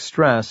post-traumatic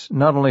stress,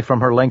 not only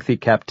from her lengthy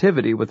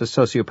captivity with a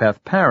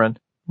sociopath parent,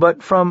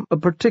 but from a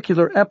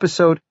particular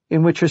episode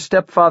in which her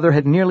stepfather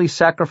had nearly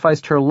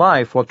sacrificed her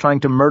life while trying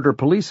to murder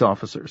police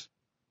officers.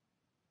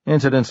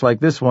 Incidents like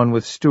this one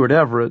with Stuart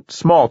Everett,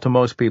 small to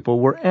most people,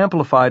 were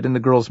amplified in the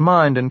girl's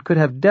mind and could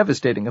have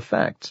devastating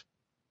effects.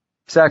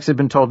 Sachs had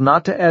been told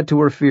not to add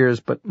to her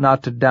fears, but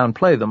not to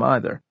downplay them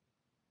either.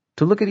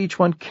 To look at each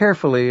one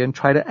carefully and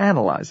try to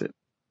analyze it.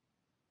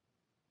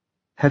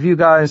 "Have you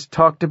guys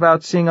talked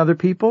about seeing other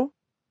people?"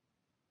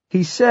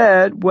 "He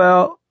said,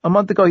 well, a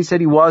month ago he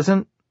said he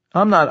wasn't.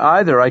 I'm not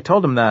either, I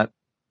told him that."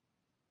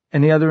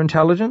 "Any other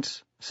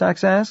intelligence?"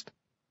 Sachs asked.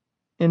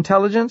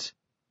 "Intelligence?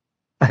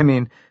 I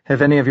mean,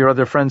 have any of your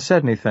other friends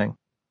said anything?"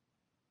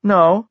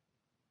 "No."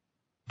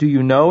 "Do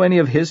you know any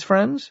of his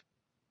friends?"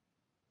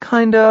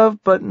 "Kind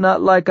of, but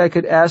not like I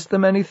could ask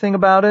them anything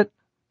about it.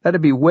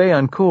 That'd be way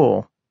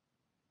uncool."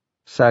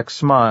 Sachs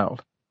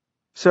smiled.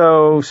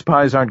 "So,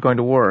 spies aren't going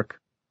to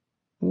work."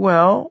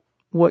 "Well,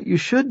 what you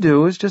should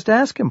do is just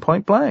ask him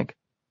point blank."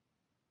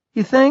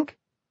 "You think?"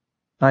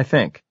 "I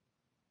think."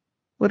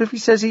 "What if he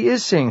says he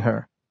is seeing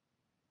her?"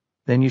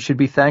 "Then you should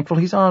be thankful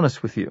he's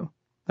honest with you.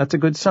 That's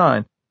a good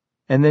sign.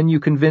 And then you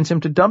convince him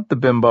to dump the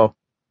bimbo."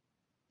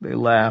 They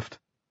laughed.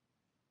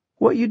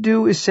 "What you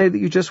do is say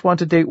that you just want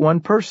to date one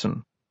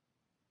person."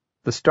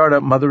 The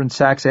startup mother and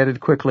Sachs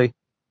added quickly,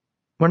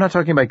 "We're not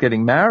talking about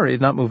getting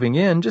married, not moving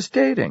in, just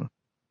dating."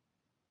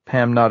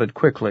 Pam nodded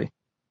quickly.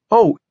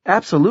 "Oh,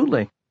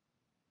 absolutely."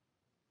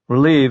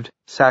 Relieved,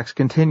 Sachs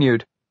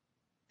continued,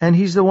 "And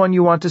he's the one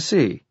you want to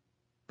see.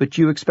 But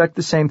you expect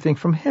the same thing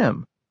from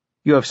him.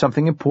 You have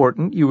something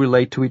important, you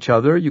relate to each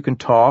other, you can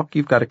talk,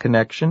 you've got a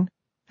connection,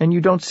 and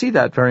you don't see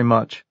that very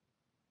much."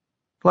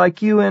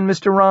 "Like you and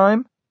Mr.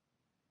 Rhyme?"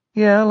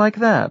 "Yeah, like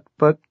that,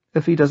 but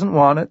if he doesn't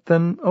want it,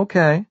 then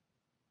okay."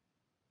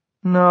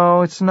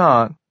 "No, it's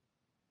not."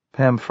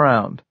 Pam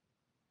frowned.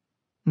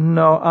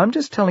 "No, I'm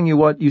just telling you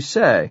what you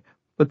say,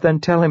 but then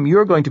tell him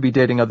you're going to be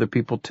dating other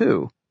people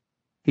too.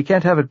 He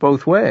can't have it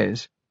both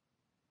ways."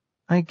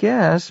 "I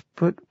guess,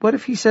 but what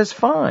if he says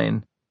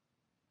fine?"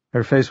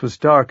 Her face was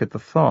dark at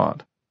the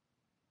thought.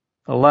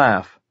 A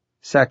laugh.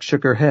 Sachs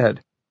shook her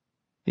head.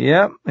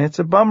 "Yep, it's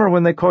a bummer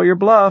when they call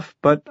your bluff,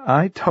 but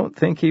I don't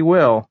think he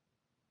will."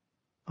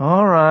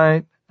 "All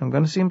right, I'm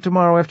going to see him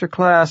tomorrow after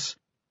class.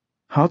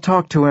 I'll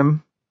talk to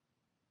him.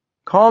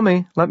 Call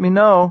me, let me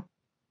know."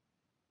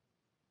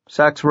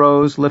 Sachs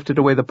rose, lifted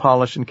away the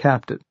polish, and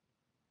capped it.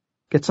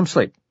 "Get some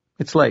sleep.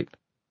 It's late."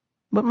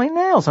 "But my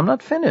nails, I'm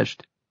not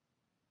finished."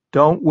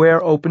 "Don't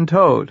wear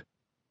open-toed."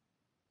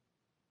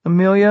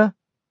 "Amelia?"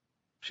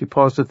 She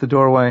paused at the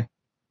doorway.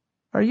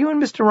 "Are you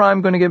and Mr.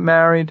 Rhyme going to get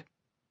married?"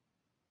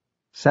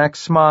 Sachs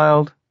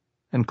smiled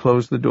and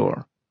closed the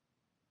door.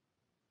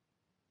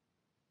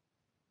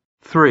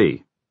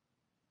 3.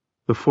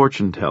 The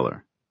Fortune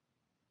Teller.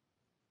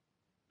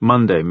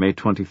 Monday, May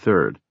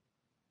 23rd.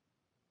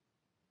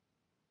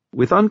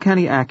 With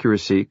uncanny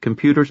accuracy,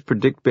 computers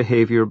predict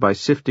behavior by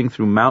sifting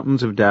through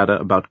mountains of data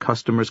about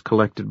customers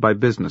collected by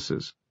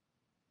businesses.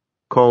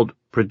 Called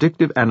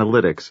predictive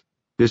analytics,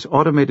 this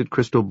automated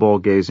crystal ball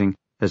gazing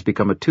has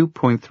become a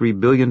 $2.3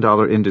 billion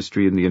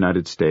industry in the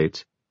United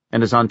States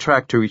and is on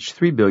track to reach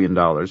 $3 billion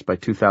by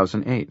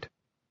 2008.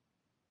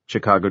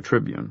 Chicago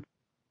Tribune.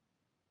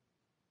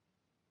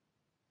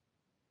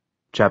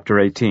 Chapter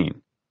 18.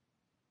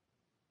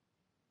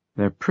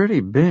 They're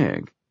pretty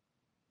big.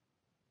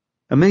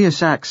 Amelia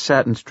Sachs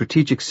sat in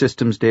Strategic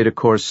Systems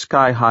Datacorp's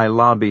sky-high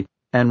lobby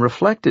and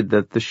reflected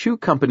that the shoe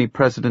company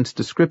president's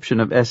description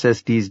of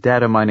SSD's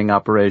data mining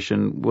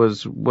operation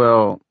was,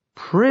 well,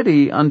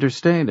 pretty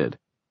understated.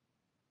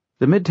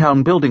 The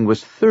Midtown building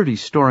was 30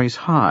 stories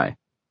high,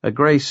 a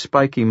gray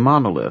spiky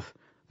monolith,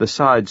 the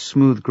sides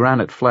smooth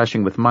granite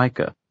flashing with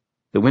mica.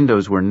 The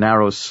windows were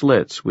narrow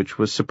slits, which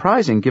was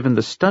surprising given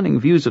the stunning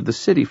views of the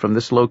city from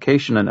this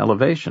location and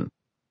elevation.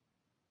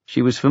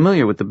 She was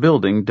familiar with the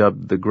building,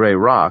 dubbed the Gray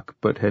Rock,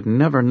 but had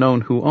never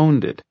known who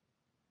owned it.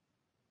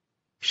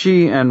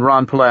 She and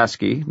Ron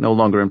Pulaski, no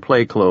longer in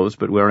play clothes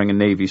but wearing a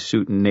Navy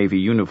suit and Navy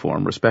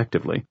uniform,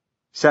 respectively,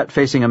 sat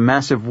facing a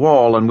massive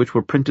wall on which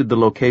were printed the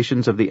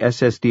locations of the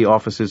SSD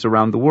offices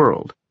around the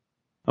world,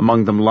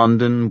 among them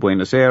London,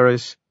 Buenos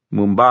Aires,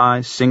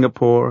 Mumbai,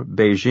 Singapore,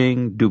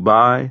 Beijing,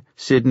 Dubai,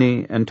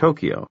 Sydney, and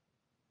Tokyo.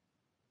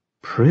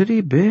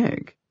 Pretty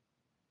big.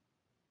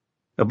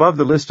 Above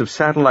the list of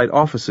satellite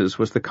offices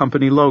was the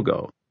company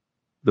logo,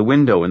 the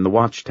window in the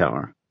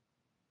watchtower.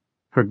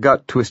 Her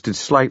gut twisted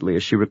slightly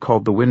as she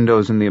recalled the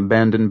windows in the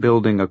abandoned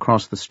building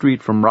across the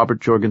street from Robert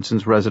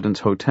Jorgensen's residence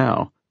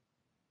hotel.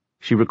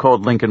 She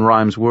recalled Lincoln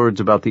Rhyme's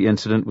words about the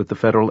incident with the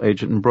federal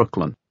agent in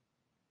Brooklyn.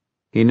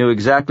 "He knew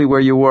exactly where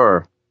you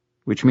were,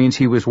 which means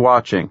he was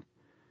watching.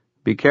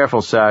 Be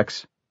careful,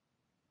 Sachs."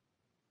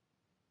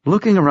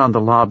 Looking around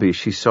the lobby,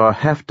 she saw a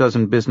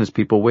half-dozen business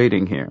people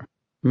waiting here,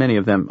 many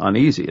of them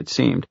uneasy, it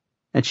seemed,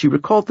 and she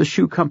recalled the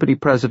shoe company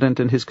president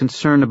and his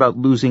concern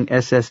about losing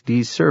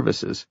SSD's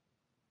services.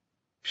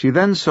 She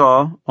then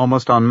saw,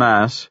 almost en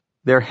masse,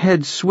 their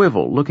heads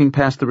swivel, looking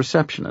past the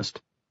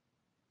receptionist.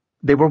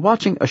 They were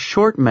watching a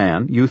short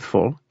man,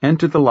 youthful,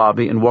 enter the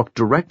lobby and walk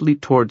directly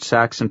toward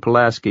Sachs and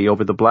Pulaski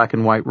over the black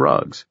and white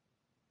rugs.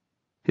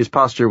 His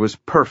posture was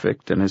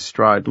perfect and his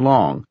stride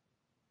long.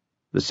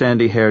 The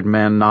sandy-haired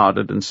man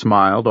nodded and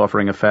smiled,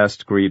 offering a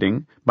fast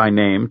greeting, by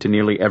name, to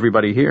nearly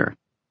everybody here.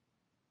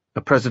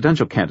 A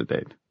presidential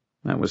candidate,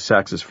 That was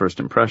Sachs's first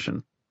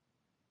impression.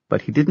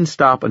 But he didn't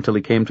stop until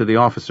he came to the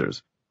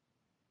officers.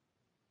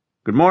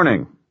 "Good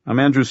morning. I'm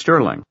Andrew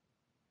Sterling."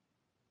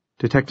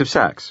 "Detective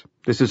Sachs,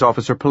 this is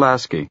Officer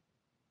Pulaski."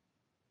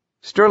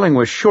 Sterling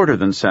was shorter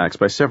than Sachs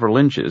by several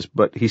inches,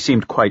 but he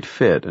seemed quite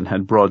fit and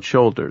had broad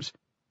shoulders.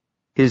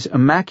 His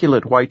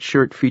immaculate white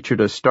shirt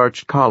featured a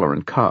starched collar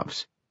and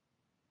cuffs.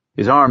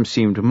 His arms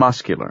seemed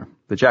muscular.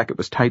 The jacket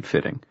was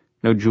tight-fitting,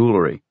 no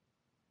jewelry.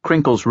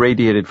 Crinkles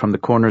radiated from the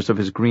corners of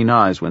his green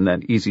eyes when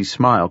that easy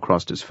smile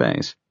crossed his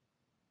face.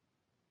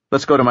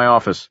 "Let's go to my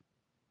office."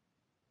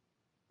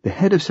 The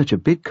head of such a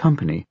big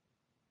company,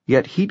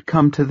 yet he'd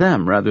come to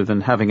them rather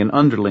than having an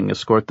underling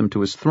escort them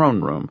to his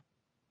throne room.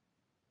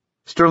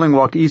 Sterling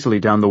walked easily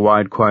down the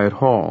wide, quiet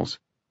halls.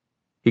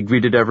 He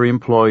greeted every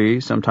employee,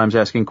 sometimes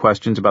asking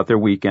questions about their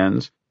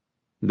weekends.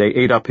 They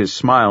ate up his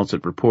smiles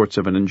at reports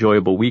of an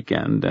enjoyable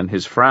weekend and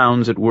his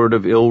frowns at word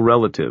of ill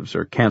relatives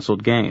or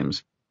canceled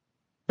games.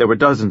 There were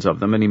dozens of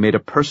them, and he made a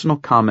personal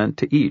comment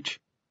to each.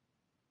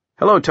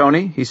 "Hello,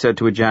 Tony," he said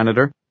to a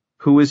janitor,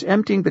 who was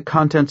emptying the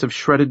contents of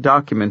shredded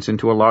documents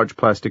into a large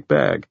plastic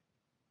bag.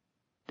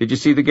 "Did you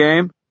see the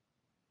game?"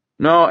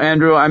 "No,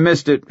 Andrew, I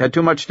missed it. Had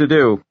too much to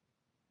do."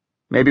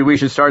 "Maybe we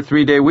should start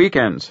 3-day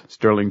weekends,"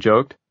 Sterling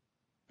joked.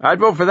 "I'd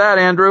vote for that,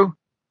 Andrew."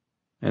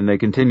 And they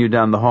continued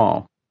down the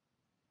hall.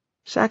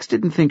 Sachs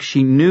didn't think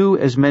she knew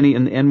as many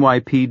in the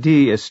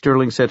NYPD as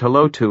Sterling said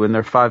hello to in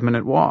their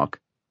 5-minute walk.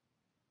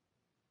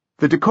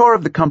 The decor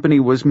of the company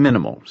was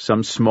minimal,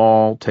 some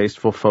small,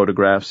 tasteful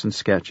photographs and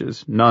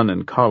sketches, none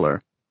in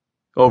color,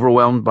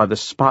 overwhelmed by the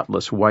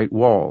spotless white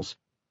walls.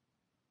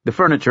 The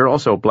furniture,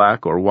 also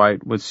black or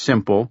white, was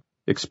simple,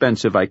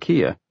 expensive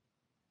IKEA.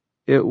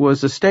 It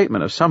was a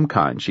statement of some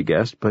kind, she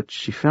guessed, but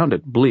she found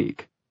it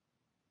bleak.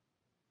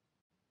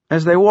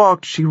 As they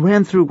walked, she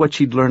ran through what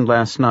she'd learned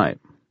last night,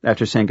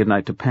 after saying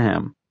goodnight to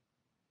Pam.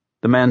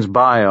 The man's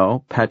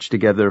bio, patched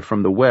together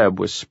from the web,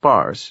 was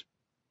sparse.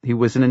 He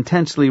was an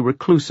intensely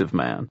reclusive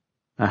man,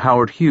 a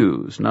Howard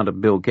Hughes, not a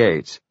Bill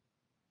Gates.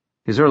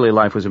 His early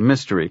life was a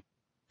mystery.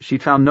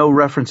 She'd found no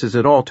references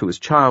at all to his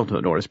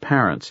childhood or his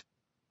parents.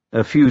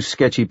 A few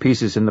sketchy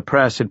pieces in the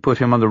press had put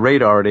him on the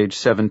radar at age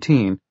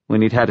 17,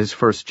 when he'd had his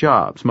first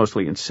jobs,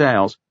 mostly in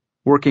sales,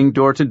 working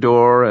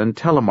door-to-door and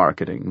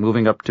telemarketing,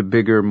 moving up to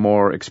bigger,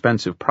 more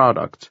expensive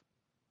products.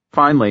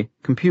 Finally,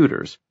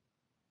 computers.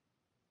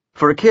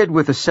 For a kid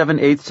with a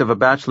 7/8 of a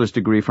bachelor's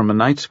degree from a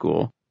night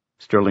school,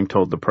 Sterling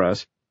told the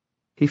press,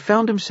 he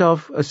found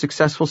himself a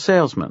successful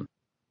salesman.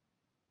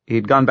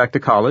 He'd gone back to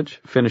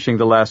college, finishing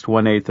the last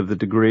 1/8 of the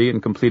degree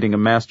and completing a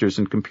master's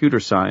in computer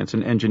science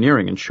and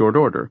engineering in short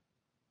order.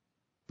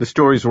 The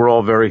stories were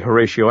all very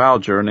Horatio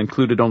Alger and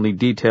included only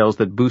details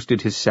that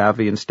boosted his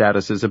savvy and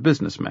status as a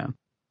businessman.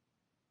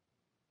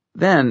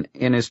 Then,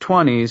 in his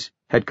 20s,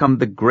 had come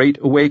the Great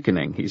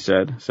Awakening, he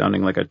said,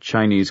 sounding like a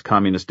Chinese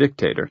communist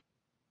dictator.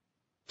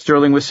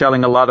 Sterling was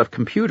selling a lot of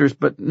computers,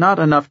 but not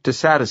enough to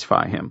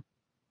satisfy him.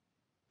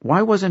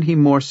 Why wasn't he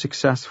more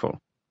successful?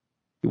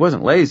 He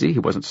wasn't lazy, he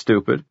wasn't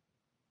stupid.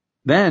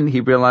 Then he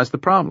realized the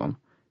problem.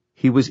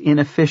 He was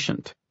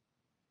inefficient.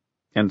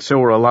 And so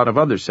were a lot of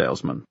other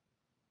salesmen.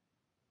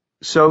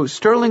 So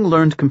Sterling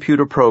learned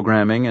computer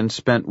programming and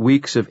spent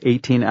weeks of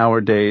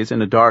 18-hour days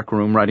in a dark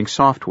room writing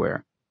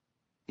software.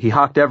 He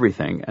hocked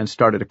everything and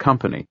started a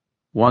company,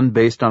 one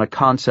based on a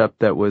concept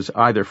that was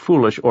either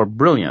foolish or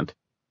brilliant.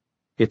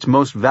 Its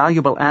most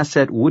valuable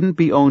asset wouldn't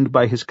be owned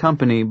by his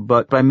company,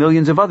 but by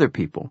millions of other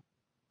people,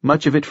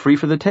 much of it free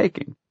for the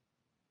taking.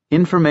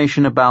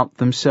 Information about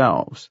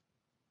themselves.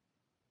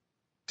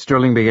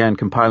 Sterling began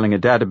compiling a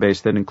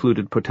database that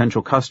included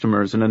potential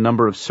customers in a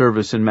number of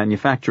service and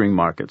manufacturing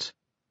markets,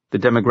 the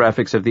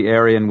demographics of the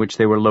area in which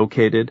they were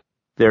located,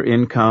 their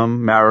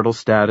income, marital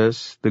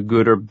status, the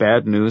good or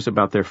bad news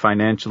about their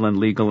financial and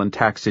legal and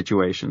tax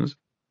situations,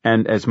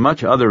 and as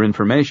much other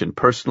information,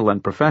 personal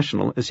and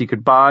professional, as he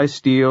could buy,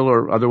 steal,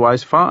 or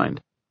otherwise find.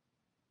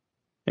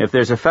 "If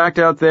there's a fact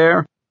out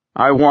there,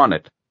 I want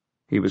it,"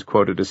 he was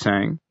quoted as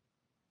saying.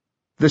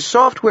 The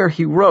software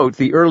he wrote,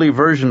 the early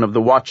version of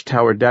the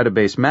Watchtower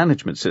database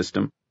management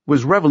system,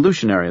 was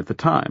revolutionary at the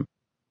time,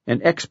 an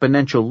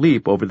exponential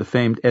leap over the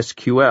famed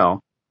SQL,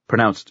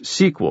 pronounced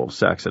SQL,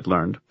 Sachs had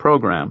learned,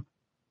 program.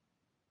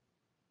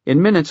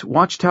 In minutes,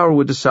 Watchtower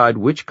would decide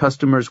which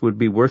customers would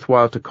be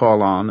worthwhile to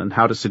call on and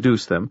how to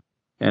seduce them,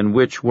 and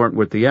which weren't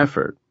worth the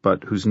effort,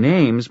 but whose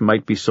names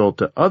might be sold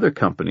to other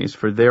companies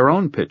for their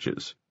own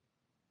pitches.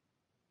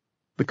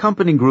 The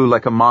company grew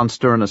like a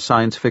monster in a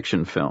science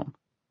fiction film.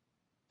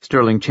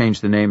 Sterling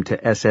changed the name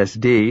to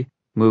SSD,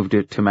 moved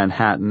it to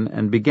Manhattan,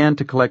 and began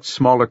to collect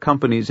smaller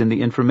companies in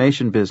the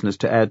information business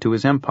to add to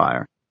his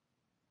empire.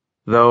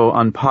 Though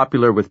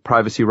unpopular with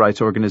privacy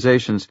rights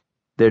organizations,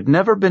 there'd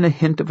never been a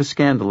hint of a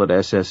scandal at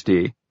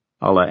SSD,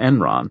 a la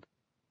Enron.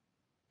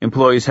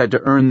 Employees had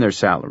to earn their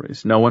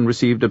salaries. No one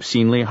received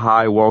obscenely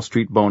high Wall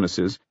Street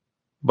bonuses.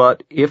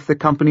 But if the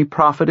company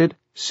profited,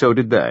 so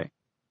did they.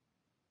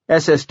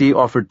 SSD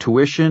offered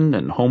tuition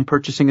and home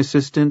purchasing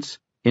assistance,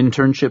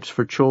 internships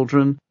for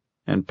children,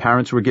 and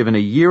parents were given a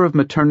year of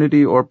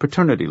maternity or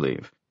paternity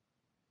leave.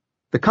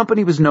 The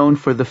company was known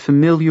for the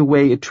familiar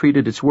way it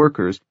treated its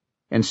workers,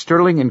 and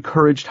Sterling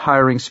encouraged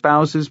hiring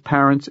spouses,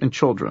 parents, and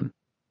children.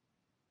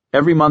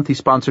 Every month he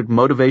sponsored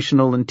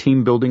motivational and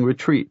team-building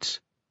retreats.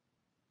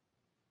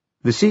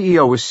 The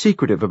CEO was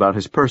secretive about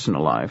his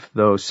personal life,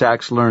 though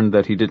Sachs learned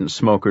that he didn't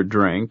smoke or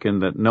drink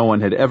and that no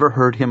one had ever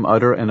heard him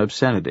utter an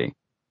obscenity.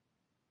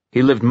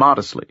 He lived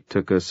modestly,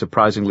 took a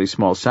surprisingly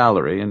small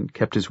salary, and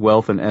kept his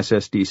wealth in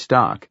SSD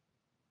stock.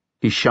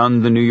 He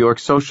shunned the New York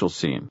social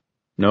scene.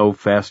 No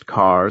fast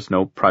cars,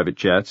 no private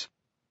jets.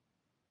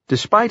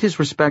 Despite his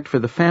respect for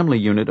the family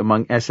unit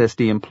among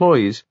SSD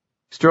employees,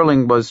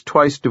 Sterling was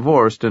twice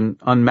divorced and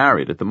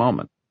unmarried at the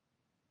moment.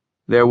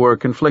 There were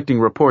conflicting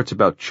reports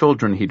about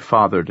children he'd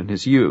fathered in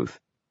his youth.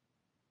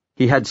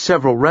 He had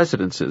several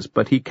residences,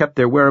 but he kept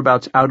their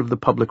whereabouts out of the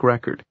public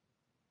record.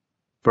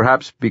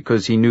 Perhaps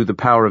because he knew the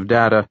power of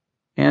data,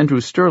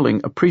 Andrew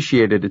Sterling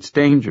appreciated its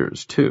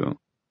dangers, too.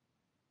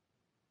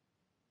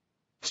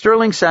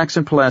 Sterling, Sachs,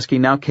 and Pulaski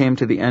now came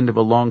to the end of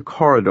a long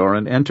corridor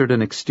and entered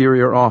an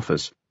exterior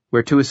office,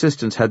 where two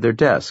assistants had their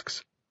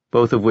desks,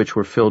 both of which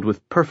were filled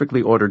with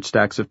perfectly ordered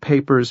stacks of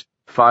papers,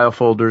 file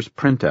folders,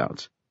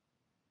 printouts.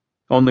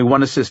 Only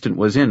one assistant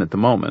was in at the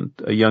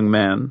moment, a young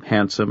man,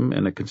 handsome,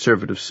 in a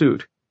conservative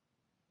suit.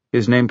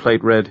 His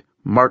nameplate read,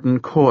 Martin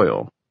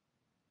Coyle.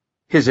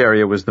 His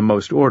area was the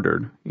most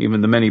ordered.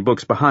 Even the many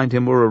books behind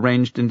him were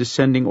arranged in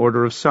descending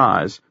order of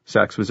size,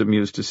 Sachs was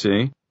amused to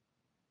see.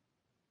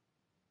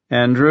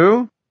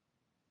 Andrew?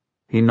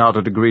 He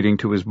nodded a greeting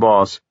to his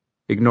boss,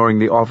 ignoring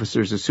the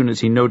officers as soon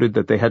as he noted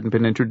that they hadn't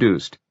been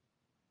introduced.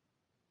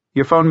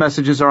 Your phone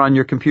messages are on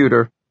your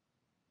computer.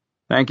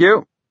 Thank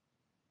you.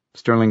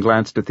 Sterling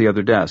glanced at the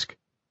other desk.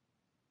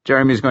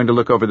 Jeremy's going to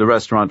look over the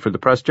restaurant for the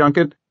press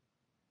junket?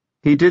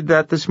 He did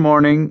that this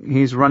morning.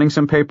 He's running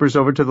some papers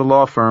over to the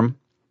law firm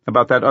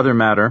about that other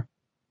matter.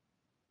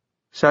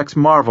 Sachs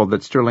marveled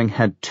that Sterling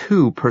had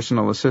two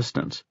personal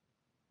assistants,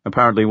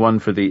 apparently one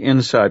for the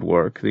inside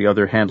work, the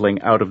other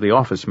handling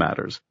out-of-the-office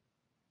matters.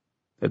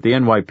 At the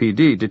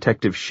NYPD,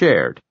 detectives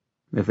shared,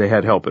 if they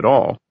had help at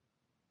all.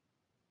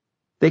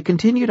 They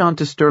continued on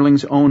to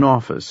Sterling's own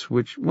office,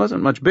 which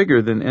wasn't much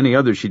bigger than any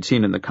other she'd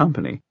seen in the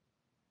company,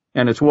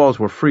 and its walls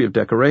were free of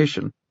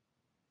decoration.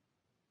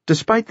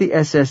 Despite the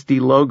SSD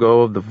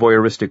logo of the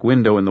voyeuristic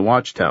window in the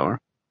watchtower,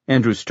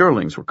 Andrew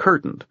Sterling's were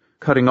curtained,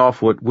 cutting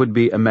off what would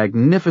be a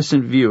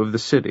magnificent view of the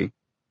city.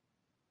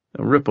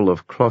 A ripple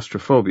of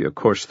claustrophobia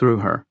coursed through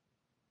her.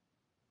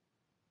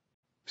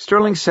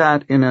 Sterling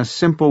sat in a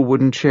simple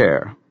wooden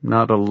chair,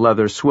 not a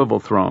leather swivel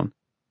throne.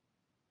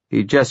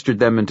 He gestured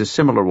them into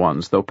similar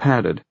ones, though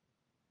padded.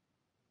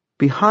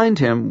 Behind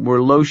him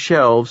were low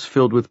shelves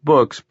filled with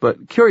books,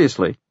 but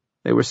curiously,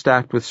 they were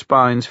stacked with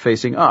spines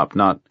facing up,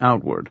 not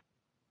outward.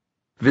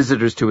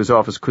 Visitors to his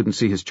office couldn't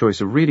see his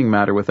choice of reading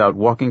matter without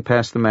walking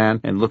past the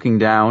man and looking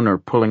down or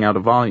pulling out a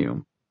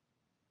volume.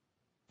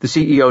 The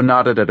CEO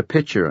nodded at a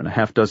pitcher and a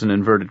half-dozen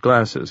inverted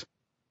glasses.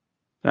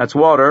 That's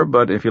water,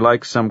 but if you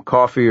like some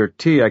coffee or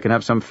tea, I can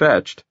have some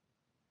fetched.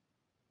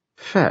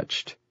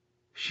 Fetched?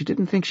 She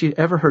didn't think she'd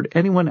ever heard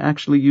anyone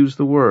actually use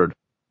the word.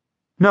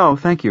 No,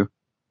 thank you.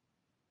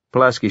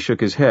 Pulaski shook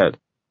his head.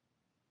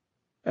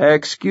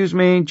 Excuse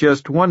me,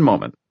 just one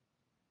moment.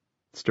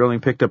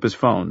 Sterling picked up his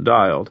phone,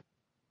 dialed.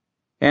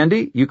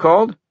 Andy, you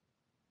called?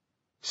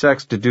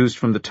 Sachs deduced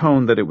from the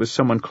tone that it was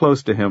someone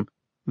close to him,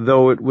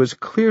 though it was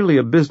clearly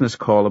a business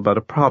call about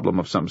a problem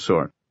of some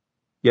sort.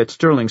 Yet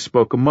Sterling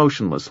spoke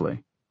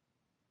emotionlessly.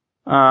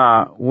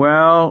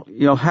 Well,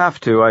 you'll have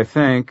to, I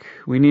think.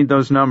 We need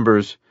those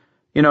numbers.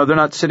 You know, they're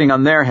not sitting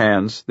on their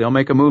hands. They'll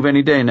make a move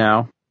any day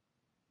now.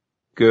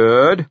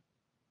 Good.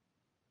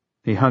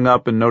 He hung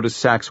up and noticed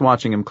Sachs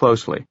watching him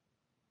closely.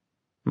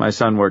 My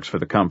son works for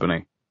the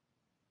company.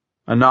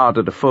 A nod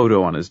at a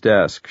photo on his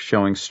desk,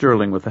 showing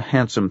Sterling with a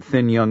handsome,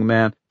 thin young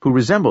man who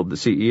resembled the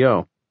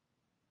CEO.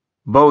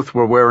 Both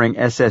were wearing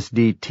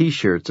SSD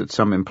T-shirts at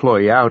some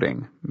employee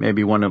outing,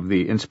 maybe one of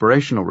the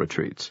inspirational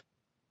retreats.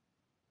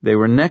 They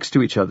were next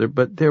to each other,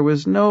 but there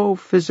was no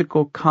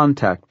physical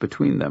contact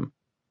between them.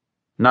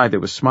 Neither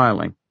was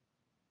smiling.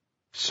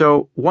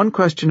 So one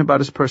question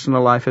about his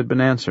personal life had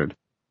been answered.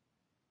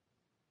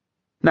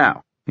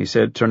 Now, he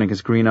said, turning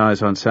his green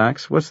eyes on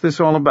Sachs, what's this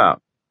all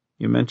about?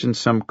 You mentioned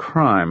some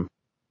crime.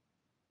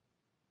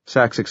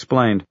 Sachs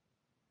explained.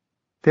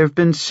 There have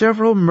been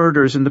several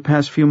murders in the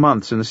past few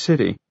months in the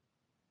city.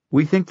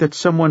 We think that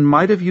someone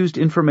might have used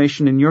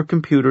information in your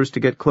computers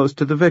to get close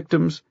to the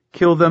victims,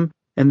 kill them,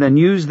 and then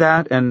use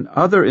that and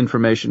other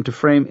information to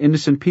frame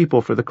innocent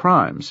people for the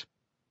crimes.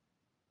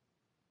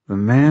 The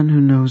man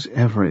who knows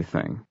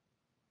everything.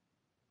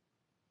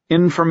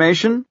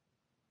 Information?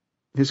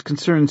 His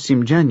concerns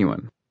seemed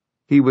genuine.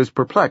 He was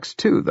perplexed,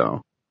 too,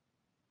 though.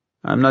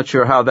 I'm not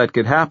sure how that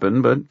could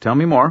happen, but tell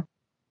me more.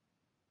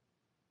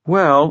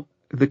 Well,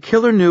 the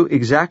killer knew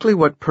exactly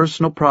what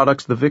personal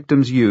products the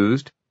victims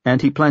used,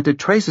 and he planted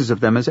traces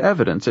of them as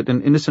evidence at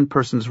an innocent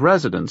person's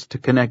residence to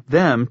connect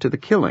them to the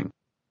killing.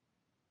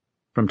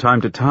 From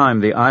time to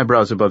time, the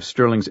eyebrows above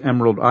Sterling's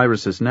emerald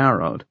irises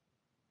narrowed.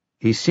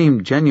 He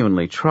seemed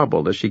genuinely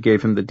troubled as she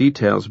gave him the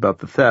details about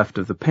the theft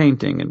of the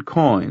painting and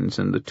coins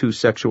and the 2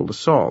 sexual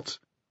assaults.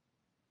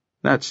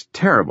 That's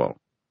terrible.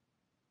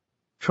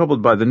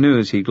 Troubled by the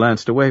news, he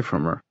glanced away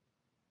from her.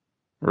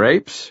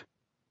 Rapes?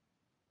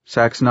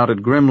 Sachs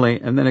nodded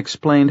grimly and then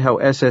explained how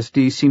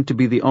SSD seemed to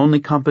be the only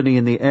company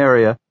in the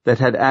area that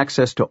had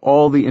access to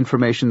all the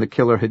information the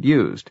killer had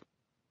used.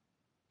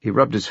 He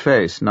rubbed his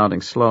face,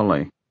 nodding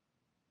slowly.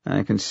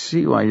 I can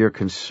see why you're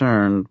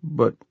concerned,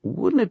 but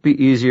wouldn't it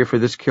be easier for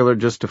this killer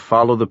just to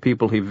follow the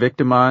people he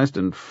victimized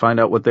and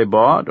find out what they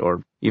bought,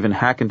 or even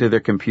hack into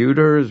their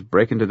computers,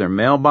 break into their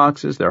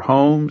mailboxes, their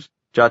homes,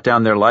 jot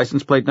down their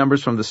license plate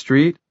numbers from the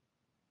street?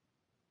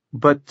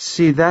 But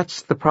see,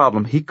 that's the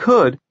problem. He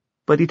could,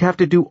 but he'd have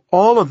to do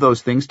all of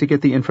those things to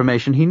get the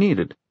information he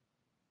needed.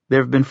 There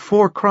have been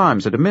 4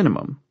 crimes at a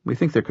minimum. We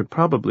think there could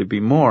probably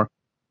be more,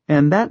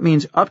 and that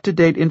means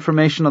up-to-date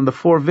information on the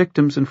 4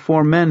 victims and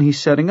 4 men he's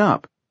setting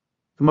up.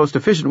 The most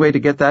efficient way to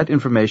get that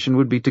information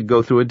would be to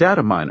go through a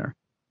data miner.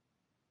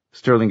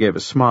 Sterling gave a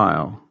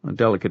smile, a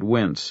delicate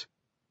wince.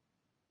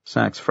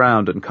 Sachs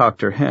frowned and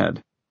cocked her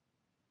head.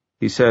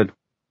 He said,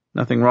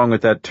 Nothing wrong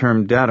with that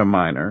term data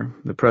miner.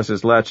 The press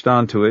has latched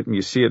onto it and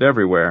you see it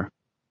everywhere.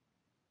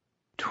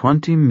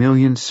 20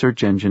 million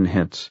search engine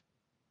hits.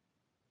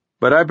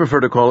 But I prefer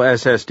to call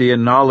SSD a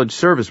knowledge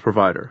service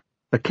provider,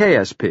 a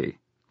KSP,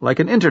 like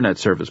an internet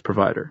service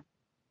provider.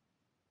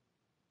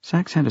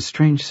 Sachs had a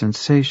strange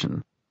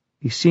sensation.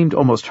 He seemed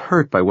almost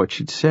hurt by what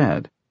she'd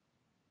said.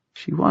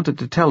 She wanted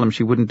to tell him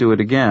she wouldn't do it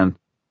again.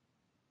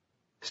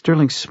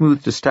 Sterling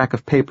smoothed a stack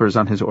of papers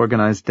on his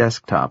organized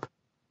desktop.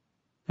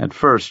 At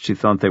first she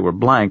thought they were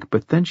blank,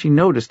 but then she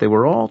noticed they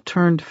were all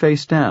turned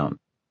face down.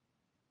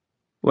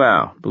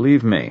 Well,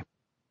 believe me,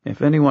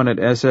 if anyone at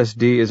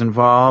SSD is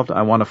involved,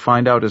 I want to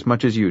find out as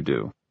much as you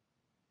do.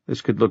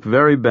 This could look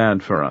very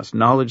bad for us.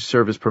 Knowledge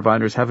service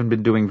providers haven't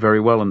been doing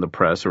very well in the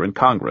press or in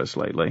Congress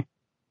lately.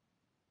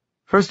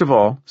 First of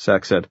all,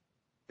 Sachs said,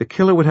 the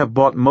killer would have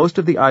bought most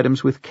of the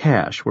items with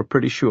cash, we're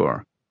pretty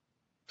sure.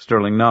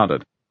 Sterling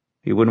nodded.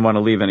 He wouldn't want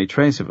to leave any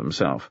trace of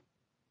himself.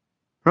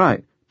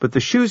 Right, but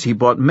the shoes he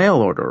bought mail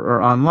order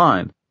or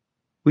online.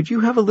 Would you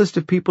have a list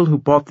of people who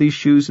bought these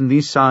shoes in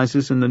these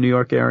sizes in the New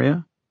York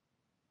area?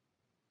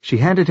 She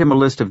handed him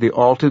a list of the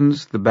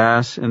Altons, the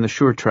Bass, and the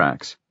Sure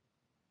Tracks.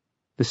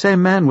 The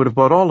same man would have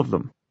bought all of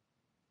them.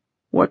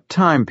 What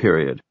time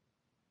period?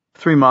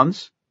 3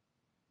 months?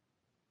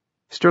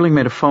 Sterling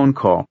made a phone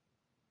call.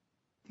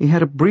 He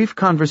had a brief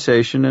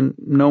conversation, and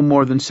no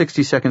more than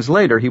 60 seconds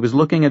later he was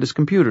looking at his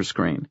computer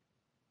screen.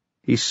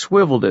 He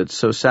swiveled it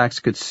so Sachs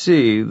could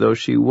see, though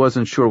she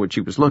wasn't sure what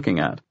she was looking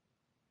at.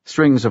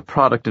 Strings of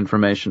product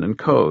information and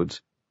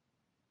codes.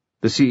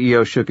 The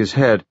CEO shook his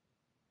head.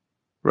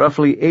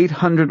 Roughly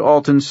 800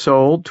 Altons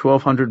sold,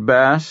 1,200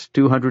 Bass,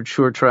 200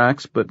 Sure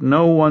Tracks, but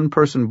no one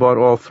person bought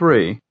all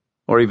 3,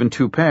 or even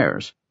 2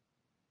 pairs.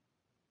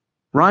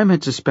 Rhyme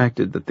had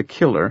suspected that the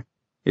killer,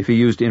 if he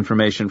used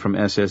information from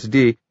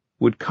SSD,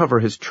 would cover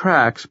his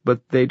tracks,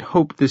 but they'd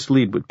hoped this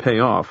lead would pay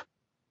off.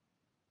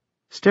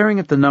 Staring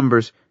at the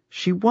numbers,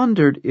 she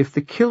wondered if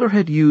the killer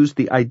had used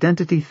the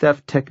identity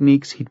theft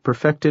techniques he'd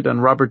perfected on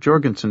Robert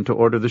Jorgensen to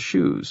order the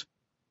shoes.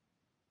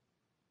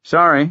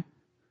 Sorry,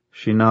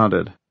 she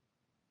nodded.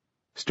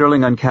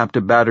 Sterling uncapped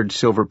a battered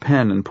silver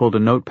pen and pulled a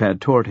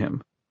notepad toward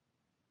him.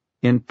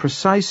 In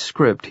precise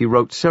script, he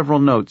wrote several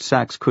notes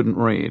Sachs couldn't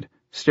read,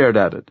 stared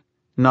at it,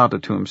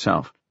 nodded to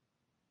himself.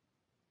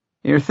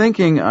 You're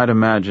thinking, I'd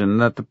imagine,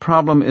 that the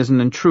problem is an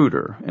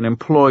intruder, an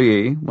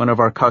employee, one of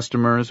our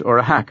customers, or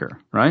a hacker,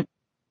 right?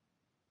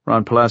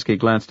 Ron Pulaski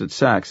glanced at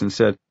Sachs and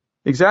said,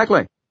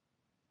 Exactly.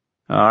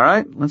 All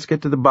right, let's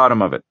get to the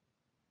bottom of it.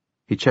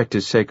 He checked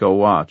his Seiko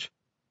watch.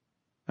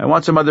 I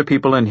want some other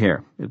people in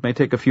here. It may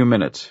take a few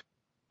minutes.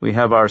 We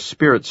have our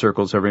spirit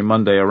circles every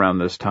Monday around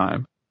this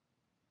time.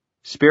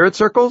 Spirit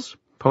circles?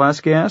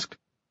 Pulaski asked.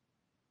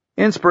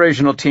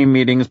 Inspirational team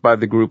meetings by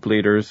the group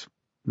leaders.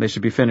 They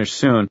should be finished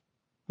soon.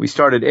 We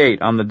start at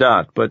 8 on the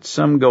dot, but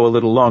some go a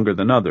little longer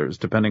than others,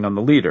 depending on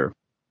the leader.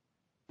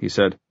 He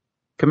said,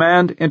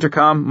 Command,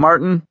 intercom,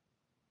 Martin.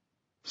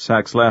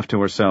 Sachs laughed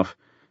to herself.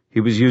 He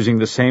was using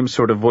the same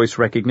sort of voice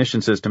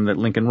recognition system that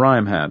Lincoln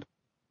Rhyme had.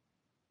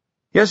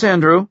 Yes,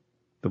 Andrew.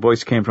 The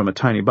voice came from a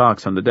tiny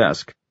box on the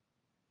desk.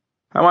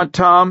 I want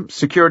Tom,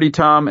 Security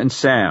Tom, and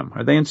Sam.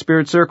 Are they in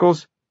spirit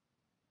circles?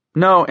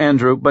 No,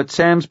 Andrew, but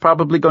Sam's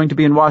probably going to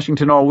be in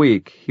Washington all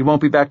week. He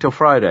won't be back till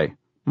Friday.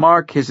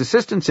 Mark, his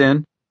assistant's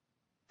in.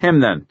 Him,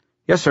 then.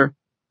 Yes, sir.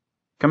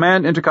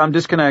 Command, intercom,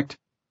 disconnect.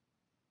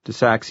 To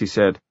Sachs, he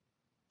said,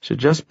 Should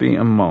just be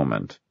a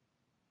moment.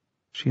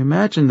 She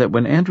imagined that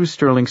when Andrew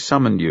Sterling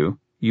summoned you,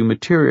 you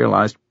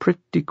materialized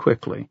pretty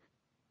quickly.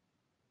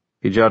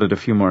 He jotted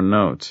a few more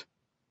notes.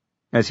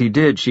 As he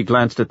did, she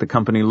glanced at the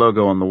company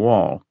logo on the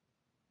wall.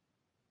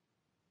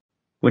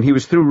 When he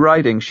was through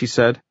writing, she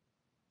said,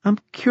 I'm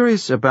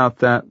curious about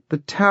that. The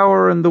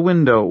tower and the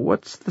window,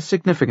 what's the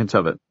significance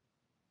of it?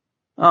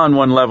 On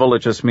one level, it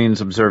just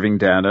means observing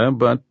data,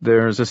 but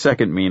there's a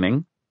second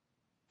meaning.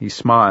 He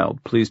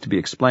smiled, pleased to be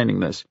explaining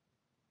this.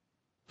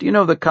 Do you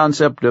know the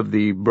concept of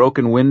the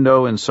broken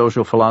window in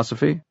social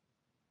philosophy?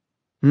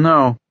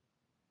 No.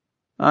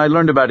 I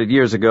learned about it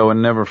years ago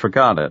and never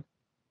forgot it.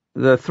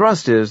 The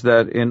thrust is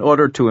that in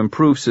order to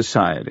improve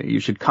society, you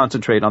should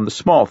concentrate on the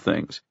small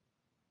things.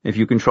 If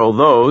you control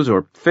those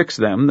or fix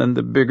them, then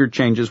the bigger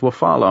changes will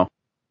follow.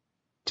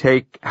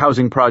 Take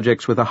housing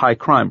projects with a high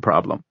crime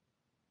problem.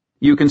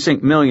 You can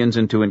sink millions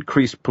into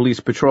increased police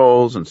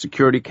patrols and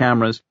security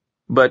cameras,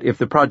 but if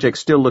the projects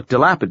still look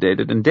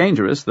dilapidated and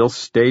dangerous, they'll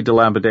stay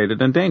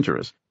dilapidated and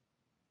dangerous.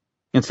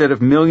 Instead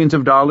of millions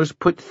of dollars,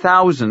 put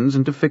thousands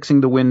into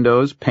fixing the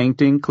windows,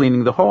 painting,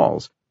 cleaning the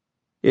halls.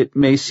 It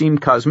may seem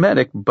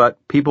cosmetic, but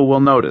people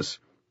will notice.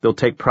 They'll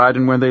take pride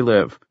in where they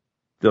live.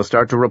 They'll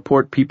start to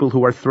report people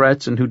who are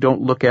threats and who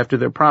don't look after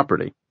their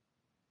property.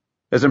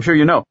 As I'm sure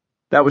you know,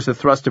 that was the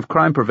thrust of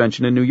crime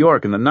prevention in New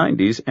York in the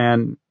 90s,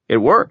 and it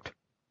worked.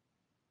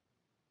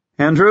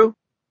 "Andrew?"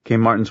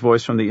 came Martin's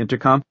voice from the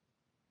intercom.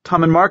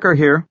 "Tom and Mark are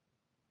here."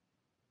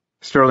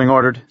 Sterling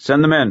ordered,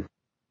 "Send them in."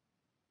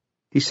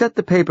 He set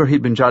the paper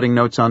he'd been jotting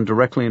notes on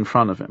directly in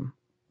front of him.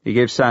 He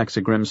gave Sachs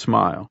a grim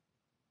smile.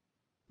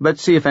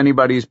 "Let's see if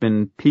anybody's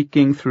been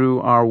peeking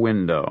through our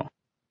window."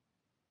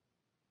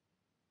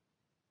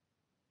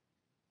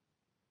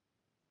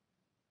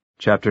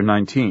 Chapter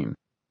 19.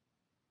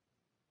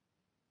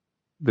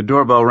 The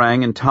doorbell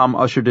rang and Tom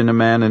ushered in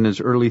a man in his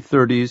early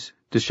 30s,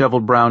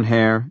 disheveled brown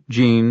hair,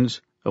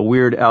 jeans, a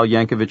weird Al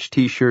Yankovic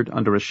t-shirt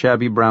under a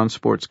shabby brown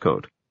sports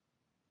coat.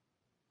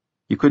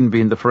 You couldn't be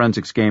in the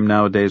forensics game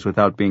nowadays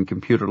without being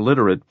computer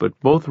literate, but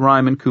both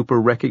Rhyme and Cooper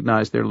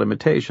recognized their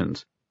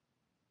limitations.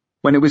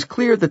 When it was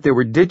clear that there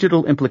were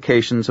digital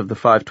implications of the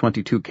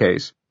 522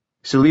 case,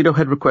 Salido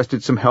had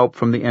requested some help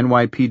from the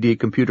NYPD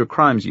Computer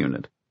Crimes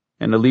Unit,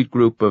 an elite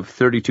group of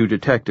 32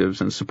 detectives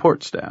and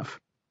support staff.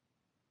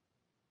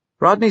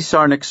 Rodney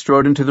Sarnik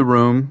strode into the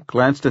room,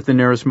 glanced at the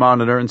nearest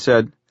monitor, and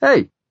said,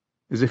 "Hey,"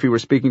 as if he were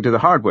speaking to the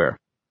hardware.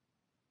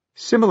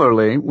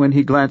 Similarly, when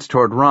he glanced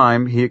toward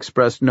Rhyme, he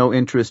expressed no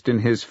interest in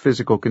his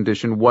physical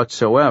condition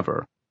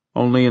whatsoever,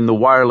 only in the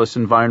wireless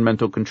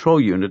environmental control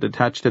unit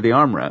attached to the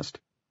armrest.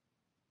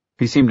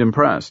 He seemed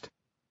impressed.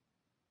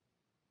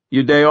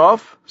 "You day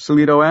off?"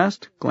 Salido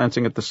asked,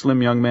 glancing at the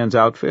slim young man's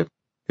outfit,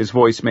 his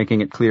voice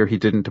making it clear he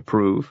didn't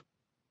approve.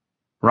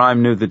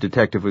 Rhyme knew the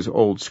detective was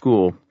old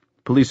school.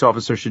 Police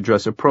officers should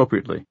dress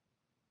appropriately.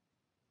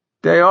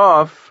 "Day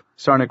off,"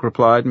 Sarnik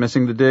replied,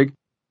 missing the dig.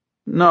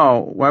 "No,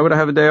 why would I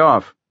have a day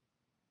off?"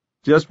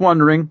 "Just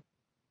wondering."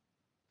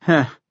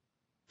 "Heh.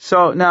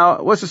 So,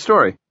 now, what's the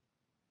story?"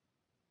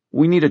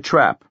 "We need a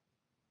trap."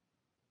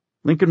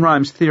 Lincoln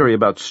Rhyme's theory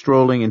about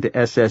strolling into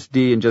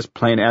SSD and just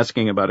plain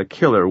asking about a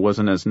killer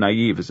wasn't as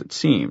naive as it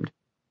seemed.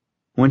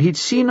 When he'd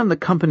seen on the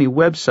company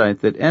website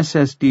that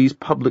SSD's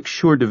Public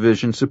Sure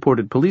division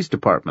supported police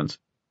departments,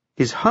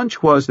 his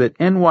hunch was that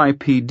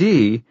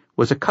NYPD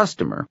was a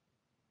customer.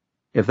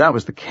 If that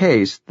was the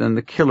case, then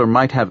the killer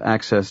might have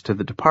access to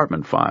the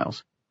department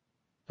files.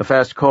 A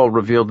fast call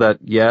revealed that,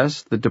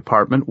 yes, the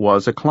department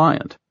was a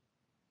client.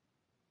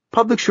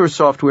 Public Sure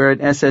software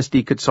and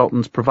SSD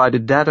consultants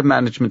provided data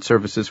management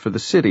services for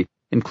the city,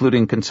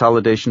 including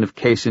consolidation of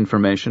case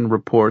information,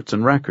 reports,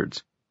 and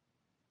records.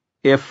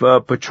 If a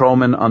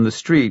patrolman on the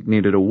street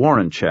needed a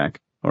warrant check,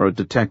 or a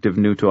detective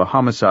new to a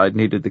homicide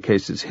needed the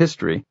case's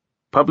history,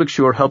 Public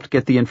Sure helped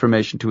get the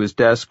information to his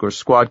desk or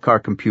squad car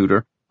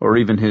computer, or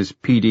even his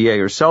PDA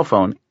or cell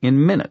phone,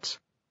 in minutes.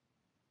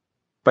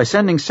 By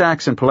sending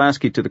Sachs and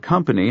Pulaski to the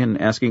company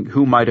and asking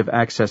who might have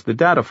accessed the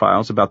data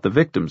files about the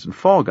victims and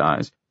fall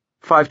guys,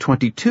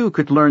 522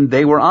 could learn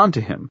they were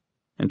onto him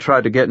and try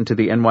to get into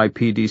the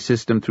NYPD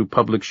system through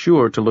Public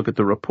Sure to look at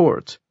the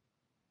reports.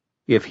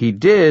 If he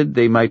did,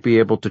 they might be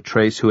able to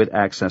trace who had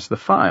accessed the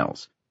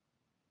files.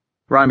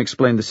 Rhyme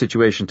explained the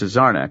situation to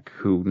Zarnak,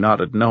 who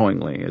nodded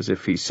knowingly, as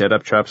if he set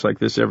up traps like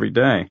this every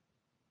day.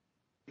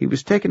 He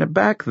was taken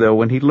aback, though,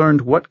 when he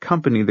learned what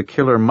company the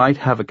killer might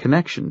have a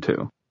connection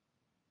to.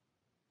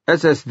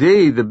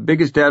 "SSD, the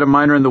biggest data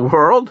miner in the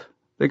world?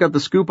 They got the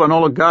scoop on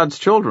all of God's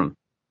children."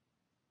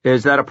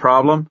 "Is that a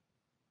problem?"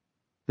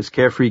 His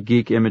carefree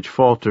geek image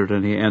faltered,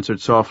 and he answered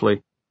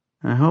softly,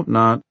 "I hope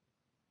not."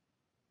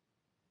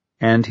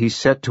 And he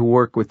set to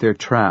work with their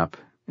trap,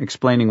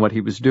 explaining what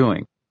he was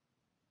doing.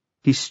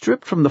 He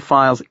stripped from the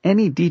files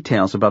any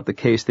details about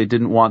the case they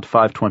didn't want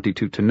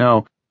 522 to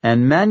know,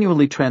 and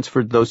manually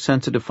transferred those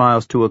sensitive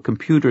files to a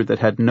computer that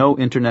had no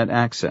internet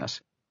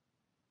access.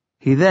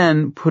 He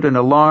then put an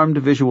alarmed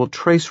visual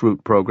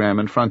traceroute program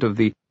in front of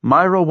the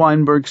Myra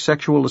Weinberg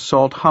sexual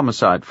assault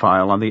homicide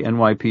file on the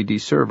NYPD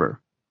server,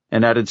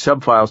 and added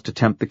subfiles to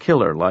tempt the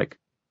killer, like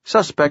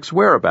suspect's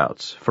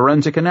whereabouts,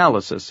 forensic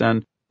analysis,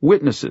 and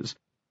witnesses,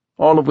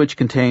 all of which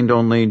contained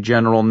only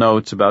general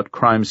notes about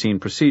crime scene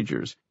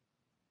procedures.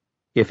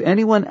 If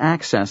anyone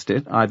accessed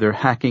it, either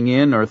hacking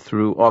in or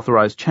through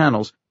authorized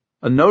channels,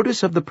 a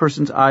notice of the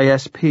person's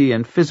ISP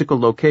and physical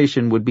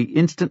location would be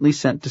instantly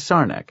sent to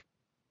Sarnak.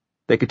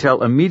 They could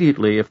tell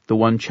immediately if the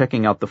one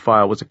checking out the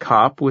file was a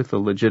cop with a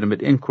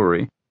legitimate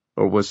inquiry,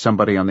 or was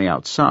somebody on the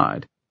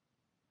outside.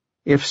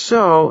 If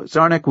so,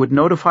 Zarnik would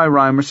notify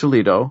Rhyme or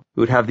Salido,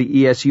 who would have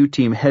the ESU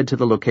team head to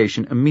the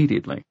location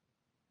immediately.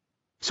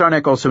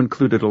 Zarnik also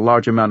included a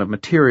large amount of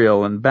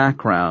material and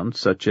background,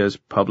 such as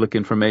public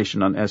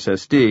information on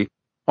SSD,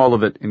 all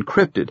of it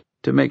encrypted,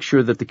 to make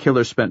sure that the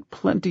killer spent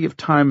plenty of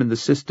time in the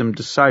system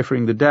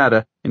deciphering the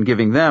data and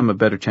giving them a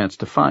better chance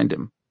to find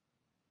him.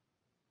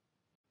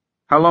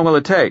 How long will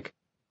it take?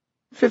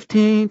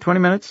 15, 20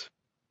 minutes.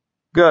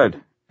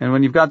 Good. And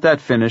when you've got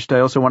that finished, I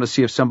also want to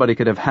see if somebody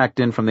could have hacked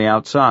in from the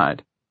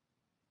outside.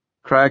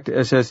 Cracked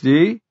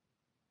SSD?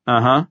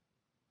 Uh-huh.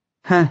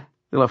 Heh,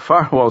 they'll have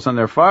firewalls on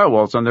their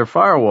firewalls on their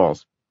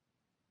firewalls.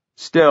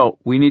 Still,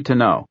 we need to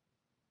know.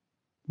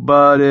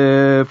 But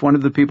if one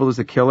of the people is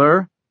the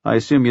killer, I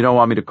assume you don't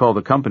want me to call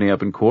the company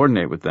up and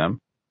coordinate with them.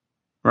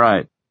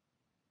 Right.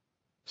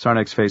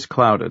 Sarnik's face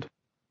clouded.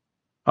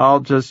 I'll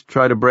just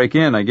try to break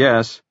in, I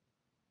guess.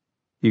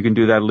 You can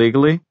do that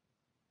legally?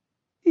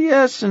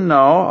 Yes and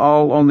no.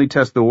 I'll only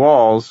test the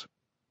walls.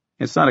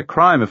 It's not a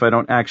crime if I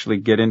don't actually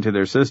get into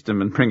their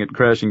system and bring it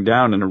crashing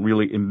down in a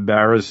really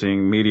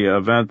embarrassing media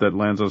event that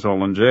lands us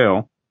all in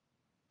jail.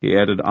 He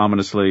added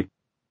ominously,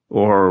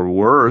 or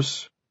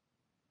worse.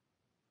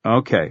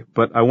 Okay,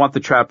 but I want the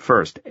trap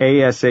first,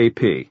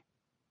 ASAP.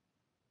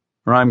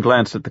 Rhyme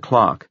glanced at the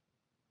clock.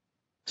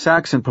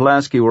 Sachs and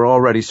Pulaski were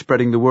already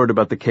spreading the word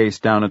about the case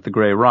down at the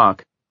Grey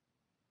Rock.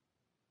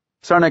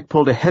 Zarnik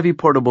pulled a heavy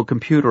portable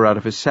computer out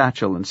of his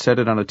satchel and set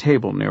it on a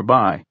table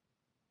nearby.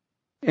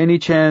 Any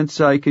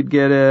chance I could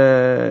get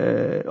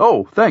a...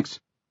 Oh, thanks.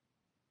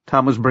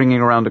 Tom was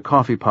bringing around a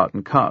coffee pot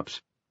and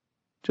cups.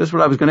 Just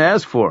what I was going to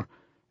ask for.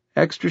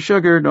 Extra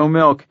sugar, no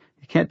milk.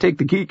 You can't take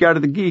the geek out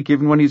of the geek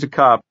even when he's a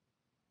cop.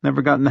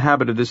 Never got in the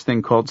habit of this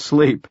thing called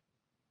sleep.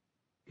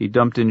 He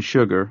dumped in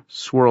sugar,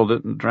 swirled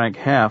it, and drank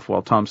half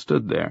while Tom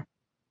stood there.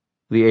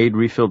 The aide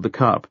refilled the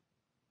cup.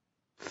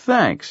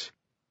 Thanks.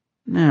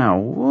 Now,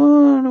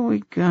 what do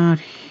we got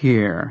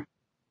here?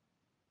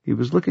 He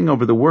was looking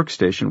over the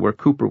workstation where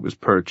Cooper was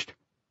perched.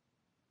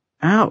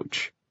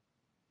 Ouch.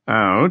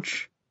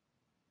 Ouch?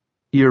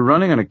 You're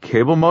running on a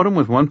cable modem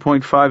with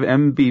 1.5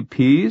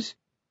 Mbps?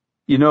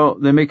 You know,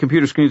 they make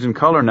computer screens in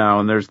color now,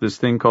 and there's this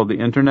thing called the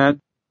Internet.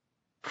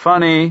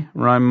 Funny,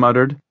 Rhyme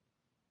muttered.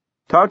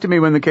 Talk to me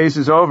when the case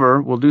is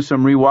over. We'll do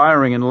some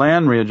rewiring and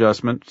LAN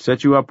readjustment.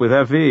 Set you up with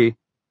FE.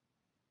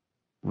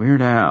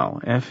 Weird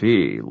Al,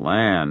 FE,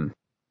 LAN.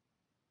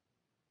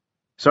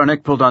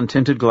 Zarnik pulled on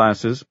tinted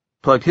glasses,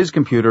 plugged his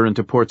computer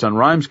into ports on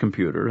Rhyme's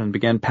computer, and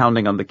began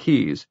pounding on the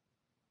keys.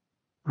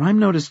 Rhyme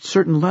noticed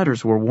certain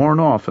letters were worn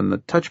off and the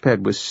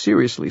touchpad was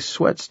seriously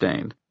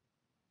sweat-stained.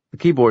 The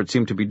keyboard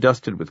seemed to be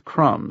dusted with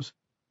crumbs.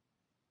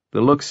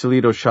 The look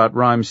Salido shot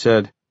Rhyme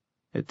said,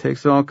 It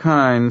takes all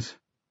kinds.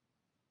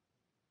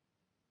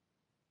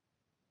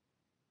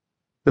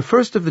 The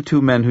first of the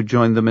two men who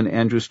joined them in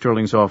Andrew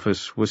Sterling's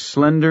office was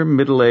slender,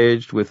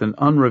 middle-aged, with an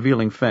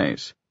unrevealing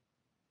face.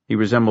 He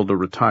resembled a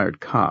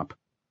retired cop.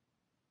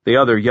 The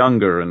other,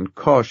 younger and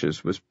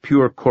cautious, was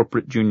pure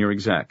corporate junior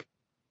exec.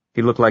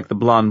 He looked like the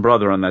blonde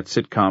brother on that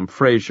sitcom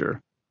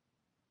Frasier.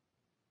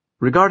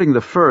 Regarding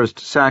the first,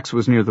 Sachs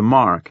was near the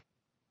mark.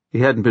 He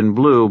hadn't been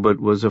blue, but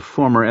was a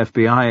former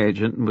FBI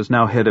agent and was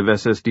now head of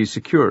SSD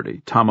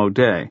security, Tom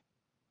O'Day.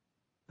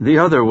 The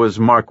other was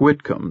Mark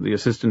Whitcomb, the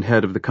assistant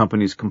head of the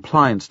company's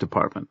compliance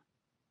department.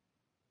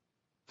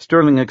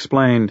 Sterling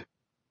explained,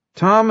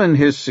 Tom and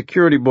his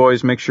security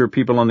boys make sure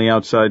people on the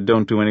outside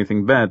don't do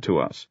anything bad to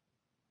us.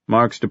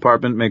 Mark's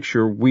department makes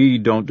sure we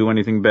don't do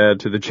anything bad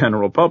to the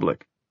general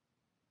public.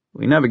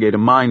 We navigate a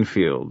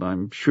minefield.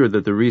 I'm sure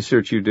that the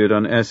research you did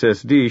on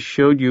SSD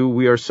showed you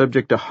we are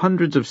subject to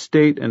hundreds of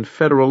state and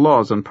federal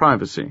laws on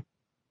privacy.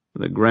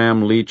 The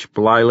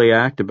Graham-Leach-Bliley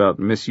Act about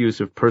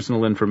misuse of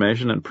personal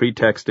information and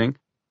pretexting,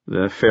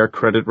 the Fair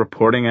Credit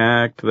Reporting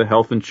Act, the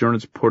Health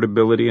Insurance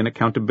Portability and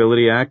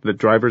Accountability Act, the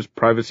Driver's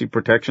Privacy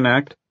Protection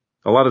Act,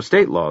 a lot of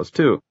state laws,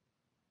 too.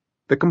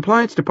 The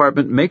compliance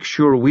department makes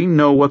sure we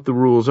know what the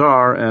rules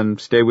are and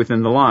stay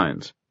within the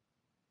lines.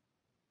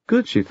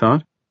 Good, she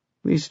thought.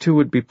 These two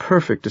would be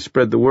perfect to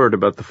spread the word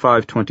about the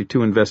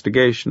 522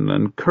 investigation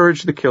and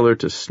encourage the killer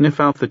to sniff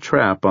out the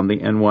trap on the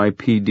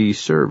NYPD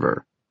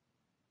server.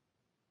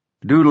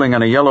 Doodling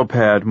on a yellow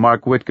pad,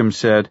 Mark Whitcomb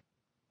said,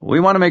 We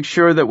want to make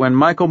sure that when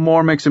Michael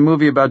Moore makes a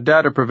movie about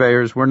data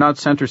purveyors, we're not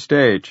center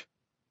stage.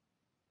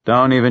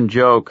 Don't even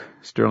joke,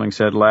 Sterling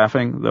said,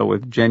 laughing, though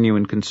with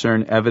genuine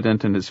concern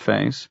evident in his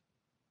face.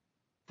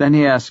 Then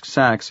he asked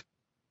Sachs,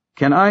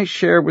 Can I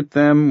share with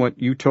them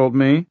what you told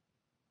me?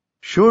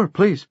 Sure,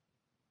 please.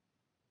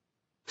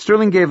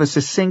 Sterling gave a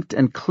succinct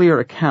and clear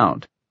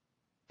account.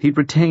 He'd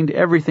retained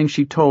everything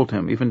she told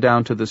him, even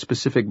down to the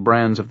specific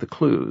brands of the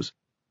clues.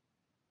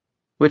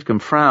 Whitcomb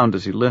frowned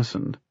as he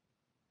listened.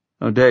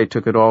 O'Day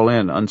took it all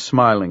in,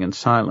 unsmiling and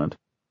silent.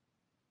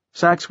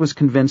 Sachs was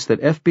convinced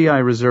that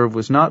FBI reserve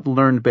was not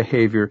learned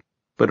behavior,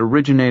 but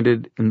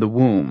originated in the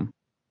womb.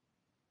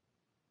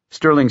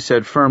 Sterling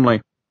said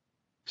firmly,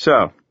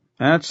 So,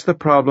 that's the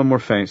problem we're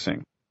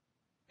facing.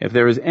 If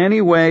there is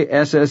any way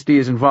SSD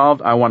is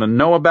involved, I want to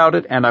know about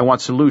it, and I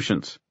want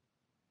solutions.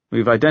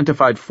 We've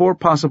identified 4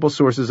 possible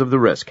sources of the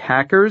risk: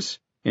 hackers,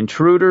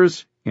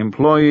 intruders,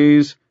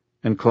 employees,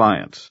 and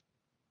clients.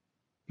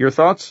 Your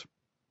thoughts?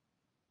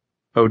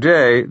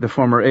 O'Day, the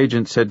former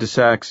agent, said to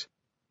Sachs,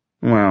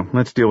 "Well,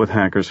 let's deal with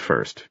hackers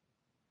first.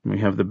 We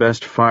have the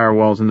best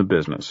firewalls in the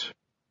business,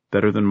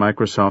 better than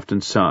Microsoft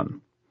and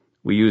Sun.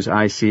 We use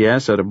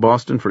ICS out of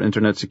Boston for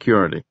Internet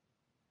security.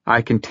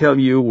 I can tell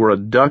you we're a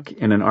duck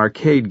in an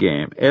arcade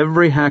game.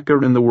 Every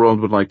hacker in the world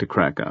would like to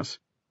crack us,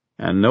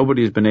 and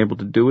nobody's been able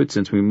to do it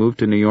since we moved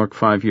to New York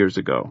 5 years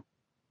ago.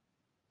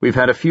 We've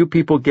had a few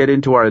people get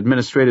into our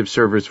administrative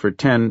servers for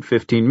 10,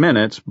 15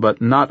 minutes, but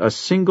not a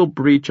single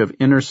breach of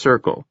inner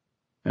circle,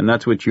 and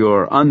that's what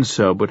your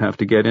unsub would have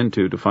to get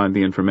into to find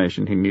the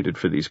information he needed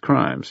for these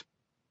crimes.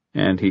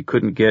 And he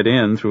couldn't get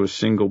in through a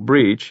single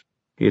breach.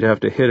 He'd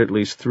have to hit at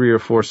least 3 or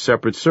 4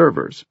 separate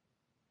servers."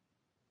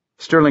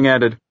 Sterling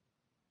added,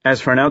 "As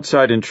for an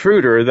outside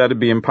intruder, that'd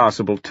be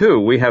impossible too.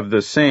 We have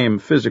the same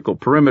physical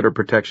perimeter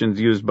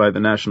protections used by the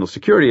National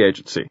Security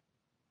Agency.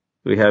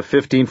 We have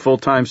 15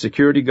 full-time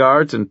security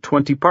guards and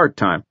 20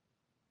 part-time.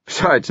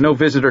 Besides, no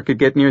visitor could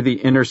get near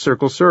the inner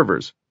circle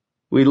servers.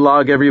 We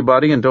log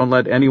everybody and don't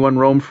let anyone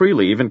roam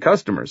freely, even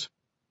customers."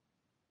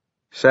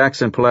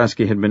 Sachs and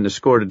Pulaski had been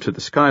escorted to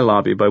the sky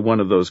lobby by one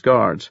of those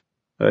guards,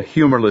 a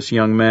humorless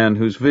young man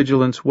whose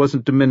vigilance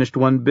wasn't diminished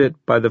one bit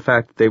by the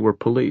fact that they were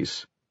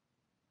police.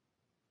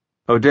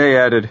 O'Day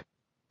added,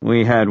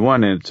 "We had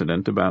one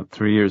incident about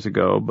 3 years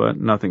ago, but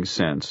nothing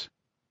since."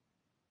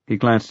 He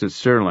glanced at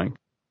Sterling.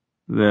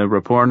 "The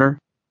reporter?"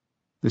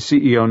 The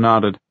CEO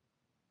nodded.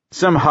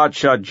 "Some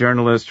hotshot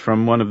journalist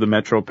from one of the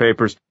metro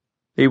papers.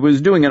 He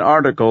was doing an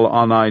article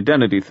on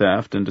identity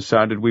theft and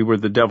decided we were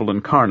the devil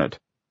incarnate.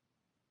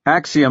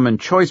 Axiom and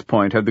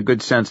ChoicePoint had the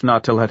good sense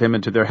not to let him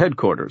into their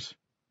headquarters.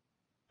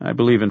 I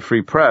believe in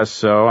free press,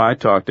 so I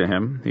talked to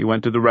him. He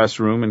went to the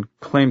restroom and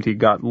claimed he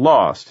got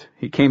lost.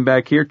 He came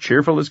back here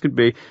cheerful as could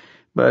be,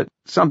 but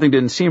something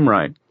didn't seem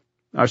right.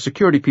 Our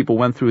security people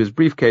went through his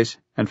briefcase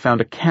and found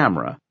a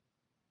camera.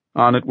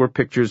 On it were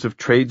pictures of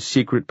trade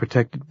secret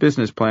protected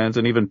business plans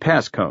and even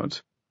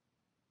passcodes."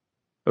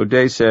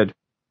 O'Day said,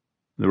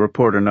 "The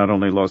reporter not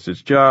only lost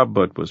his job,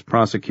 but was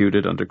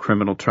prosecuted under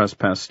criminal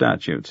trespass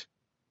statutes.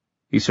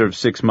 He served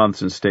 6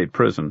 months in state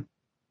prison.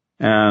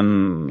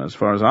 And, as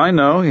far as I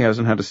know, he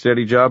hasn't had a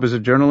steady job as a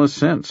journalist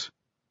since."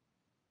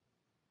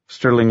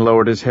 Sterling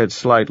lowered his head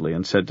slightly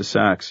and said to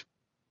Sachs,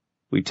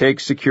 "We take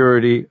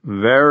security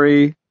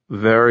very,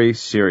 very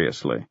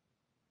seriously."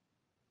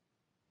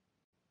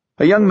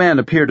 A young man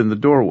appeared in the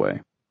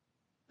doorway.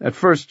 At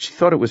first she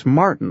thought it was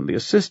Martin, the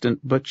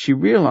assistant, but she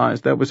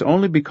realized that was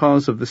only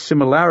because of the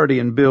similarity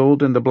in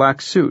build and the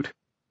black suit.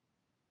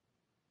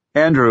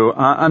 "Andrew,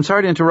 I'm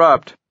sorry to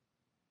interrupt."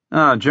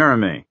 "Ah,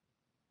 Jeremy."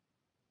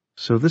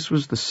 So this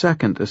was the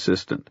second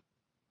assistant.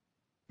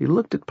 He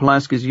looked at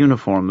Pulaski's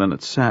uniform, then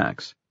at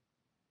Sachs.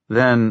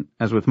 Then,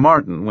 as with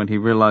Martin, when he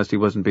realized he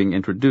wasn't being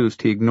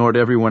introduced, he ignored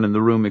everyone in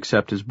the room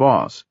except his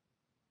boss.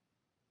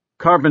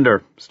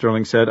 "Carpenter,"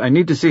 Sterling said, "I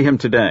need to see him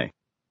today."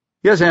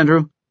 "Yes,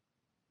 Andrew."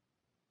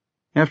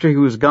 After he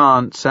was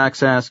gone,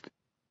 Sachs asked,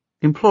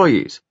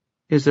 "Employees,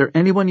 is there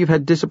anyone you've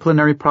had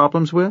disciplinary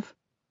problems with?"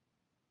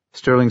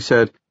 Sterling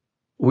said,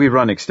 "We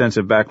run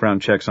extensive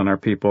background checks on our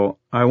people.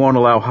 I won't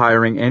allow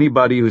hiring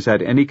anybody who's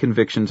had any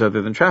convictions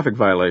other than traffic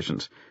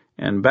violations,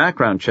 and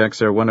background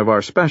checks are one of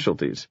our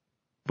specialties.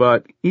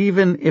 But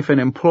even if an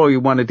employee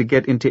wanted to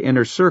get into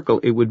Inner Circle,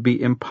 it would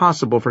be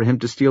impossible for him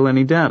to steal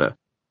any data.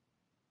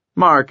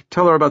 Mark,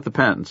 tell her about the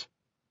pens."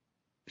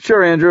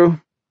 "Sure, Andrew."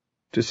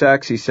 To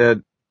Sachs he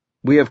said,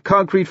 "We have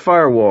concrete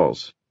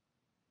firewalls."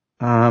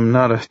 "I'm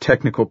not a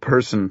technical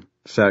person,"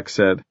 Sachs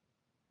said.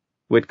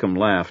 Whitcomb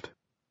laughed.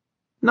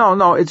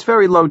 No, it's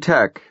very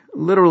low-tech,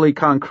 literally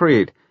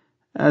concrete,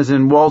 as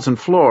in walls and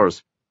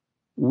floors.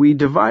 We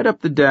divide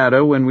up the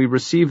data when we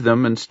receive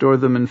them and store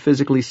them in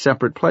physically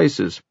separate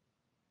places.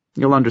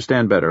 You'll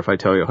understand better if I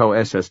tell you how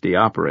SSD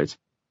operates.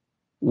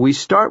 We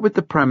start with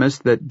the premise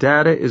that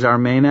data is our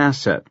main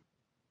asset.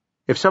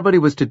 If somebody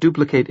was to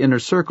duplicate Inner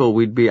Circle,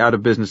 we'd be out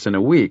of business in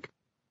a week.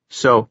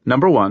 So,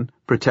 number 1,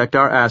 protect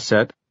our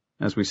asset,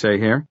 as we say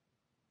here.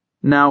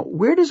 Now,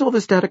 where does all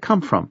this data come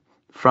from?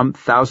 From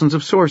thousands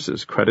of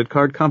sources: credit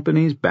card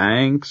companies,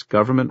 banks,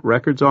 government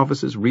records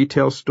offices,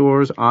 retail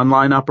stores,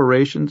 online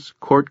operations,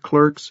 court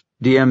clerks,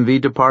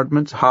 DMV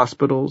departments,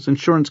 hospitals,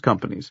 insurance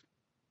companies.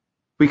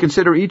 We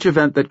consider each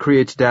event that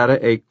creates data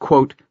a,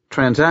 quote,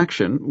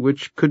 transaction,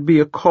 which could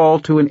be a call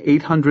to an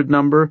 800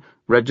 number,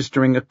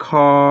 registering a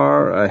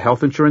car, a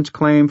health insurance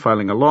claim,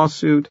 filing a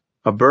lawsuit,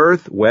 a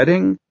birth,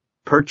 wedding,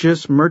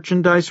 purchase,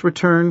 merchandise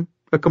return,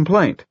 a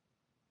complaint.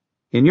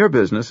 In your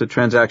business, a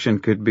transaction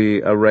could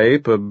be a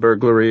rape, a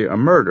burglary, a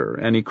murder,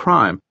 any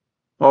crime.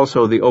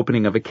 Also the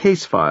opening of a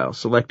case file,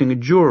 selecting a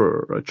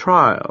juror, a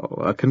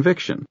trial, a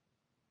conviction.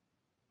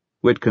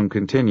 Whitcomb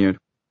continued,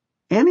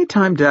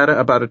 "Anytime data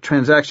about a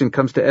transaction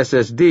comes to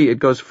SSD, it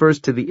goes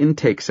first to the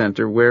intake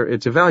center where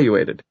it's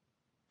evaluated.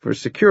 For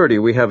security,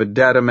 we have a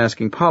data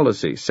masking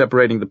policy,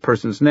 separating the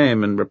person's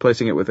name and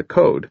replacing it with a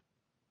code."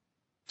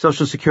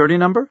 "Social Security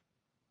number?"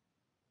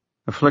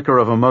 A flicker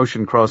of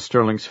emotion crossed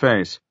Sterling's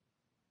face.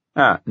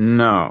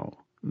 No.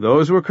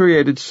 Those were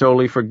created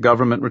solely for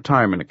government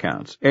retirement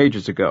accounts,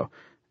 ages ago.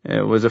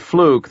 It was a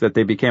fluke that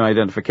they became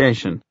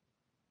identification.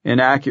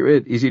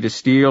 Inaccurate, easy to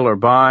steal or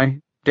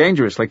buy,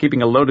 dangerous, like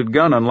keeping a loaded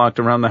gun unlocked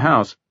around the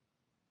house.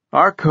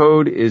 Our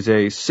code is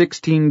a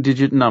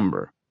 16-digit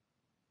number.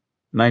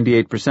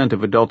 98%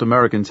 of adult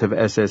Americans have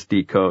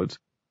SSD codes.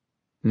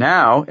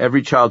 Now,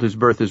 every child whose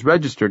birth is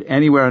registered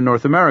anywhere in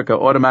North America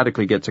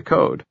automatically gets a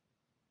code.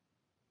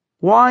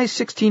 Why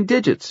 16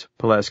 digits?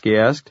 Pulaski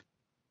asked.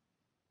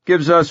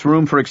 Gives us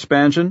room for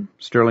expansion,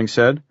 Sterling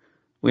said.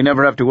 We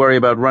never have to worry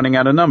about running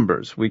out of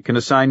numbers. We can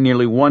assign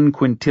nearly 1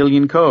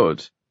 quintillion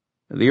codes.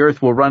 The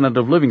Earth will run out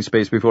of living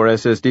space before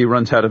SSD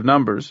runs out of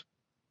numbers.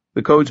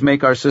 The codes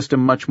make our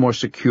system much more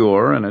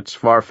secure, and it's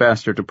far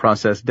faster to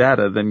process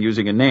data than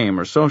using a name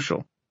or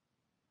social.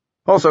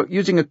 Also,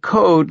 using a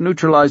code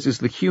neutralizes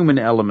the human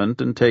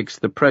element and takes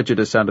the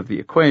prejudice out of the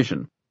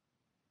equation.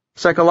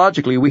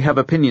 Psychologically, we have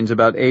opinions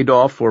about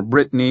Adolf or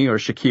Brittany or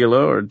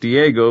Shaquilla or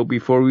Diego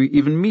before we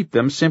even meet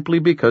them simply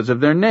because of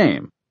their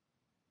name.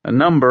 A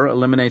number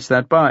eliminates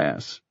that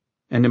bias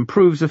and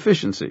improves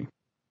efficiency.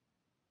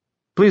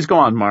 Please go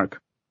on, Mark.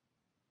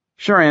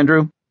 Sure,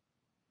 Andrew.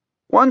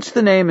 Once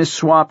the name is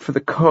swapped for the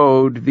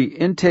code, the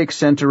intake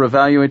center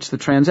evaluates the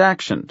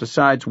transaction,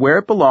 decides where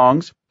it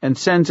belongs, and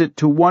sends it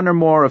to one or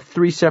more of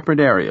 3 separate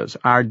areas,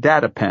 our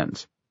data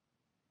pens.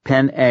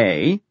 Pen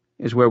A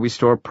is where we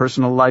store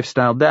personal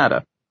lifestyle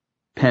data.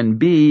 Pen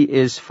B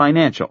is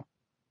financial.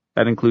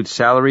 That includes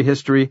salary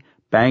history,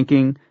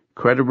 banking,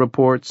 credit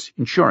reports,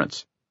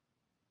 insurance.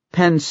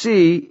 Pen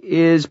C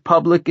is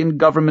public and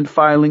government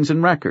filings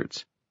and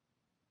records.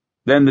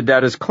 Then the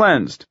data is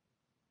cleansed.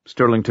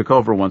 Sterling took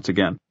over once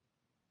again.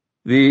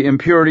 The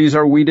impurities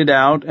are weeded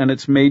out and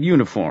it's made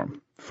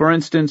uniform. For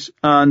instance,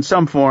 on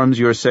some forms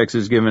your sex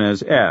is given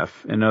as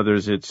F, in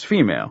others it's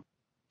female.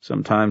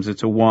 Sometimes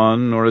it's a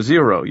 1 or a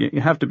 0. You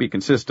have to be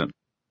consistent.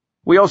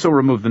 We also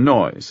remove the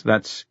noise.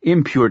 That's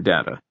impure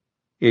data.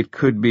 It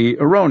could be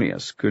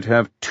erroneous, could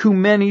have too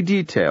many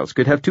details,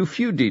 could have too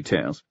few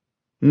details.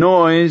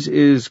 Noise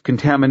is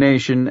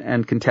contamination,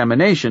 and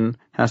contamination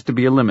has to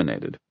be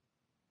eliminated.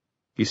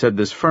 He said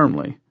this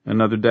firmly,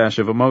 another dash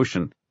of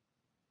emotion.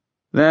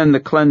 Then the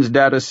cleansed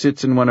data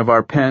sits in one of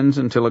our pens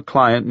until a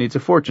client needs a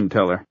fortune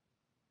teller.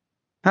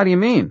 How do you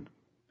mean?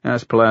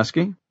 Asked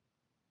Pulaski.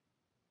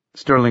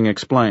 Sterling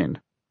explained.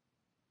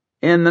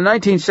 In the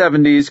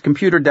 1970s,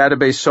 computer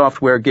database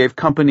software gave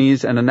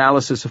companies an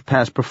analysis of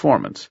past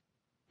performance.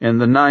 In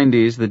the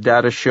 90s, the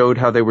data showed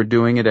how they were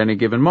doing at any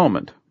given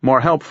moment,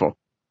 more helpful.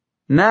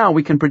 Now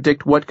we can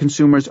predict what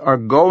consumers are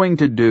going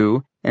to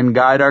do and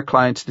guide our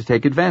clients to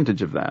take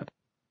advantage of that.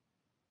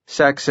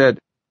 Sachs said,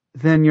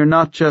 Then you're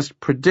not just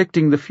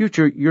predicting the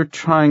future, you're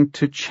trying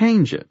to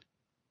change it.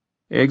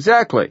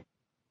 Exactly.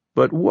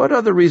 But what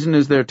other reason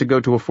is there to go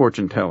to a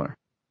fortune teller?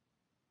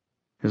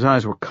 His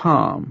eyes were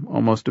calm,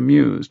 almost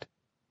amused.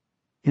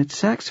 Yet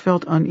Sachs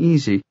felt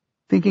uneasy,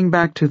 thinking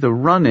back to the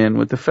run-in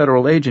with the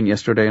federal agent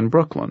yesterday in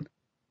Brooklyn.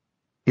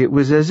 It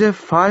was as if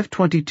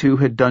 522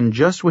 had done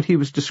just what he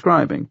was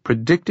describing,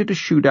 predicted a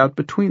shootout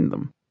between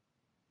them.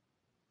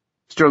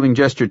 Sterling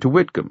gestured to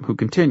Whitcomb, who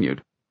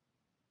continued.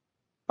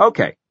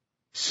 Okay,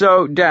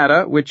 so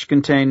data, which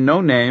contain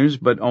no names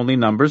but only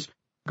numbers,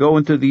 go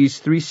into these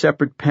 3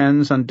 separate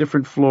pens on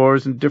different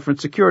floors and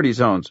different security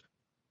zones.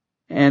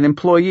 An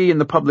employee in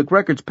the public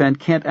records pen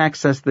can't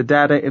access the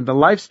data in the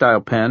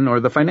lifestyle pen or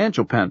the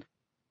financial pen,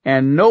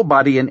 and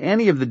nobody in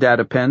any of the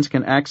data pens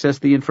can access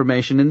the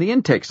information in the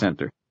intake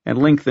center and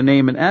link the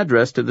name and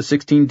address to the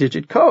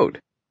 16-digit code.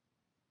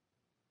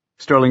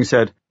 Sterling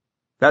said,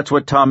 That's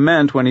what Tom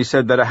meant when he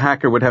said that a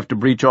hacker would have to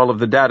breach all of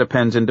the data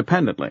pens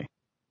independently.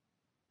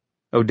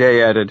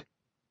 O'Day added,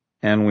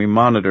 And we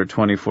monitor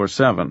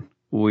 24/7.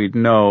 We'd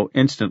know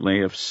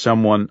instantly if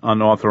someone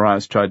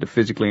unauthorized tried to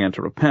physically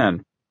enter a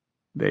pen.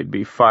 They'd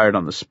be fired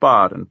on the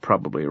spot and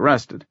probably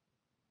arrested.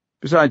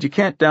 Besides, you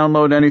can't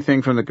download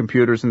anything from the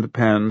computers in the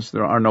pens.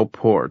 There are no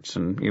ports,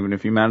 and even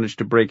if you managed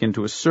to break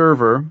into a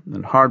server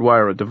and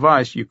hardwire a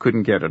device, you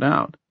couldn't get it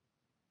out.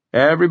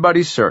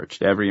 Everybody's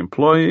searched, every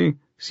employee,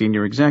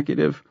 senior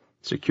executive,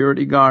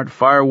 security guard,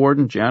 fire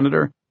warden,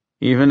 janitor,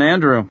 even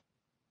Andrew.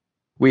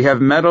 We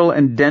have metal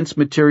and dense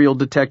material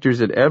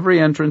detectors at every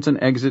entrance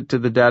and exit to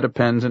the data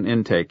pens and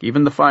intake,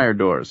 even the fire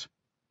doors.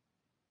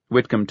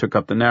 Whitcomb took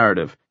up the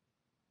narrative.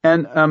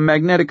 And a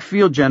magnetic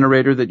field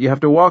generator that you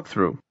have to walk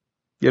through.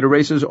 It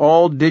erases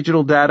all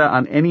digital data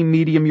on any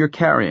medium you're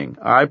carrying,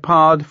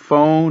 iPod,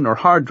 phone, or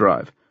hard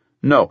drive.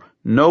 No,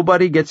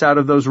 nobody gets out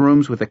of those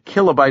rooms with a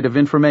kilobyte of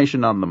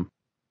information on them.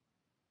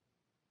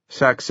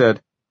 Sachs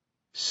said,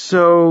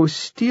 So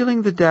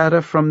stealing the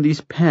data from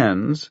these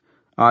pens,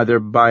 either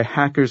by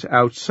hackers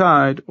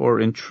outside or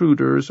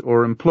intruders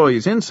or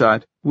employees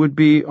inside, would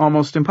be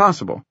almost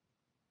impossible.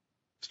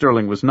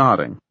 Sterling was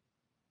nodding.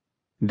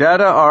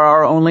 Data are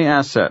our only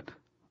asset.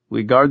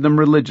 We guard them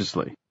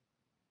religiously.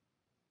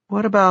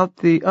 What about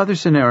the other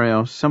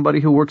scenario, somebody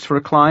who works for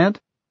a client?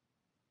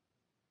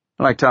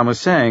 Like Tom was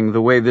saying, the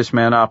way this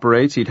man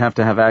operates, he'd have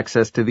to have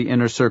access to the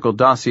inner circle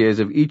dossiers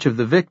of each of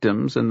the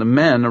victims and the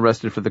men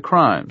arrested for the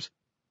crimes.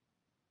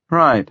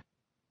 Right.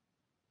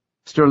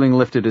 Sterling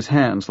lifted his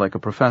hands like a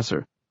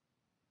professor.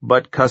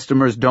 But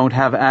customers don't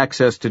have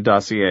access to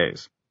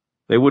dossiers.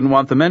 They wouldn't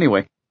want them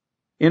anyway.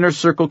 Inner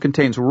Circle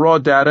contains raw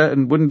data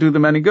and wouldn't do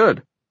them any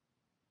good.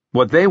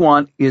 What they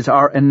want is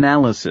our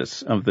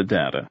analysis of the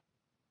data.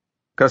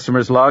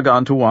 Customers log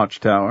on to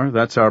Watchtower,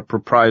 that's our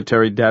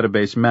proprietary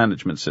database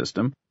management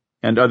system,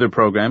 and other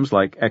programs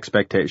like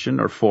Expectation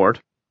or Fort.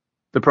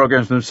 The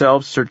programs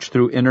themselves search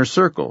through Inner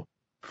Circle,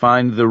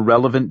 find the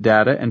relevant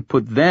data, and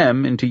put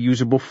them into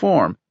usable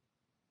form.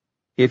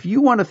 If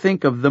you want to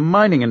think of the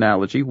mining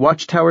analogy,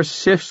 Watchtower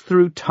sifts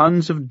through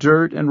tons of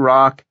dirt and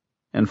rock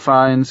and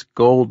finds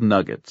gold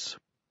nuggets.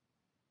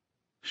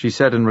 She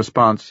said in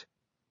response,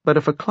 "But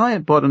if a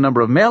client bought a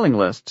number of mailing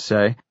lists,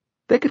 say,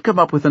 they could come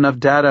up with enough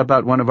data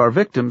about one of our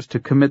victims to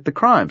commit the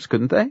crimes,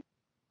 couldn't they?"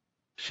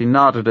 She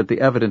nodded at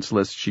the evidence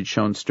list she'd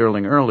shown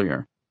Sterling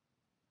earlier.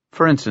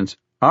 For instance,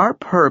 our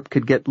perp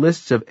could get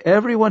lists of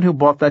everyone who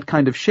bought that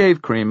kind of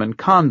shave cream and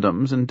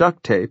condoms and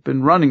duct tape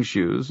and running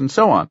shoes and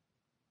so on.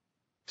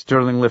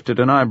 Sterling lifted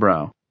an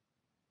eyebrow.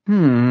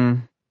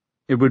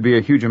 It would be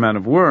a huge amount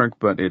of work,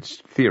 but it's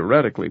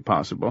theoretically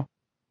possible.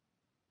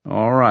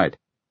 All right.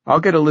 I'll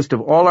get a list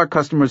of all our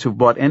customers who've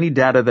bought any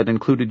data that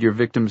included your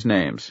victims'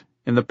 names.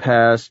 In the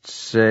past,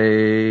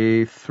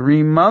 say,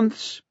 3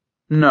 months?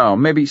 No,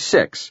 maybe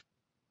 6.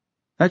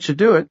 That should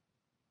do it.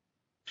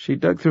 She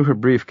dug through her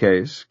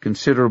briefcase,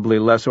 considerably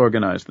less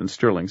organized than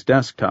Sterling's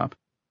desktop,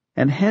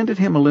 and handed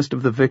him a list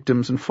of the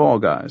victims and fall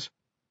guys.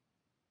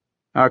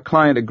 Our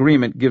client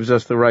agreement gives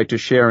us the right to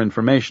share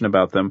information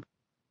about them.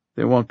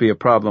 There won't be a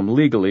problem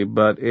legally,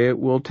 but it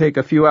will take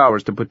a few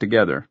hours to put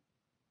together.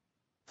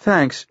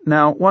 Thanks.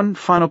 Now, one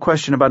final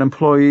question about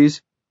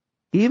employees.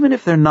 Even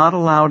if they're not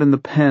allowed in the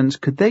pens,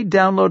 could they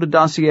download a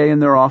dossier in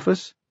their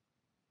office?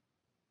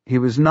 He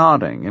was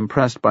nodding,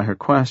 impressed by her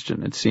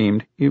question, it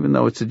seemed, even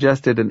though it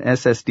suggested an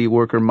SSD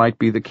worker might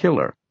be the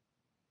killer.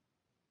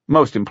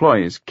 Most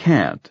employees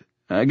can't.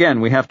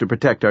 Again, we have to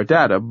protect our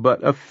data,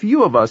 but a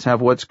few of us have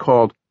what's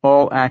called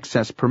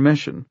all-access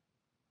permission.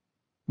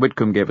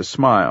 Whitcomb gave a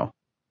smile.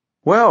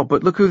 Well,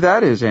 but look who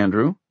that is,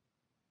 Andrew.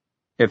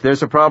 If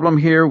there's a problem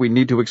here, we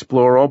need to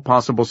explore all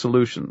possible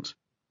solutions.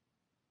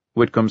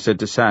 Whitcomb said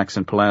to Sachs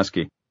and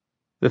Pulaski,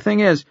 "The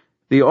thing is,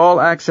 the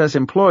all-access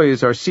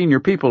employees are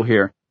senior people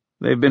here.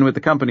 They've been with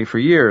the company for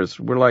years.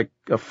 We're like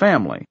a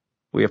family.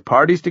 We have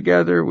parties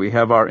together. We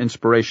have our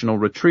inspirational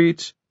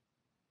retreats."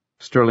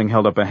 Sterling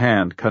held up a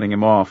hand, cutting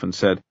him off, and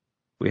said,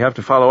 "We have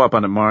to follow up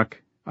on it,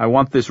 Mark. I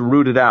want this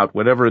rooted out,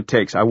 whatever it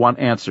takes. I want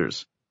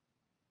answers."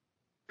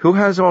 "Who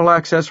has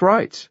all-access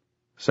rights?"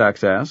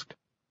 Sachs asked.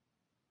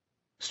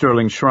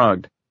 Sterling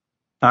shrugged.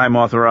 "I'm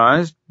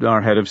authorized,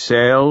 our head of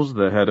sales,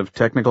 the head of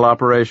technical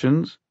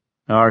operations.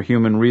 Our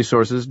human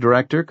resources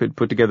director could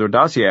put together a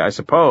dossier, I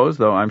suppose,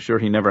 though I'm sure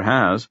he never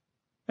has.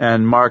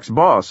 And Mark's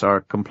boss,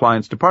 our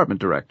compliance department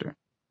director."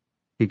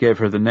 He gave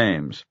her the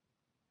names.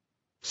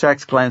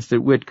 Sachs glanced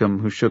at Whitcomb,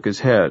 who shook his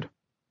head.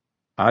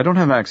 "I don't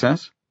have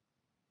access."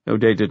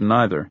 O'Day didn't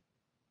either.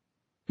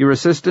 "Your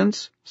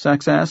assistants?"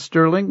 Sachs asked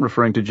Sterling,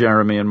 referring to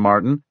Jeremy and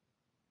Martin.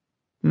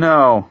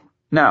 "No.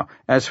 Now,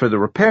 as for the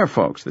repair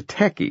folks, the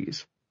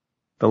techies,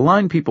 the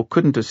line people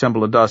couldn't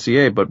assemble a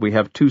dossier, but we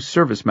have 2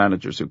 service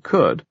managers who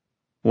could,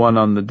 one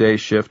on the day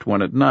shift,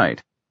 one at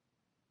night."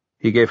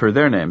 He gave her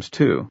their names,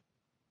 too.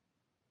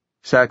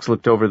 Sachs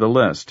looked over the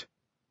list.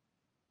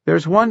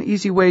 "There's one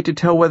easy way to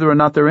tell whether or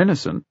not they're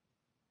innocent."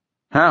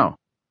 "How?"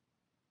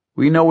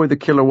 "We know where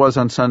the killer was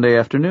on Sunday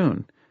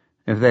afternoon.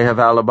 If they have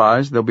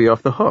alibis, they'll be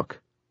off the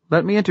hook.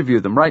 Let me interview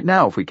them right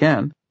now if we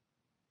can."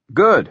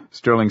 "Good,"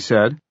 Sterling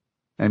said,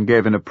 and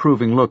gave an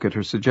approving look at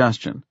her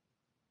suggestion.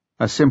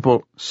 A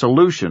simple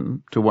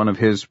solution to one of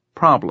his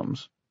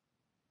problems.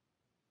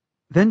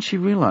 Then she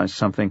realized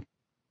something.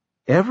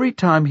 Every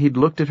time he'd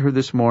looked at her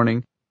this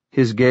morning,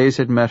 his gaze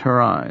had met her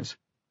eyes.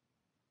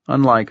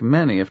 Unlike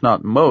many, if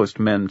not most,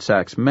 men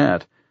Sachs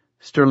met,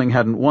 Sterling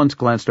hadn't once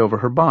glanced over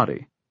her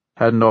body,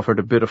 hadn't offered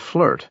a bit of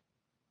flirt.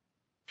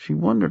 She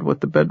wondered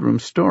what the bedroom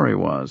story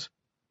was.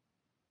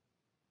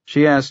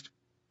 She asked,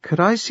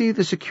 "Could I see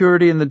the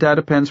security in the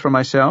data pens for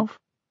myself?"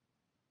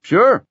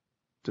 "Sure.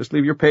 Just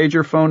leave your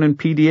pager, phone, and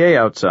PDA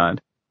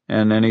outside,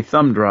 and any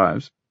thumb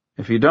drives.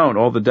 If you don't,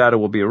 all the data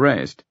will be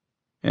erased,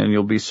 and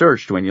you'll be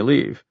searched when you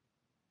leave."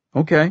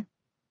 "Okay."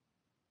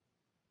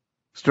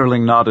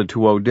 Sterling nodded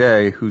to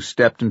O'Day, who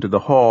stepped into the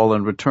hall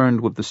and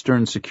returned with the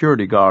stern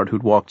security guard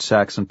who'd walked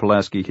Sachs and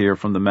Pulaski here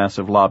from the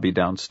massive lobby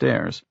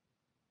downstairs.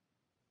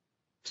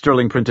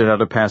 Sterling printed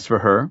out a pass for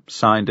her,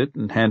 signed it,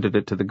 and handed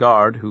it to the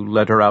guard, who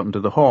led her out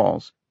into the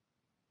halls.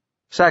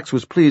 Sachs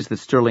was pleased that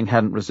Sterling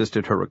hadn't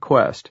resisted her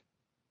request.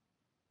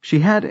 She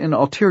had an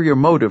ulterior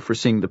motive for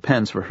seeing the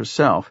pens for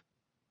herself.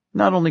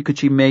 Not only could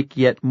she make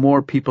yet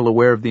more people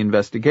aware of the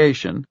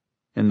investigation,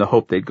 in the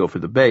hope they'd go for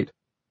the bait,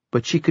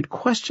 but she could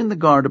question the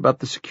guard about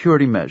the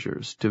security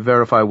measures to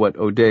verify what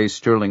O'Day,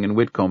 Sterling, and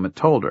Whitcomb had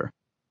told her.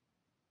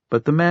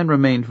 but the man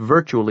remained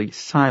virtually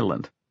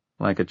silent,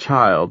 like a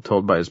child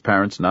told by his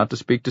parents not to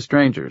speak to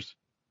strangers.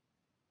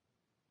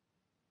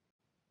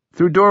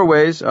 Through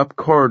doorways, up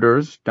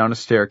corridors, down a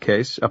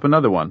staircase, up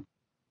another one.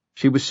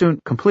 She was soon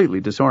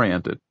completely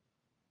disoriented.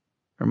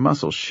 Her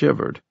muscles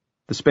shivered.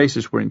 The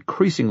spaces were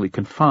increasingly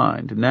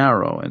confined,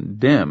 narrow, and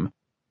dim.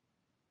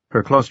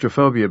 Her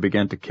claustrophobia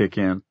began to kick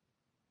in.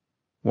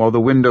 While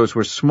the windows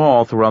were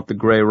small throughout the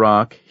gray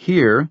rock,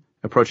 here,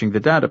 approaching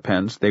the data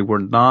pens, they were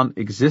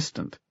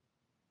non-existent.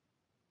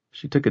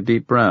 She took a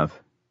deep breath.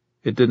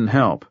 It didn't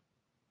help.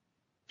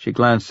 She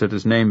glanced at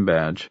his name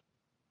badge.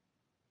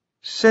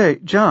 "Say,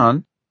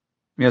 John."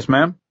 "Yes,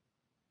 ma'am?"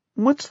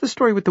 "What's the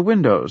story with the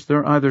windows?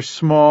 They're either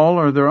small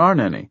or there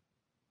aren't any."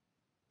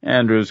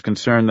 "Andrew's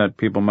concerned that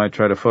people might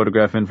try to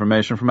photograph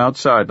information from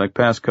outside, like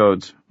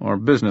passcodes or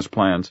business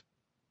plans."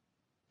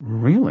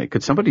 "Really?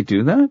 Could somebody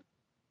do that?"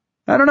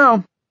 "I don't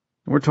know.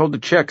 We're told to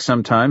check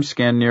sometimes,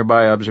 scan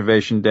nearby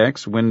observation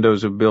decks,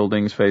 windows of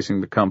buildings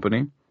facing the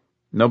company.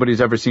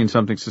 Nobody's ever seen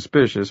something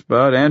suspicious,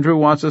 but Andrew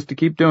wants us to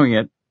keep doing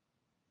it."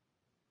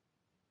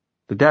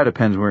 The data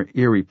pens were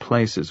eerie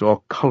places,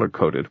 all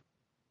color-coded.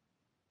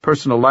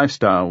 Personal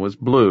lifestyle was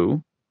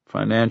blue,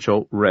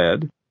 financial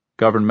red,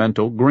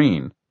 governmental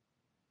green.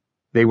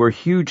 They were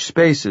huge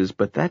spaces,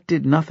 but that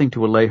did nothing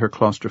to allay her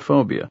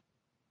claustrophobia.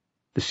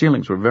 The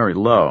ceilings were very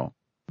low,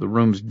 the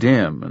rooms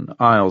dim and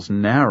aisles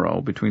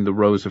narrow between the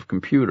rows of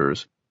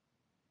computers.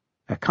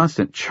 A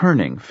constant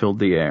churning filled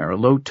the air, a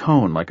low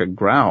tone like a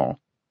growl.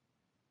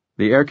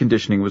 The air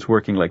conditioning was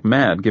working like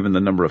mad given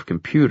the number of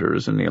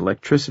computers and the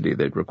electricity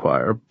they'd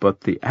require,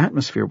 but the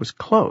atmosphere was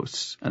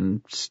close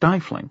and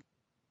stifling.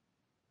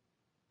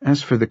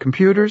 As for the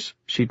computers,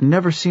 she'd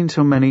never seen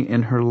so many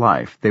in her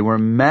life. They were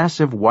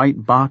massive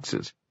white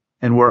boxes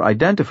and were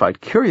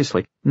identified,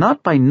 curiously,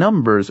 not by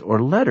numbers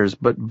or letters,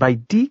 but by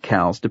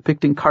decals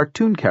depicting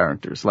cartoon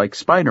characters like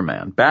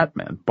Spider-Man,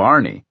 Batman,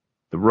 Barney,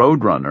 the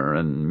Roadrunner,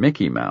 and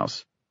Mickey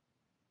Mouse.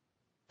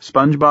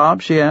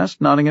 "SpongeBob?" she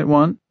asked, nodding at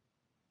one.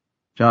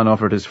 John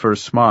offered his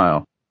first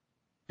smile.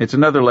 "It's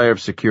another layer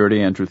of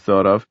security Andrew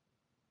thought of.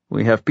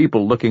 We have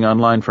people looking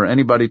online for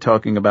anybody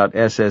talking about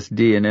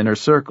SSD and Inner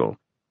Circle.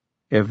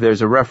 If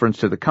there's a reference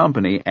to the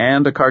company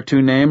and a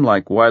cartoon name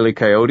like Wile E.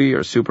 Coyote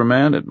or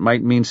Superman, it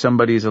might mean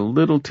somebody's a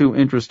little too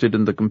interested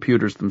in the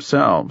computers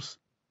themselves.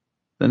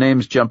 The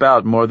names jump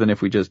out more than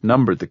if we just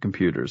numbered the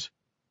computers."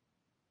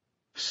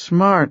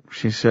 "Smart,"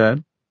 she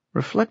said,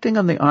 reflecting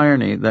on the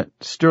irony that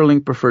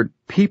Sterling preferred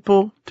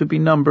people to be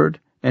numbered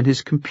and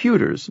his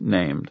computers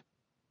named.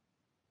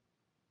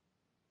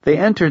 They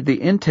entered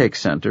the intake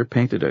center,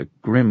 painted a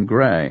grim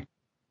gray.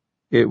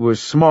 It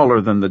was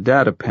smaller than the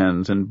data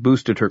pens and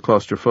boosted her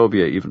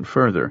claustrophobia even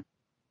further.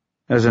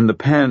 As in the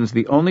pens,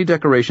 the only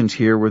decorations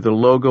here were the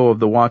logo of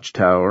the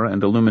watchtower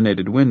and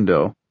illuminated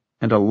window,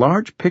 and a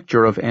large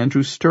picture of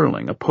Andrew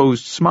Sterling, a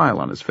posed smile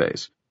on his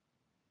face.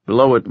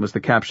 Below it was the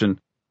caption,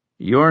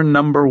 "You're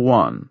number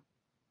one."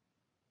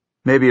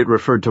 Maybe it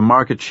referred to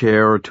market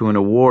share or to an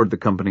award the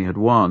company had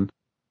won,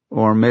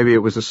 or maybe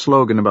it was a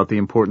slogan about the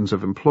importance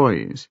of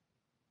employees.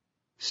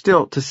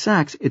 Still, to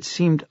Sachs it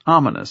seemed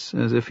ominous,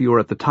 as if you were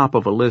at the top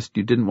of a list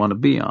you didn't want to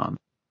be on.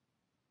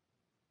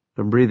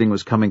 The breathing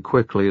was coming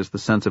quickly as the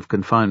sense of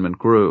confinement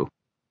grew.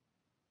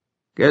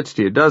 "Gets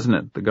to you, doesn't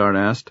it?" the guard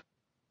asked.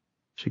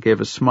 She gave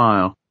a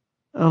smile.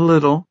 "A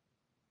little.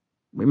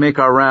 We make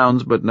our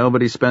rounds, but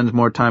nobody spends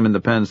more time in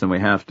the pens than we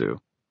have to."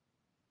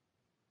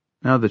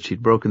 Now that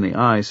she'd broken the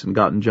ice and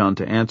gotten John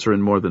to answer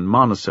in more than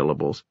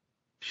monosyllables,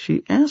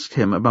 she asked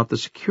him about the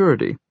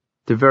security,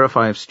 to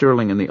verify if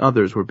Sterling and the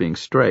others were being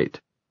straight.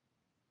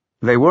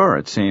 They were,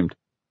 it seemed.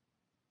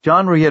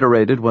 John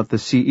reiterated what the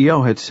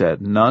CEO had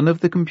said. None of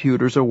the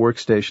computers or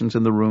workstations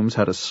in the rooms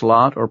had a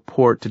slot or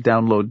port to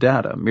download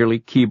data, merely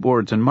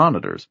keyboards and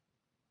monitors.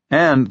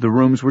 And the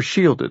rooms were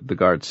shielded, the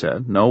guard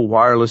said. No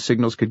wireless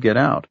signals could get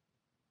out.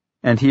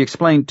 And he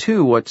explained,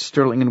 too, what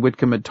Sterling and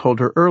Whitcomb had told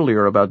her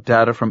earlier about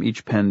data from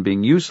each pen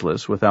being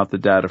useless without the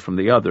data from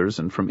the others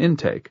and from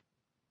intake.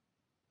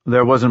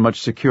 There wasn't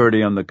much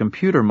security on the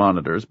computer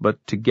monitors,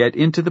 but to get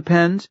into the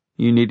pens,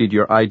 you needed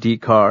your ID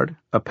card,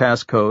 a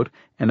passcode,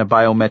 and a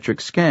biometric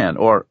scan,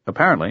 or,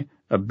 apparently,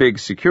 a big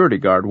security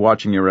guard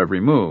watching your every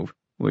move,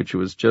 which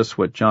was just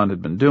what John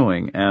had been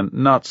doing, and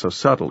not so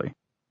subtly.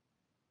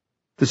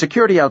 The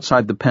security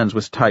outside the pens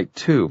was tight,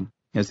 too,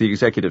 as the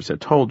executives had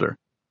told her.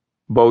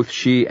 Both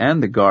she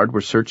and the guard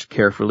were searched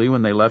carefully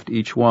when they left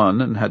each one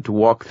and had to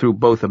walk through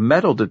both a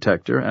metal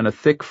detector and a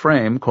thick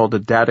frame called a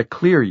data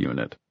clear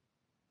unit.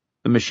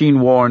 The machine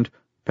warned,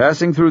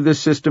 "Passing through this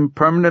system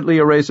permanently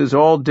erases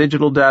all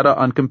digital data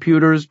on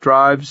computers,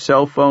 drives,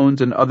 cell phones,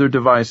 and other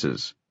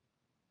devices."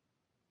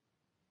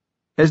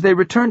 As they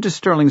returned to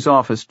Sterling's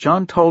office,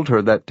 John told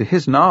her that, to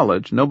his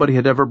knowledge, nobody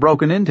had ever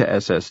broken into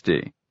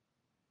SSD.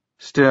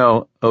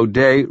 Still,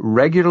 O'Day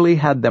regularly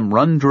had them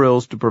run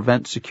drills to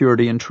prevent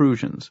security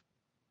intrusions.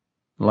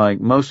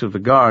 Like most of the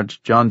guards,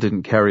 John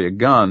didn't carry a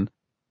gun,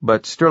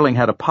 but Sterling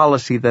had a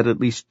policy that at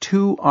least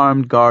 2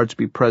 armed guards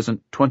be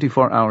present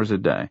 24 hours a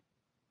day.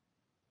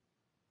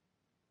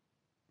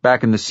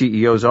 Back in the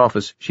CEO's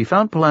office, she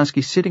found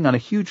Pulaski sitting on a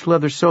huge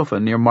leather sofa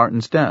near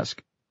Martin's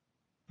desk.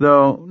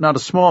 Though not a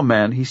small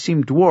man, he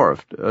seemed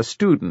dwarfed, a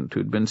student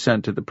who'd been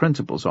sent to the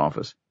principal's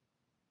office.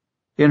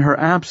 In her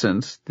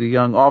absence, the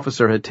young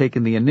officer had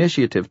taken the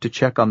initiative to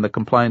check on the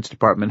compliance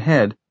department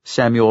head,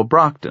 Samuel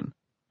Brockton,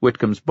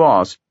 Whitcomb's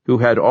boss, who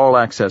had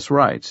all-access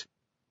rights.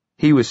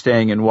 He was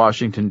staying in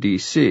Washington,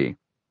 D.C.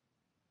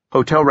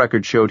 Hotel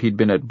records showed he'd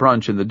been at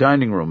brunch in the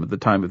dining room at the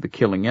time of the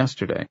killing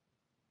yesterday.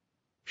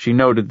 She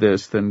noted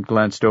this, then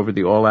glanced over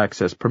the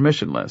all-access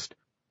permission list.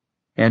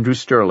 Andrew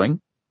Sterling,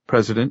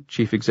 President,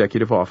 Chief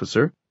Executive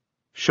Officer;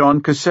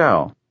 Sean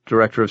Cassell,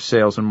 Director of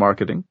Sales and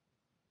Marketing;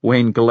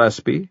 Wayne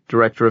Gillespie,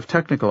 Director of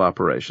Technical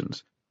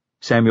Operations;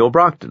 Samuel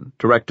Brockton,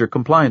 Director,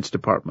 Compliance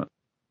Department.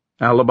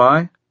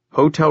 Alibi: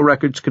 hotel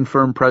records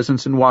confirm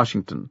presence in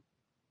Washington.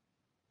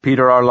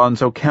 Peter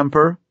Arlonzo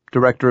Kemper,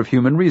 Director of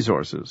Human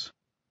Resources.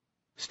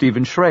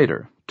 Stephen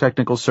Schrader,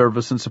 Technical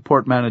Service and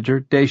Support Manager,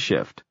 Day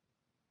Shift.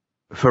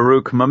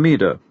 Farouk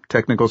Mamida,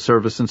 Technical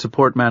Service and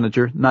Support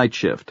Manager, Night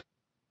Shift.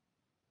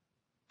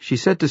 She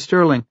said to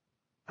Sterling,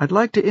 "I'd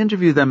like to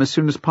interview them as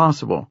soon as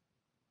possible."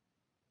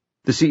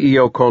 The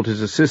CEO called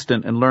his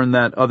assistant and learned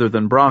that, other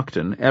than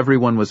Brockton,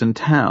 everyone was in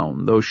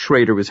town, though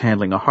Schrader was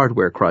handling a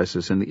hardware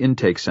crisis in the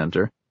intake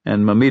center,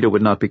 and Mamida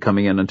would not be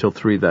coming in until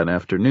 3 that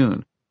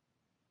afternoon.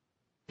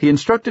 He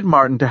instructed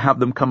Martin to have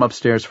them come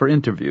upstairs for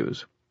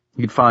interviews.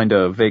 He'd find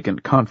a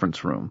vacant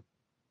conference room.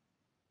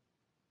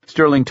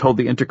 Sterling told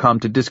the intercom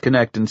to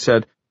disconnect and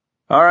said,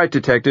 "All right,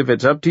 Detective,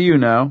 it's up to you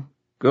now.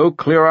 Go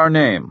clear our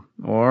name,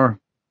 or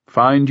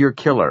find your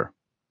killer."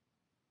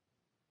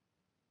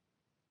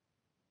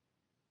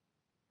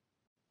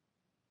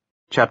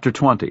 Chapter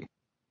 20.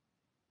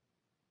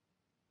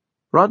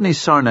 Rodney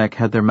Sarnak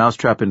had their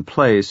mousetrap in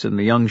place, and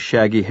the young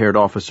shaggy-haired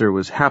officer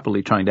was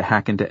happily trying to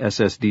hack into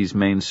SSD's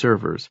main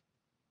servers.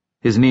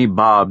 His knee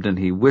bobbed and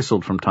he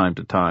whistled from time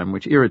to time,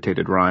 which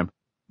irritated Rhyme,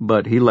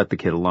 but he let the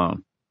kid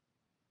alone.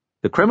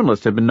 The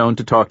criminalist had been known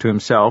to talk to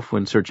himself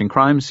when searching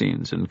crime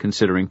scenes and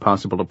considering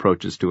possible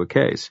approaches to a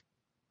case.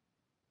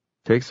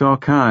 "Takes all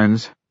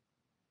kinds."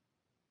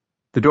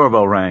 The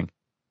doorbell rang.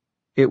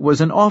 It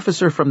was an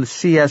officer from the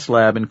CS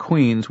lab in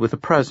Queens with a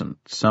present,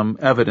 some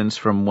evidence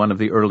from one of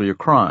the earlier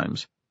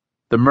crimes.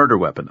 The murder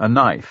weapon, a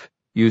knife,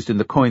 used in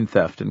the coin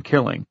theft and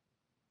killing.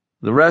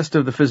 The rest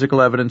of the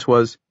physical evidence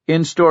was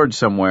in storage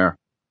somewhere.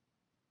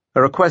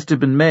 A request had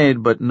been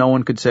made, but no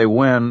one could say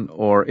when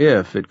or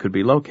if it could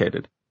be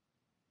located.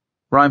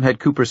 Rhyme had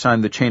Cooper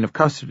sign the chain of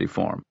custody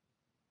form.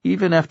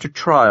 Even after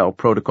trial,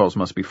 protocols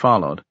must be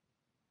followed.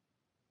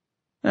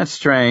 "That's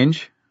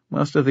strange.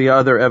 Most of the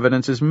other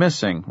evidence is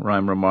missing,"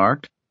 Rhyme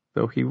remarked,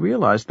 though he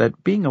realized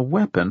that, being a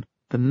weapon,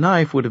 the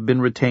knife would have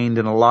been retained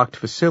in a locked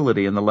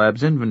facility in the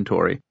lab's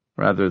inventory,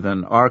 rather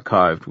than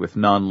archived with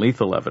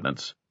non-lethal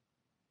evidence.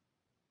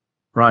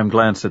 Rhyme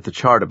glanced at the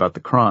chart about the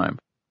crime.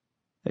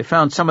 "They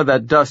found some of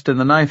that dust in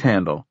the knife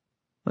handle.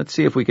 Let's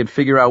see if we can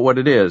figure out what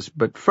it is,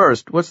 but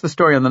first, what's the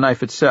story on the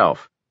knife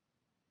itself?"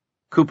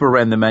 Cooper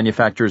ran the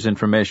manufacturer's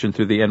information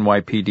through the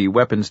NYPD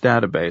weapons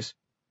database.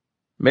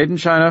 "Made in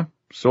China,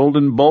 sold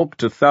in bulk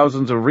to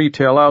thousands of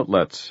retail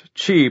outlets.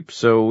 Cheap,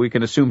 so we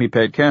can assume he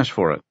paid cash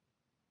for it."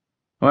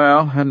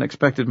 "Well, hadn't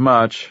expected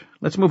much.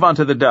 Let's move on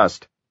to the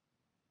dust."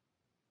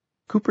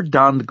 Cooper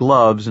donned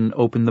gloves and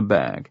opened the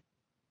bag.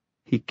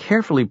 He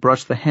carefully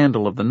brushed the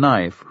handle of the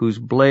knife, whose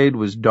blade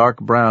was dark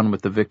brown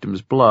with the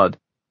victim's blood,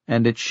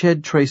 and it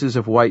shed traces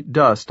of white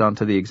dust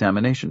onto the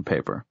examination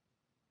paper.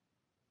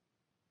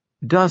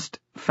 Dust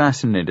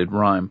fascinated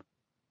Rhyme.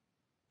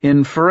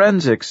 In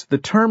forensics, the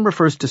term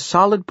refers to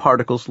solid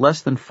particles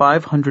less than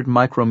 500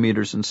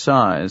 micrometers in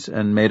size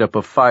and made up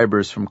of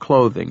fibers from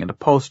clothing and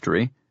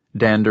upholstery,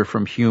 dander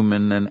from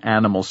human and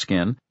animal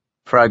skin,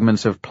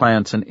 fragments of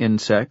plants and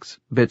insects,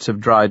 bits of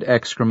dried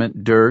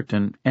excrement, dirt,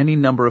 and any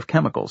number of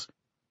chemicals.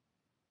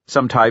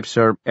 Some types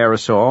are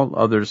aerosol,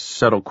 others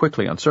settle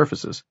quickly on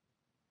surfaces.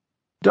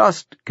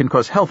 Dust can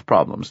cause health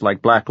problems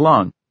like black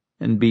lung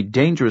and be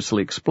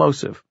dangerously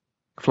explosive,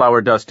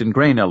 flour dust in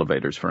grain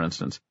elevators, for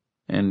instance,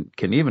 and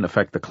can even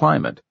affect the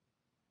climate.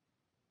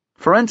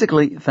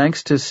 Forensically,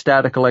 thanks to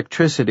static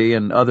electricity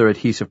and other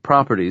adhesive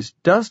properties,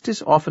 dust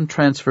is often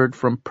transferred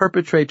from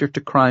perpetrator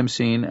to crime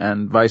scene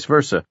and vice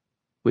versa,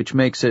 which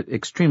makes it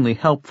extremely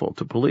helpful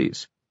to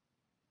police.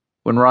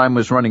 When Rhyme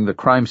was running the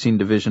crime scene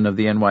division of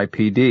the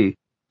NYPD,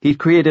 he'd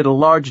created a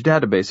large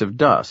database of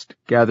dust,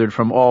 gathered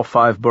from all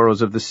 5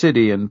 boroughs of the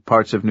city and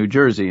parts of New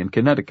Jersey and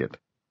Connecticut.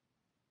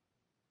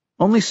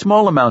 Only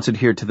small amounts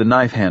adhered to the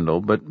knife handle,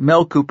 but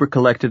Mel Cooper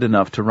collected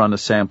enough to run a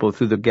sample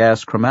through the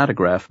gas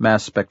chromatograph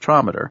mass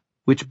spectrometer,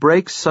 which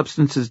breaks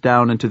substances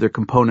down into their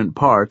component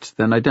parts,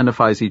 then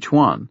identifies each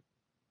one.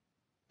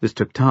 This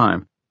took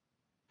time.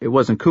 It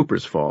wasn't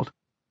Cooper's fault.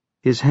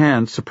 His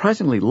hands,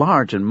 surprisingly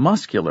large and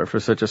muscular for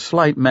such a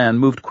slight man,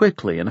 moved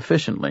quickly and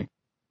efficiently.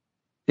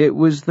 It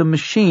was the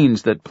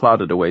machines that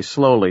plodded away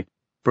slowly,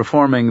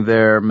 performing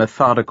their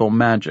methodical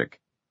magic.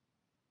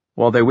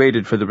 While they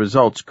waited for the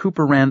results,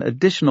 Cooper ran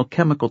additional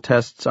chemical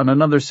tests on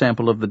another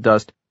sample of the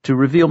dust to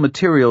reveal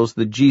materials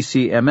the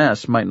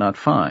GCMS might not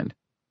find.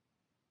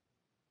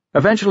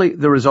 Eventually,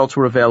 the results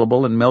were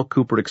available, and Mel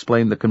Cooper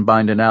explained the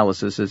combined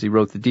analysis as he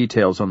wrote the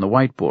details on the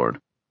whiteboard.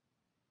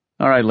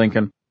 All right,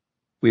 Lincoln.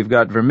 We've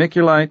got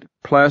vermiculite,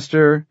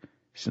 plaster,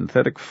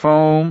 synthetic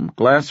foam,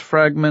 glass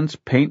fragments,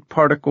 paint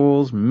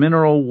particles,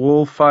 mineral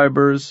wool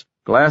fibers,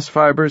 glass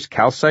fibers,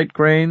 calcite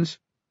grains,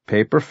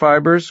 paper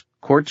fibers,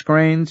 quartz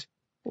grains,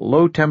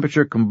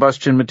 low-temperature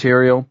combustion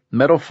material,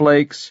 metal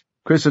flakes,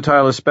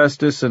 chrysotile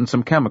asbestos, and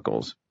some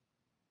chemicals.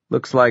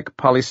 Looks like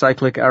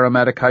polycyclic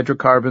aromatic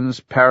hydrocarbons,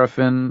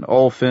 paraffin,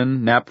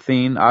 olefin,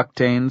 naphthene,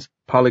 octanes,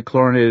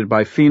 polychlorinated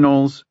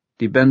biphenyls,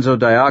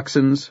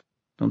 dibenzodioxins,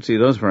 don't see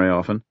those very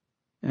often,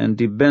 and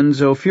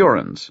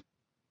dibenzofurans.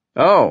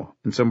 Oh,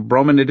 and some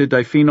brominated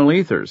diphenyl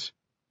ethers.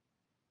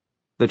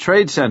 The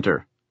Trade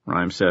Center,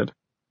 Rhymes said.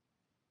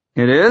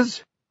 It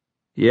is?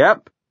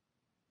 Yep.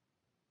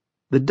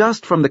 The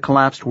dust from the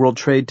collapsed World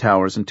Trade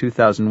Towers in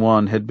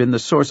 2001 had been the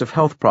source of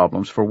health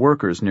problems for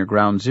workers near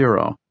Ground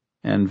Zero,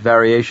 and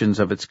variations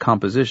of its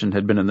composition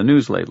had been in the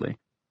news lately.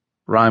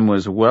 Rhyme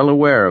was well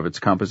aware of its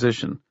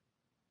composition.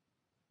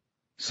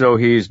 So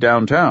he's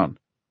downtown?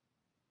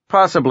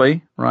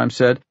 Possibly, Rhyme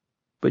said,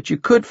 but you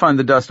could find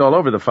the dust all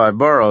over the 5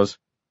 boroughs.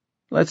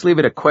 Let's leave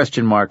it a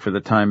question mark for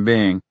the time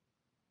being.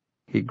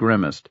 He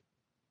grimaced.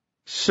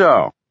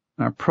 So,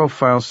 our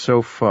profile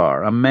so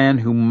far, a man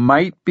who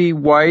might be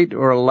white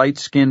or a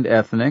light-skinned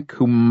ethnic,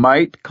 who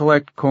might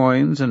collect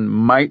coins and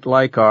might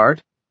like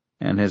art,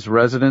 and his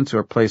residence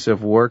or place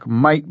of work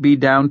might be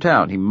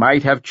downtown. He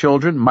might have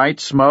children, might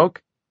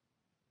smoke.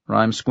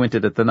 Rhyme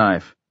squinted at the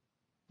knife.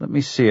 Let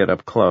me see it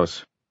up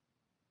close.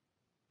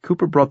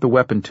 Cooper brought the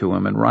weapon to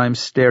him, and Rhyme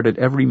stared at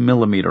every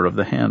millimeter of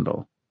the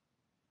handle.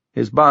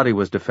 His body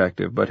was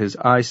defective, but his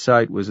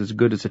eyesight was as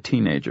good as a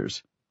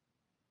teenager's.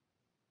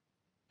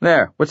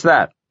 There, what's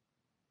that?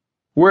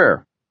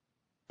 Where?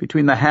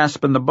 Between the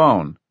hasp and the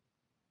bone.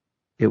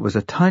 It was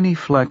a tiny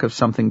fleck of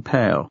something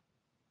pale.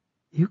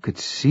 You could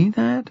see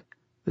that?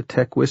 The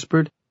tech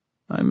whispered.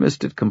 I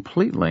missed it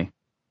completely.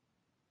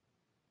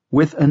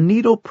 With a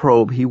needle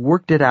probe, he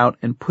worked it out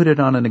and put it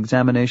on an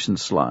examination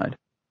slide.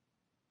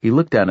 He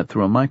looked at it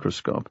through a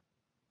microscope.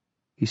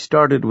 He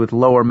started with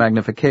lower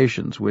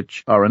magnifications,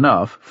 which are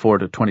enough, 4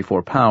 to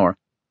 24 power,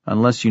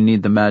 unless you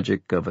need the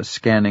magic of a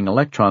scanning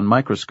electron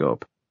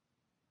microscope.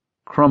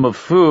 Crumb of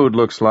food,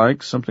 looks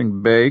like,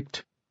 something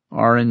baked,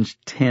 orange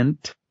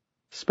tint.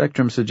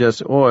 Spectrum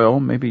suggests oil,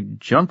 maybe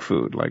junk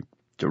food, like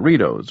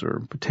Doritos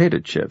or potato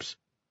chips.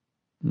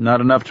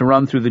 Not enough to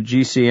run through the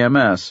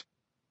GCMS.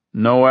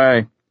 No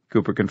way,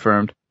 Cooper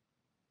confirmed.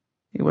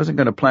 He wasn't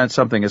going to plant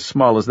something as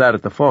small as that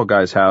at the Fall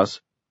Guy's house.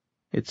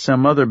 It's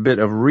some other bit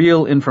of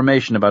real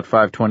information about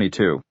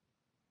 522.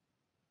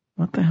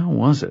 What the hell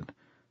was it?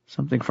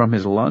 Something from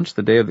his lunch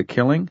the day of the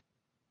killing?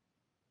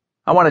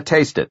 I want to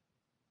taste it.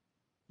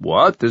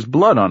 What? There's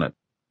blood on it.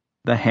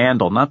 The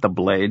handle, not the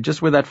blade,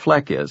 just where that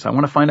fleck is. I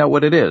want to find out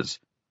what it is.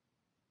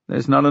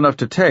 There's not enough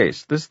to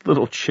taste. This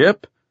little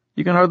chip?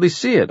 You can hardly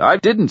see it. I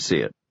didn't see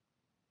it.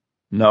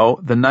 No,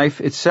 the knife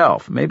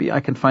itself. Maybe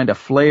I can find a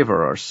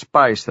flavor or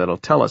spice that'll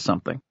tell us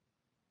something.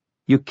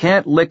 You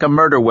can't lick a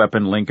murder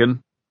weapon,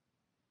 Lincoln.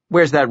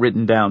 Where's that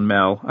written down,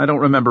 Mel? I don't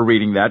remember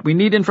reading that. We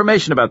need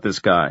information about this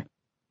guy.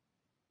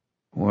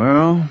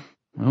 Well,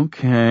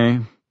 okay.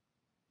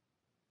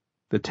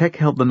 The tech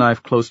held the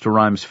knife close to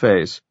Rhyme's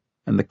face,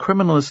 and the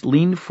criminalist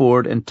leaned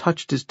forward and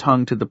touched his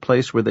tongue to the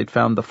place where they'd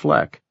found the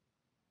fleck.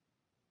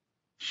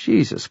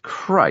 Jesus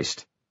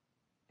Christ!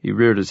 He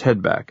reared his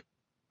head back.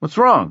 What's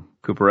wrong?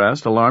 Cooper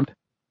asked, alarmed.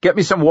 Get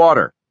me some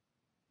water.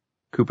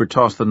 Cooper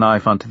tossed the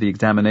knife onto the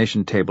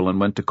examination table and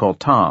went to call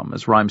Tom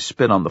as Rhyme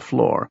spit on the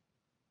floor.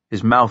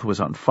 His mouth was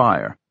on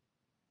fire.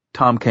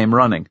 Tom came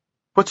running.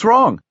 What's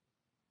wrong?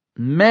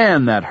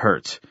 Man, that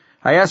hurts.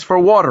 I asked for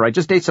water. I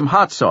just ate some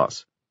hot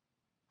sauce.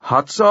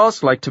 Hot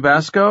sauce? Like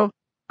Tabasco?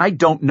 I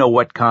don't know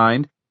what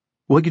kind.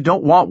 Well, you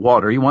don't want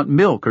water. You want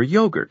milk or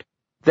yogurt.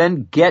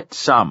 Then get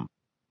some.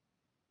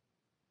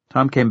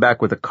 Tom came back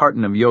with a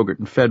carton of yogurt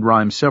and fed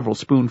Rhyme several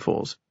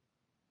spoonfuls.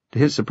 To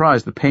his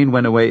surprise, the pain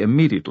went away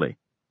immediately.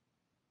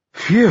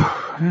 Phew,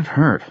 that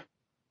hurt.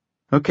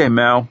 Okay,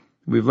 Mal,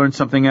 we've learned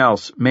something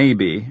else.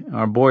 Maybe.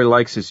 Our boy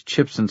likes his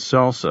chips and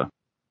salsa.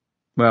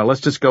 Well,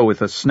 let's just go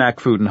with a snack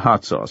food and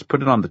hot sauce.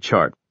 Put it on the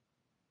chart.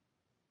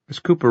 As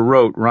Cooper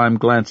wrote, Rhyme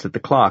glanced at the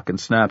clock and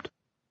snapped,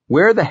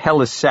 Where the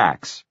hell is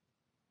Sachs?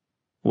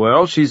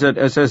 Well, she's at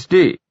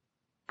SSD.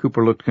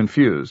 Cooper looked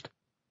confused.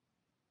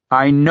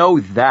 I know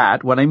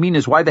that. What I mean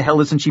is, why the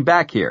hell isn't she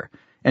back here?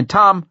 And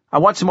Tom, I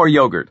want some more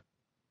yogurt.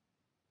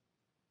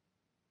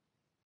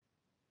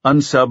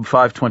 Unsub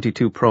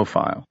 522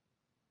 profile.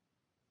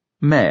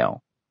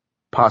 Male.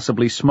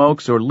 Possibly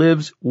smokes or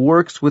lives,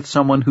 works with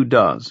someone who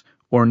does,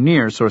 or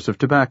near source of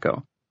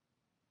tobacco.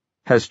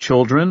 Has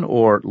children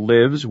or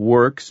lives,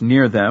 works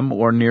near them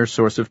or near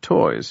source of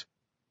toys.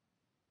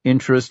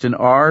 Interest in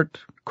art,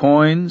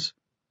 coins.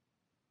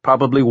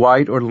 Probably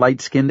white or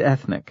light-skinned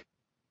ethnic.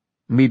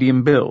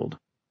 Medium build.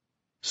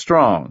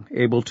 Strong,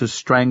 able to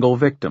strangle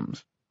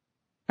victims.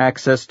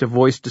 access to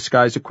voice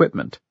disguise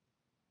equipment.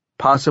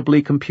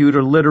 Possibly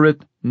computer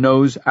literate,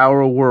 knows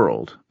our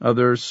world.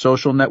 Other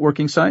social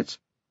networking sites?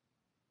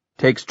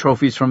 Takes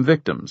trophies from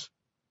victims.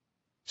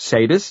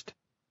 Sadist?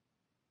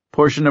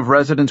 Portion of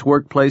residence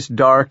workplace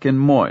dark and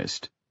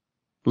moist.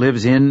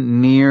 Lives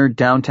in near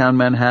downtown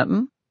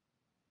Manhattan?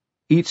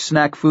 Eats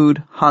snack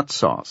food hot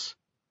sauce.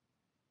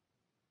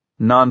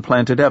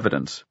 Non-planted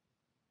evidence.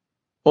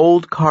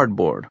 Old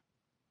cardboard.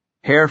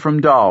 Hair from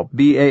doll,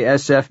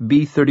 BASF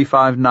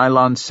B35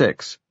 nylon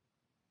 6.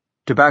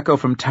 Tobacco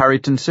from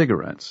Tareyton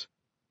cigarettes.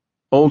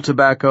 Old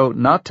tobacco,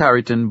 not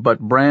Tareyton, but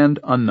brand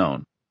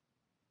unknown.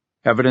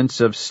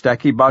 Evidence of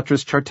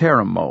Stachybotrys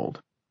chartarum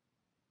mold.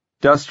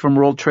 Dust from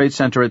World Trade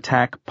Center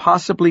attack,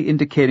 possibly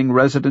indicating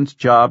residence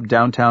job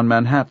downtown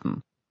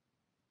Manhattan.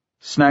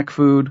 Snack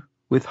food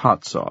with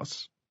hot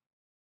sauce.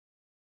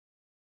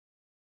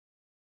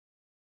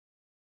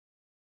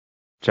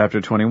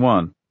 Chapter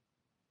 21.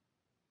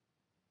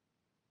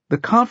 The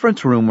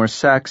conference room where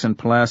Sachs and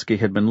Pulaski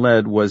had been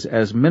led was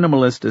as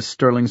minimalist as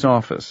Sterling's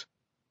office.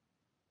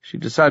 She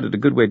decided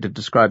a good way to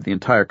describe the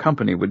entire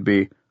company would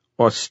be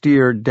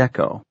austere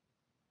deco.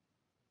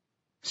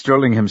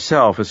 Sterling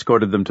himself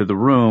escorted them to the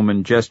room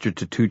and gestured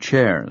to 2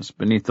 chairs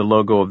beneath the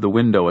logo of the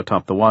window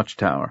atop the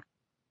watchtower.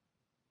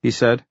 He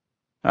said,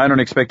 "I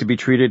don't expect to be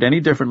treated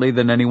any differently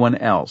than anyone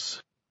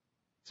else.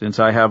 Since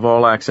I have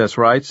all access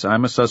rights,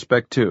 I'm a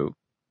suspect too.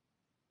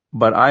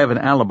 But I have an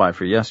alibi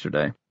for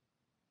yesterday.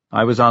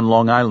 I was on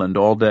Long Island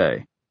all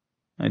day.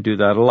 I do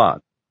that a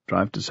lot.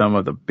 Drive to some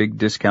of the big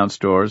discount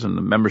stores and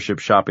the membership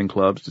shopping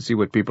clubs to see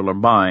what people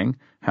are buying,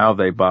 how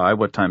they buy,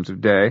 what times of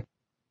day.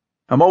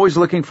 I'm always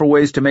looking for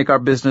ways to make our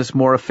business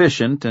more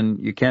efficient, and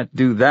you can't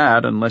do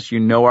that unless you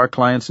know our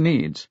clients'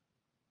 needs."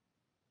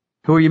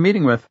 "Who are you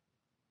meeting with?"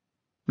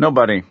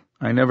 "Nobody.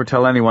 I never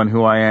tell anyone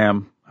who I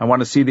am. I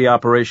want to see the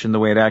operation the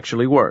way it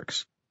actually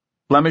works.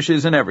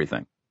 Blemishes and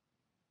everything.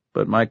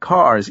 But my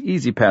car's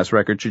E-ZPass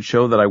record should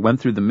show that I went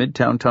through the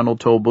Midtown Tunnel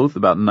toll booth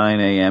about 9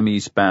 a.m.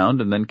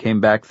 eastbound and then came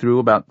back through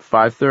about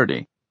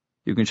 5:30.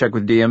 You can check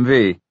with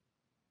DMV.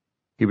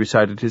 He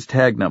recited his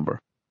tag number.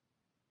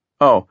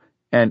 "Oh,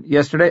 and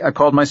yesterday I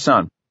called my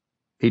son.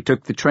 He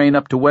took the train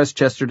up to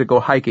Westchester to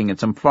go hiking at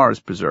some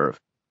forest preserve.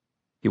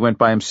 He went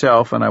by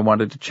himself and I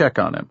wanted to check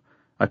on him.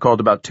 I called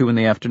about 2 in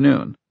the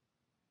afternoon.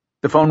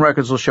 The phone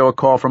records will show a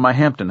call from my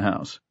Hampton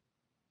house.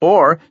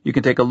 Or you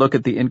can take a look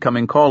at the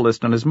incoming call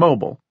list on his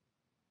mobile.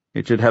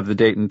 It should have the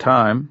date and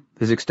time.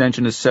 His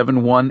extension is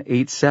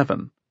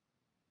 7187.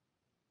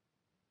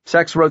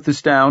 Sachs wrote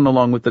this down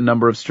along with the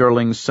number of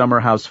Sterling's summer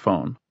house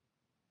phone.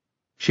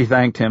 She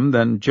thanked him,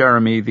 then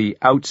Jeremy, the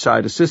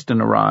outside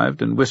assistant,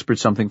 arrived and whispered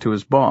something to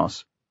his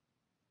boss.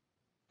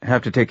 "I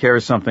have to take care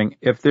of something.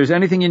 If there's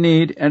anything you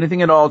need,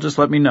 anything at all, just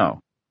let me know."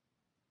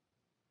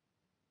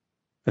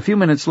 A few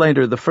minutes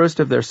later, the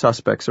first of their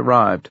suspects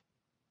arrived.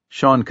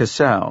 Sean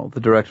Cassell,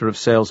 the director of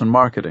sales and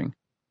marketing.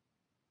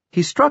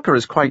 He struck her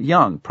as quite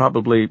young,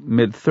 probably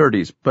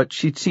mid-30s, but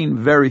she'd seen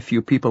very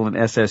few people in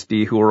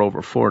SSD who were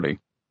over 40.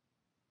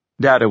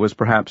 Data was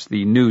perhaps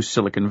the new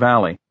Silicon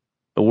Valley,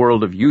 a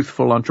world of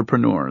youthful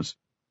entrepreneurs.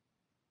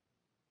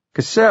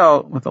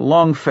 Cassell, with a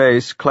long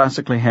face,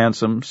 classically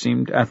handsome,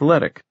 seemed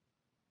athletic.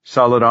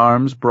 Solid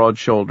arms, broad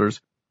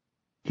shoulders.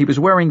 He was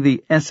wearing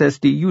the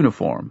SSD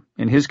uniform,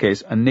 in his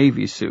case a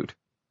navy suit.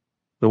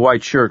 The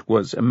white shirt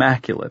was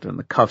immaculate and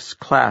the cuffs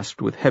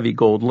clasped with heavy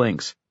gold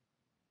links.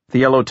 The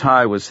yellow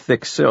tie was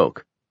thick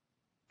silk.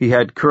 He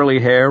had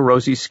curly hair,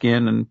 rosy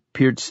skin, and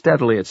peered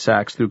steadily at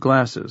Sachs through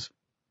glasses.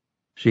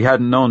 She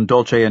hadn't known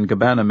Dolce &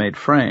 Gabbana made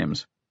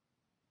frames.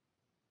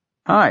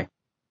 "Hi."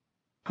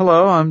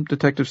 "Hello, I'm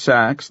Detective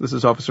Sachs. This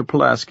is Officer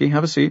Pulaski.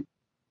 Have a seat."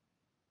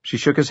 She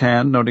shook his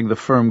hand, noting the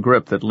firm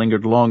grip that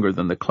lingered longer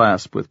than the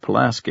clasp with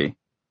Pulaski.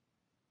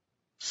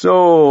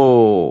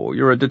 "So,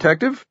 you're a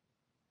detective?"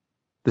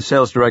 The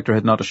sales director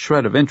had not a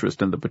shred of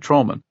interest in the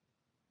patrolman.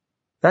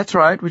 "That's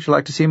right. Would you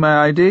like to see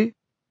my ID?"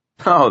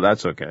 "Oh,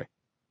 that's okay."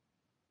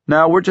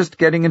 "Now, we're just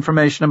getting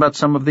information about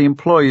some of the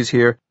employees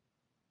here.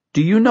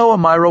 Do you know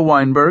Amira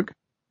Weinberg?"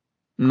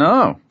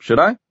 "No. Should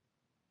I?"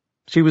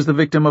 "She was the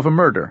victim of a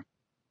murder."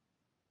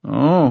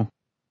 "Oh."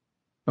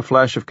 A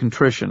flash of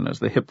contrition as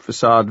the hip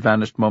facade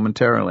vanished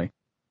momentarily.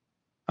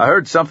 "I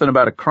heard something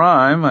about a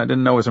crime. I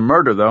didn't know it was a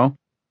murder, though."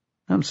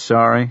 "I'm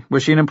sorry.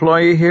 Was she an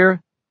employee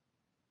here?"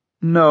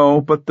 "No,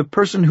 but the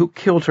person who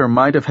killed her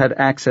might have had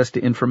access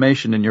to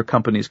information in your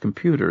company's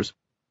computers.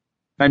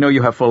 I know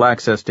you have full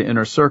access to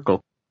Inner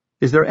Circle.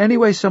 Is there any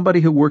way somebody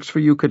who works for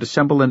you could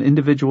assemble an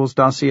individual's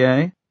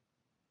dossier?"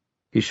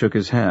 He shook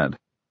his head.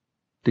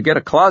 "To get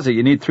a closet,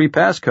 you need 3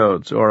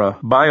 passcodes, or a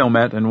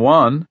biomet and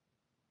 1.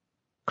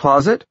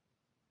 "Closet?"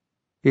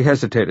 He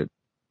hesitated.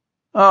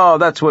 "Oh,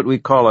 that's what we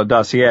call a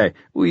dossier.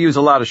 We use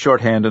a lot of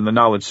shorthand in the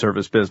knowledge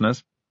service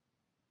business."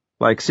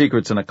 Like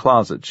secrets in a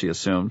closet, she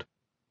assumed.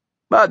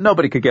 "But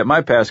nobody could get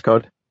my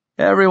passcode.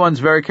 Everyone's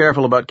very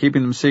careful about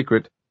keeping them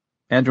secret.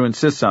 Andrew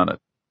insists on it."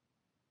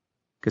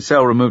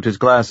 Cassell removed his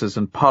glasses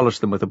and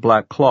polished them with a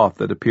black cloth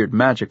that appeared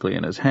magically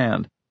in his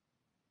hand.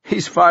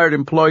 He's fired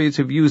employees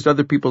who've used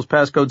other people's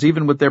passcodes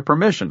even with their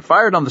permission,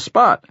 fired on the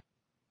spot.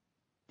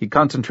 He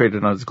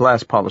concentrated on his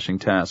glass polishing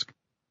task,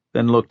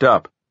 then looked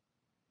up.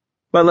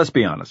 Well, let's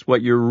be honest.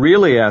 What you're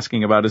really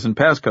asking about isn't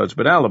passcodes,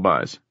 but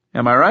alibis.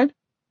 Am I right?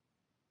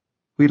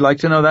 We'd like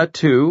to know that,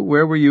 too.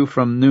 Where were you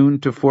from noon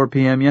to 4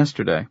 p.m.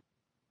 yesterday?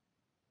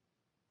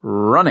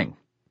 Running.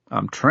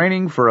 I'm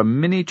training for a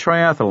mini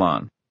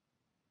triathlon.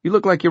 You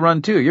look like you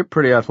run, too. You're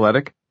pretty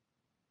athletic.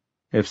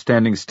 If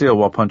standing still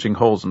while punching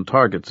holes in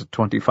targets at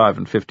 25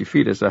 and 50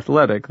 feet is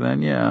athletic,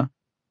 then yeah.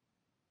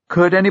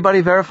 Could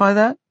anybody verify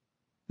that?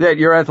 That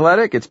you're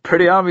athletic? It's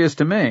pretty obvious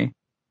to me.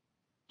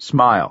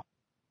 Smile.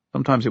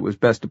 Sometimes it was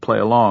best to play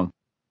along.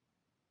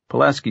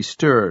 Pulaski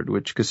stirred,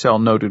 which Cassell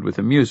noted with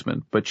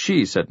amusement, but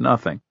she said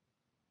nothing.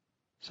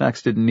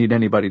 Sachs didn't need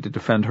anybody to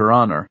defend her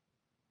honor.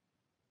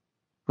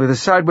 With a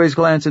sideways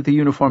glance at the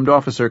uniformed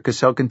officer,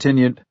 Cassell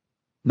continued,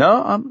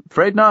 No, I'm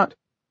afraid not.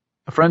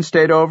 A friend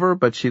stayed over,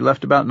 but she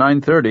left about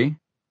 9:30.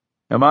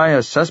 Am I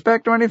a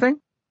suspect or anything?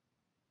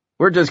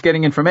 We're just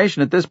getting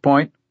information at this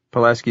point,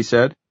 Pulaski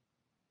said.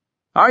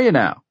 Are you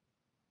now?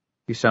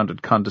 He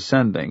sounded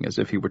condescending, as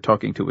if he were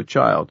talking to a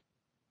child.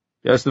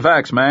 Just the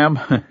facts, ma'am.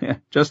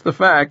 Just the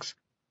facts.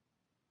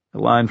 A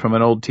line from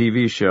an old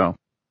TV show.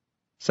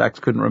 Sachs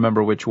couldn't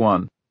remember which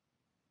one.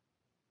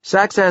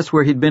 Sachs asked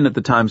where he'd been at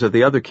the times of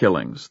the other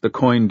killings, the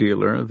coin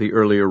dealer, the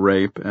earlier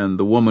rape, and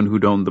the woman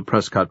who'd owned the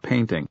Prescott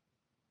painting.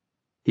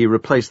 He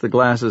replaced the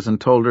glasses and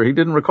told her he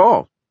didn't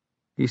recall.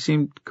 He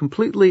seemed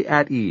completely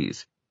at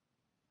ease.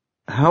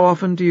 How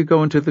often do you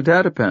go into the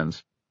data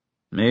pens?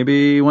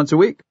 Maybe once a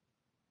week.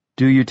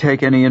 Do you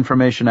take any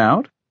information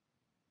out?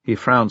 He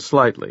frowned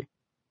slightly.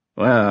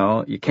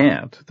 Well, you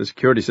can't. The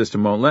security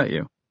system won't let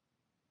you.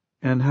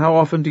 And how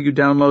often do you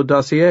download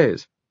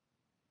dossiers?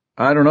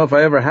 I don't know if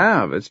I ever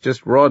have. It's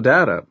just raw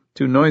data.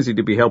 Too noisy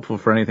to be helpful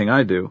for anything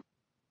I do.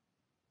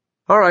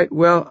 All right,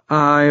 well,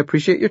 I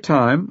appreciate your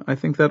time. I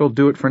think that'll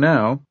do it for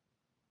now.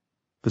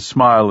 The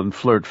smile and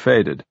flirt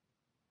faded.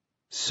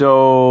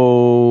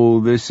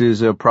 So, this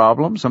is a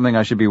problem? Something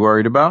I should be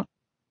worried about?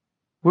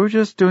 We're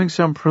just doing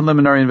some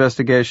preliminary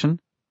investigation.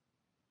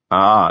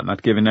 Ah,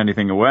 not giving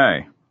anything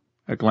away.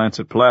 A glance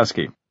at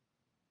Pulaski.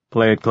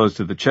 Play it close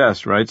to the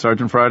chest, right,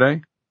 Sergeant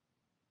Friday?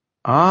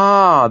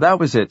 Ah, that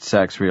was it,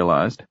 Sachs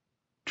realized.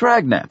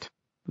 Dragnet,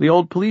 the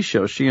old police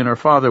show she and her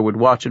father would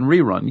watch and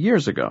rerun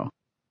years ago.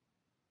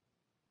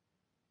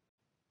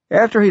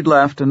 After he'd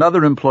left,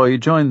 another employee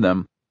joined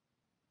them.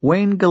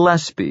 Wayne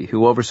Gillespie,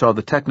 who oversaw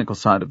the technical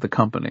side of the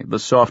company, the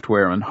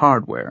software and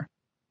hardware.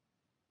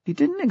 He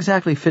didn't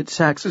exactly fit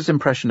Sachs's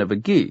impression of a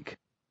geek.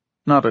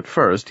 Not at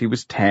first. He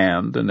was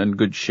tanned and in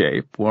good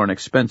shape, wore an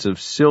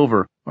expensive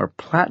silver or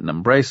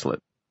platinum bracelet.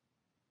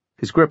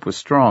 His grip was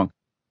strong.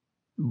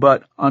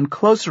 But on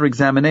closer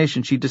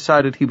examination, she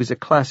decided he was a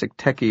classic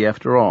techie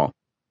after all,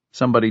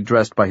 somebody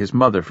dressed by his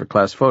mother for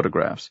class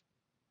photographs.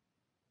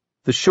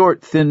 The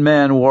short, thin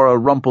man wore a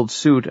rumpled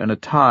suit and a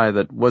tie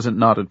that wasn't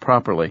knotted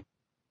properly.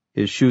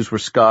 His shoes were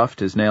scuffed,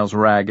 his nails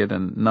ragged,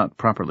 and not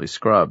properly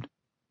scrubbed.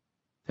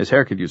 His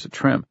hair could use a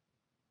trim.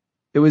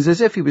 It was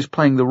as if he was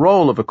playing the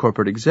role of a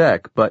corporate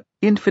exec, but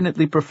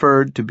infinitely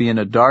preferred to be in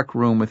a dark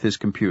room with his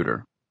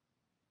computer.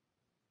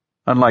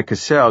 Unlike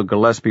Cassell,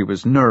 Gillespie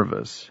was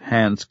nervous,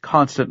 hands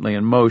constantly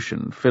in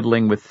motion,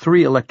 fiddling with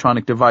 3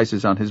 electronic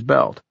devices on his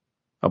belt,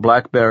 a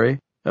BlackBerry,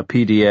 a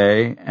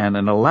PDA, and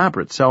an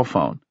elaborate cell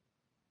phone.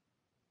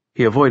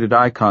 He avoided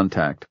eye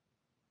contact.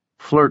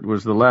 Flirt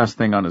was the last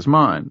thing on his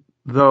mind,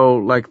 though,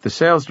 like the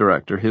sales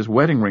director, his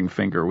wedding ring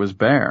finger was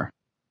bare.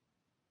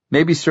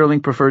 Maybe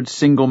Sterling preferred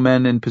single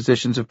men in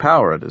positions of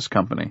power at his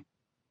company,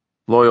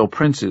 loyal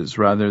princes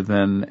rather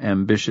than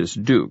ambitious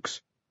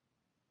dukes.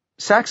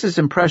 Sachs's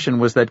impression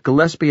was that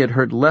Gillespie had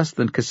heard less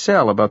than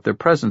Cassell about their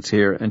presence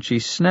here, and she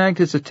snagged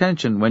his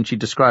attention when she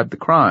described the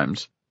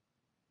crimes.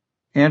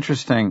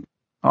 Interesting.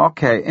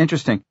 Okay,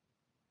 interesting.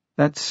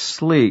 That's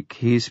sleek.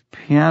 He's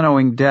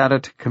pianoing data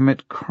to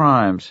commit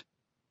crimes.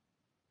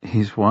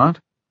 He's what?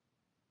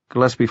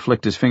 Gillespie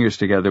flicked his fingers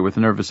together with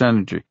nervous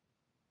energy.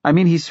 I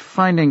mean, he's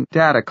finding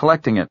data,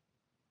 collecting it.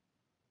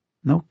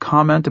 No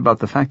comment about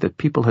the fact that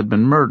people had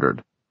been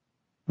murdered.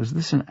 Was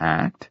this an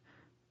act?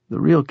 The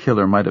real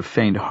killer might have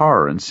feigned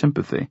horror and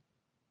sympathy.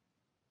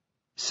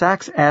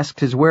 Sachs asked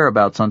his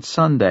whereabouts on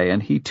Sunday,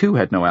 and he too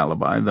had no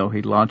alibi, though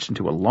he launched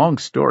into a long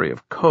story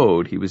of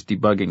code he was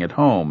debugging at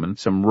home and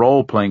some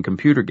role-playing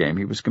computer game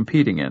he was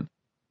competing in.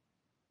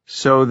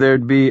 So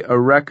there'd be a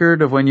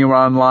record of when you were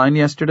online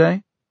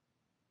yesterday?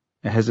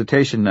 A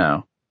hesitation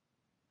now.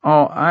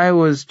 Oh, I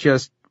was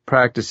just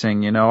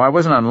practicing, I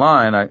wasn't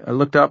online. I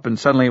looked up and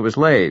suddenly it was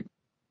late.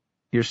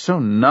 You're so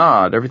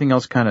nod, everything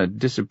else kind of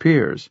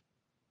disappears.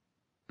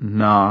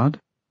 Nod?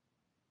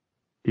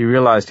 He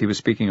realized he was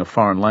speaking a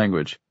foreign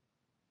language.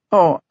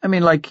 Oh, I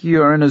mean like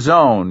you're in a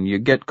zone, you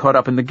get caught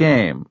up in the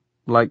game,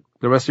 like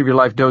the rest of your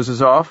life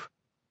dozes off?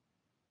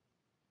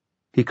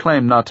 He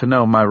claimed not to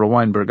know Myra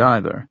Weinberg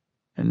either,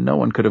 and no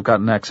one could have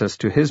gotten access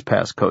to his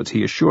passcodes,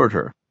 he assured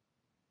her.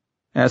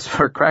 As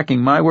for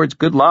cracking my words,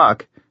 good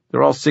luck.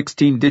 They're all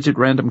 16-digit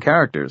random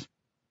characters.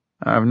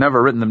 I've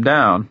never written them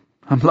down.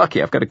 I'm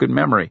lucky I've got a good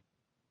memory.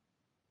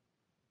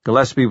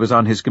 Gillespie was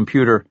on his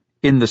computer,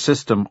 in the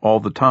system, all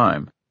the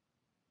time.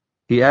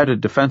 He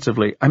added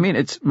defensively, I mean,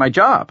 it's my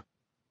job,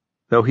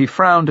 though he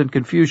frowned in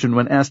confusion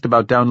when asked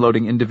about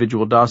downloading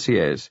individual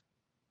dossiers.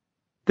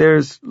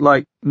 There's,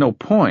 no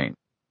point.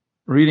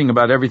 Reading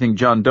about everything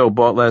John Doe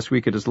bought last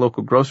week at his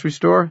local grocery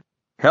store?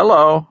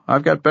 Hello,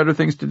 I've got better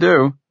things to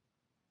do.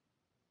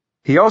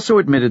 He also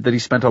admitted that he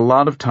spent a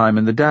lot of time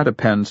in the data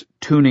pens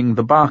tuning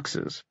the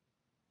boxes.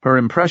 Her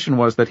impression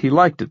was that he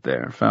liked it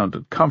there, found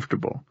it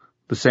comfortable,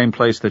 the same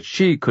place that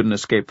she couldn't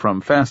escape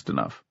from fast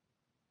enough.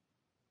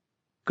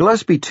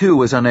 Gillespie, too,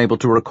 was unable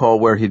to recall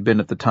where he'd been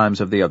at the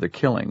times of the other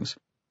killings.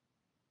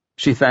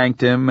 She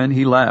thanked him, and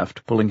he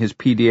left, pulling his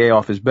PDA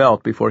off his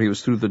belt before he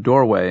was through the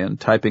doorway and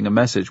typing a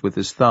message with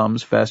his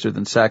thumbs faster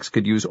than Sachs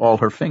could use all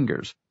her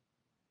fingers.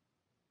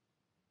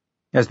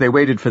 As they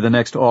waited for the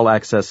next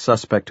all-access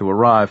suspect to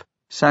arrive,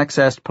 Sachs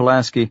asked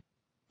Pulaski,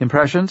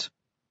 Impressions?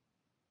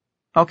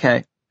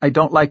 Okay, I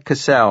don't like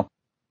Cassell.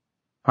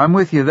 I'm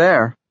with you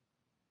there.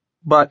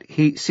 But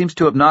he seems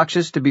too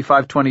obnoxious to be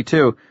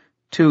 522,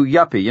 too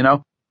yuppie, you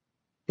know?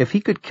 If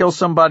he could kill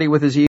somebody with his